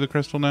to go do the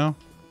crystal now?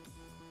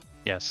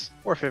 Yes.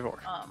 Or favor.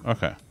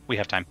 Okay. We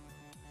have time.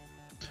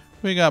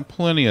 We got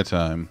plenty of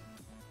time.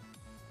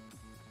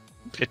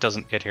 It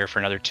doesn't get here for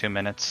another 2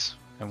 minutes,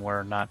 and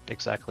we're not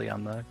exactly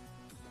on the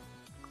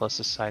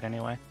closest side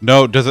anyway.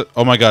 No, does it?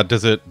 Oh my God,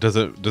 does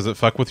it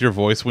fuck with your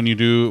voice when you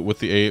do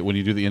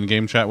the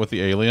in-game chat with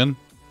the alien?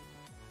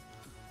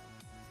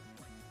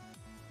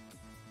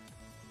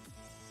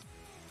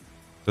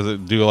 Does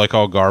it do like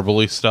all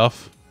garbly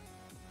stuff?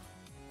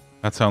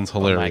 That sounds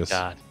hilarious. Oh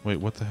my God. Wait,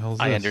 what the hell is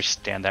this? I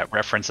understand that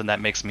reference, and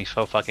that makes me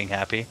so fucking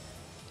happy.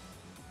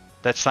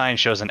 That sign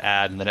shows an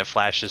ad, and then it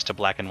flashes to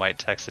black and white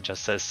text that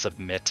just says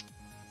submit.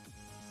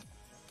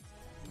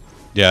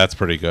 Yeah, that's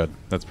pretty good.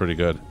 That's pretty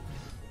good.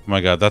 Oh my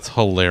God, that's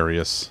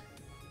hilarious.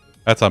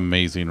 That's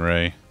amazing,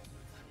 Ray.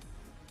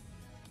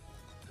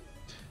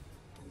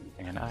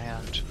 Keeping an eye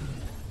out.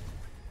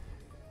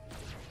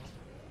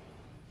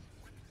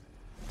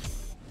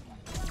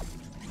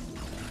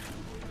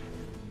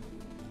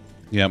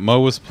 Yeah, Mo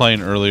was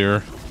playing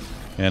earlier,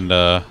 and,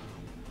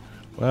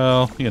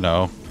 well, you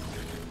know,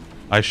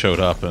 I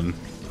showed up, and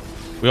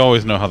we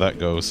always know how that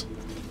goes.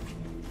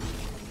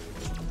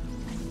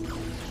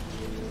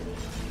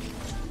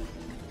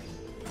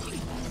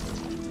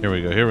 Here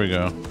we go, here we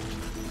go.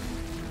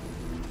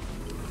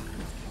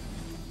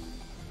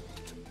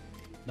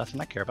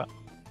 Nothing I care about.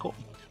 Cool.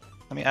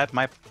 Let me add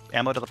my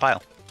ammo to the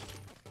pile.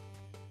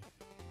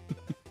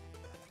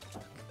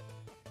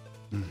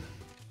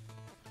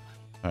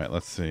 Alright,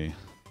 let's see.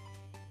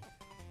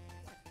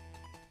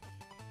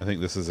 I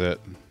think this is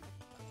it.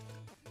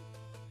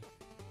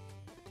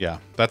 Yeah,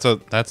 that's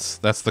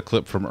the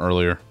clip from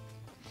earlier.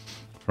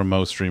 From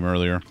Mo's stream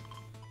earlier.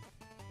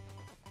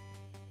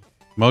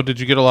 Mo, did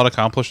you get a lot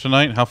accomplished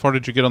tonight? How far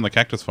did you get on the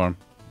cactus farm?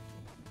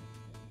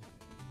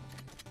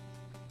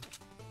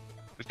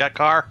 We've got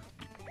car.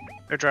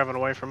 They're driving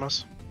away from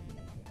us.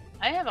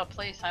 I have a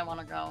place I want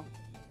to go,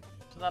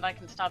 so that I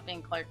can stop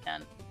being Clark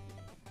Kent.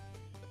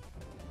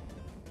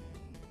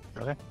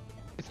 Okay.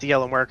 It's the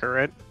yellow marker,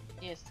 right?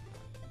 Yes.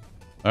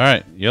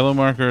 Alright, yellow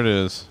marker it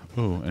is.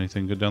 Ooh,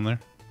 anything good down there?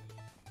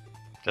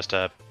 Just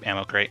a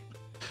ammo crate.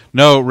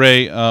 No,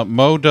 Ray,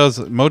 Mo does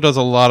a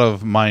lot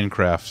of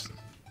Minecraft.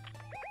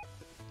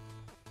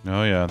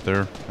 Oh yeah,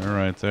 they're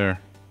right there.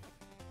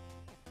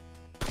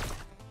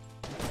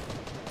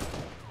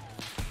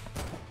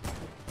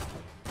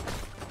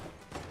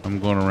 I'm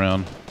going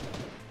around.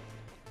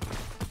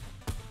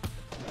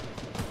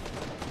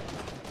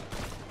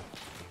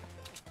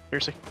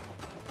 Seriously.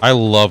 I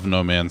love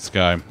No Man's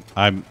Sky.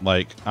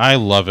 I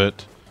love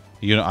it.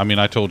 You know, I mean,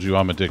 I told you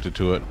I'm addicted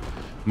to it.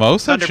 Mo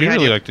said she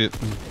really liked it.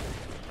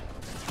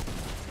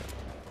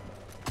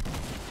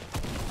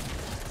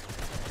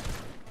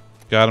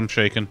 Got him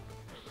shaking.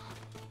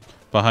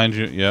 Behind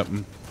you, yep.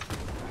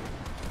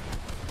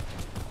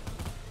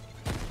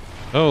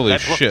 Holy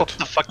That blew shit. up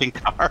the fucking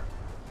car.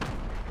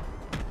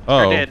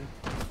 Oh. Or did.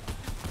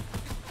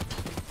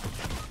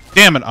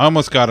 Damn it, I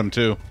almost got him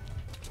too.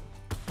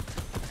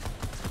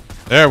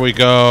 There we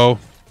go.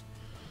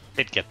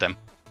 Did get them.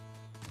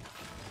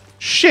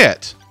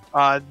 Shit!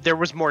 There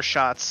was more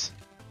shots.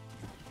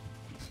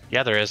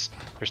 Yeah, there is.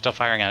 They're still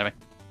firing at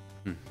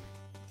me.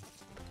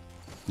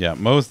 Yeah,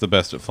 Mo's the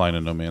best at flying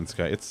in No Man's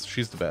Sky.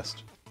 She's the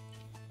best.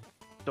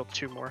 Still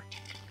 2 more.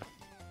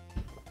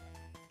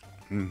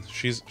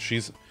 She's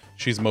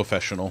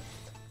professional.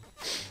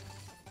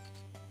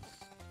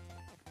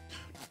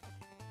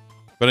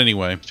 But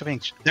anyway.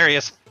 There he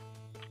is.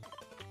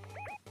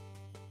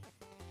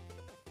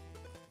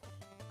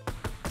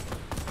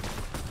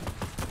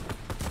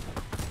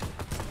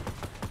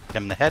 Hit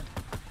him in the head.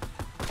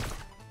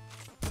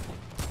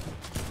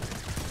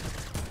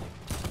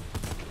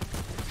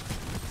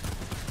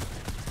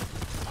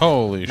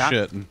 Holy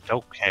shit.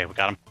 Okay, we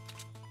got him.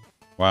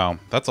 Wow,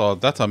 that's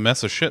a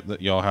mess of shit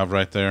that y'all have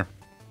right there.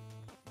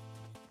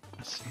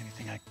 Let's see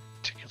anything I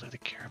particularly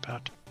care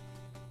about.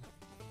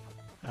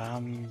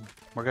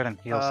 We're good on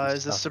heals. And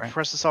Is the stuff, right?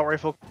 suppressed assault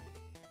rifle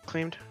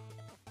claimed?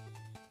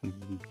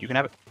 You can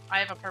have it. I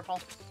have a purple.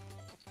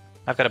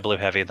 I've got a blue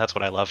heavy. That's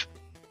what I love.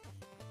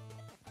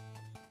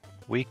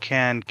 We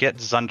can get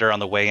Zunder on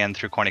the way in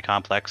through Corny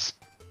Complex.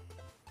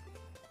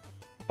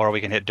 Or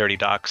we can hit Dirty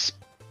Docks.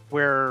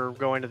 We're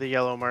going to the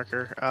yellow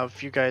marker.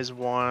 If you guys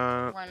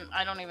want...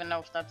 I don't even know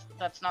if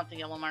that's not the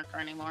yellow marker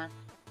anymore,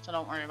 so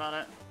don't worry about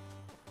it.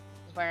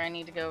 Where I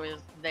need to go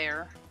is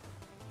there.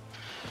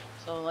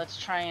 So let's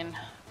try and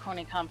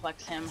Coney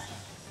complex him.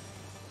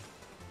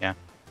 Yeah.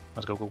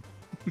 Let's go. Go.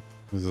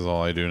 This is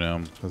all I do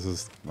now. This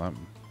is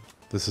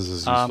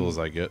as useful as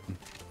I get.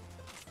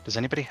 Does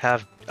anybody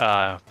have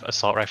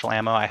assault rifle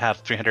ammo? I have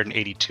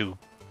 382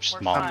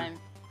 small. Fine.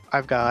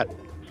 I've got.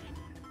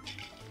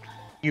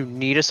 You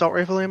need assault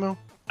rifle ammo?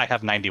 I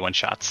have 91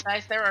 shots.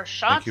 Guys, there are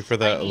shots. Thank you for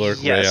that alert,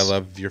 Ray. Yes. I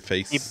love your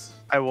face.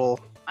 I will.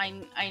 I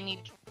need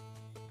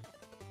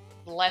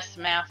less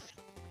math,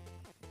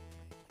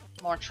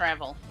 more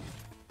travel.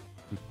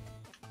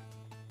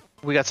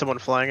 We got someone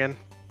flying in.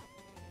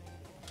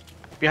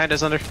 Behind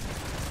us, under.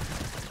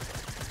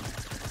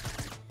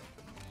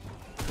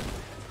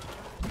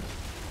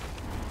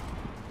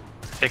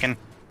 Taken.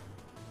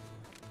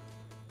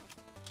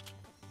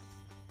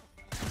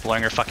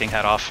 Blowing her fucking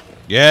head off.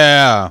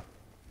 Yeah.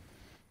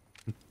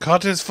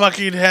 Cut his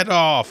fucking head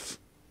off.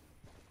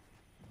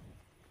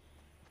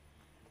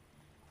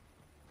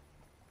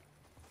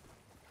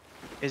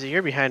 Is it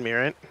you're behind me,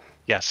 right?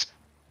 Yes.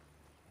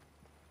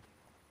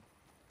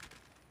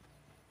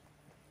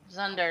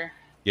 Zunder.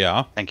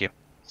 Yeah. Thank you.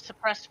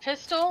 Suppressed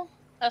pistol,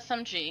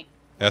 SMG.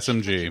 SMG.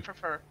 Which you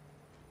prefer?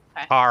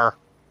 Okay. Car.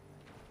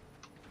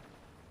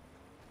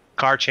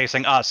 Car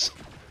chasing us.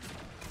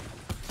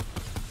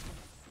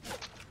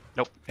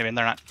 Nope. I mean,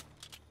 they're not.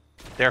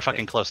 They're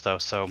fucking close though,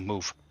 so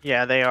move.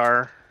 Yeah, they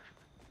are.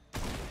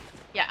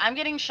 Yeah, I'm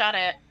getting shot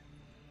at.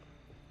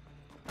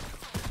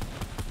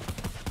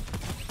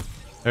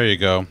 There you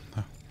go.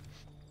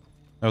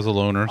 That was a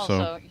loner, Also,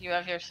 so. you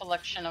have your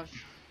selection of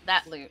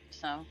that loot,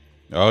 so.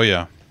 Oh,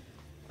 yeah.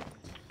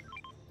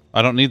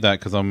 I don't need that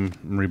because I'm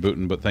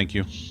rebooting, but thank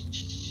you.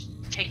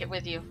 Take it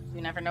with you.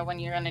 You never know when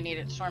you're gonna need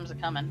it. Storms are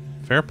coming.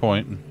 Fair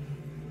point.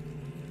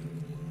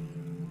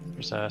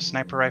 There's a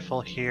sniper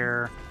rifle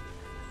here.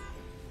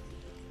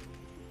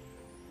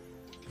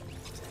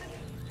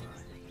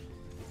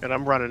 And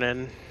I'm running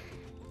in.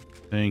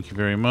 Thank you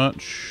very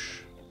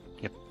much.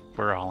 Yep,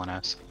 we're all in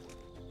us.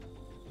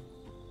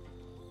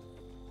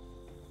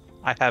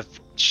 I have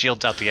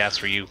shields out the ass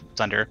for you,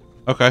 Thunder.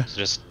 Okay. So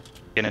just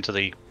get into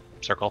the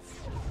circle.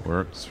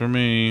 Works for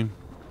me.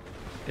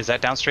 Is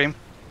that downstream?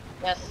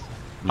 Yes.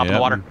 Hop in the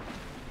water.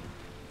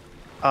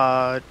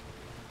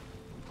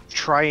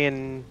 Try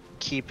and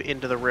keep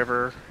into the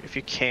river if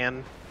you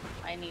can.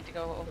 I need to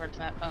go over to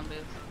that phone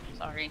booth.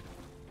 Sorry.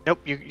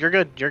 Nope, you're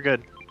good. You're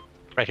good.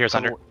 Right here's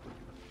Thunder.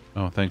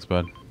 Oh, thanks,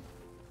 bud.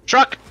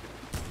 Truck!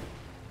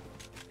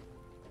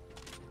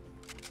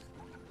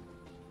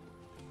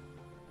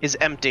 Is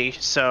empty,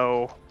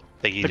 so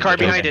The car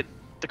behind it.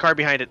 The car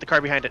behind it. The car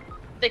behind it.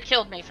 They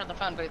killed me for the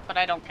phone booth, but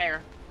I don't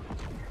care.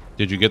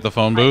 Did you get the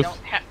phone I booth?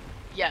 don't ha-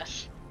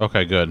 yes.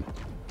 Okay, good.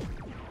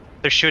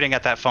 They're shooting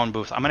at that phone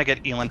booth. I'm gonna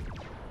get Elin.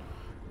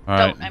 All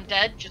right. Don't. I'm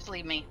dead. Just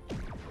leave me.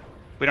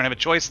 We don't have a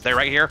choice. They're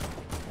right here.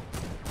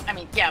 I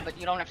mean, yeah, but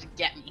you don't have to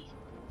get me.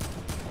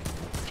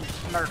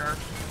 Murder.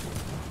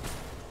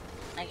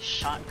 Nice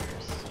shot,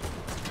 Chris.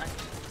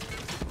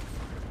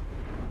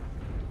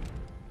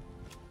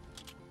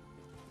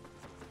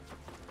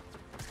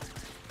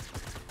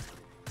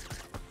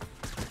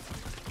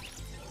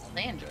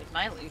 They enjoyed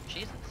my loot,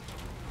 Jesus.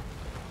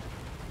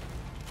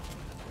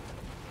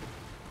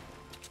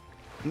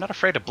 I'm not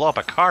afraid to blow up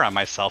a car on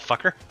myself,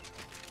 fucker.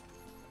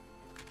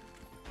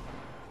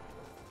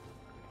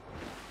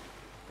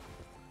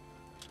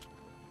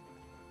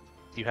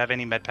 Do you have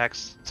any med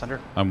packs, Sunder?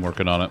 I'm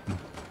working on it.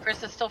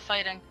 Chris is still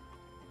fighting.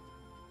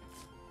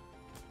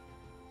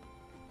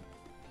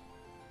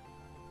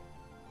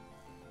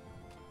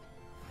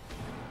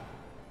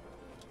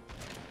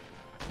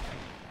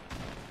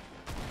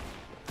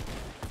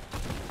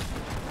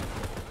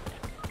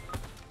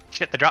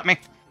 Shit, they dropped me.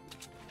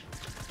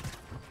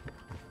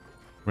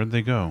 Where'd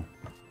they go?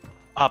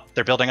 Up.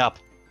 They're building up.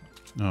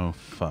 Oh,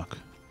 fuck.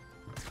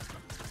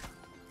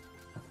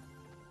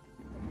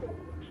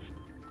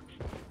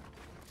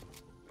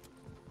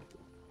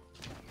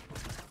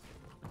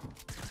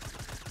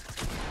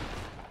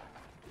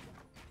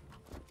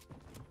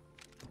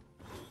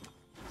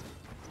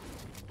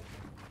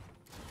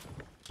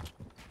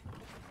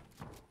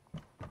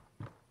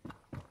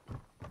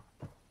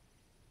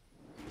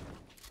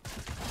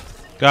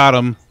 Got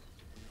him.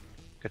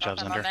 Good job,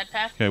 I'm on Zunder. med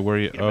pack. Okay, where are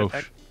you? Need a Oh, med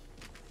pack?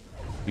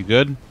 you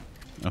good?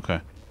 Okay.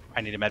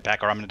 I need a med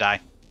pack or I'm gonna die.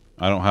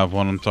 I don't have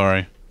one. I'm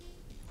sorry.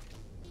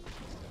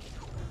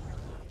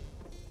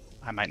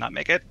 I might not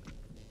make it.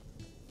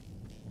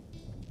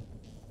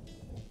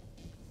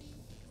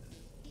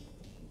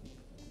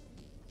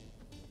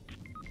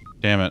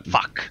 Damn it.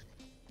 Fuck.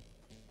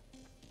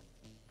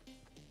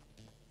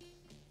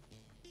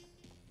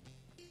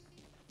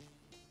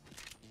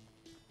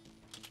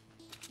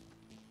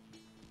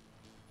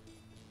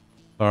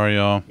 Sorry,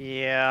 y'all.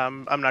 Yeah,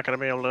 I'm not gonna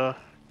be able to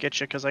get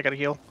you because I gotta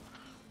heal.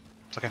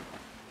 It's okay.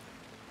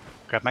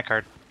 Grab my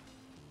card.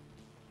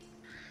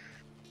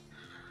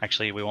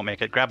 Actually, we won't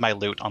make it. Grab my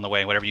loot on the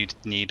way, whatever you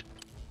need.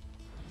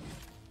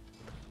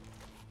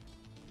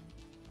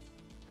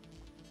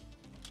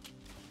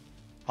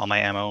 All my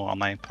ammo, all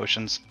my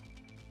potions.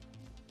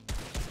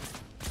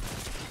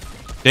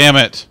 Damn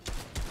it.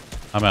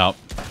 I'm out.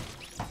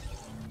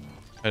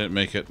 I didn't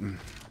make it.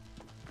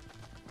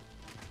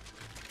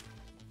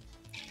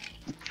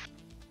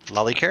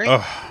 Lolly carry?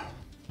 Ugh.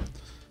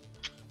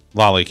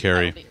 Lolly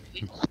carry.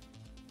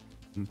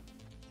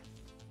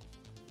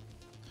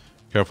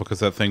 Careful, because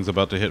that thing's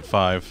about to hit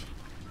 5.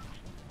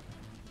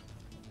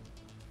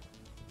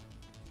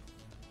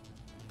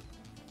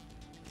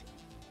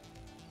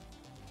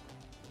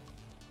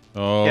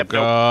 Oh, Yep,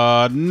 nope.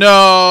 God.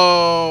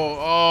 No!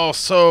 Oh,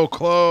 so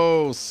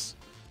close.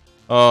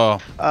 Oh.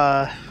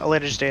 I'll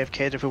later just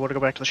AFK if we want to go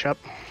back to the shop.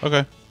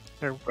 Okay.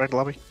 Or back to the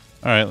lobby.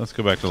 Alright, let's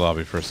go back to the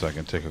lobby for a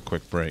second. Take a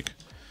quick break.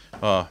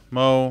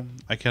 Mo,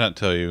 I cannot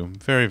tell you.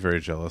 Very,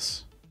 very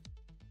jealous.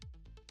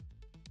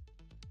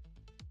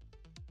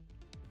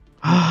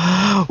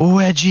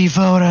 Wedgie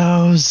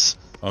photos!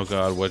 Oh,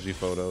 God. Wedgie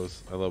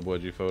photos. I love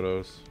wedgie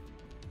photos.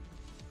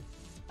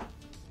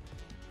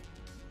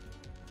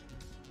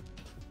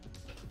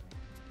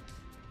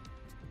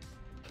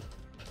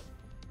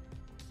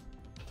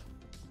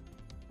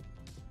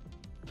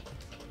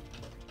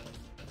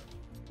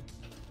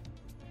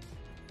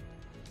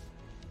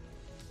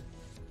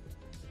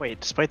 Wait,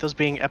 despite those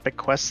being epic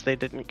quests, they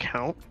didn't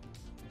count?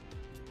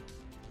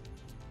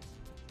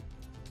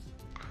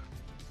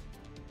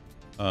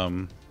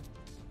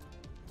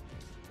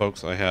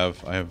 Folks, I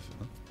have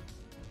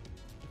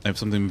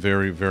something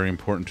very, very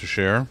important to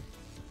share.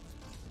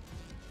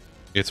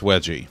 It's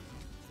Wedgie.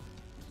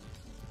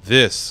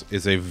 This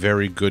is a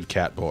very good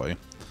cat boy.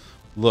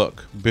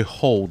 Look,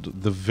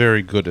 behold the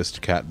very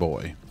goodest cat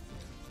boy.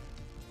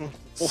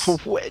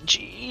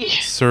 Wedgie.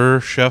 Sir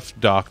Chef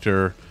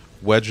Doctor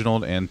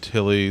Reginald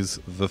Antilles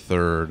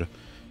III,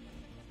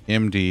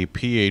 MD,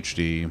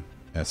 PhD,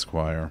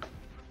 Esquire.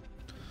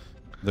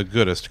 The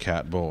goodest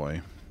cat boy.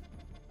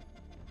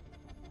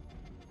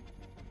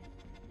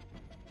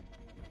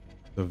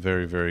 The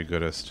very, very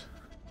goodest.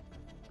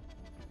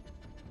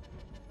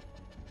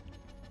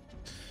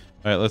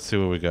 Alright, let's see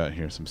what we got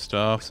here. Some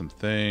stuff, some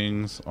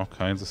things, all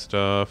kinds of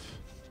stuff.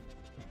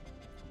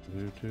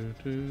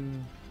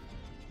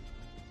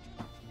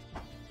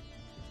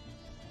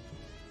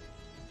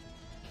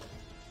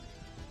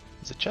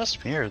 Is it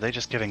just me, or are they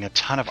just giving a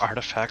ton of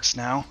artifacts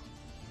now?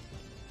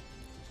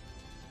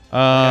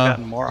 I've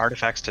gotten more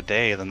artifacts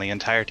today than the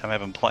entire time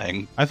I've been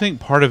playing. I think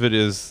part of it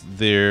is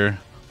their...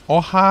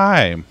 Oh,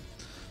 hi!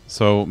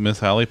 So,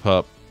 Miss Allie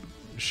Pup,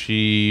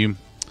 she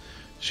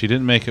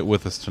didn't make it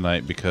with us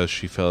tonight because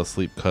she fell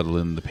asleep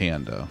cuddling the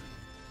panda.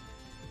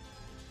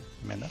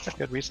 I mean, that's a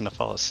good reason to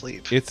fall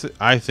asleep.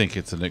 I think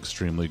it's an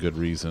extremely good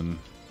reason.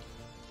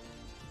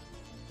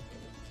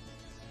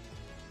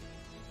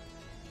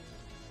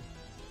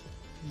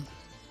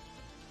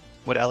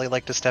 Would Ellie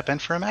like to step in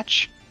for a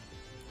match?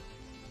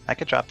 I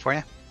could drop for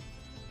you.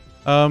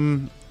 I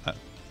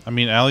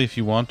mean, Allie, if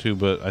you want to,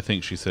 but I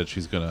think she said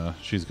she's gonna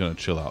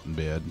chill out in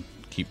bed,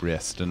 keep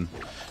resting.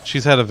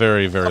 She's had a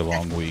very, very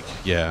long week.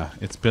 Yeah,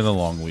 it's been a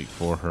long week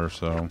for her,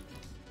 so.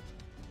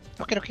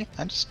 Okay.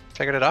 I just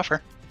figured I'd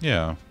offer.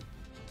 Yeah.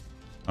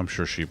 I'm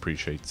sure she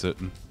appreciates it.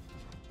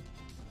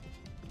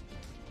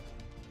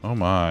 Oh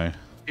my.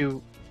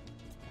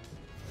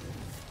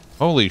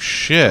 Holy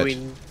shit.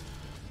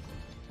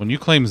 When you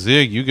claim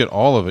Zig, you get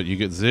all of it. You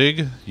get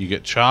Zig, you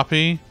get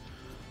Choppy,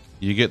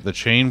 you get the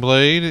Chain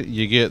Blade,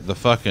 you get the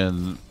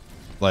fucking...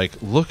 Like,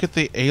 look at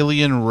the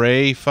Alien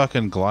Ray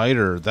fucking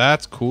glider.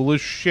 That's cool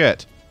as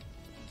shit.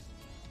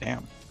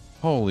 Damn.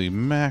 Holy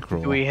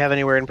mackerel. Do we have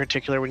anywhere in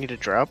particular we need to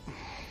drop?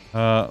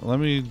 Let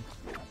me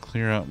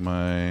clear out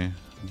my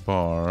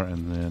bar,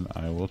 and then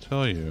I will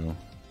tell you.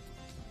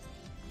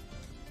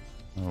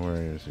 Oh, where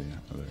is he?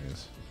 Oh, there he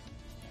is.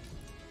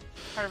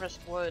 Harvest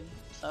wood,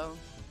 so...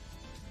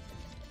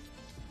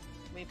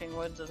 Weeping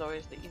Woods is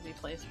always the easy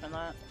place for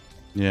that.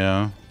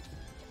 Yeah.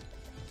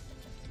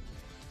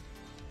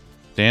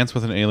 Dance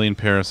with an alien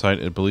parasite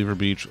at Believer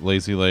Beach,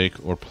 Lazy Lake,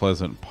 or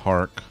Pleasant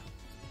Park.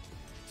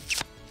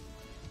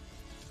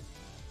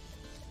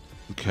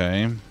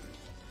 Okay.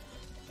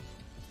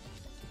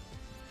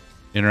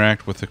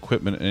 Interact with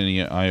equipment in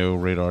any IO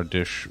radar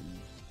dish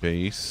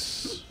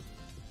base.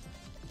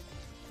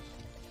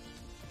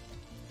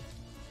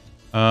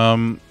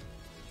 Alright,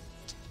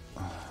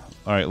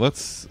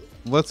 let's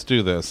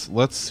do this.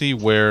 Let's see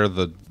where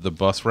the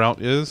bus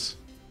route is.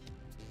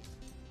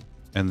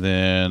 And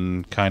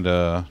then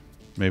kinda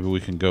maybe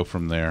we can go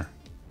from there.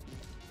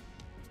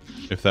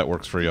 If that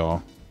works for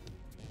y'all.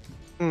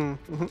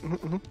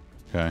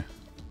 Okay.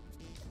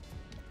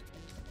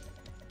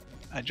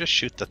 I just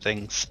shoot the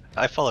things.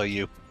 I follow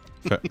you.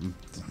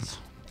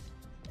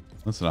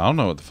 Listen, I don't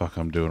know what the fuck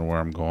I'm doing or where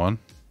I'm going.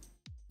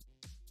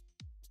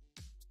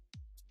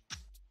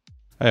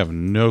 I have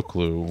no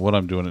clue what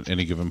I'm doing at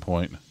any given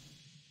point.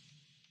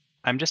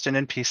 I'm just an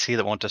NPC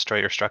that won't destroy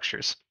your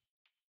structures.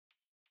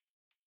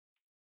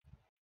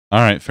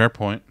 Alright, fair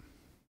point.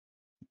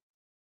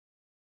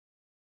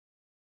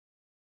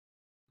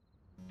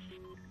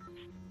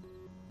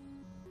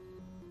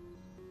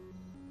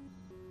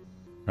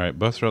 Alright,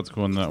 bus route's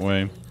going that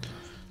way.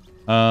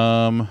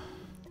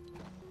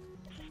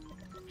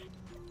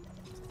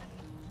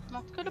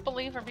 Let's go to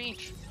Believer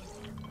Beach.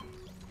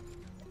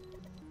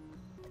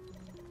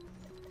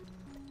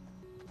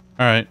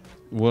 Alright.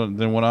 Well,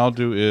 then what I'll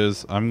do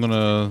is I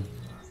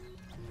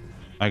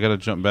gotta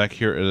jump back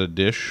here at a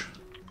dish,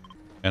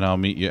 and I'll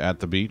meet you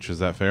at the beach. Is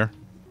that fair?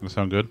 That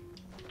sound good?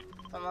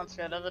 Then let's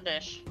go to the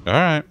dish.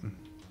 Alright. I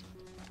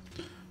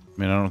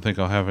mean, I don't think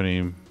I'll have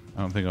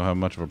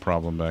much of a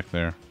problem back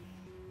there.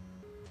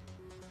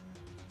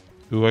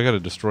 Ooh, I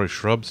gotta destroy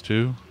shrubs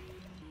too.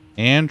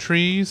 And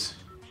trees?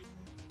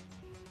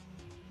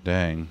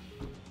 Dang.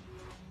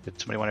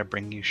 Did somebody want to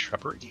bring you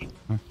shrubbery?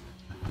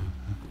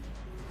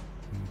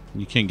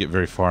 You can't get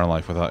very far in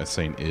life without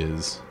saying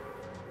is.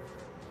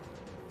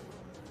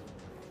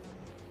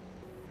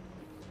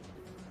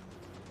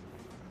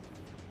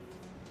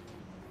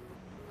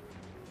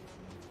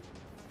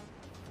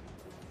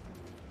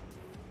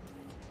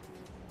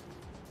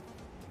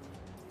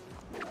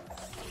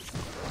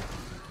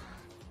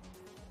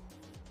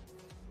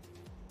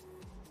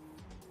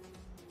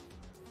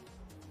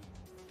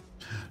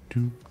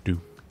 Do, do,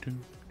 do,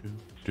 do,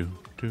 do,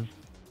 do.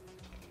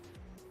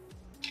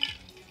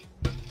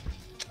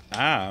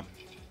 Ah.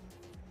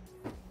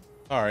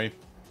 Sorry.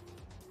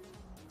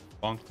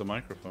 Bonked the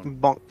microphone.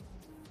 Bonk.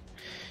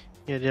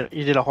 You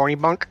did a horny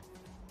bunk?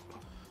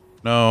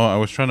 No, I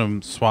was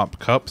trying to swap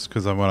cups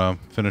because I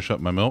want to finish up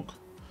my milk.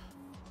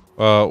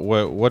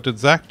 What did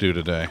Zach do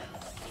today?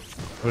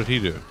 What did he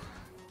do?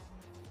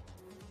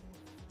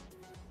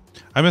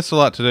 I missed a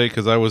lot today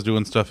because I was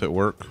doing stuff at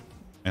work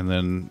and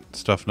then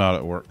stuff not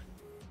at work.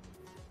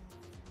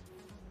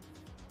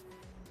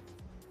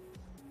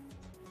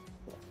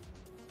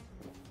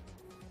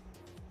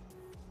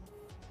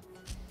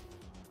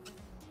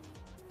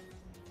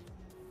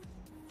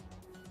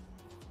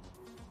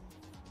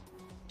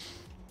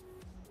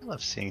 I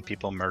love seeing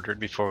people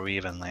murdered before we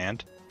even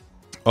land.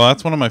 Well,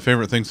 that's one of my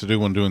favorite things to do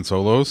when doing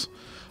solos.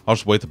 I'll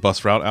just wait the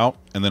bus route out,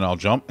 and then I'll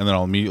jump, and then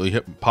I'll immediately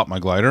pop my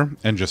glider,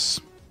 and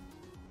just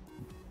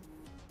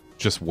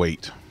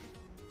wait.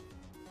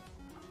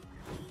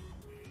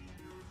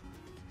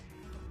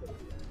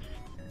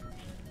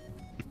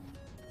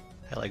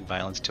 I like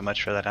violence too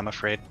much for that, I'm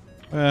afraid.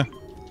 Eh.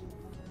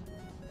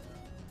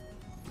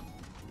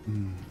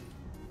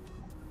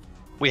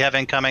 We have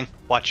incoming.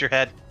 Watch your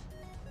head.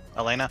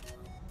 Elena.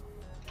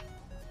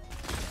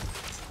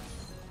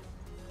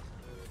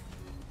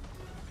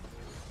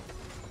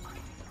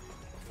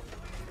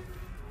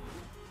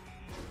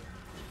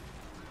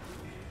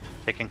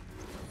 Taking.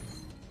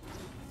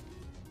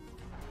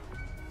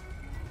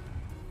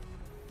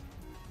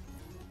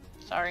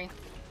 Sorry.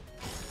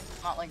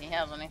 Not like he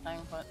has anything,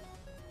 but...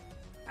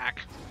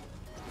 Back.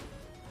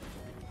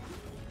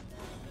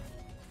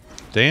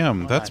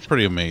 Damn, that's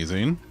pretty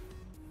amazing.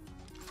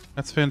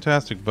 That's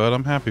fantastic, bud.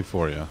 I'm happy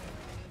for you.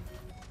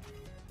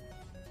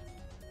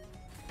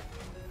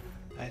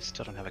 I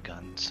still don't have a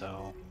gun,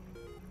 so...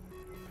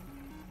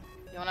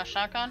 You want a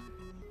shotgun?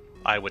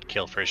 I would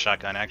kill for a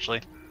shotgun,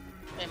 actually.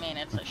 I mean,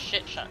 it's a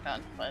shit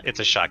shotgun, but... It's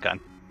a shotgun.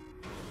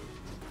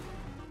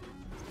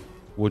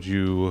 Would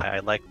you... I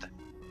like that.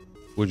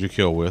 Would you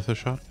kill with a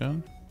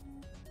shotgun?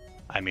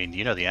 I mean,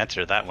 you know the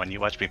answer to that when you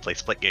watch me play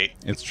Splitgate.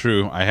 It's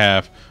true. I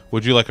have.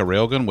 Would you like a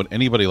railgun? Would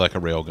anybody like a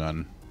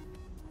railgun?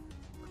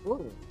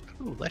 Ooh,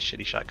 less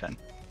shitty shotgun.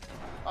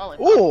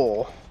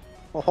 Ooh.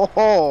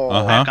 Oh. I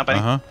Uh-huh. have company.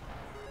 Uh-huh.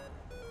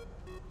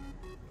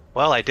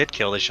 Well, I did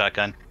kill the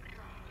shotgun.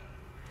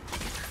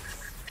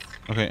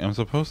 Okay, I'm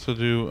supposed to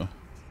do...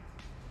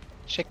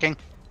 Shaking.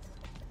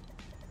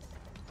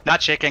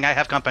 Not shaking, I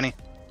have company.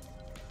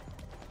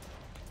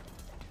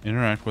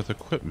 Interact with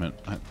equipment.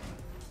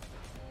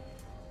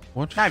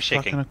 What I'm fucking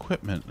shaking.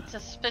 equipment? It's a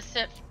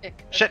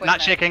specific Shit, not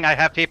equipment. shaking, I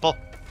have people.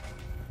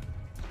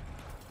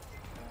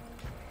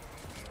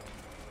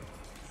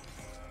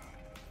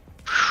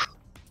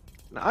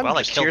 I'm Well,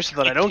 I just killed here so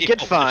that I 3 don't get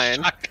people with a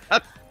fined.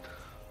 shotgun.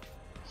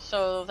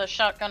 So the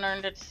shotgun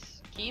earned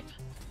its keep?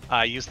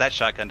 I used that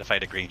shotgun to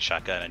fight a green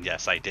shotgun, and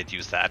yes, I did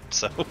use that,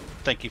 so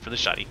thank you for the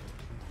shotty.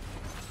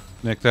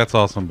 Nick, that's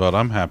awesome, bud.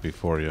 I'm happy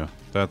for you.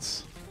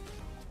 That's...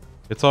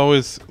 It's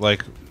always,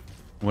 like...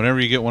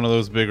 Whenever you get one of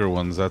those bigger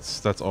ones,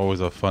 that's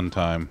always a fun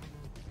time.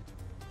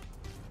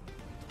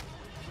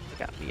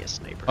 Got me a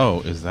sniper.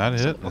 Oh, is that it?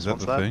 Someone Is that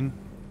wants the thing?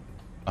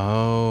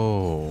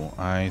 Oh,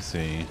 I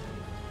see.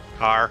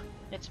 Car.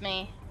 It's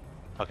me.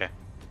 Okay.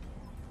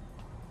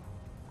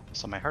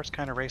 So my heart's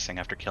kind of racing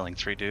after killing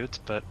 3 dudes,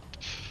 but...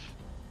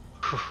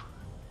 Whew.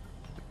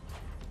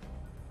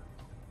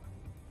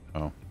 Oh.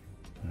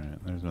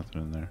 Alright, there's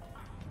nothing in there.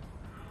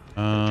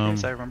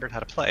 Because I remembered how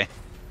to play.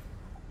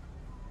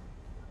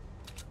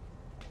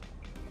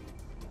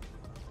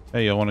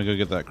 Hey, y'all want to go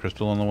get that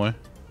crystal on the way?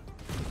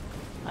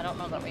 I don't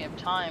know that we have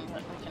time,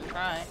 but we can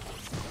try.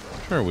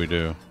 Sure we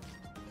do.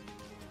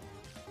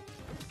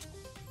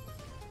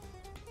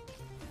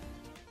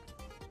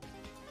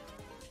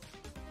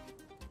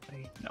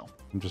 No.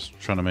 I'm just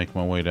trying to make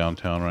my way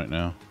downtown right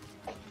now.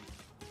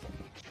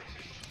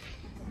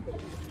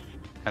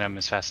 And I'm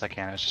as fast as I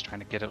can. I was just trying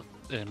to get it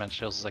as much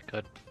shields as I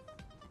could.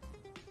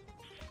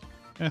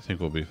 I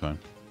think we'll be fine.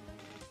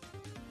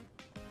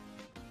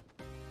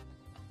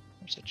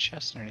 There's a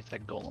chest underneath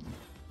that golem.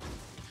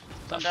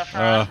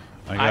 Zunderstream.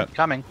 I'm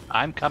coming.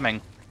 I'm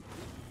coming.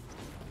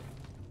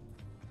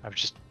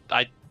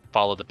 I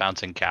followed the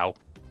bouncing cow.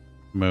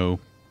 Moo.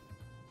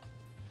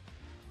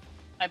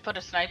 I put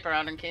a sniper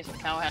out in case the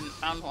cow hadn't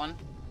found one.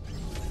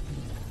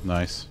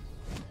 Nice.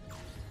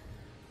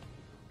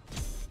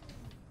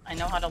 I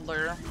know how to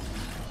lure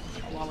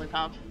a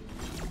lollipop.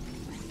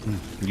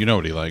 You know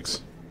what he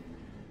likes.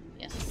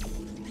 Yes.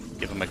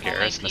 Give him a Homemade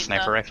Garrus and a pizza,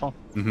 sniper rifle.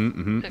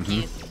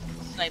 Cookies,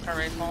 sniper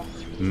rifle.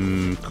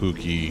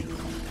 Cookie.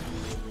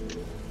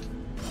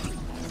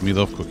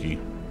 Meatloaf cookie.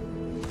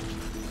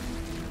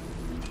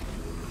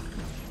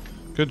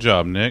 Good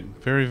job, Nick.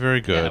 Very, very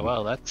good. Yeah,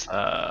 well, that's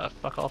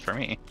fuck all for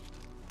me.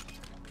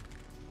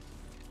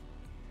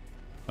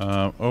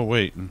 Oh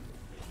wait.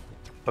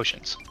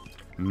 Potions.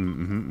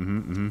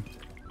 Do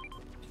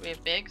we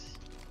have bigs?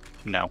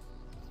 No.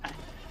 Okay.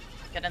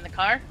 Get in the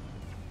car.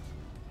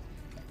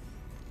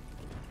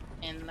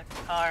 In the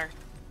car.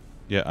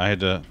 Yeah, I had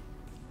to.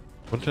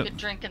 What You did? could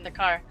drink in the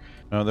car.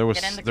 No, there was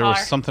Get in the there was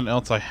car. something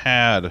else I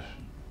had.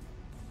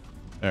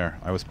 There,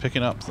 I was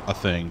picking up a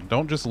thing.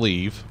 Don't just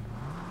leave.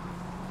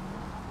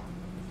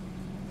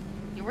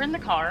 You were in the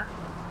car.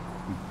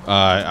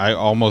 I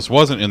almost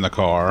wasn't in the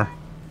car.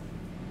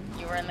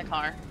 You were in the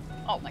car.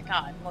 Oh my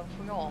god, low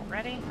fuel.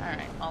 Ready?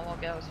 Alright, well, we'll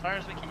go as far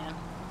as we can.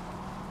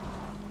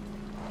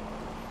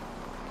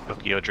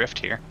 Tokyo Drift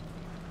here.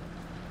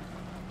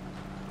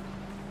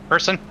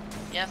 Person.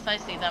 Yes, I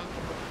see them.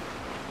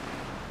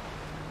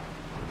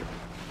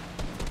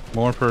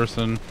 More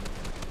person.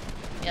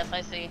 Yes,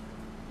 I see.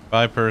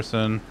 By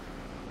person.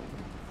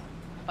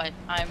 But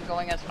I'm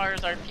going as far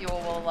as our fuel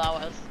will allow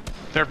us.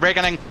 They're ray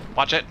gunning.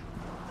 Watch it.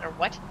 Or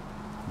what?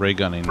 Ray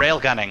gunning. Rail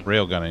gunning.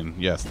 Rail gunning.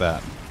 Yes,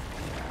 that.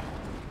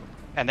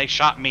 And they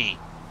shot me.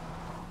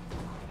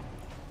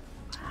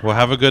 Well,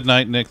 have a good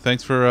night, Nick.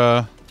 Thanks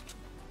for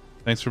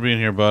being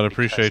here, bud.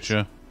 Appreciate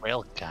you.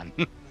 Rail gun.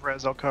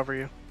 Rez, I'll cover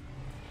you.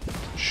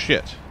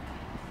 Shit.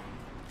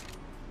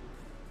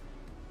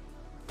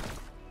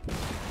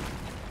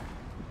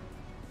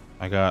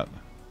 I got.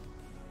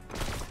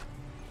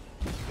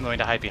 I'm going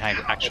to hide behind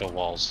actual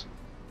walls.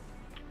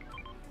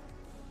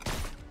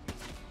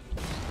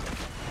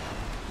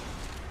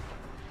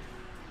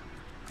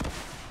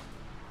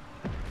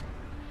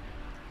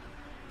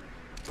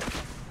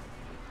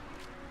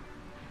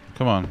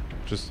 Come on.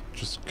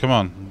 Just come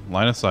on.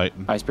 Line of sight.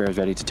 Ice Bear is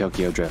ready to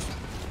Tokyo Drift.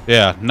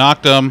 Yeah,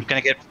 knocked him. I'm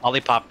gonna get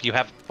lollipop. You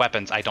have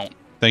weapons. I don't.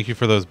 Thank you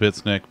for those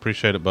bits, Nick.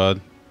 Appreciate it,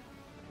 bud.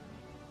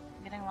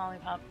 I'm getting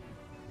lollipop.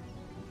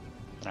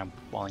 And I'm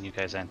walling you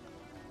guys in.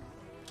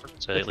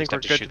 So I at least think we're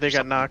have to good. shoot They got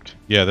something. knocked.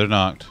 Yeah, they're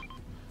knocked.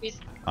 He's-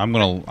 I'm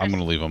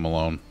gonna leave them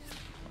alone.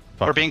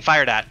 Fuck. We're being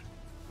fired at.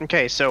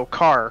 Okay, so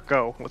car,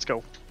 go. Let's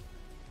go.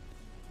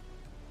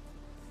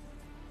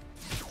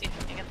 See if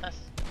we can get this.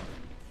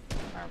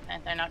 Okay,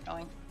 they're not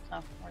going,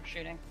 so we're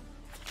shooting.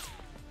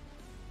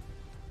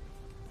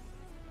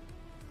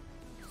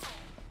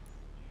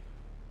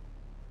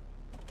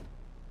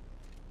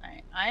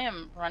 Alright, I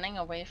am running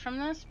away from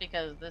this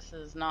because this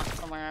is not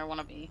somewhere I want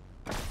to be.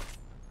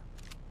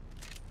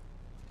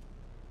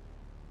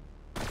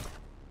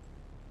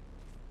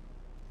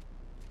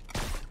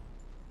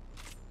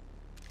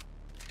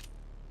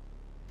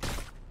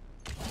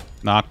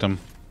 Knocked him.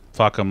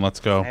 Fuck him. Let's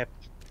go.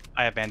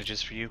 I have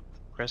bandages for you,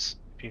 Chris.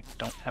 If you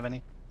don't have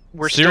any.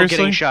 We're still Seriously?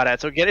 getting shot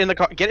at, so get in the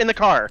car. Get in the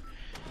car.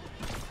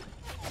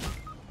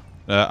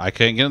 I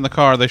can't get in the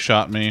car. They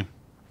shot me.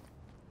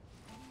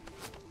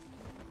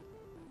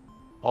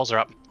 Walls are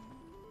up.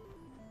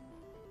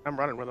 I'm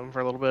running with them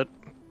for a little bit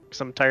because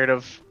I'm tired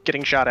of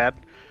getting shot at.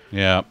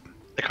 Yeah.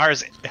 The car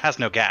has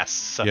no gas.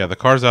 So. Yeah, the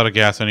car's out of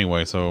gas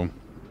anyway, so.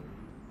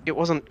 It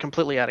wasn't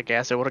completely out of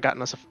gas. It would have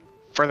gotten us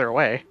further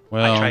away.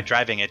 Well, I tried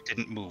driving it,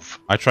 didn't move.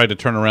 I tried to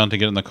turn around to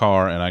get in the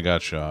car, and I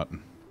got shot.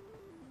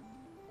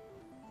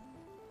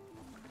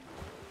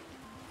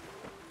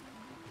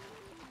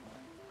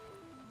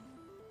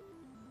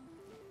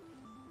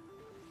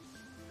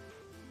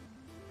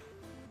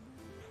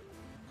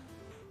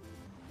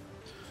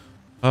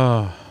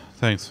 Oh,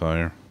 thanks,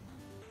 Fire.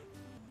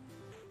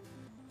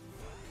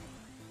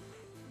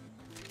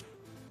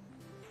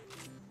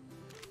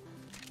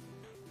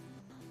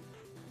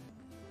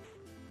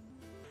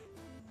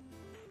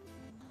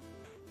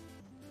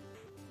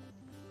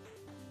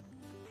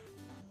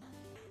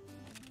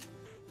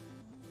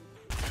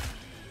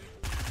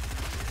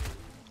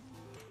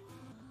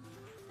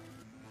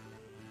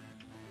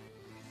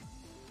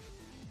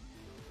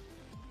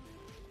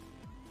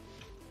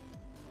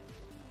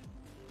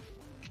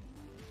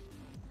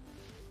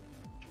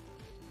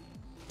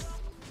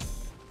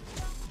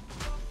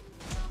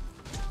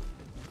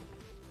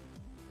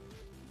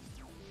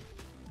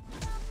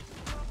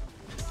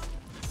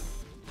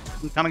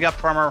 I'm coming up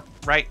from our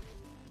right.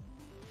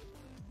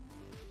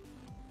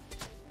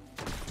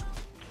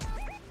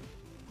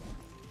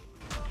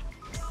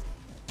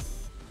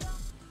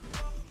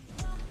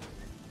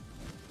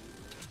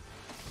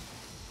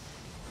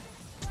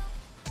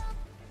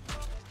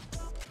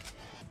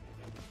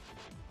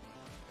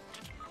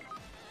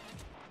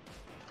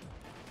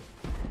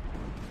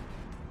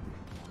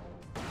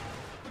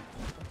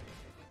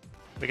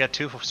 We got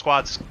 2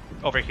 squads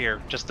over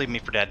here. Just leave me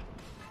for dead.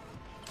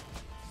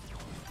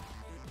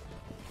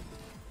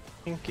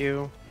 Thank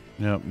you.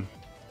 Yep.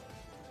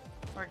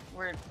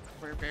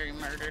 We're very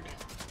murdered.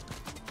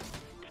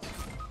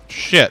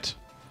 Shit.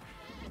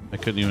 I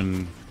couldn't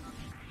even.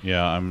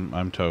 Yeah,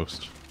 I'm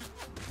toast.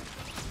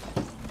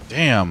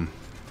 Damn.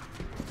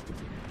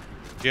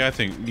 Yeah, I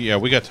think. Yeah,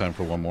 we got time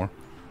for one more.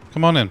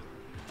 Come on in.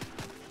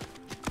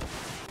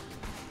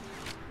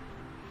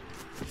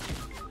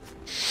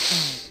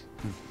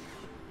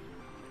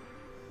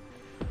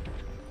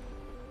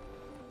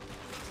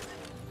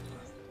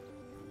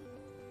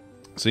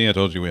 See, I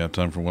told you we have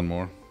time for one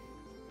more.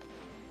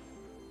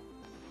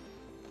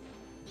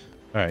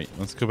 Alright,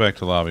 let's go back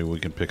to lobby. We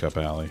can pick up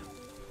Allie.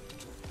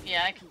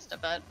 Yeah, I can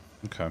step out.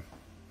 Okay.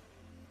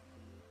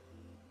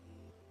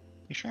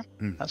 You sure?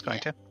 I was going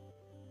to.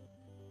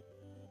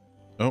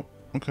 Oh,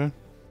 okay.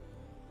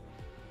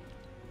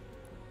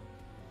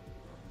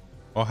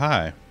 Oh,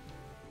 hi.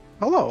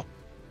 Hello.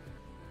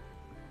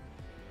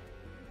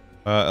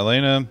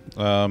 Elena,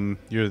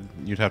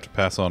 you'd have to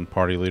pass on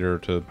party leader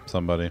to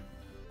somebody.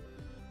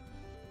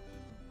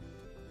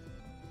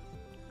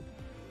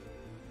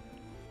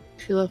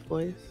 She left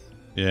voice.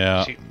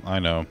 Yeah, I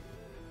know.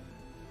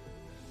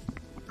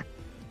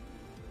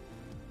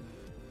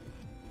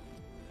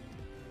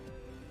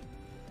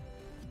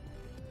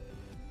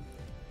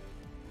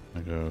 I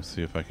go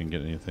see if I can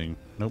get anything.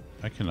 Nope,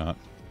 I cannot.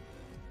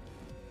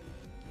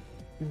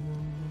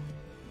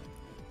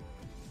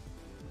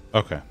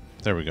 Okay,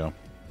 there we go.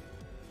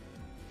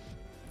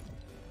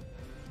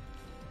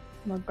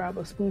 I'm gonna grab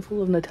a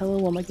spoonful of Nutella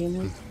while my game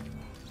was.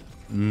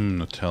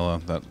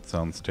 Nutella. That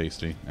sounds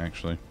tasty,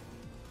 actually.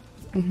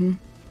 Mm-hmm.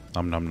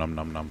 Nom nom nom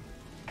nom nom.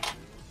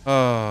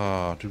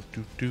 Ah, do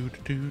do do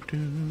do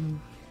do.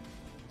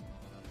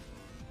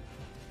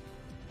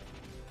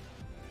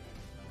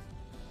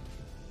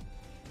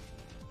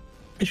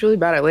 It's really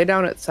bad. I lay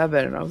down at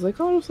 7 and I was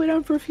like, oh, I'll just lay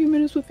down for a few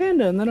minutes with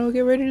Panda and then I'll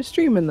get ready to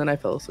stream, and then I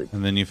fell asleep.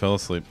 And then you fell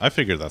asleep. I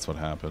figured that's what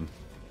happened.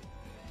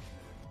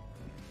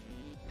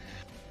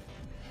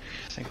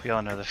 I think we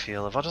all know the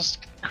feel of I'll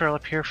just curl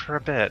up here for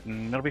a bit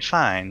and it'll be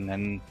fine.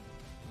 And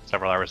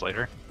several hours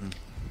later.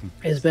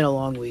 It's been a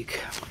long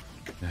week.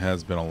 It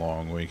has been a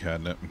long week,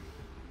 hasn't it?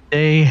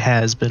 Day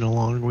has been a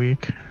long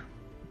week.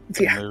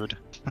 Yeah. Mood.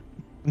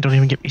 Don't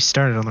even get me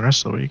started on the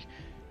rest of the week.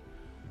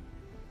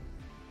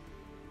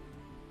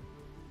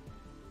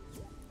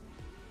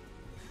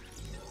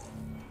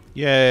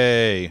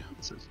 Yay!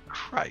 Jesus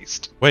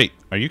Christ. Wait,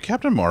 are you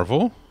Captain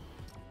Marvel?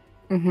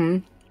 Mm-hmm.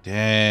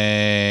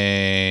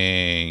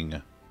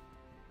 Dang.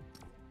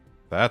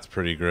 That's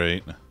pretty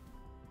great.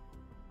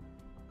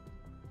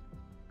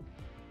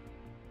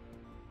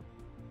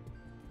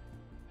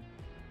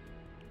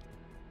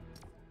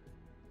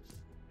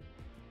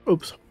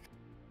 Oops.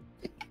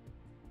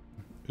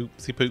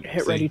 Oopsie poopsie.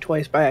 Hit ready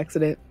twice by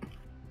accident.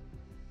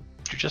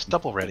 You're just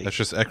double ready. That's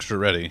just extra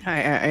ready. I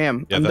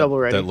am. Yeah, I'm double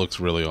ready. That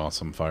looks really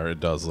awesome, Fire. It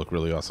does look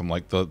really awesome.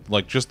 Like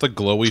just the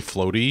glowy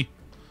floaty.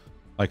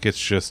 Like it's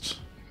just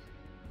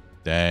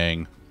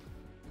dang.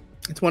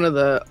 It's one of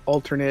the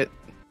alternate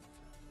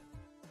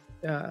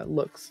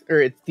looks,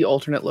 or it's the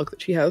alternate look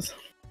that she has.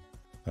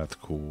 That's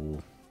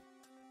cool.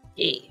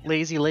 Yeah.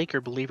 Lazy Lake or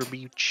Believer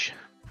Beach?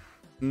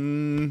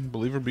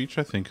 Believer Beach,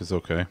 I think, is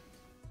okay.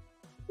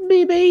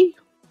 BB.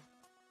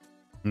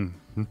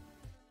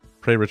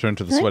 Pray return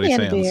to the sweaty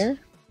sands. Bear.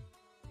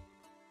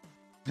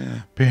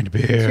 Panda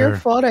Bear. It's your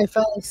fault I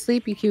fell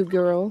asleep, you cute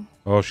girl.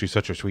 Oh, she's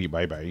such a sweet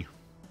baby.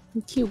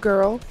 Cute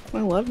girl.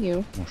 I love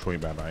you. Oh,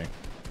 sweet baby. I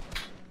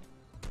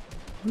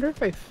wonder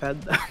if I fed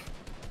them.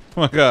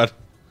 Oh my god.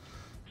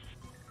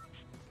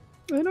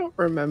 I don't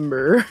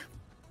remember.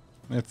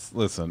 It's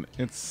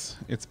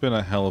been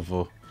a hell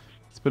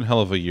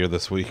of a year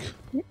this week.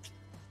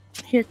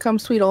 Here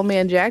comes sweet old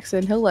man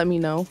Jackson. He'll let me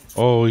know.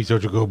 Oh, he's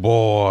such a good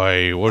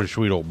boy. What a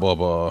sweet old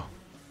Bubba.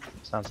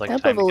 Sounds like Hi,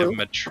 time to give Bubbaloo. him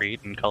a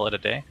treat and call it a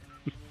day.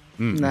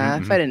 Nah,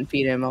 if I didn't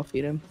feed him, I'll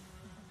feed him.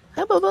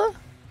 Hi, Bubba.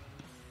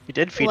 You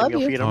did feed him, Love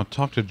you'll you. feed him. Oh,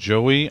 talk to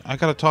Joey. I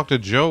gotta talk to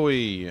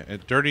Joey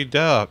at Dirty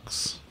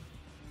Ducks.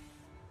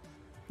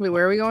 Wait,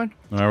 where are we going?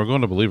 We're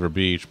going to Believer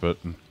Beach, but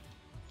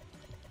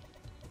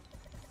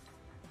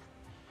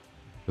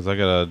because I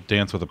gotta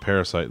dance with a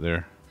parasite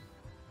there.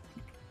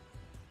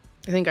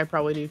 I think I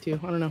probably do too.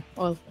 I don't know.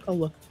 I'll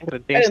look. I'm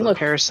gonna I dance didn't with a look.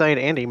 parasite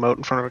and emote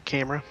in front of a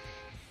camera.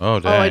 Oh,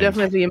 dang. Oh, I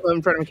definitely have to emote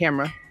in front of a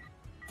camera.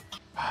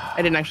 I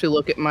didn't actually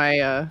look at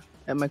my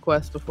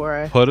quest before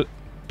I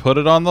Put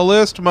it on the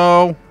list,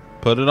 Mo.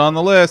 Put it on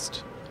the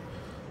list.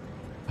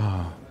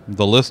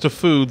 The list of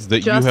foods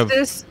that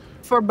Justice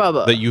for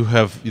Bubba.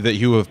 that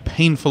you have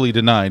painfully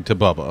denied to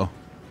Bubba.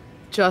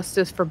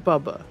 Justice for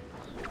Bubba.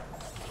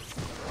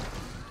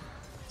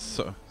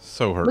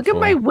 So hurtful. Look at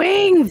my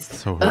wings.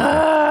 So hurtful.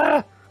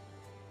 Ah!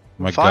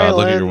 My God,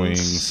 look at your Violence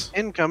wings.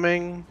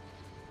 Incoming.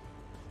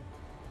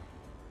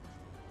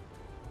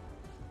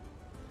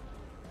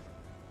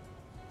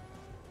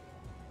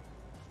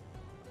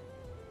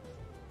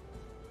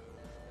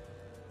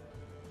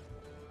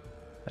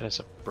 That is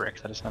a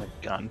brick. That is not a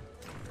gun.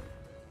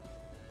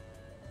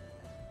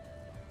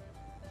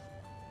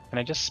 Can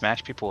I just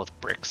smash people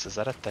with bricks? Is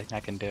that a thing I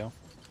can do?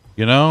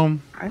 You know,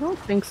 I don't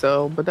think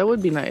so, but that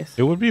would be nice.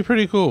 it would be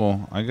pretty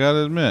cool. I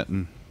gotta admit.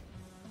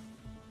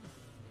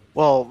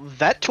 Well,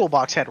 that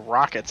toolbox had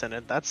rockets in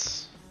it.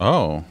 That's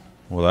Oh,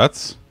 well,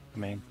 that's I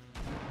mean,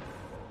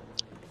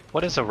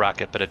 what is a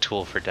rocket but a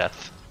tool for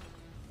death?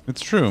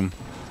 it's true.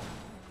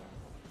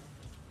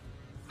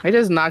 I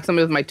just knocked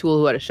somebody with my tool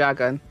who had a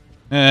shotgun.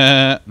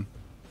 Eh,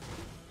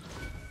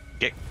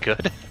 Get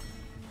good.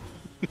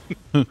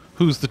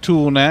 who's the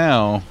tool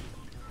now?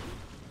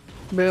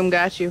 Boom,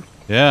 got you.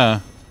 Yeah.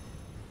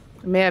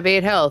 I may have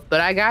 8 health, but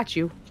I got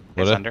you.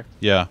 Hey, Thunder.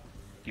 Yeah.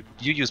 You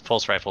use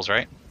pulse rifles,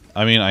 right?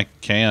 I mean, I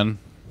can.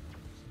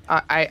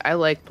 I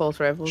like pulse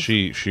rifles.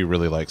 She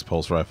really likes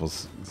pulse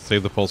rifles.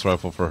 Save the pulse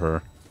rifle for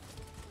her.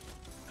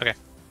 Okay.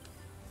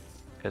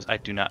 Because I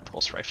do not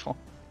pulse rifle.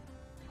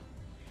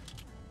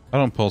 I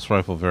don't pulse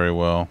rifle very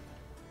well.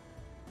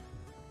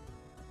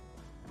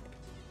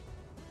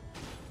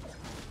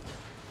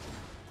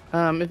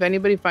 If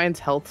anybody finds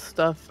health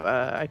stuff,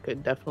 I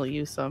could definitely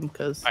use some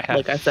because, I have-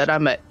 like I said,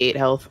 I'm at 8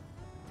 health.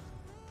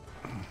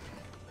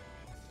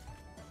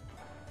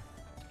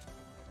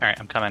 Alright,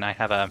 I'm coming. I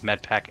have a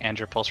med pack and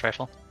your pulse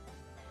rifle.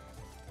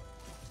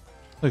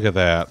 Look at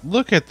that.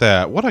 Look at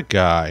that. What a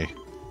guy.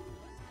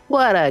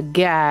 What a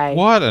guy.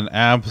 What an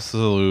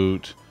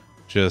absolute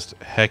just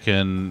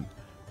heckin'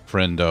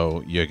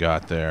 friendo you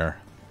got there.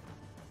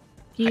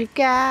 You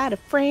got a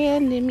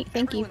friend in me.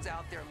 Thank you. Everyone's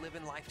out there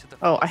living life to the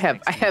Oh, fullest I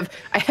next to have you.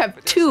 But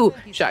there's 2 still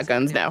pieces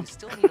shotguns out there now. who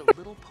still need a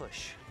little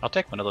push. I'll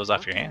take one of those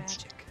off your Local hands.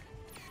 magic.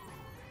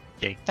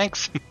 Yay,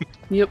 thanks.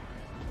 Yep.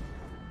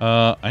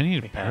 I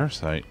need a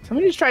parasite.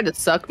 Somebody just tried to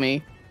suck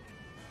me.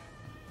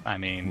 I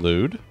mean,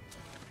 Lewd?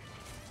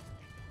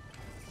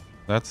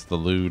 That's the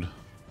lewd.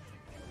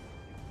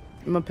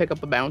 I'm gonna pick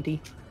up a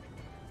bounty.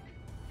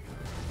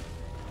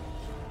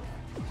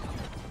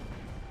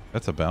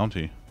 That's a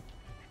bounty.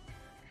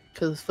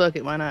 Cause fuck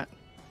it, why not?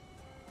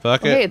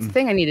 Fuck Hey, it. it's a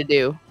thing I need to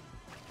do.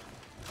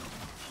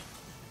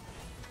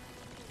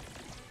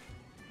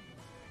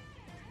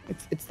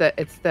 It's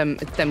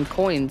them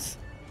coins.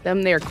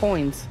 Them there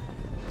coins.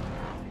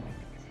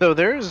 so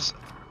there's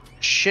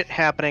shit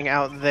happening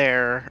out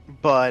there,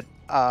 but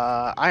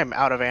I am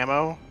out of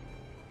ammo.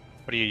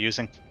 what are you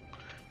using?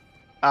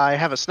 I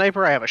have a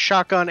sniper, I have a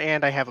shotgun,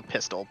 and I have a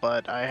pistol,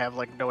 but I have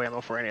like no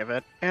ammo for any of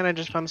it. And I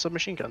just found a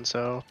submachine gun,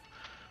 so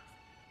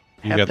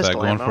You have got that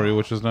pistol going ammo. for you,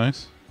 which is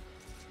nice.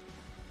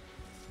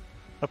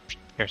 Oh,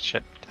 here,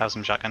 shit. Have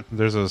some shotgun.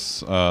 There's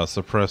a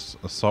suppressed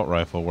assault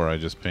rifle where I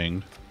just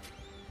pinged.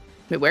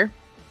 Wait, where?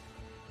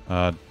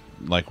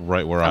 Like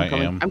right where I'm I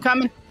coming. am. I'm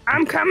coming.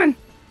 I'm coming.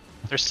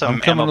 There's some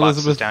I'm coming, ammo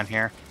boxes Elizabeth. down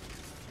here.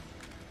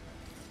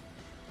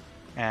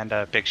 And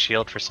a big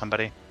shield for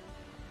somebody.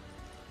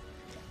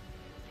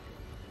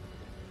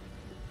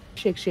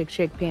 Shake, shake,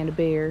 shake, panda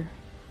bear.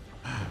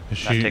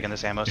 Is Not taking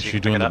this ammo, so is you she can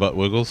pick doing it the up. butt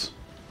wiggles?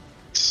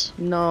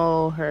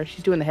 No, her.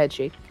 She's doing the head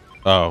shake.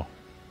 Oh.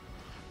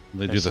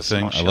 They do There's the a small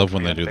thing. I shield love for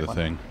when you they and a do big the one.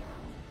 thing.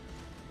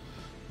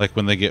 Like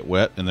when they get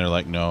wet and they're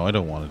like, no, I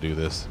don't want to do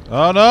this.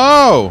 Oh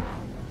no!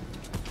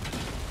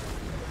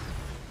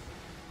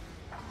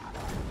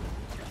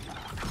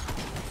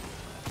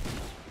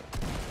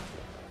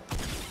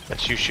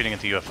 That's you shooting at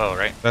the UFO,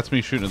 right? That's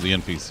me shooting at the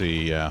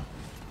NPC, yeah.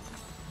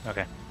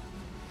 Okay.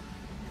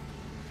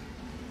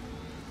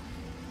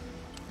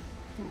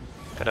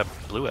 Got a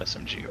blue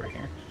SMG over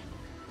here.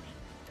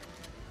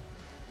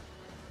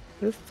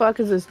 Who the fuck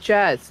is this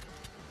chest?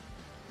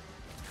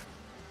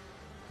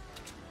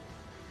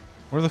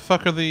 Where the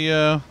fuck are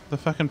the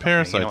fucking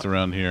parasites what?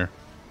 around here?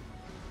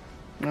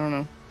 I don't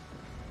know.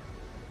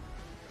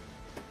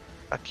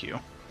 Fuck you.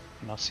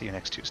 And I'll see you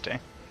next Tuesday.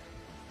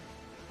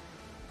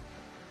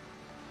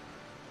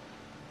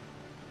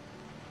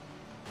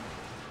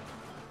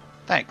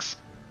 Thanks.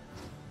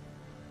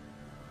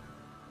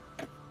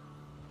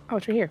 Oh,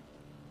 it's right here.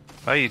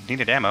 Well, you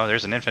needed ammo.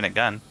 There's an infinite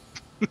gun.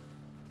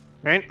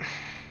 Right?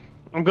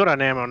 I'm good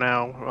on ammo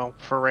now. Well,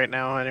 for right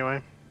now,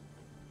 anyway.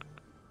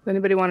 Does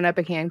anybody want an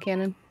epic hand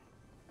cannon?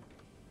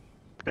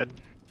 Good.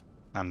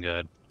 I'm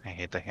good. I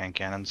hate the hand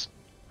cannons.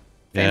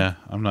 Yeah,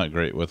 I'm not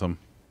great with them.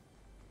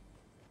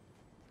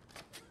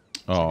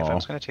 If I Oh,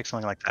 was gonna take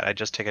something like that, I'd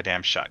just take a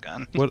damn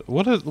shotgun.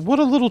 what a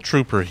little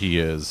trooper he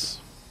is,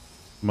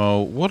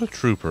 Mo. What a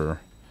trooper.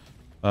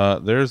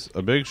 There's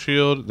a big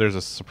shield. There's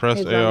a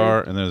suppressed Hey,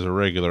 AR, and there's a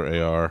regular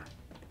AR.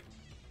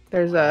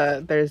 There's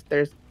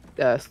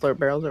slurp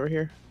barrels over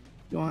here.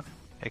 You want?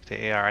 Take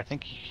the AR. I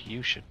think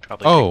you should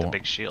probably take the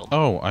big shield.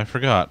 Oh, I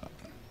forgot.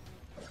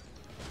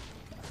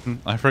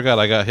 I forgot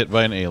I got hit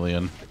by an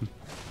alien.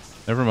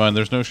 Never mind,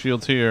 there's no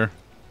shields here.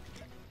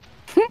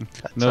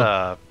 That's no.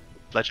 a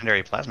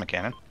legendary plasma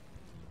cannon.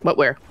 What?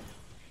 Where?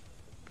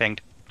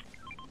 Pinged.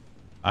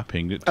 I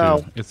pinged it too.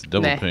 Oh, It's a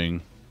double meh.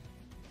 ping.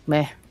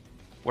 Meh.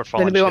 We're Does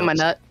falling anybody want my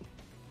shields.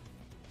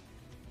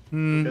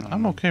 nut?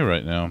 I'm okay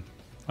right now.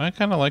 I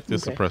kind of like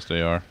this Okay. suppressed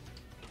AR.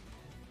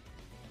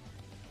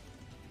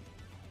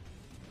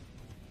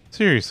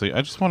 Seriously,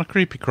 I just want a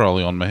creepy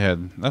crawly on my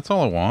head. That's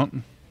all I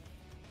want.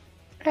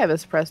 I have a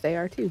suppressed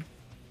AR too.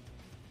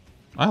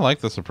 I like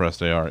the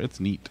suppressed AR. It's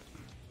neat.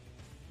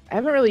 I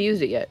haven't really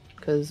used it yet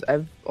because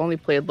I've only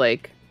played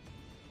like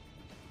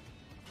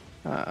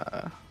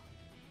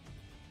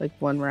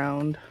one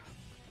round.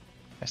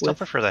 I still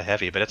prefer the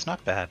heavy, but it's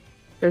not bad.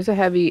 There's a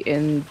heavy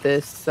in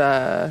this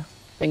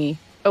thingy.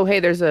 Oh, hey,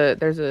 there's a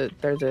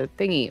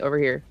thingy over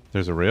here.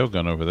 There's a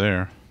railgun over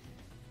there.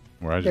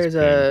 Where I just There's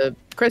a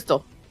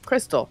crystal.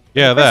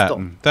 Yeah,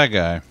 crystal. that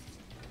guy.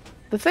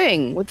 The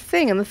thing with the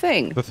thing and the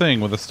thing. The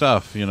thing with the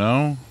stuff, you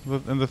know,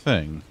 and the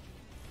thing.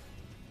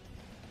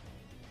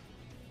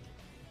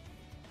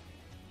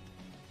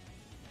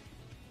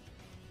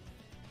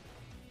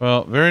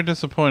 Well, very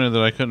disappointed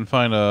that I couldn't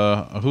find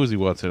a whoozy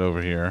what's it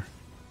over here.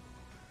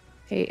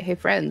 Hey,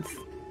 friends.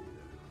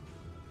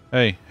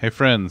 Hey,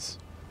 friends.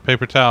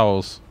 Paper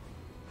towels.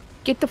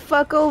 Get the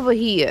fuck over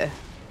here.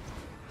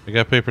 I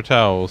got paper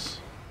towels.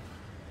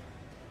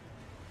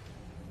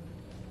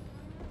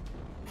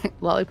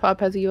 Lollipop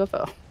has a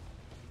UFO. I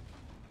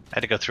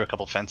had to go through a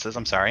couple fences.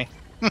 I'm sorry.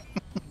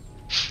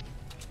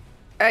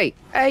 Hey,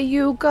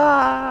 you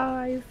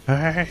guys.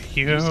 Hey,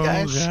 you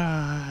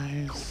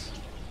guys.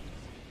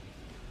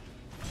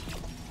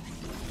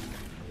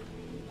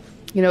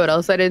 You know what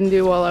else I didn't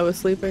do while I was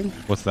sleeping?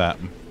 What's that?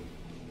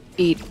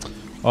 Eat.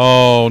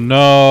 Oh, no.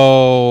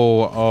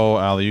 Oh,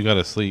 Allie, you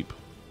gotta sleep.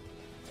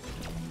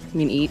 You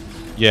mean eat?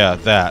 Yeah,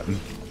 that.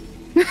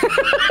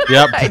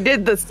 Yep. I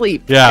did the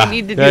sleep. Yeah. I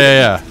need to do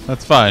Yeah.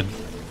 That's fine.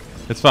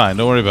 It's fine.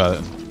 Don't worry about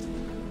it.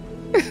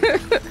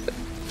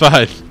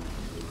 Fine.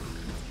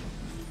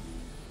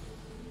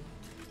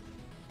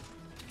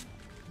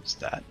 What's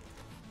that?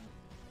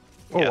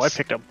 Oh, Yes. I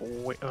picked up.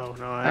 Oh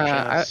no,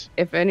 actually,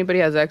 if anybody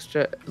has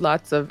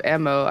lots of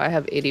ammo, I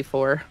have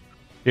 84.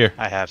 Here.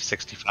 I have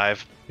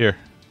 65. Here.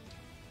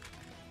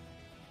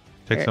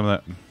 Take Here. some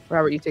of that.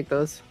 Robert, you take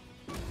those.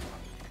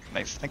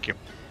 Nice, thank you.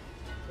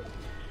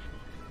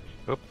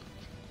 Oop.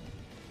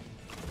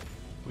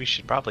 We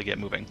should probably get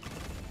moving.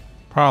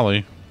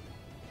 Probably.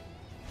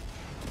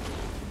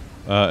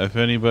 If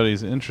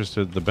anybody's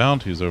interested, the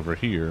bounty's over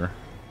here.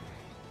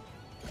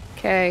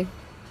 Okay.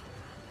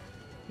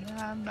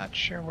 Yeah, I'm not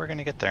sure we're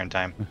gonna get there in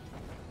time.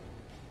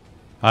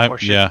 Or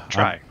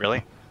Try,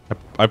 really?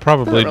 I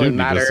probably Doesn't do really need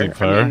matter. to sleep I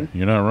fire. mean-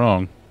 You're not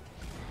wrong.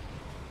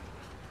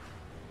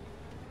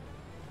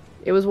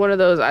 It was one of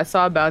those, I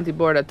saw a bounty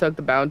board, I took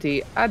the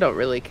bounty. I don't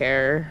really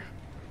care.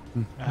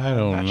 I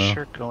don't I'm know. not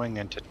sure going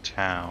into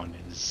town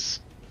is...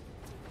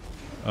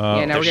 Yeah,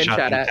 now we're There's getting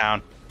shot in at.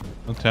 town.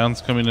 The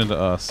town's coming into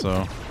us,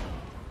 so...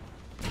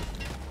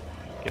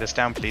 Get us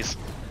down, please.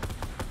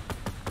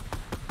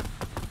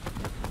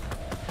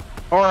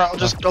 or I'll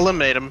just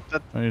eliminate him.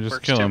 That Oh, you just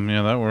works kill too. him.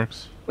 Yeah, that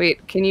works.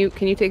 Wait, can you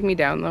take me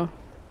down though?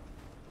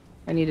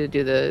 I need to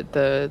do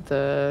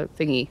the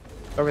thingy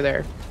over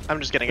there. I'm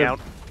just getting The- out.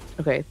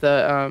 Okay,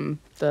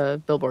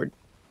 the billboard.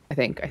 I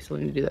think I still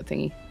need to do that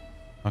thingy.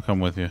 I'll come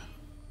with you.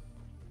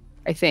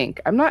 I think.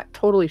 I'm not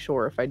totally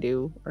sure if I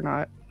do or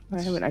not. I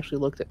haven't actually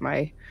looked at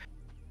my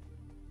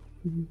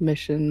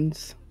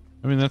missions.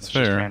 I mean, that's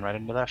Just fair. ran right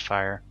into that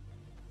fire.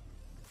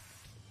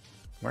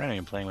 We're not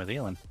even playing with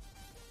Elon.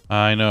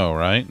 I know,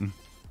 right?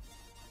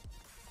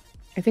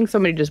 I think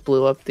somebody just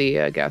blew up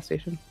the gas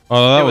station.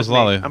 Oh, that It was me.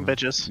 Lolly. I'm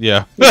bitches.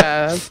 Yeah.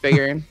 Yeah, I was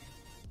figuring.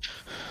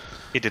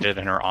 He did it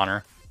in her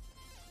honor.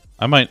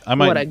 I might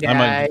What a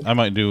guy. I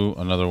might do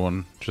another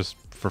one just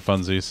for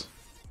funsies.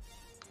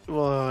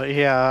 Well,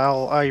 yeah,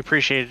 I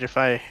appreciate it if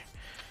I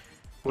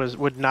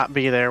would not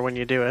be there when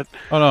you do it.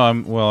 Oh no,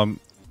 I'm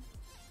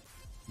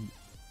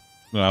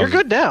no, I You're was-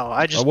 good now.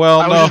 I just well,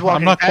 I was no, just walking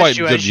I'm not past quite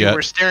you good as you yet.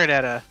 were staring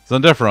at a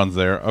Zundefron's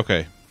there.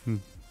 Okay.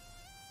 I'm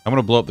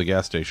gonna blow up the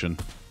gas station.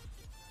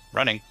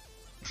 Running.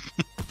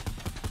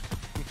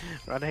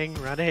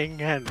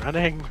 running and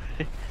running.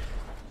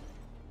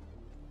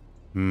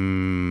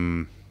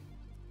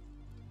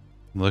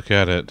 Look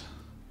at it.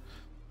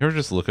 You ever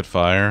just look at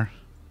fire?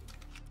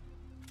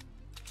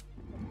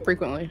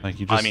 Frequently. Like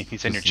you I just. mean,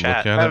 he's in your just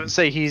chat. look at I it? would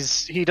say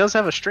he does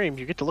have a stream.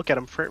 You get to look at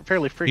him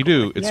fairly You frequently.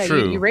 do. It's yeah,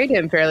 true. You raid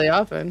him fairly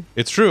often.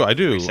 It's true. I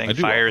do. You're saying I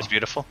do. fire is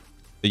beautiful?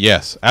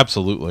 Yes,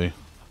 absolutely.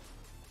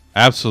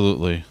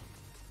 Absolutely.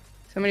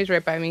 Somebody's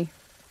right by me.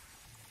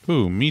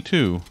 Ooh, me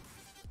too.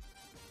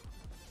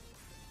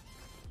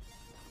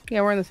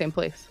 Yeah, we're in the same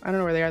place. I don't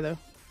know where they are though.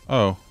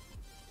 Oh,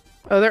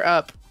 Oh, they're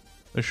up.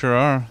 they sure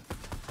are.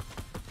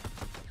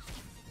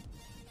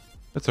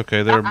 It's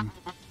okay. They're.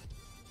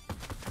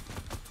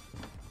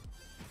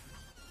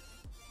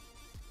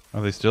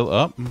 Are they still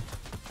up?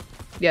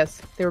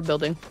 Yes, they were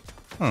building.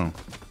 Oh.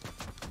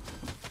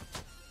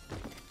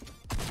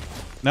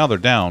 Now they're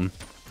down.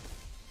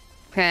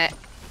 Heh.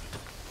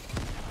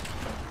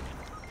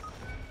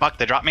 Fuck,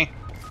 they dropped me.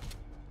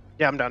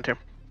 Yeah, I'm down too.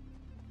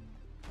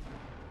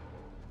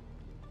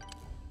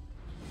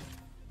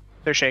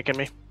 They're shaking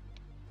me.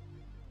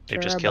 They've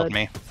Sure, just killed bud.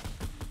 me.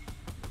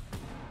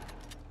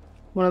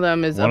 One of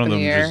them is One up of in them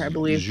the air, just I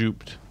believe.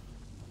 zooped.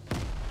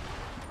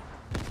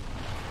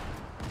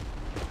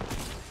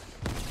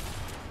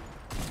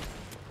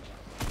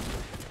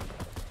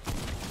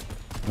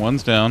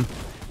 One's down.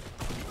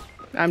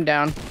 I'm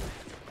down.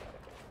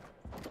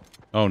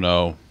 Oh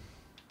no.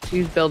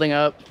 She's building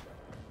up.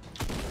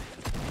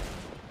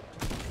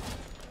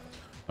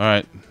 All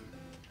right.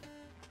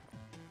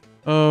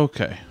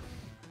 Okay.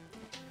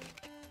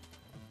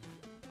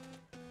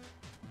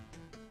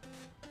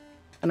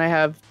 And I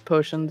have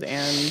potions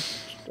and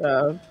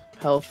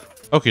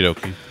health. Okie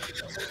dokie.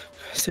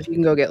 So if you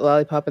can go get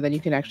Lollipop, and then you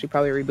can actually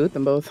probably reboot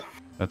them both.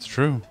 That's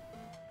true.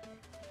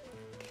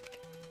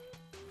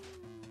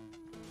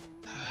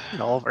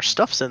 And all of our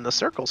stuff's in the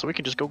circle, so we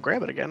can just go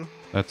grab it again.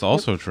 That's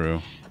also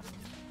true.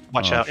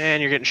 Watch out.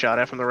 And you're getting shot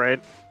at from the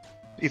right.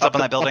 He's up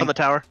on that building. Up on the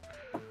tower.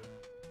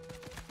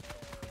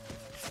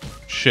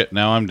 Shit,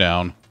 now I'm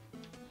down.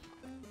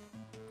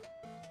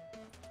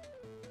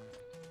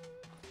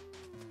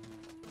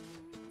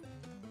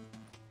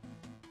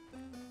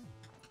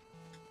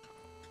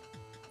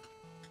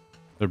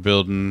 They're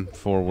building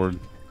forward.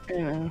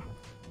 Yeah.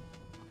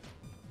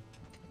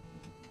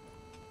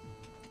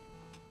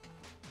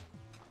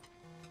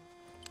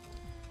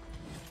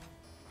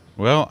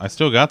 Well, I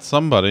still got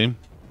somebody.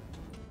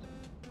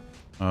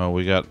 Oh,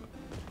 we got...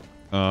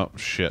 Oh,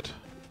 shit.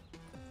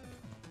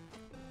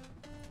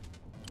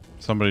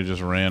 Somebody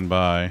just ran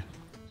by.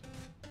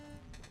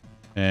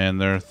 And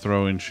they're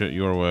throwing shit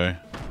your way.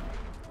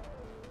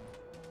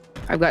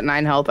 I've got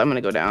 9 health. I'm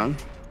gonna go down.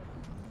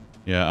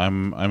 Yeah,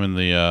 I'm in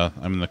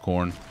the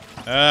corn.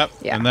 Yeah.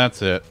 And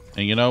that's it.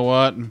 And you know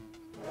what?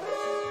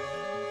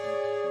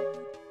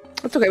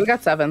 That's okay. We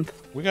got 7th.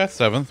 We got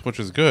 7th, which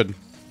is good.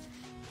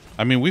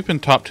 I mean, we've been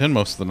top 10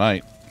 most of the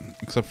night,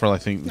 except for I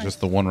think just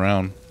the one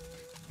round.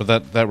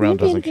 But that round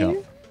doesn't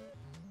count.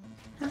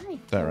 Hi.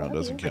 That round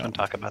doesn't We can count.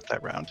 talk about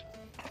that round.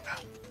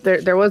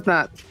 There was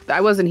not.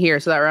 I wasn't here,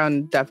 so that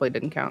round definitely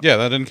didn't count. Yeah,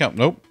 that didn't count.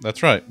 Nope,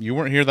 that's right. You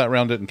weren't here. That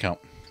round didn't count.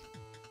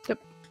 Yep.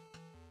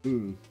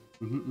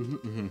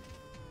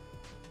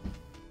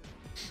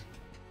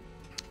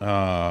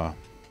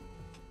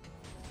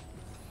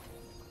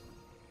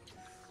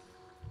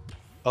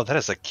 Oh, that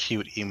is a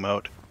cute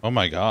emote. Oh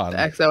my god. The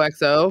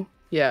XOXO.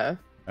 Yeah.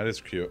 That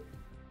is cute.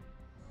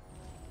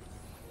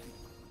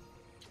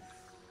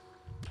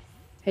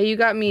 Hey, you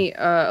got me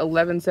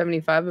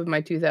 1175 of my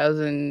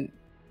 2000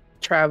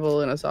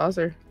 travel in a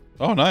saucer.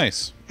 Oh,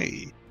 nice.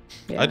 Hey.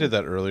 Yeah. I did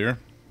that earlier.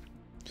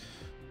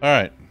 All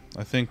right.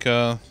 I think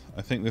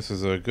this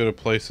is as good a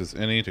place as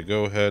any to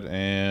go ahead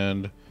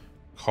and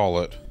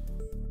call it.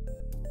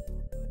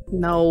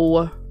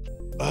 No.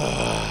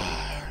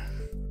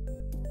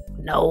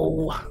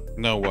 No.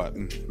 No what?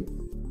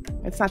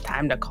 It's not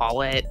time to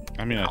call it.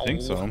 I mean, I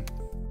think so.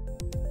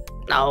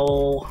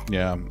 No.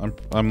 Yeah,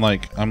 I'm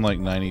like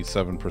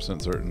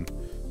 97% certain.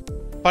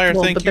 Fire,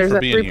 Well, thank but you there's for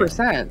a being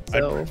 3%,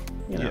 here. so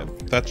you know. Yeah,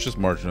 that's just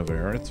margin of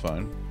error. It's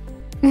fine.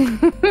 we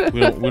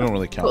don't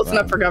really count Close that.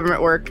 enough for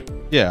government work.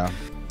 Yeah,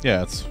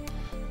 it's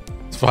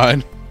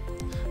fine.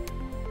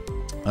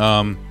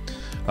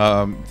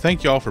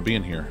 Thank you all for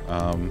being here.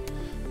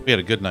 We had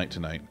a good night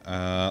tonight.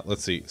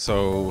 Let's see.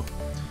 So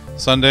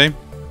Sunday,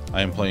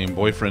 I am playing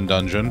Boyfriend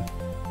Dungeon.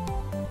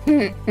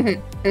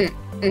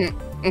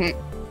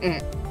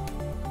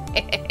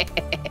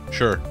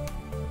 Sure.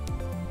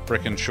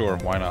 Frickin' sure.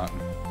 Why not?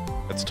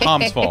 It's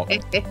Tom's fault.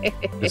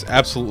 It's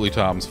absolutely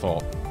Tom's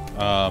fault.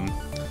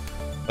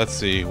 Let's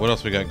see. What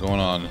else we got going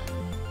on?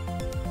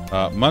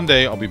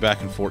 Monday, I'll be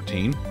back in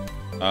 14.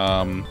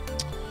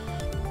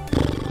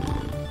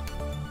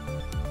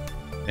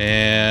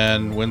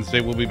 And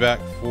Wednesday, we'll be back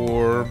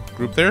for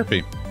group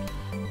therapy.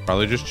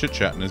 Probably just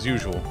chit-chatting as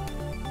usual.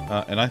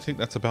 And I think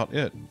that's about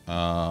it.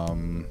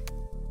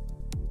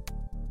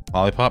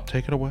 Lollipop,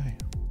 take it away.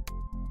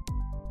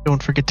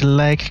 Don't forget to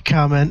like,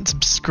 comment,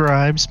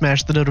 subscribe,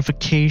 smash the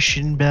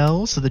notification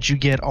bell so that you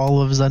get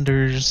all of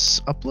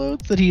Zunder's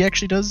uploads that he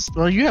actually does.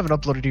 Well, you haven't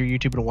uploaded to your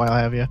YouTube in a while,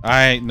 have you?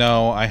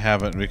 No, I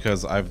haven't,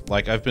 because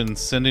I've been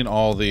sending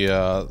all the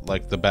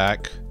the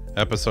back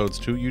episodes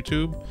to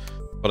YouTube,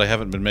 but I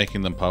haven't been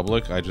making them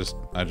public. I just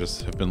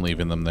have been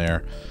leaving them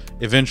there.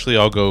 Eventually,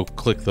 I'll go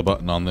click the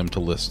button on them to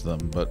list them,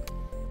 but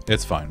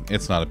it's fine.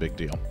 It's not a big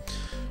deal.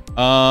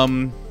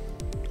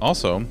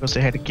 Also, Go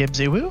say hi to Gibbs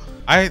Uwu.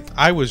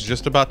 I was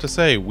just about to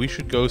say we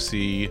should go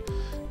see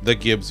the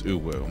Gibbs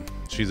Uwu.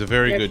 She's a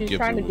very good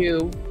Gibbs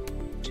Uwu.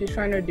 She's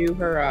trying to do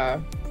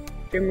her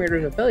Stream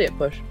Raiders affiliate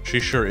push. She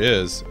sure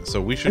is.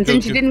 So we should And go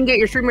since you didn't get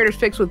your Stream Raiders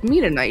fix with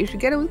me tonight, you should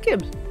get it with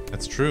Gibbs.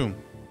 That's true.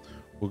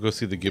 We'll go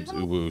see the Gibbs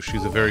Uwu.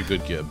 She's a very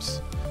good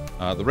Gibbs.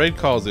 The raid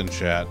call's in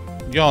chat.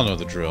 Y'all know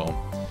the drill.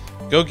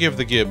 Go give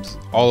the Gibbs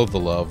all of the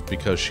love,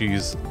 because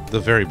she's the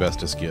very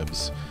bestest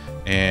Gibbs.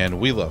 And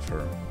we love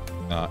her.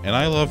 And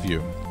I love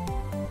you.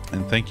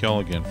 And thank y'all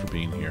again for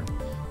being here.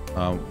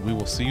 We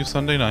will see you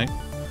Sunday night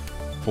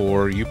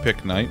for You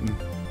Pick Night,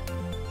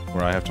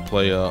 where I have to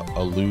play a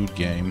lewd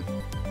game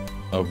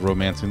of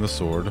Romancing the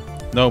Sword.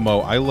 No, Mo,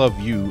 I love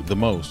you the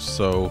most,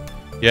 so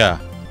yeah.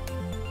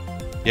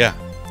 Yeah,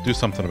 do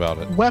something about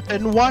it.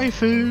 Weapon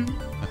waifu.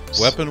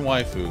 Weapon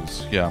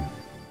waifus, yeah.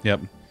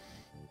 Yep.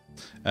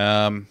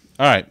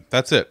 Alright,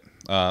 that's it.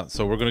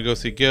 So we're gonna go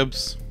see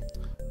Gibbs.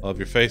 Love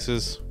your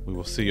faces. We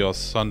will see y'all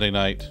Sunday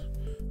night.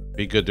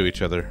 Be good to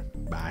each other.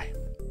 Bye.